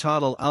Fadar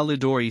Tadal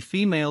Al-Lidori,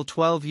 female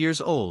 12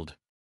 years old.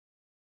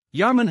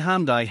 Yarman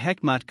Hamdai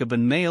Hekmat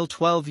Gaban, male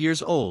 12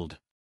 years old.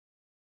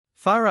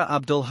 Farah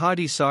Abdul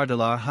Hadi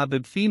Sardalar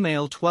Habib,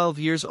 female 12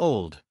 years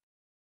old.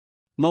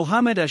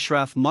 Mohammed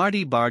Ashraf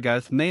Mardi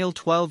Bargouth, male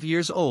 12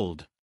 years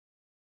old.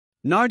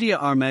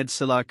 Nardia Ahmed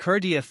Salah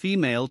Kurdia,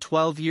 female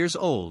 12 years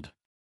old.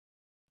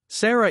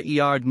 Sarah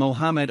Iyard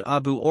Mohammed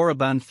Abu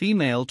Oraban,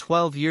 female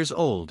 12 years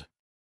old.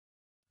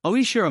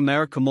 Oishir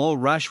Amer Kamal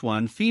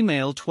Rashwan,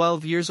 female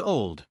 12 years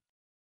old.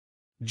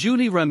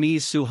 Julie Ramiz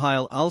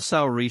Suhail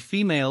Al-Sawri,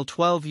 female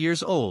 12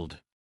 years old.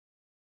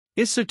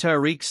 Issa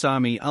Tariq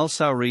Sami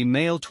Al-Sawri,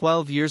 male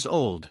 12 years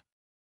old.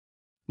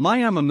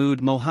 Maya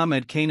Mahmoud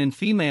Mohammed Kanan,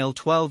 female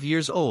 12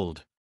 years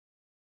old.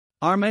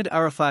 Ahmed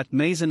Arafat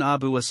Mazin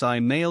Abu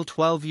Asai, male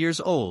 12 years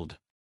old.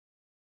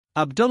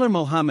 Abdullah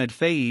Mohammed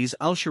Faiz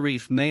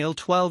Al-Sharif, male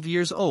 12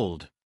 years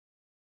old.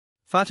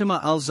 Fatima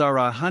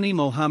Al-Zahra Hani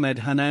Mohammed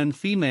Hanan,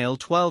 female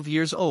 12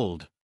 years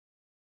old.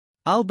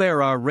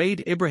 Al-Bara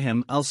Raid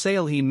Ibrahim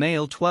Al-Sailhi,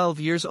 male 12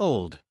 years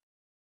old.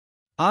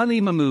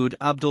 Ali Mahmoud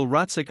Abdul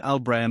Ratzik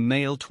Al-Brahim,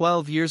 male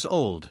 12 years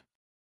old.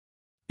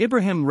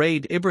 Ibrahim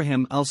Raid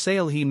Ibrahim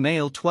Al-Sailhi,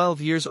 male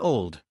 12 years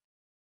old.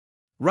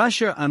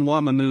 Rasha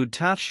Anwar Mahmoud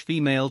Tafsh,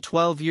 female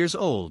 12 years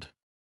old.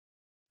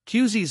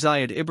 Quzi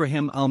Zayed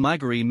Ibrahim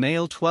Al-Maghri,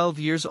 male 12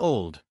 years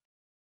old.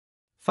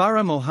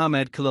 Farah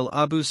Mohammed Khalil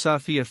Abu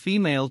Safia,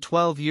 female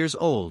 12 years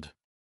old.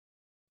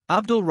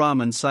 Abdul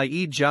Rahman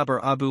Saeed Jabbar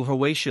Abu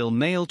Hawashil,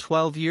 male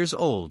 12 years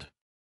old.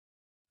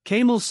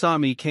 Kamal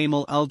Sami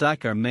Kamal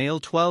Al-Dakar,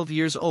 male 12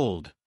 years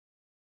old.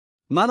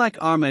 Malak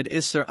Ahmed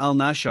Isser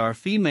Al-Nashar,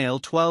 female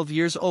 12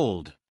 years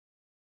old.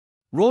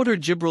 Roder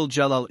Jibril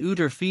Jalal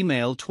Udur,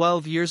 female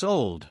 12 years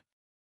old.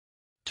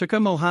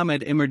 Tuka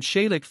Mohammed Imard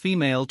Shalik,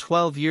 female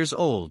 12 years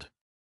old.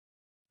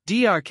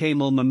 Dr.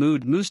 Kamal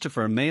Mahmoud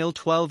Mustafa, male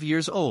 12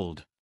 years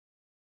old.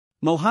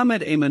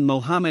 Mohammed Ayman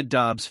Mohammed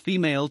Dobbs,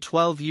 female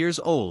 12 years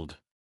old.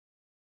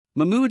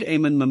 Mahmoud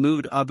Ayman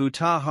Mahmoud Abu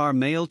Tahar,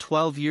 male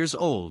 12 years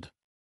old.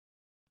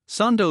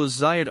 Sandoz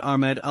Zayed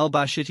Ahmed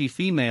Al-Bashiti,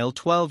 female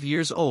 12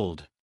 years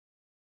old.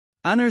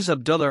 Anars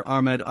Abdullah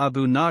Ahmed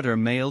Abu Nader,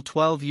 male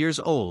 12 years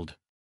old.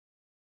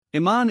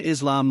 Iman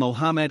Islam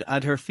Mohammed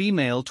Adher,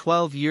 female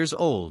 12 years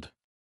old.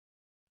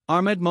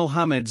 Ahmed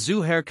Mohammed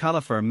Zuhair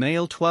Khalifar,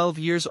 male 12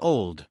 years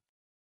old.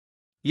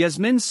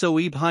 Yasmin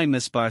Soeib Hai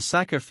Misbar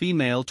Sakar,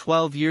 female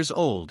 12 years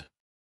old.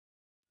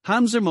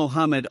 Hamza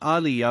Mohammed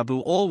Ali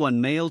Abu Alwan,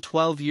 male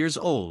 12 years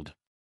old.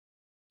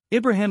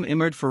 Ibrahim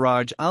Imard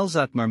Faraj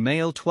Al-Zatmar,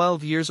 male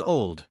 12 years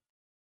old.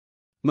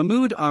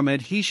 Mahmoud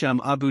Ahmed Hisham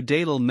Abu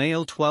Dalal,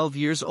 male 12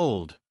 years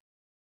old.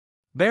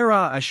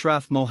 Bara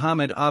Ashraf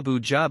Mohammed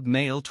Abu Jab,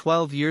 male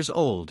 12 years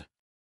old.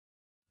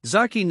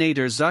 Zaki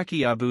Nader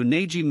Zaki Abu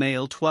Naji,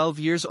 male 12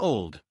 years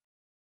old.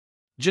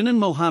 Janan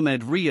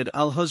Mohammed Riyad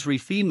al-Huzri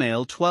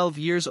female 12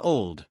 years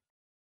old.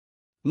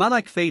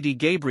 Malak Fadi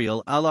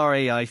Gabriel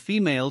al-Rai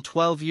female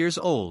 12 years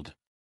old.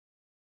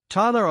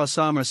 Talar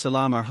Osama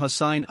Salamar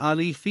Hussain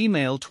Ali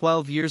female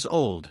 12 years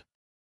old.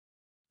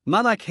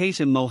 Malak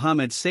Hatim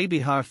Mohammed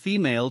Sabihar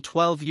female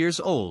 12 years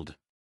old.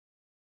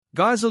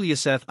 Garzal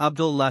Yusef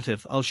Abdul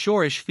Latif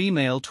al-Shorish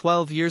female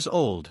 12 years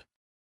old.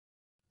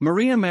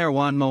 Maria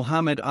Marwan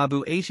Mohammed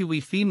Abu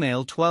Aitiwi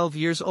female 12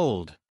 years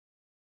old.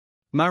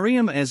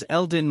 Mariam Ez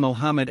Eldin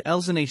Mohammed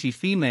Elzanati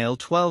female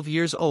 12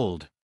 years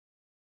old.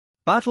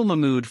 Batul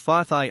Mahmoud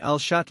Fathai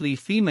al-Shatli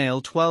female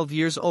 12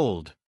 years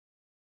old.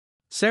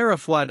 Sarah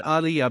Fuad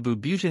Ali Abu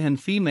Butahan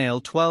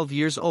female 12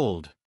 years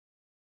old.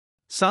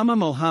 Sama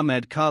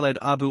Mohammed Khaled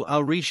Abu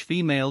al-Rish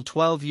female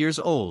 12 years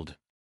old.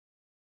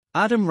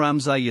 Adam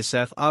Ramza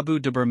Yusef Abu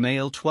Dabur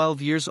male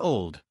 12 years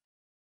old.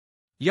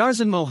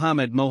 Yarzan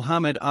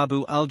Mohammed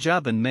Abu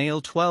al-Jaban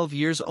male 12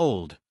 years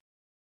old.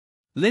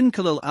 Lin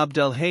Khalil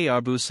Abdel Hay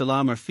Abu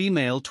Salamar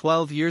female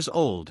 12 years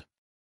old.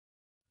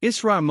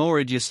 Israr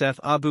Morid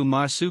Yusef Abu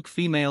Marsuk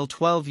female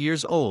 12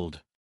 years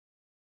old.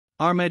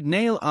 Ahmed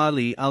Nail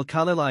Ali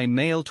al-Khalilai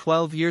male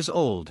 12 years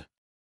old.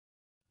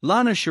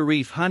 Lana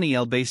Sharif Hani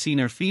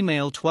al-Baysiner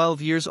female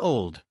 12 years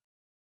old.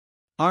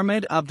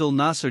 Ahmed Abdul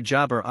Nasser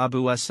Jabbar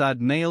Abu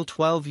Asad male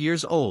 12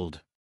 years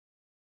old.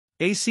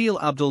 Asil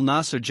Abdul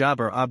Nasser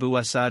Jabbar Abu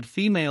Asad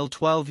female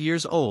 12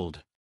 years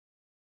old.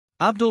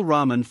 Abdul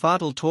Rahman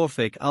Fadl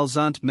Torfik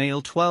al-Zant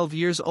male 12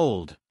 years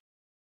old.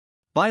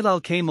 Bilal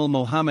Kamal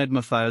Mohammed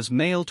Mafaz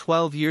male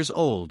 12 years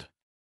old.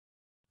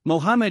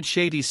 Mohammed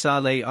Shadi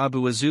Saleh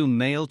Abu Azum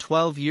male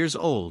 12 years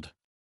old.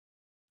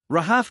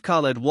 Rahaf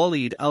Khaled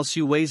Walid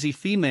al-Suwazi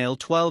female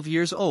 12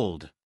 years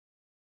old.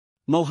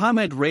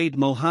 Mohammed Raid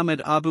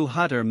Mohammed Abu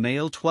Hadar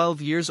male 12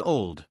 years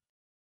old.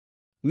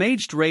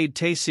 Majd Raid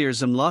Taysir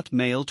Zamlot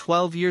male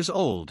 12 years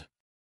old.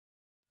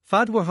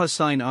 Fadwa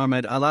Hussain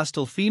Ahmed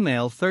Alastal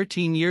female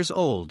 13 years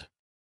old.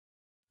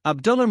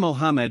 Abdullah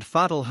Mohammed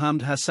Fadl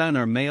Hamd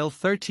Hassaner male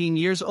 13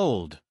 years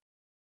old.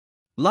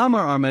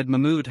 Lamar Ahmed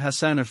Mahmoud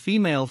Hassaner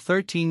female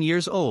 13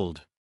 years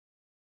old.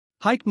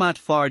 Hikmat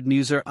Fard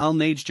Muser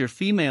al-Najjar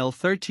female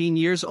 13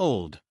 years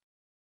old.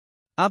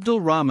 Abdul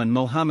Rahman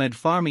Mohammed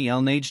Farmi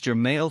al-Najjar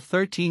male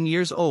 13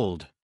 years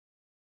old.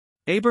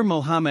 Aber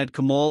Mohammed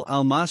Kamal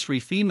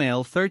al-Masri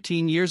female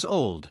 13 years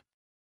old.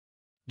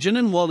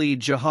 Janan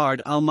Walid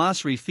Jahard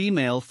al-Masri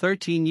female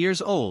 13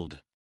 years old.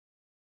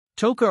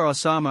 Tokar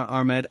Osama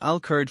Ahmed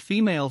al-Kurd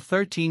female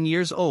 13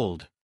 years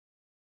old.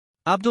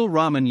 Abdul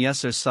Rahman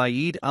Yasser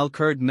Saeed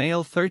al-Kurd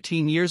male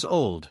 13 years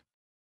old.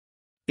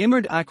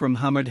 Imad Akram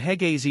Hamad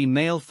Hegazi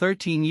male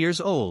 13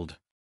 years old.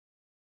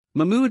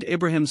 Mahmoud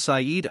Ibrahim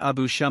Saeed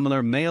Abu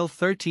Shamalar male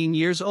 13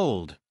 years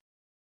old.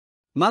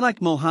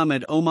 Malak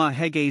Mohammed Omar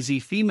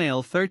Hegazi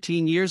female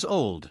 13 years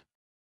old.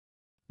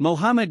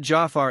 Mohammed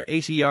Jafar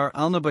Atiyar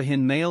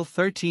Al-Nabahin male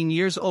 13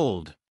 years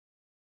old.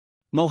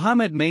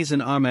 Mohammed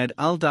Mazin Ahmed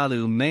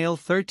Al-Dalu male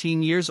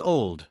 13 years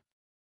old.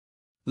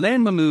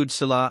 Lan Mahmoud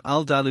Salah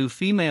Al-Dalu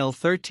female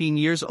 13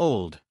 years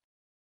old.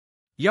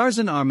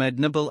 Yarzan Ahmed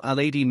Nabil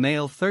Al-Adi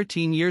male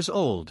 13 years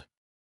old.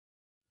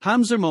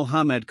 Hamza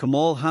Mohammed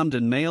Kamal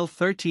Hamdan male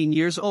 13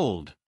 years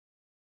old.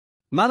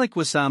 Malik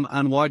Wassam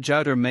Anwar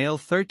Jowdar male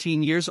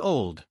 13 years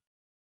old.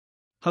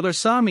 Hadar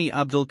Sami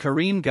Abdul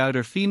Karim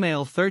Gowdar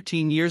female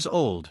 13 years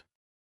old.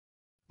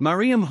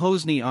 Mariam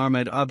Hosni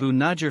Ahmed Abu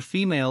Najjar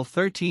female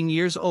 13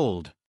 years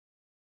old.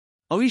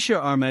 Oisha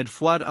Ahmed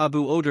Fuad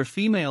Abu Odar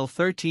female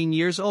 13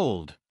 years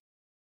old.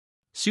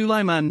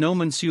 Sulaiman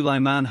Noman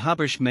Sulaiman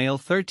Habash male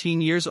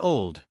 13 years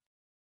old.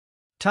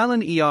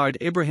 Talan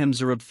Iyard Ibrahim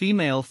Zarab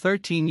female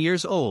 13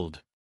 years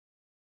old.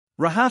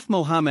 Rahaf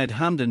Mohammed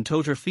Hamdan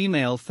Totar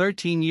female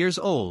 13 years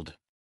old.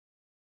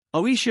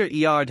 Oisha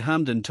Iyard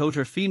Hamdan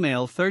Totar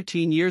female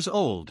 13 years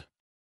old.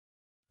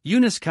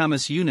 Yunus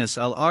Kamis Yunus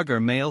Al-Agar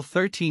male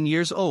 13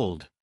 years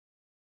old.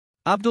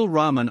 Abdul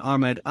Rahman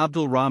Ahmed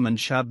Abdul Rahman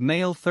Shab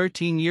male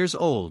 13 years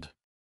old.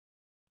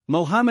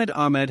 Mohammed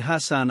Ahmed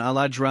Hassan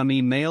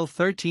Al-Ajrami male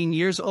 13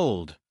 years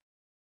old.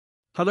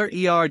 Halar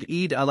Iyard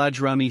Eid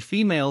Al-Ajrami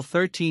female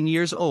 13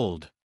 years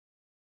old.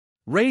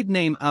 Raid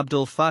name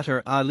Abdul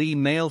Fatah Ali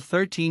male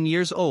 13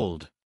 years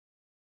old.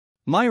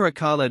 Myra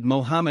Khaled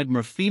Mohammed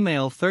Mr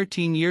female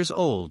 13 years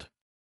old.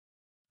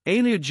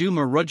 Alia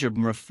Jumar Rajab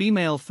Mr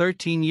female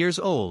 13 years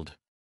old.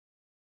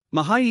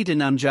 Mahayidin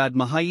Amjad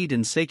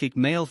Mahayidin Sakik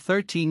male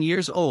 13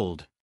 years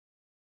old.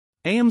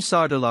 Am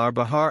Sardalar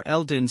Bahar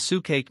Eldin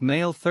Sukaik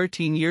male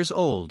 13 years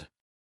old.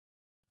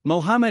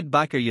 Mohammed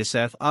Bakr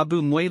Yusef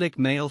Abu Mwalik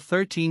male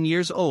 13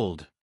 years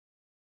old.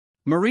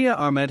 Maria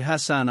Ahmed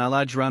Hassan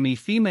Al-Ajrami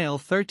female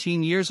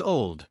 13 years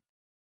old.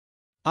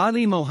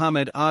 Ali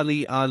Mohammed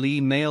Ali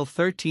male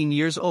 13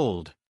 years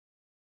old.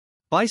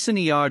 Bison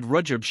Iyard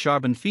Rajab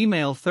Sharban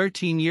female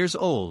 13 years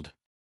old.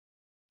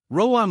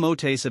 Roa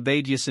Motes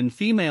Abaid Yasin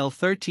female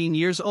 13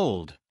 years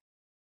old.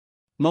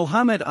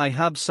 Mohammed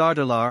Ihab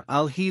Sardalar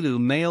Al-Hilu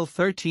male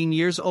 13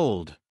 years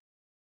old.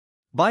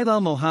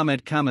 Bilal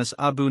Mohammed Kamis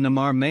Abu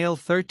Namar male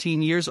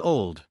 13 years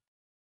old.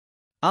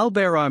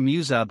 Al-Barar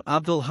Musab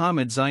Abdul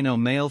Hamid Zaino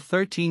male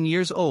 13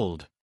 years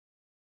old.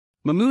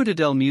 Mahmoud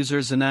Adel Muser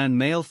Zanan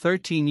male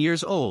 13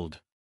 years old.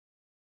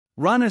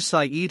 Rana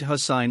Saeed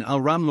Hussain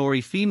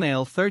Al-Ramlori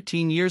female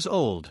 13 years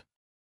old.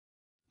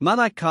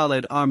 Malak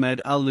Khalid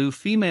Ahmed Al-Lu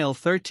female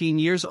 13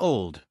 years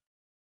old.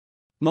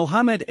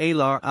 Mohammed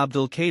Alar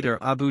Abdul Qadir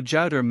Abu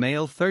Jawder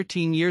male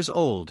 13 years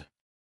old.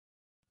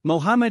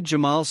 Mohammed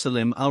Jamal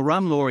Salim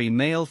Al-Ramlori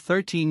male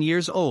 13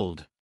 years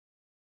old.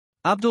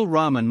 Abdul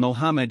Rahman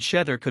Mohammed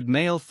Shetterkud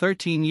male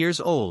 13 years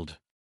old.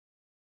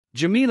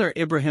 Jamilar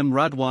Ibrahim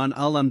Radwan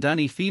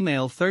Al-Amdani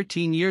female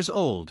 13 years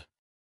old.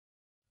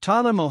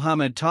 Tala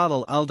Mohammed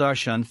Tadal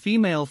Al-Darshan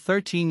female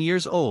 13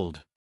 years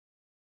old.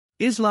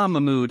 Islam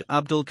Mahmoud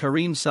Abdul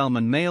Karim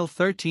Salman male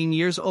 13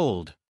 years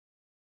old.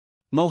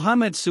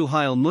 Mohammed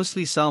Suhail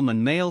Musli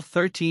Salman male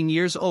 13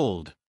 years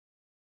old.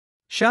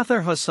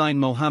 Shathar Hussain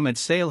Mohammed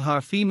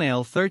Sailhar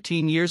female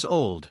 13 years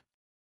old.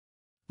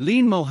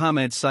 Leen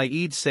Mohammed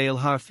Saeed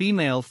Sailhar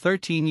female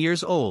 13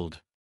 years old.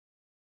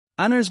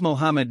 Anars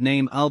Mohammed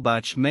Naim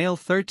Albach male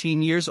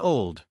 13 years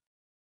old.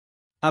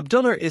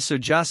 Abdullah Isser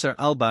Jasser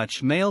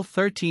Albach male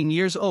 13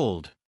 years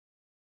old.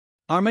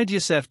 Ahmed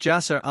Youssef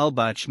Jasser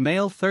Albach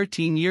male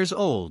 13 years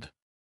old.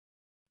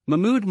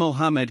 Mahmoud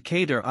Mohammed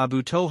Kader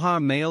Abu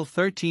Tohar male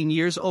 13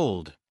 years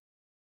old.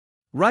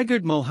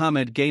 Raigard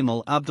Mohammed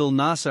Gamal Abdul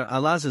Nasser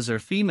Al-Azazar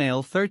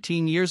female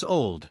 13 years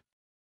old.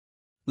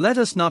 Let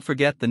us not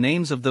forget the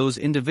names of those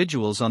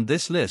individuals on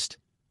this list,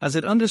 as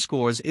it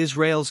underscores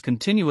Israel's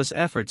continuous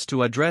efforts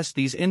to address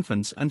these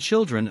infants and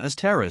children as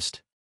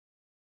terrorists.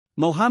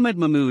 Mohammed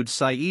Mahmoud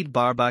Saeed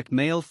Barbak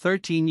male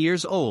 13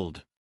 years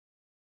old.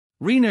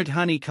 Renard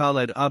Hani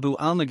Khaled Abu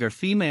Alnagar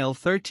female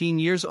 13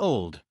 years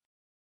old.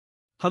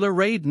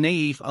 Halaraid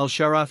Naif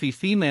Al-Sharafi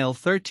female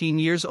 13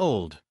 years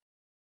old.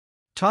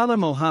 Tala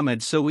Mohammed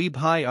Soeib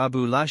Hai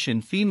Abu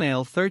Lashin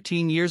female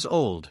 13 years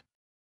old.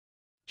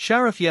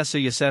 Sharaf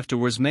Yasser Youssef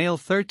Dawars male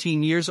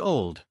 13 years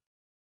old.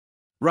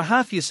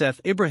 Rahaf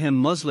Youssef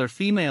Ibrahim Musler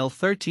female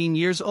 13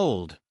 years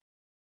old.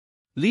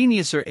 Leen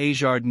Yasser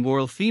Ajard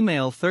Nwurl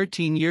female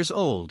 13 years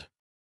old.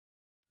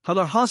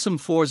 Halar Hassam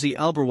Forzi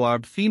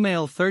Albarwarb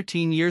female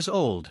 13 years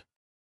old.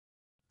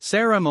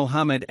 Sarah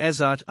Mohammed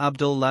Ezat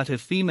Abdul Latif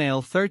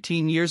female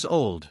 13 years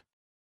old.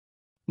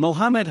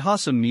 Mohammed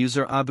Hassam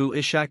Muser Abu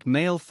Ishaq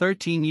male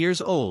 13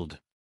 years old.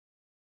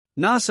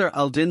 Nasser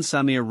Al-Din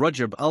Samir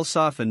Rajab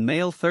Al-Safin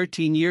male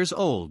 13 years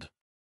old.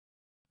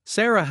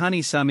 Sarah Hani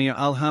Samir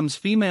Al-Hams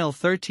female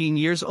 13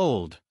 years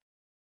old.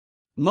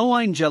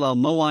 Moain Jalal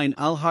Moain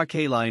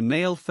Al-Harkalai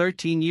male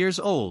 13 years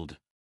old.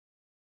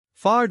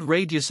 Fard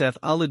Raid Youssef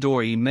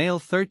Al-Adori male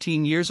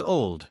 13 years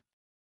old.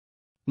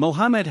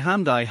 Mohammed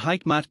Hamdai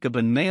Hikmat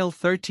Gaban male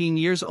 13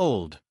 years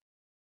old.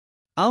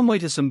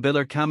 Al-Mu'tasim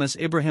Bilar Kamis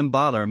Ibrahim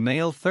Balar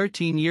male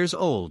 13 years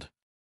old.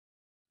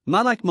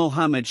 Malak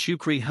Mohammed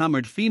Shukri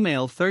Hamad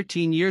female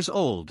 13 years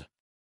old.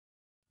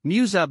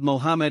 Musab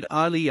Mohammed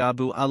Ali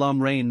Abu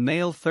Alam Rain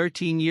male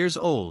 13 years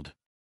old.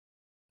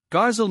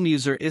 Garzal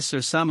Muser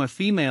Isser Sama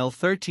female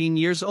 13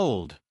 years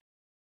old.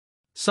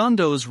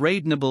 Sandoz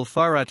Raid Nabil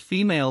Farat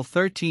female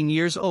 13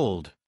 years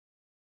old.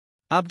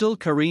 Abdul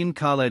Karim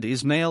Khaled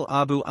Ismail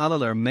Abu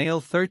Alalar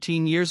male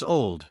 13 years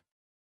old.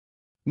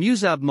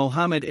 Musab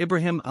Mohammed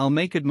Ibrahim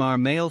Al-Makadmar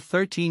male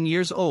 13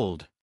 years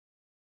old.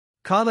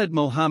 Khaled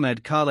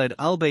Mohammed Khaled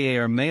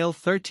Al-Bayer male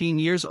 13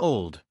 years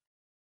old.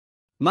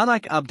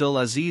 Malak Abdul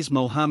Aziz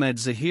Mohammed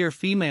Zahir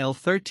female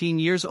 13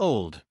 years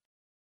old.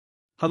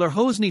 Halar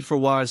Hosni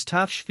Fawaz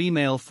Tafsh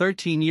female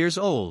 13 years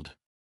old.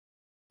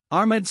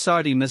 Ahmed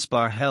Sardi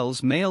Misbar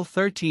Hells male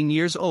 13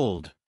 years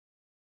old.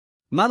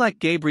 Malak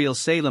Gabriel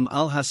Salem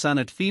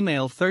Al-Hassanat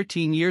female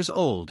 13 years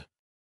old.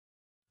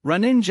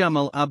 Ranin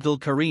Jamal Abdul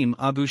Karim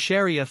Abu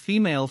Sharia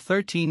female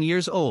 13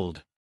 years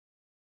old.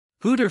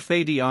 Hudar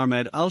Fadi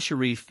Ahmed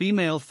Al-Sharif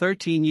female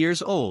 13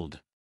 years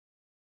old.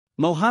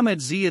 Mohammed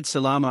Ziyad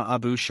Salama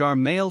Abu Shar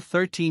male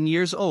 13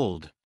 years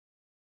old.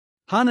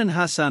 Hanan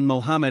Hassan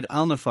Mohammed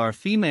Al-Nafar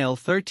female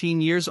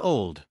 13 years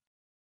old.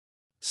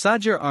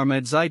 Sajjar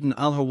Ahmed Zaidan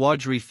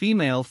Al-Hawajri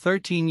female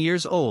 13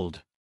 years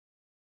old.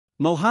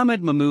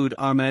 Mohammed Mahmoud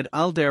Ahmed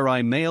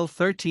Al-Darai male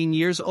 13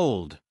 years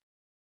old.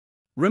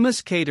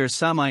 Rimas Kader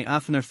Samai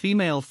Afnar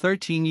female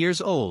 13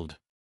 years old.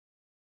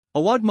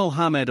 Awad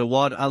Mohammed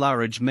Awad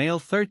Al-Araj male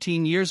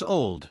 13 years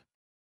old.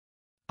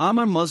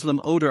 Amar Muslim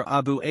Odar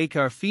Abu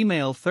Akar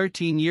female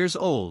 13 years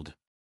old.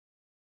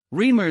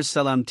 Remers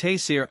Salam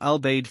Taysir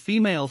Al-Baid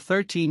female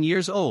 13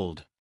 years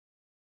old.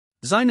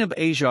 Zainab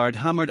Ajard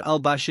Hamad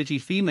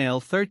Al-Bashiti female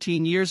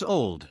 13 years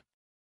old.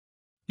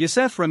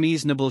 Youssef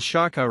Ramiz Nabil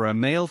Sharkara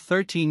male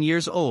 13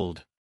 years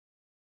old.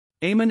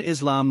 Ayman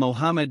Islam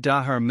Mohammed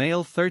Dahar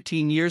male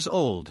 13 years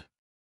old.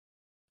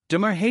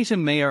 Damar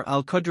Haytham Mayer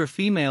Al-Qudra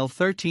female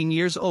 13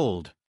 years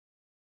old.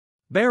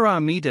 Bara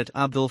Midat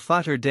Abdul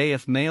Fattah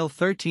Dayef male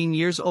 13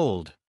 years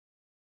old.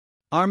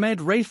 Ahmed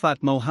Rafat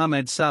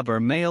Mohammed Sabr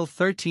male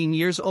 13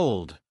 years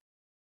old.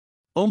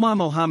 Omar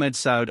Mohammed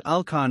Saud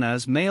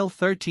Al-Khanaz male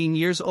 13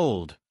 years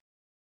old.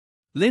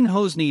 Lin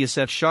Hosni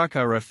Youssef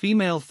Sharkara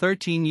female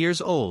 13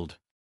 years old.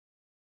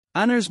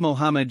 Anars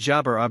Mohammed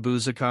Jabir Abu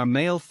Zakar,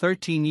 male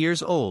 13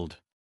 years old.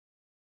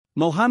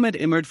 Mohammed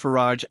Imad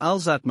Faraj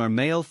Al-Zatmar,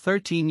 male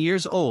 13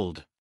 years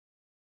old.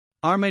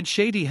 Ahmed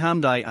Shadi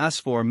Hamdai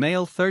Asfor,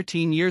 male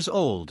 13 years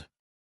old.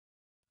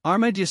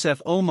 Ahmed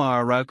Yusef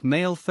Omar Arauk,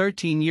 male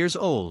 13 years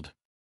old.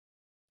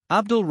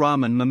 Abdul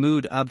Rahman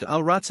Mahmoud Abd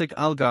Al-Ratzik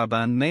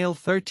Al-Garban, male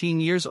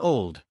 13 years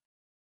old.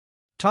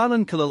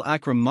 Tarlan Khalil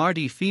Akram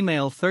Mardi,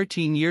 female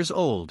 13 years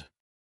old.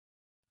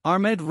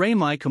 Ahmed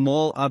Raimai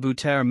Kamal Abu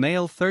Tair,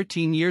 male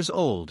 13 years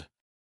old.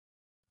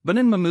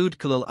 Banin Mahmoud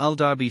Khalil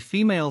Al-Darbi,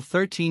 female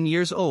 13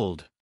 years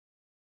old.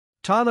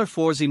 Talar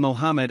Forzi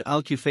Mohammed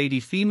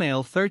Al-Kufaydi,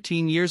 female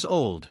 13 years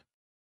old.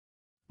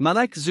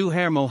 Malek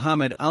Zuhair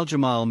Mohammed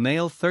Al-Jamal,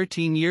 male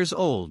 13 years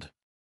old.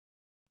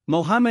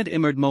 Mohammed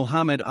Imad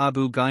Mohammed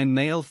Abu Gaim,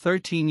 male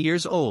 13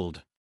 years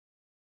old.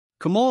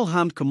 Kamal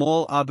Hamd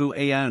Kamal Abu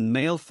Ayan,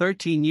 male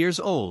 13 years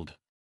old.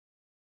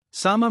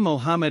 Sama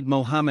Mohammed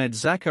Mohammed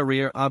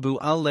Zakaria Abu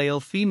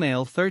Al-Layl,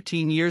 female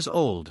 13 years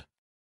old.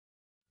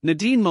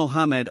 Nadine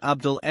Mohammed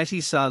Abdul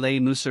Eti Saleh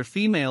Musar,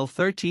 female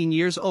 13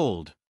 years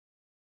old.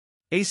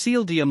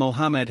 Asildia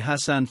Mohammed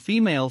Hassan,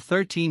 female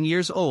 13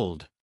 years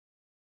old.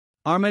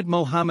 Ahmed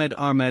Mohammed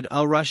Ahmed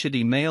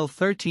Al-Rashidi, male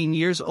 13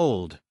 years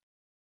old.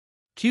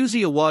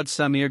 Quzi Awad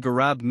Samir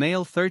Garab,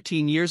 male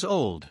 13 years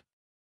old.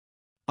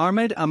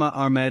 Ahmed Amma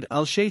Ahmed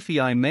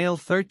Al-Shafi'i, male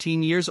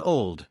 13 years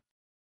old.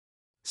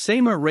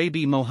 Samer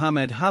Rabi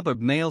Mohammed Habib,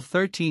 male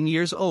 13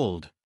 years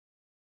old.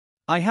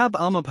 Ihab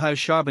Almabhau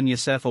Sharban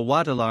Yosef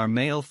Awadalar,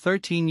 male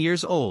 13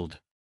 years old.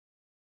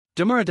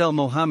 Damaradel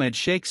Mohammed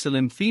Sheikh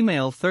Salim,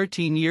 female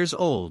 13 years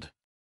old.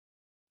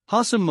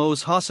 Hassam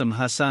Mose Hassam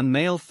Hassan,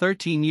 male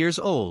 13 years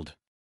old.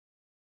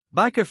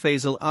 Bakr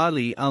Faisal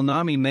Ali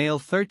Al-Nami, male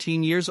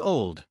 13 years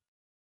old.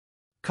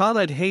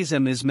 Khaled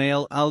Hazem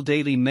Ismail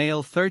Al-Daili,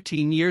 male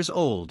 13 years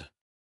old.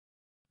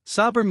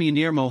 Sabr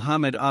Munir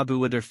Mohammed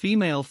Abu Adar,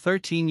 female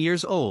 13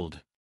 years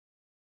old.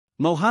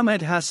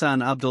 Mohammed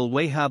Hassan Abdul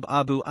Wahab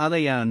Abu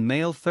Alayan,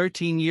 male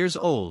 13 years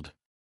old.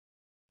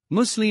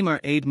 Muslimer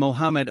Aid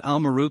Mohammed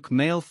Al-Maruk,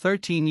 male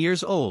 13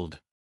 years old.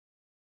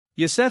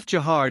 Yosef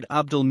Jahard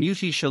Abdul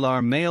Muti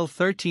Shalar, male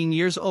 13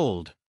 years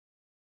old.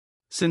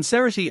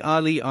 Sincerity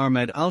Ali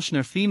Ahmed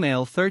Alshner,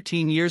 female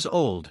 13 years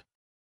old.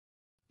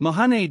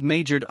 Mohaned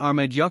Majid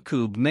Ahmed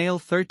Yaqub, male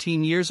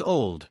 13 years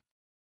old.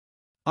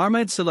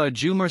 Ahmed Salar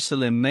Jumar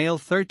Salim, male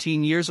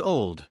 13 years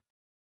old.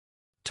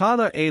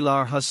 Talar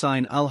Alar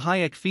Hussain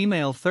Al-Hayek,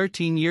 female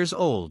 13 years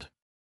old.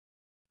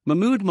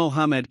 Mahmoud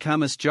Mohammed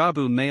Kamis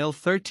Jabu, male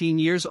 13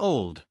 years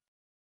old.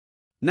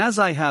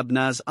 Nazihab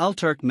Naz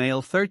Al-Turk,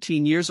 male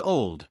 13 years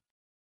old.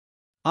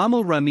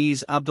 Amal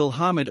Ramiz Abdul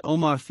Hamid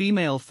Omar,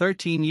 female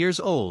 13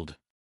 years old.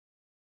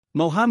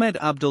 Mohammed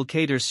Abdul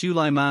Qadir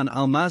Sulaiman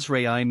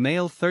Al-Mazrai,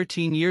 male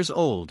 13 years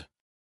old.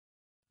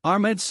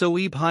 Ahmed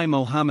Soeib Hai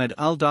Mohammed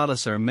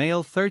Al-Dalasar,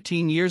 male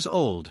 13 years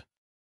old.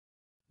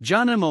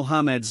 Jana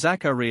Mohammed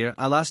Zakaria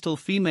Alastal,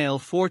 female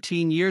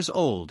 14 years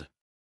old.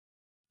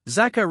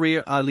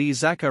 Zakaria Ali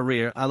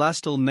Zakaria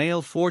Alastal,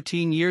 male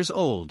 14 years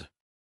old.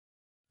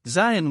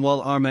 Zain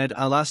Wal Ahmed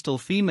Alastal,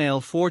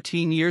 female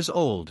 14 years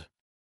old.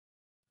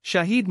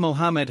 Shahid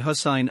Mohammed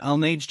Hussain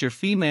Al-Najjar,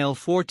 female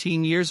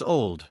 14 years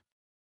old.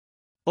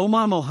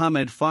 Omar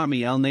Mohammed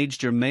Farmi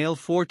Al-Najjar, male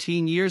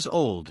 14 years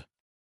old.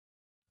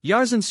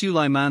 Yarzan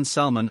Sulaiman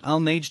Salman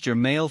Al-Najjar,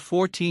 male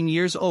 14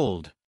 years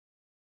old.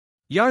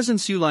 Yarzan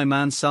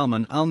Sulaiman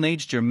Salman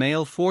Al-Najjar,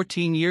 male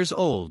 14 years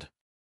old.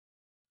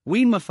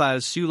 Ween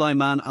Mafaz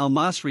Sulaiman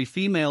Al-Masri,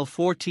 female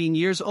 14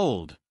 years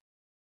old.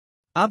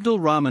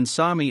 Abdul Rahman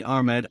Sami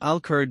Ahmed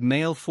Al-Kurd,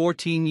 male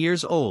 14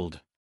 years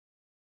old.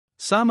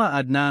 Sama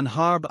Adnan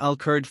Harb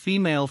Al-Kurd,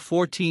 female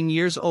 14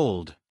 years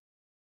old.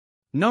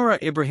 Nora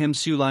Ibrahim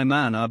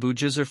Sulaiman Abu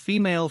Jazar,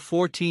 female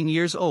 14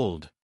 years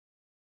old.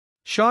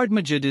 Shard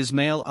Majid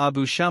Ismail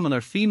Abu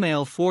Shamalar,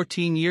 female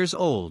 14 years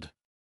old.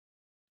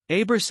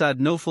 Abersad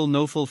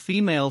Nofal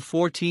female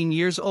 14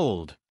 years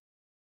old.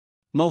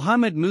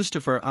 Mohammed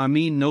Mustafa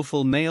Armin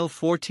Nofal, male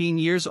 14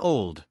 years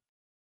old.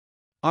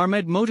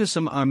 Ahmed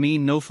Motassam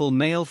Armin Nofal,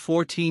 male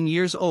 14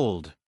 years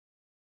old.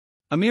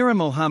 Amira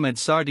Mohammed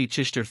Sardi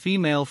Chishtar,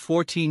 female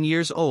 14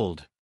 years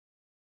old.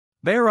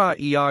 Bera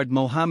Iyard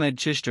Mohammed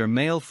Chishtar,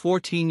 male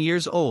 14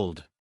 years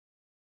old.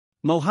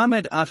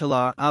 Mohammed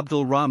Atalar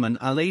Abdul Rahman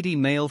Aladi,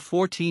 male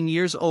 14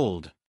 years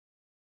old.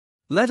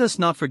 Let us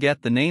not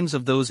forget the names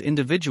of those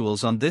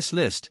individuals on this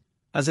list,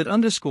 as it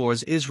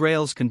underscores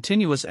Israel's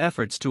continuous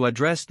efforts to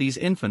address these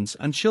infants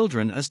and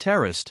children as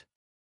terrorists.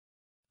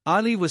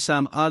 Ali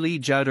Wissam Ali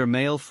Jowdar,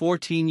 male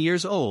 14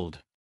 years old.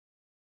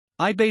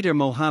 Ibader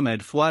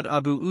Mohammed Fuad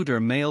Abu Udar,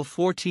 male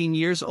 14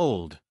 years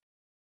old.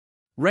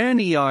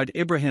 Rayan Iyard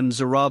Ibrahim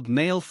Zarab,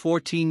 male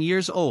 14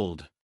 years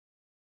old.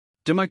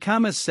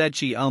 Damarkamas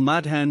Sedchi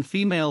Al-Madhan,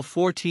 female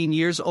 14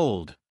 years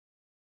old.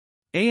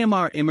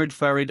 Amr Imad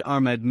Farid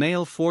Ahmed,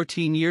 male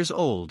 14 years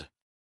old.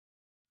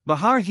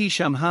 Bahar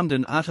Hisham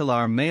Hamdan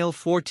Atalar, male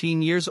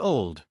 14 years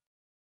old.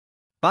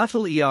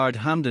 Batul Iyard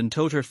Hamdan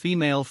Totar,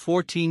 female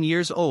 14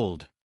 years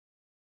old.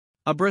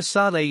 Abra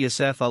Saleh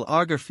Yosef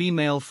Al-Argar,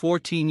 female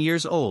 14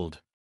 years old.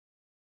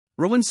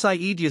 Rowan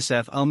Saeed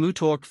Youssef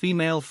Al-Mutork,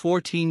 female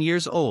 14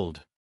 years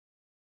old.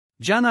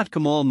 Janat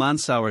Kamal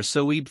Mansour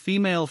Soeib,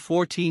 female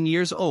 14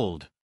 years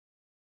old.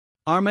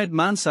 Ahmed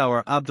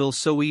Mansour Abdul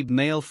Soeib,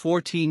 male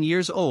 14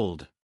 years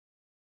old.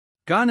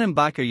 Ghanem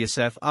Bakr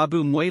Youssef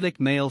Abu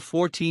Mwalik, male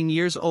 14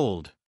 years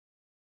old.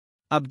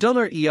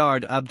 Abdullah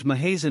Iyard Abd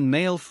Mahazen,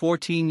 male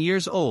 14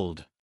 years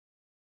old.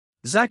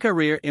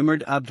 Zakarir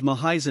Imard Abd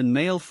Mahazen,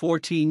 male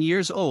 14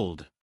 years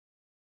old.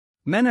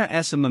 Mena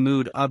Essa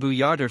Mahmoud Abu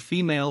Yardar,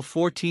 female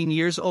 14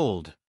 years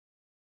old.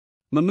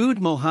 Mahmoud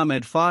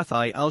Mohammed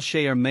Fathai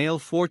Al-Shayer, male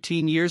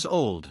 14 years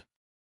old.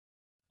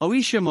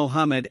 Oisha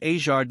Mohammed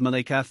Ajard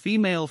Malika,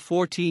 female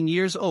 14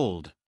 years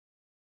old.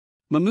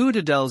 Mahmoud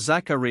Adel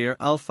Zakarir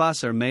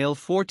Al-Fasser, male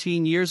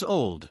 14 years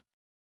old.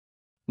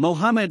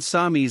 Mohammed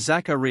Sami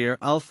Zakarir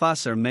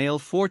Al-Fasser, male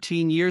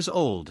 14 years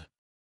old.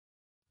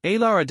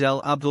 Alar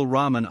Adel Abdul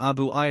Rahman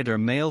Abu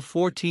Aydar, male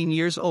 14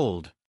 years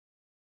old.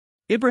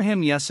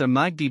 Ibrahim Yasser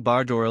Magdi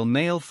Bardoril,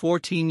 male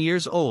 14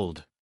 years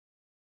old.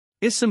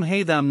 Isam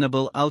Haytham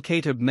Nabil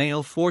Al-Khatab,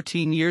 male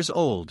 14 years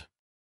old.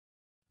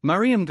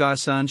 Mariam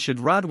Garsan Shad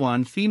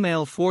Radwan,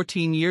 female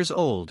 14 years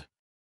old.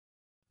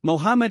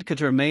 Mohammed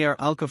Qatar Mayer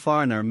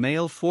Al-Kafarnar,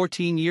 male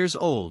 14 years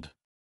old.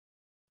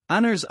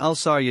 Anars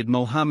Al-Saryid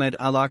Mohammed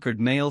Al-Akkad,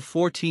 male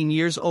 14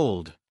 years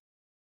old.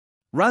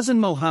 Razan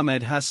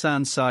Mohammed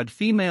Hassan Saad,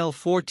 female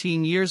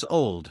 14 years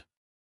old.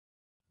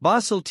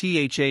 Basil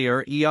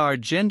Thar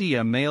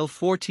Jendia, male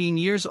 14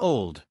 years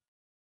old.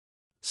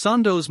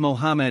 Sandoz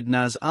Mohammed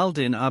Naz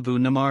Al-Din Abu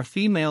Namar,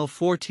 female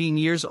 14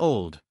 years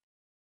old.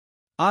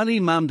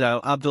 Ali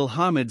Mamdao Abdul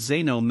Hamid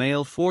Zaino,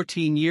 male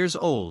 14 years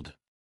old.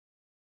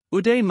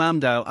 Uday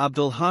Mamdao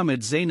Abdul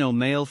Hamid Zaino,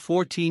 male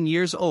 14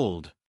 years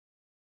old.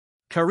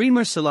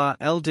 Karimar Salah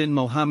Eldin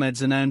Mohammed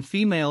Zanan,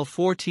 female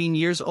 14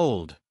 years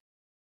old.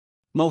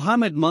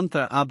 Mohammed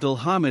Muntha Abdul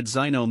Hamid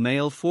Zaino,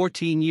 male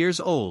 14 years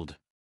old.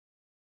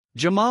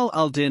 Jamal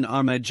Al-Din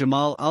Ahmed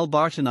Jamal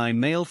Al-Bartani,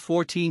 male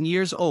 14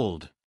 years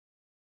old.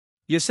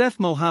 Youssef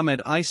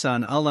Mohammed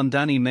Isan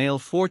Al-Amdani, male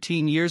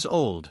 14 years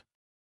old.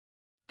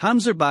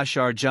 Hamzar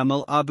Bashar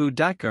Jamal Abu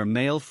Dakar,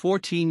 male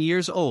 14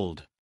 years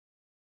old.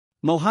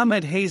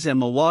 Mohammed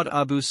Hazem Awad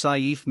Abu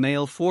Saif,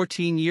 male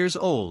 14 years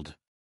old.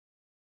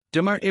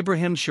 Damar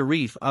Ibrahim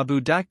Sharif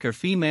Abu Dakar,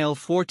 female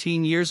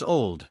 14 years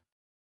old.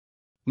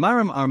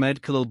 Maram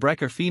Ahmed Khalil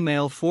Brecker,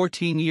 female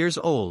 14 years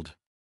old.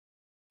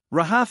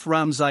 Rahaf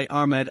Ramzai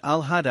Ahmed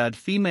Al-Haddad,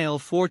 female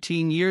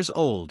 14 years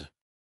old.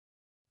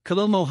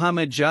 Khalil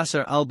Mohammed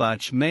Jasser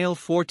Al-Bach, male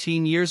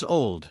 14 years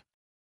old.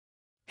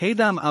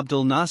 Haytham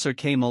Abdul Nasser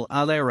Kamal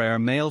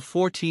Al-Arar, male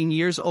 14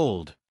 years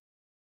old.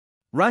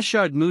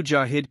 Rashad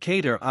Mujahid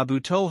Kader Abu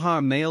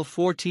Tohar, male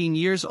 14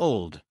 years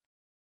old.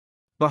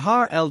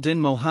 Bahar El-Din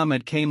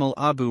Mohammed Kamal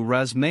Abu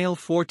Raz, male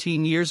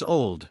 14 years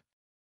old.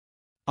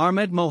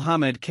 Ahmed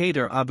Mohammed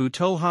Kader Abu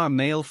Tohar,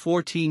 male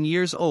 14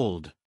 years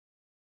old.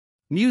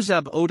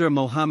 Muzab Oder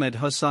Mohammed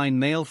Hussain,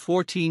 male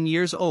 14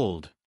 years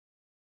old.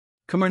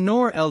 Qamar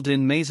Noor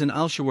Eldin Mazin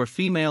Alshawar,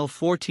 female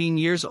 14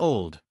 years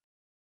old.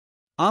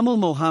 Amal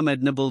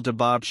Mohammed Nabil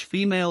Dababsh,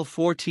 female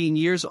 14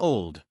 years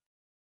old.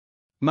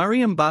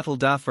 Mariam Batal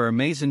Dafar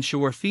Mazin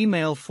Shawar,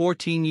 female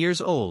 14 years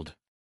old.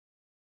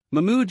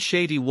 Mahmoud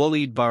Shadi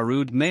Walid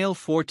Baroud, male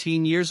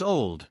 14 years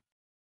old.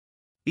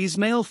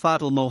 Ismail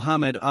Fatal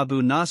Mohammed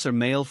Abu Nasser,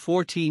 male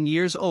 14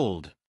 years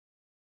old.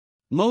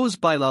 Moz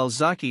Bilal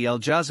Zaki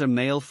Al-Jazar,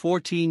 male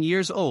 14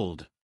 years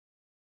old.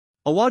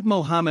 Awad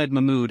Mohammed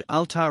Mahmoud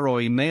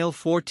Al-Taroi, male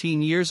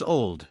 14 years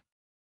old.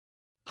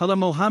 Hala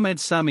Mohammed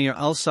Samir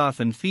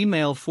Al-Safan,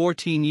 female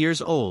 14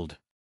 years old.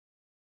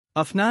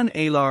 Afnan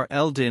Alar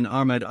El-Din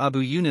Ahmed Abu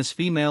Yunus,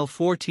 female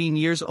 14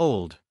 years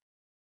old.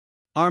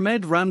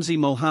 Ahmed Ramzi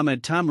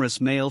Mohammed Tamras,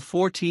 male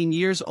 14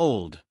 years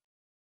old.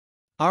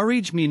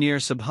 Arij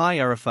Munir Subhai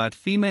Arafat,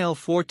 female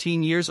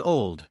 14 years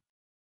old.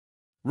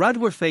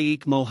 Radwar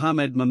Faik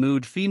Mohammed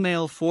Mahmoud,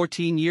 female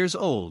 14 years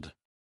old.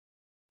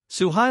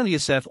 Suhail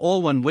Youssef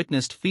Alwan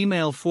witnessed,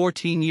 female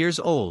 14 years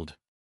old.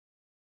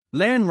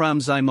 Lairn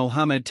Ramzai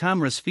Mohammed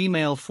Tamras,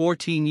 female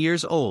 14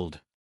 years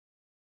old.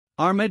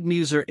 Ahmed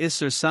Muser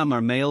Isser Samar,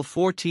 male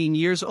 14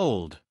 years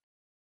old.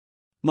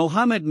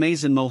 Mohammed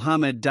Mazin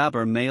Mohammed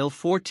Dabar, male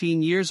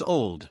 14 years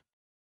old.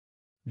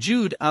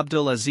 Jude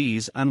Abdul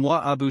Aziz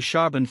Anwar Abu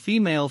Sharban,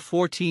 female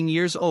 14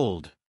 years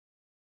old.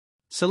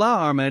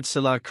 Salah Ahmed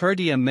Salah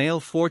Kurdia,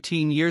 male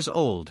 14 years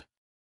old.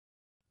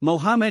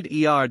 Mohammed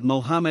Iyard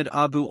Mohammed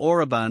Abu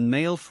Oraban,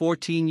 male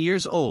 14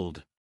 years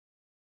old.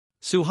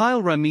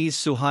 Suhail Ramiz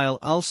Suhail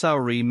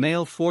Al-Sawri,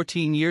 male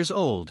 14 years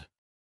old.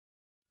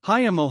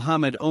 Haya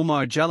Mohammed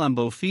Omar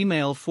Jalambo,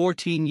 female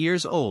 14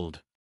 years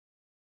old.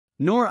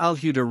 Noor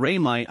Al-Huda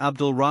Raymai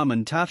Abdul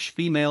Rahman Tafsh,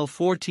 female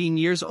 14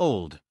 years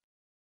old.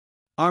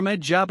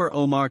 Ahmed Jabbar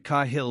Omar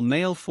Kahil,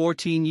 male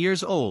 14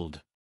 years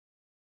old.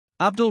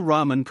 Abdul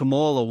Rahman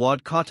Kamal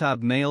Awad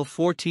Khatab, male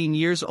 14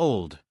 years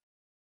old.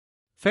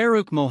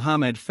 Farouk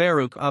Mohammed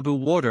Farouk Abu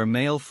Water,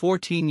 male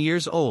 14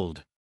 years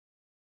old.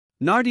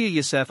 Nardia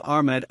Youssef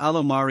Ahmed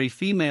Al-Omari,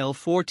 female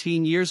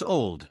 14 years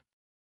old.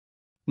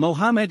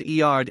 Mohammed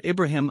Iyad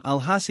Ibrahim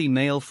Al-Hassi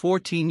male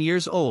 14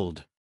 years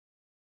old.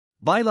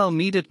 Bilal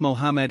Medat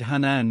Mohammed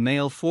Hanan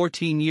male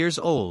 14 years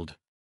old.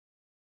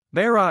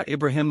 Bara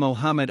Ibrahim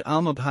Mohammed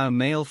Al-Mubha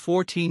male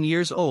 14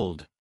 years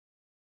old.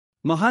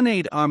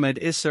 Mohanad Ahmed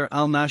Isser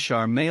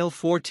Al-Nashar male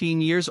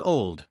 14 years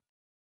old.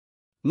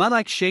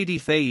 Malak Shadi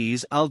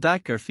Faiz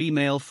Al-Dakar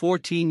female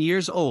 14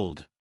 years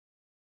old.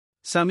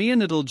 Samia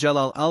Nadal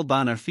Jalal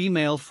Al-Banar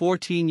female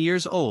 14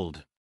 years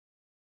old.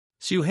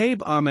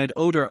 Suhaib Ahmed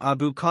Odar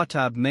Abu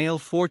Khattab male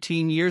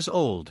 14 years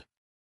old.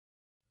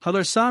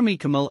 Halar Sami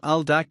Kamal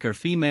Al-Dakar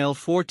female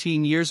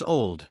 14 years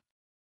old.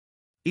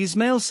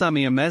 Ismail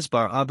Samia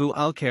Mesbar Abu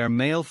Al-Khair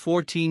male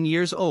 14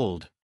 years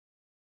old.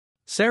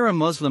 Sarah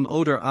Muslim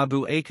Odar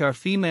Abu Akar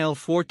female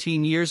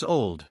 14 years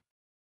old.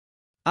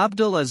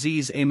 Abdul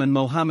Aziz Ayman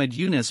Mohammed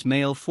Yunus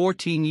male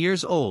 14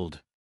 years old.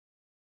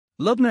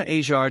 Lubna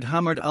Ajard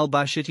Hamad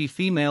Al-Bashiti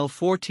female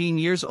 14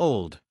 years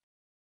old.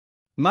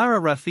 Mara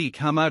Rafiq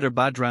Hamadar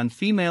Badran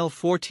female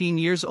 14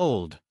 years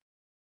old.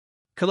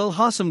 Khalil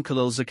Hassam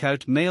Khalil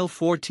Zakout male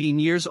 14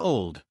 years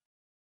old.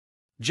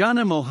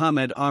 Jana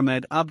Mohammed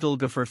Ahmed Abdul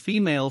Ghaffar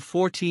female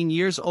 14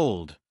 years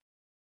old.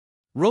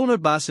 Rola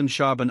Basim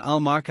Sharban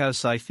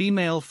Al-Markausai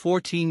female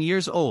 14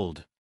 years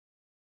old.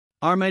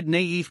 Ahmed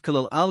Naif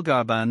Khalil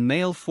Al-Garban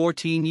male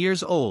 14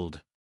 years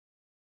old.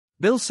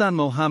 Bilsan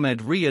Mohammed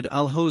Riyad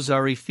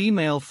Al-Hozari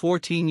female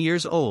 14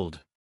 years old.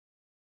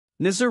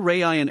 Nizar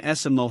Rayan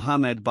Esam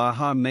Mohammed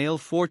Bahar male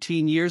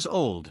 14 years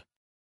old.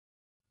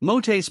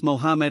 Motes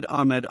Mohammed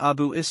Ahmed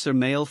Abu Isser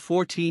male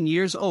 14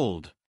 years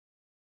old.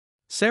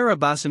 Sarah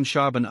Basim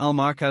Sharban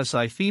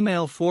Al-Markausai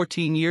female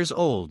 14 years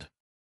old.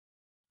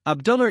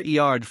 Abdullah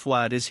Iyad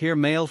Fuad is here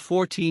male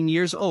 14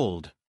 years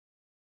old.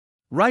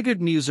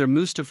 Raigard Muser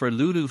Mustafa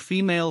Lulu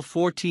female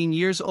 14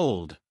 years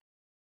old.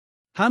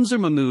 Hamzar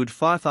Mahmoud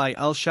Fathai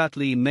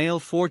Al-Shatli male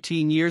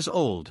 14 years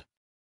old.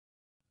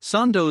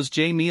 Sandoz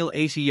Jamil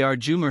Atiyar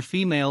Jumar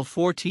female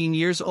 14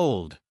 years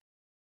old.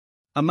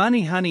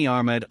 Amani Hani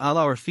Ahmed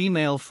Alaur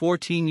female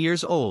 14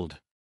 years old.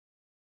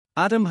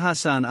 Adam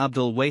Hassan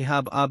Abdul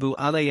Wahab Abu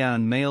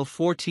Alayan male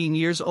 14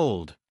 years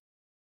old.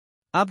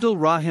 Abdul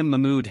Rahim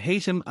Mahmoud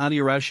Hatem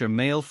Alirashar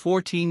male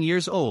 14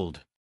 years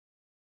old.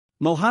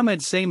 Mohammed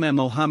Saima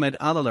Mohammed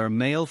Alalar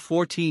male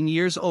 14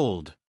 years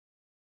old.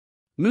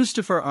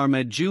 Mustafa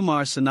Ahmed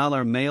Jumar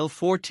Sanalar male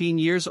 14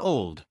 years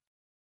old.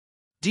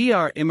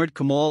 Dr. Imad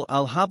Kamal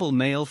Al-Habal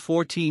male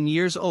 14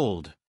 years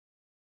old.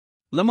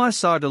 Lamar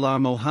Sardalar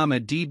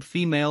Mohammed Deeb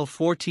female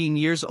 14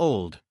 years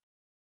old.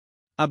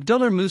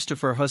 Abdullah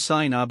Mustafa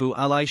Hussain Abu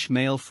Alaish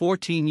male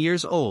 14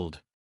 years old.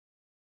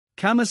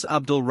 Kamis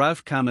Abdul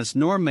Rauf Kamis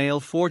Noor male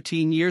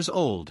 14 years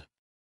old.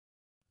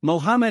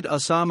 Mohammed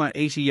Osama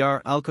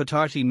Atiyar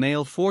Al-Qatarti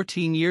male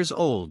 14 years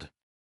old.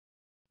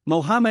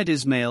 Mohammed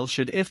Ismail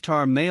Shad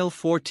Iftar male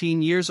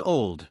 14 years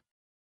old.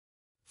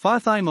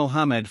 Fathai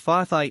Mohammed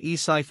Fathai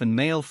Isaifan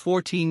male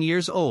 14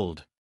 years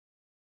old.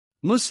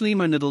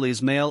 Muslima Nidal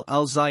Ismail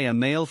Al-Zaya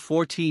male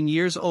 14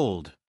 years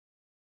old.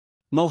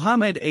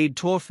 Mohammed Aid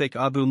Tawfiq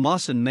Abu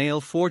Mohsen male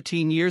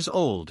 14 years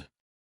old.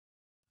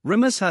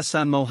 Rimas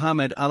Hassan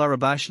Mohammed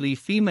Al-Arabashli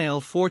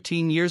female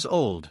 14 years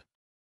old.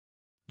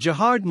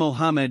 Jahard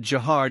Mohammed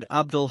Jahard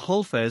Abdul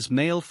Hulfez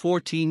male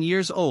 14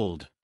 years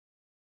old.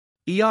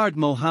 Iyard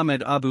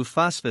Mohammed Abu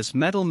Fasfas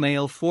Medal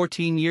male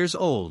 14 years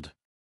old.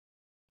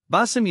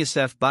 Basim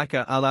Yusef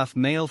Baka Alaf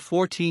male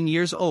 14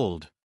 years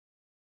old.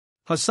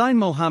 Hussain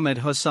Mohammed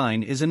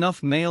Hussain is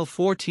enough male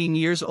 14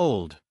 years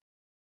old.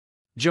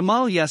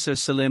 Jamal Yasser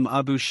Salim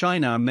Abu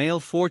Shainar male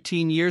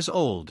 14 years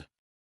old.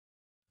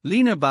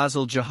 Lina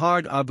Basil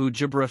Jahard Abu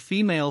Jabra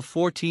female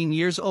 14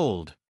 years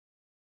old.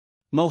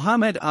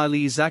 Mohammed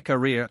Ali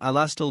Zakaria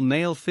Alastal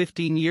male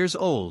 15 years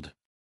old.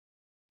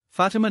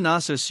 Fatima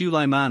Nasser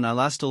Sulaiman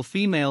Alastal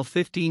female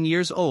 15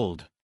 years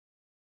old.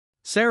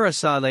 Sarah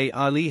Saleh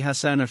Ali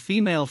Hassana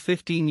female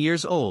 15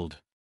 years old.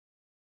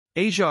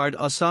 Ajard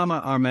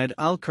Osama Ahmed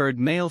Al-Kurd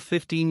male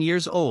 15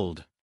 years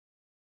old.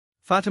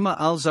 Fatima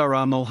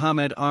Al-Zahra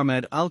Mohammed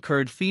Ahmed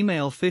Al-Kurd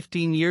female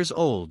 15 years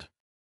old.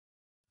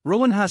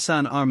 Rowan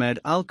Hassan Ahmed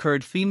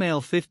Al-Kurd female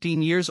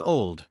 15 years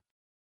old.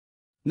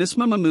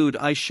 Nisma Mahmoud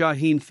Aish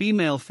Shaheen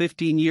female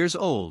 15 years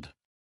old.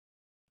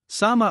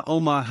 Sama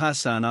Omar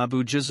Hassan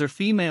Abu Jazar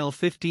female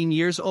 15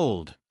 years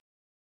old.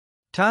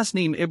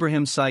 Tasneem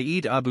Ibrahim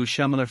Saeed Abu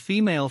Shamalar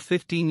female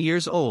 15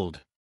 years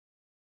old.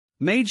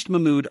 Majd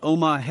Mahmoud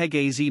Omar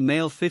Hegazi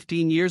male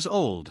 15 years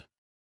old.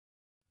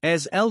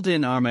 Ez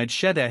Eldin Ahmed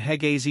Sheda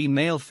Hegazi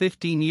male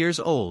 15 years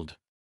old.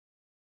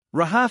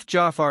 Rahaf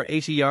Jafar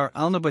Atiyar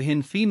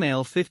Al-Nabahin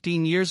female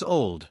 15 years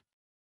old.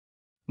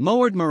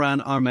 Moward Moran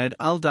Ahmed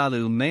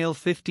Al-Dalu male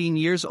 15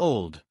 years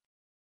old.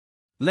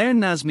 Lair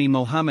Nazmi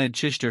Mohammed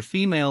Chishter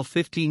female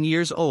 15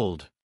 years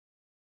old.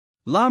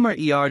 Lamar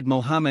Iyard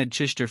Mohammed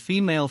Chishter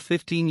female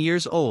 15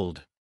 years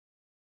old.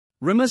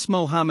 Rimas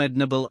Mohammed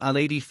Nabil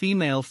Aladi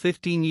female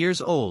 15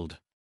 years old.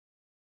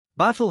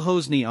 Batul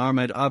Hosni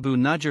Ahmed Abu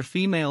Najjar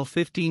female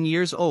 15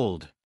 years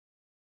old.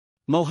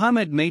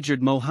 Mohammed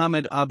Majid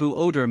Mohammed Abu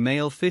Odar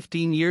male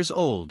 15 years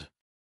old.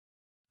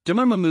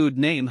 Dumar Mahmoud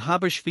name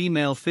Habash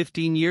female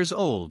 15 years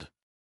old.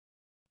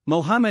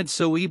 Mohammed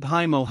Soeb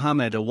Hai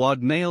Mohammed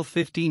Awad male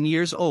 15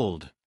 years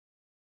old.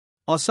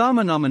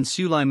 Osama Naman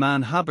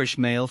Sulaiman Habash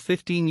male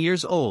 15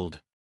 years old.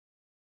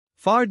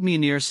 Fard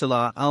Munir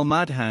Salah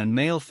Al-Madhan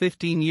male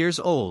 15 years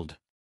old.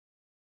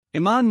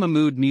 Iman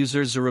Mahmoud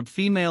Muser Zarub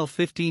female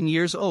 15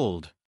 years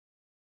old.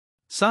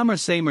 Samar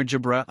Samer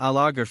Jabra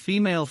Al-Agar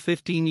female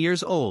 15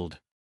 years old.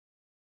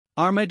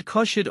 Ahmed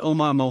Khoshid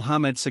Omar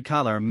Mohammed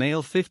Sakalar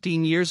male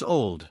 15 years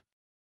old.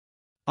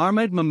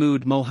 Ahmed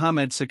Mahmoud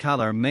Mohammed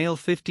Sakalar male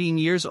 15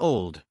 years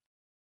old.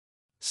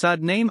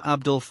 Sad Name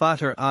Abdul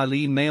Fatah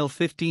Ali male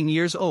 15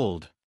 years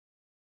old.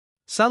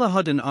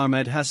 Salahuddin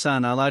Ahmed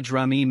Hassan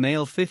Al-Ajrami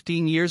male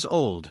 15 years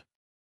old.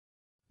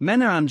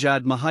 Menar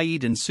Amjad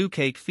Mahayidin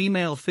Sukaik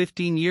female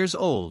 15 years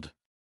old.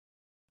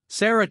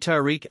 Sarah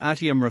Tariq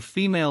Atiamra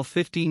female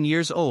 15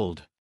 years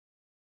old.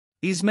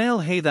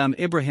 Ismail Haytham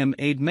Ibrahim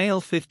Aid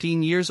male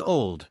 15 years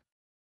old.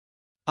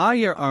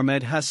 Ayer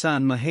Ahmed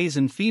Hassan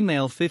Mahazen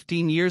female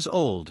 15 years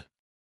old.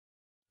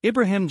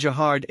 Ibrahim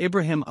Jahard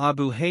Ibrahim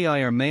Abu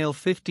Hayyer male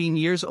 15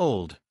 years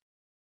old.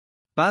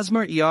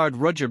 Basmer Iyard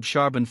Rujab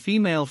Sharban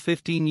female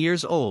 15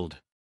 years old.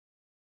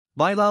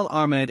 Bilal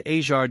Ahmed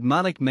Ajard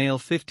Malik male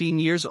 15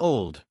 years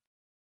old.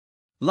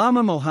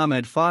 Lama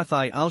Mohammed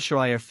Fathai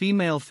Al-Sharayer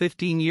female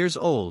 15 years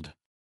old.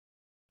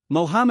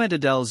 Mohammed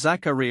Adel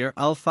Zakarir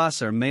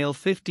Al-Fasser male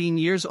 15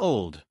 years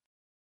old.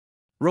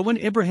 Rowan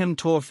Ibrahim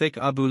Tawfiq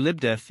Abu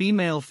Libda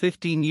female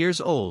 15 years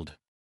old.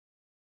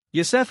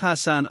 Yusuf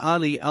Hassan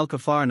Ali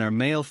Al-Kafarnar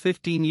male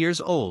 15 years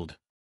old.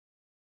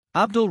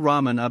 Abdul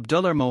Rahman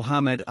Abdullah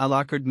Mohammed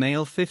Al-Akkad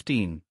male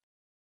 15.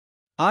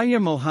 Ayer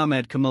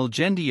Mohammed Kamal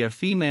Jendia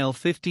female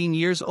 15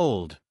 years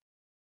old.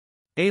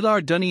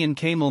 Alar Dunian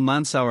Kamal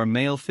Mansour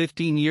male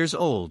 15 years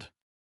old.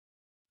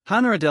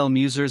 Hanar Adel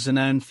Muser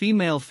Zanan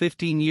female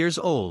 15 years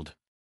old.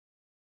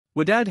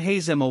 Wadad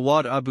Hazem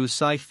Awad Abu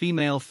Saif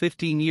female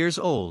 15 years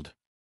old.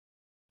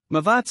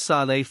 Mavat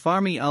Saleh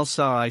Farmi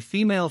Al-Sarai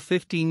female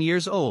 15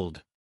 years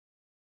old.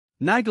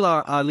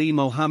 Naglar Ali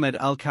Mohammed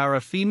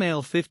Al-Kara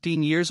female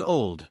 15 years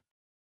old.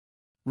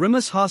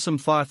 Rimas Hassam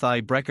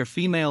Farthai Brecker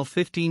female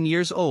 15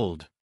 years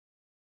old.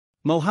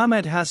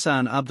 Mohammed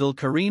Hassan Abdul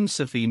Karim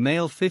Safi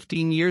male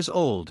 15 years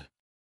old.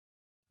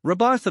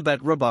 Rabar Thabet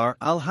Rabar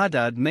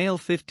Al-Haddad male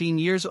 15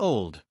 years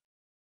old.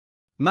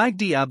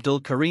 Magdi Abdul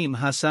Karim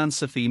Hassan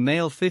Safi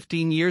male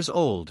 15 years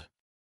old.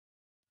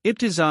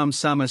 Ibtizam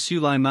Sama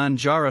Sulaiman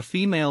Jara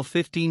female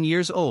 15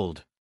 years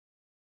old.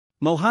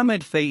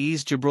 Mohammed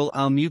Faiz Jibril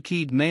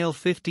Al-Muqid male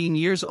 15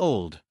 years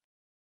old.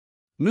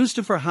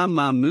 Mustafa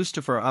Hammam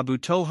Mustafa Abu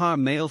Tohar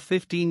male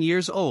 15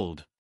 years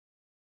old.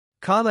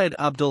 Khaled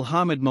Abdul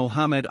Hamid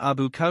Mohammed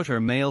Abu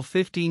Kautar male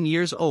 15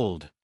 years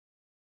old.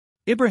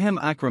 Ibrahim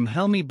Akram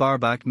Helmi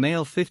Barbak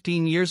male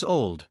 15 years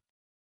old.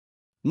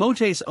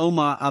 Motes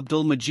Omar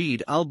Abdul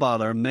Majid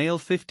Al-Balar male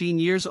 15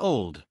 years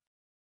old.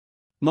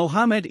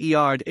 Mohammed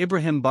Iyard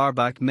Ibrahim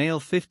Barbak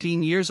male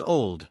 15 years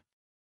old.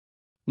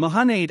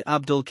 Mohaned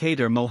Abdul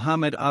Kader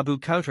Mohammed Abu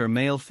Kautar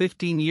male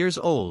 15 years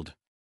old.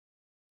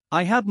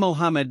 Ihab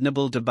Mohammed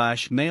Nabil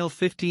Dabash male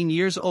 15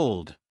 years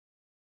old.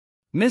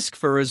 Misk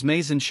Faraz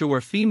Mazin Shur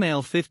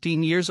female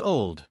 15 years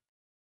old.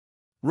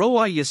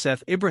 Roa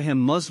Yusef Ibrahim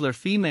Musler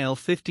female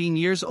 15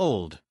 years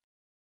old.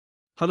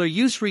 Halar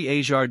Yusri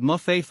Ajard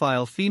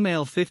Mufayfile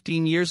female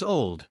 15 years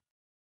old.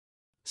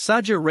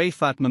 Sajir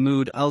Rafat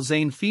Mahmoud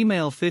Al-Zain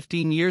female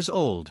 15 years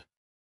old.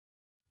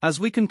 As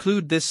we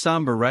conclude this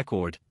somber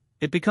record,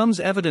 it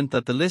becomes evident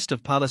that the list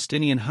of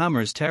Palestinian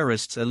Hamas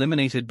terrorists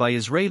eliminated by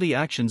Israeli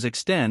actions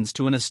extends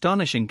to an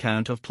astonishing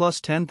count of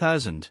plus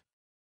 10,000.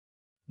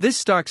 This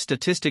stark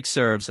statistic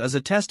serves as a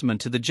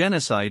testament to the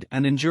genocide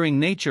and enduring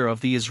nature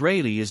of the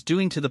Israelis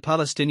doing to the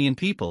Palestinian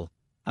people,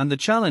 and the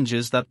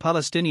challenges that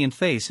Palestinians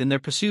face in their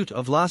pursuit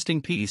of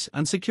lasting peace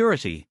and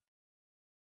security.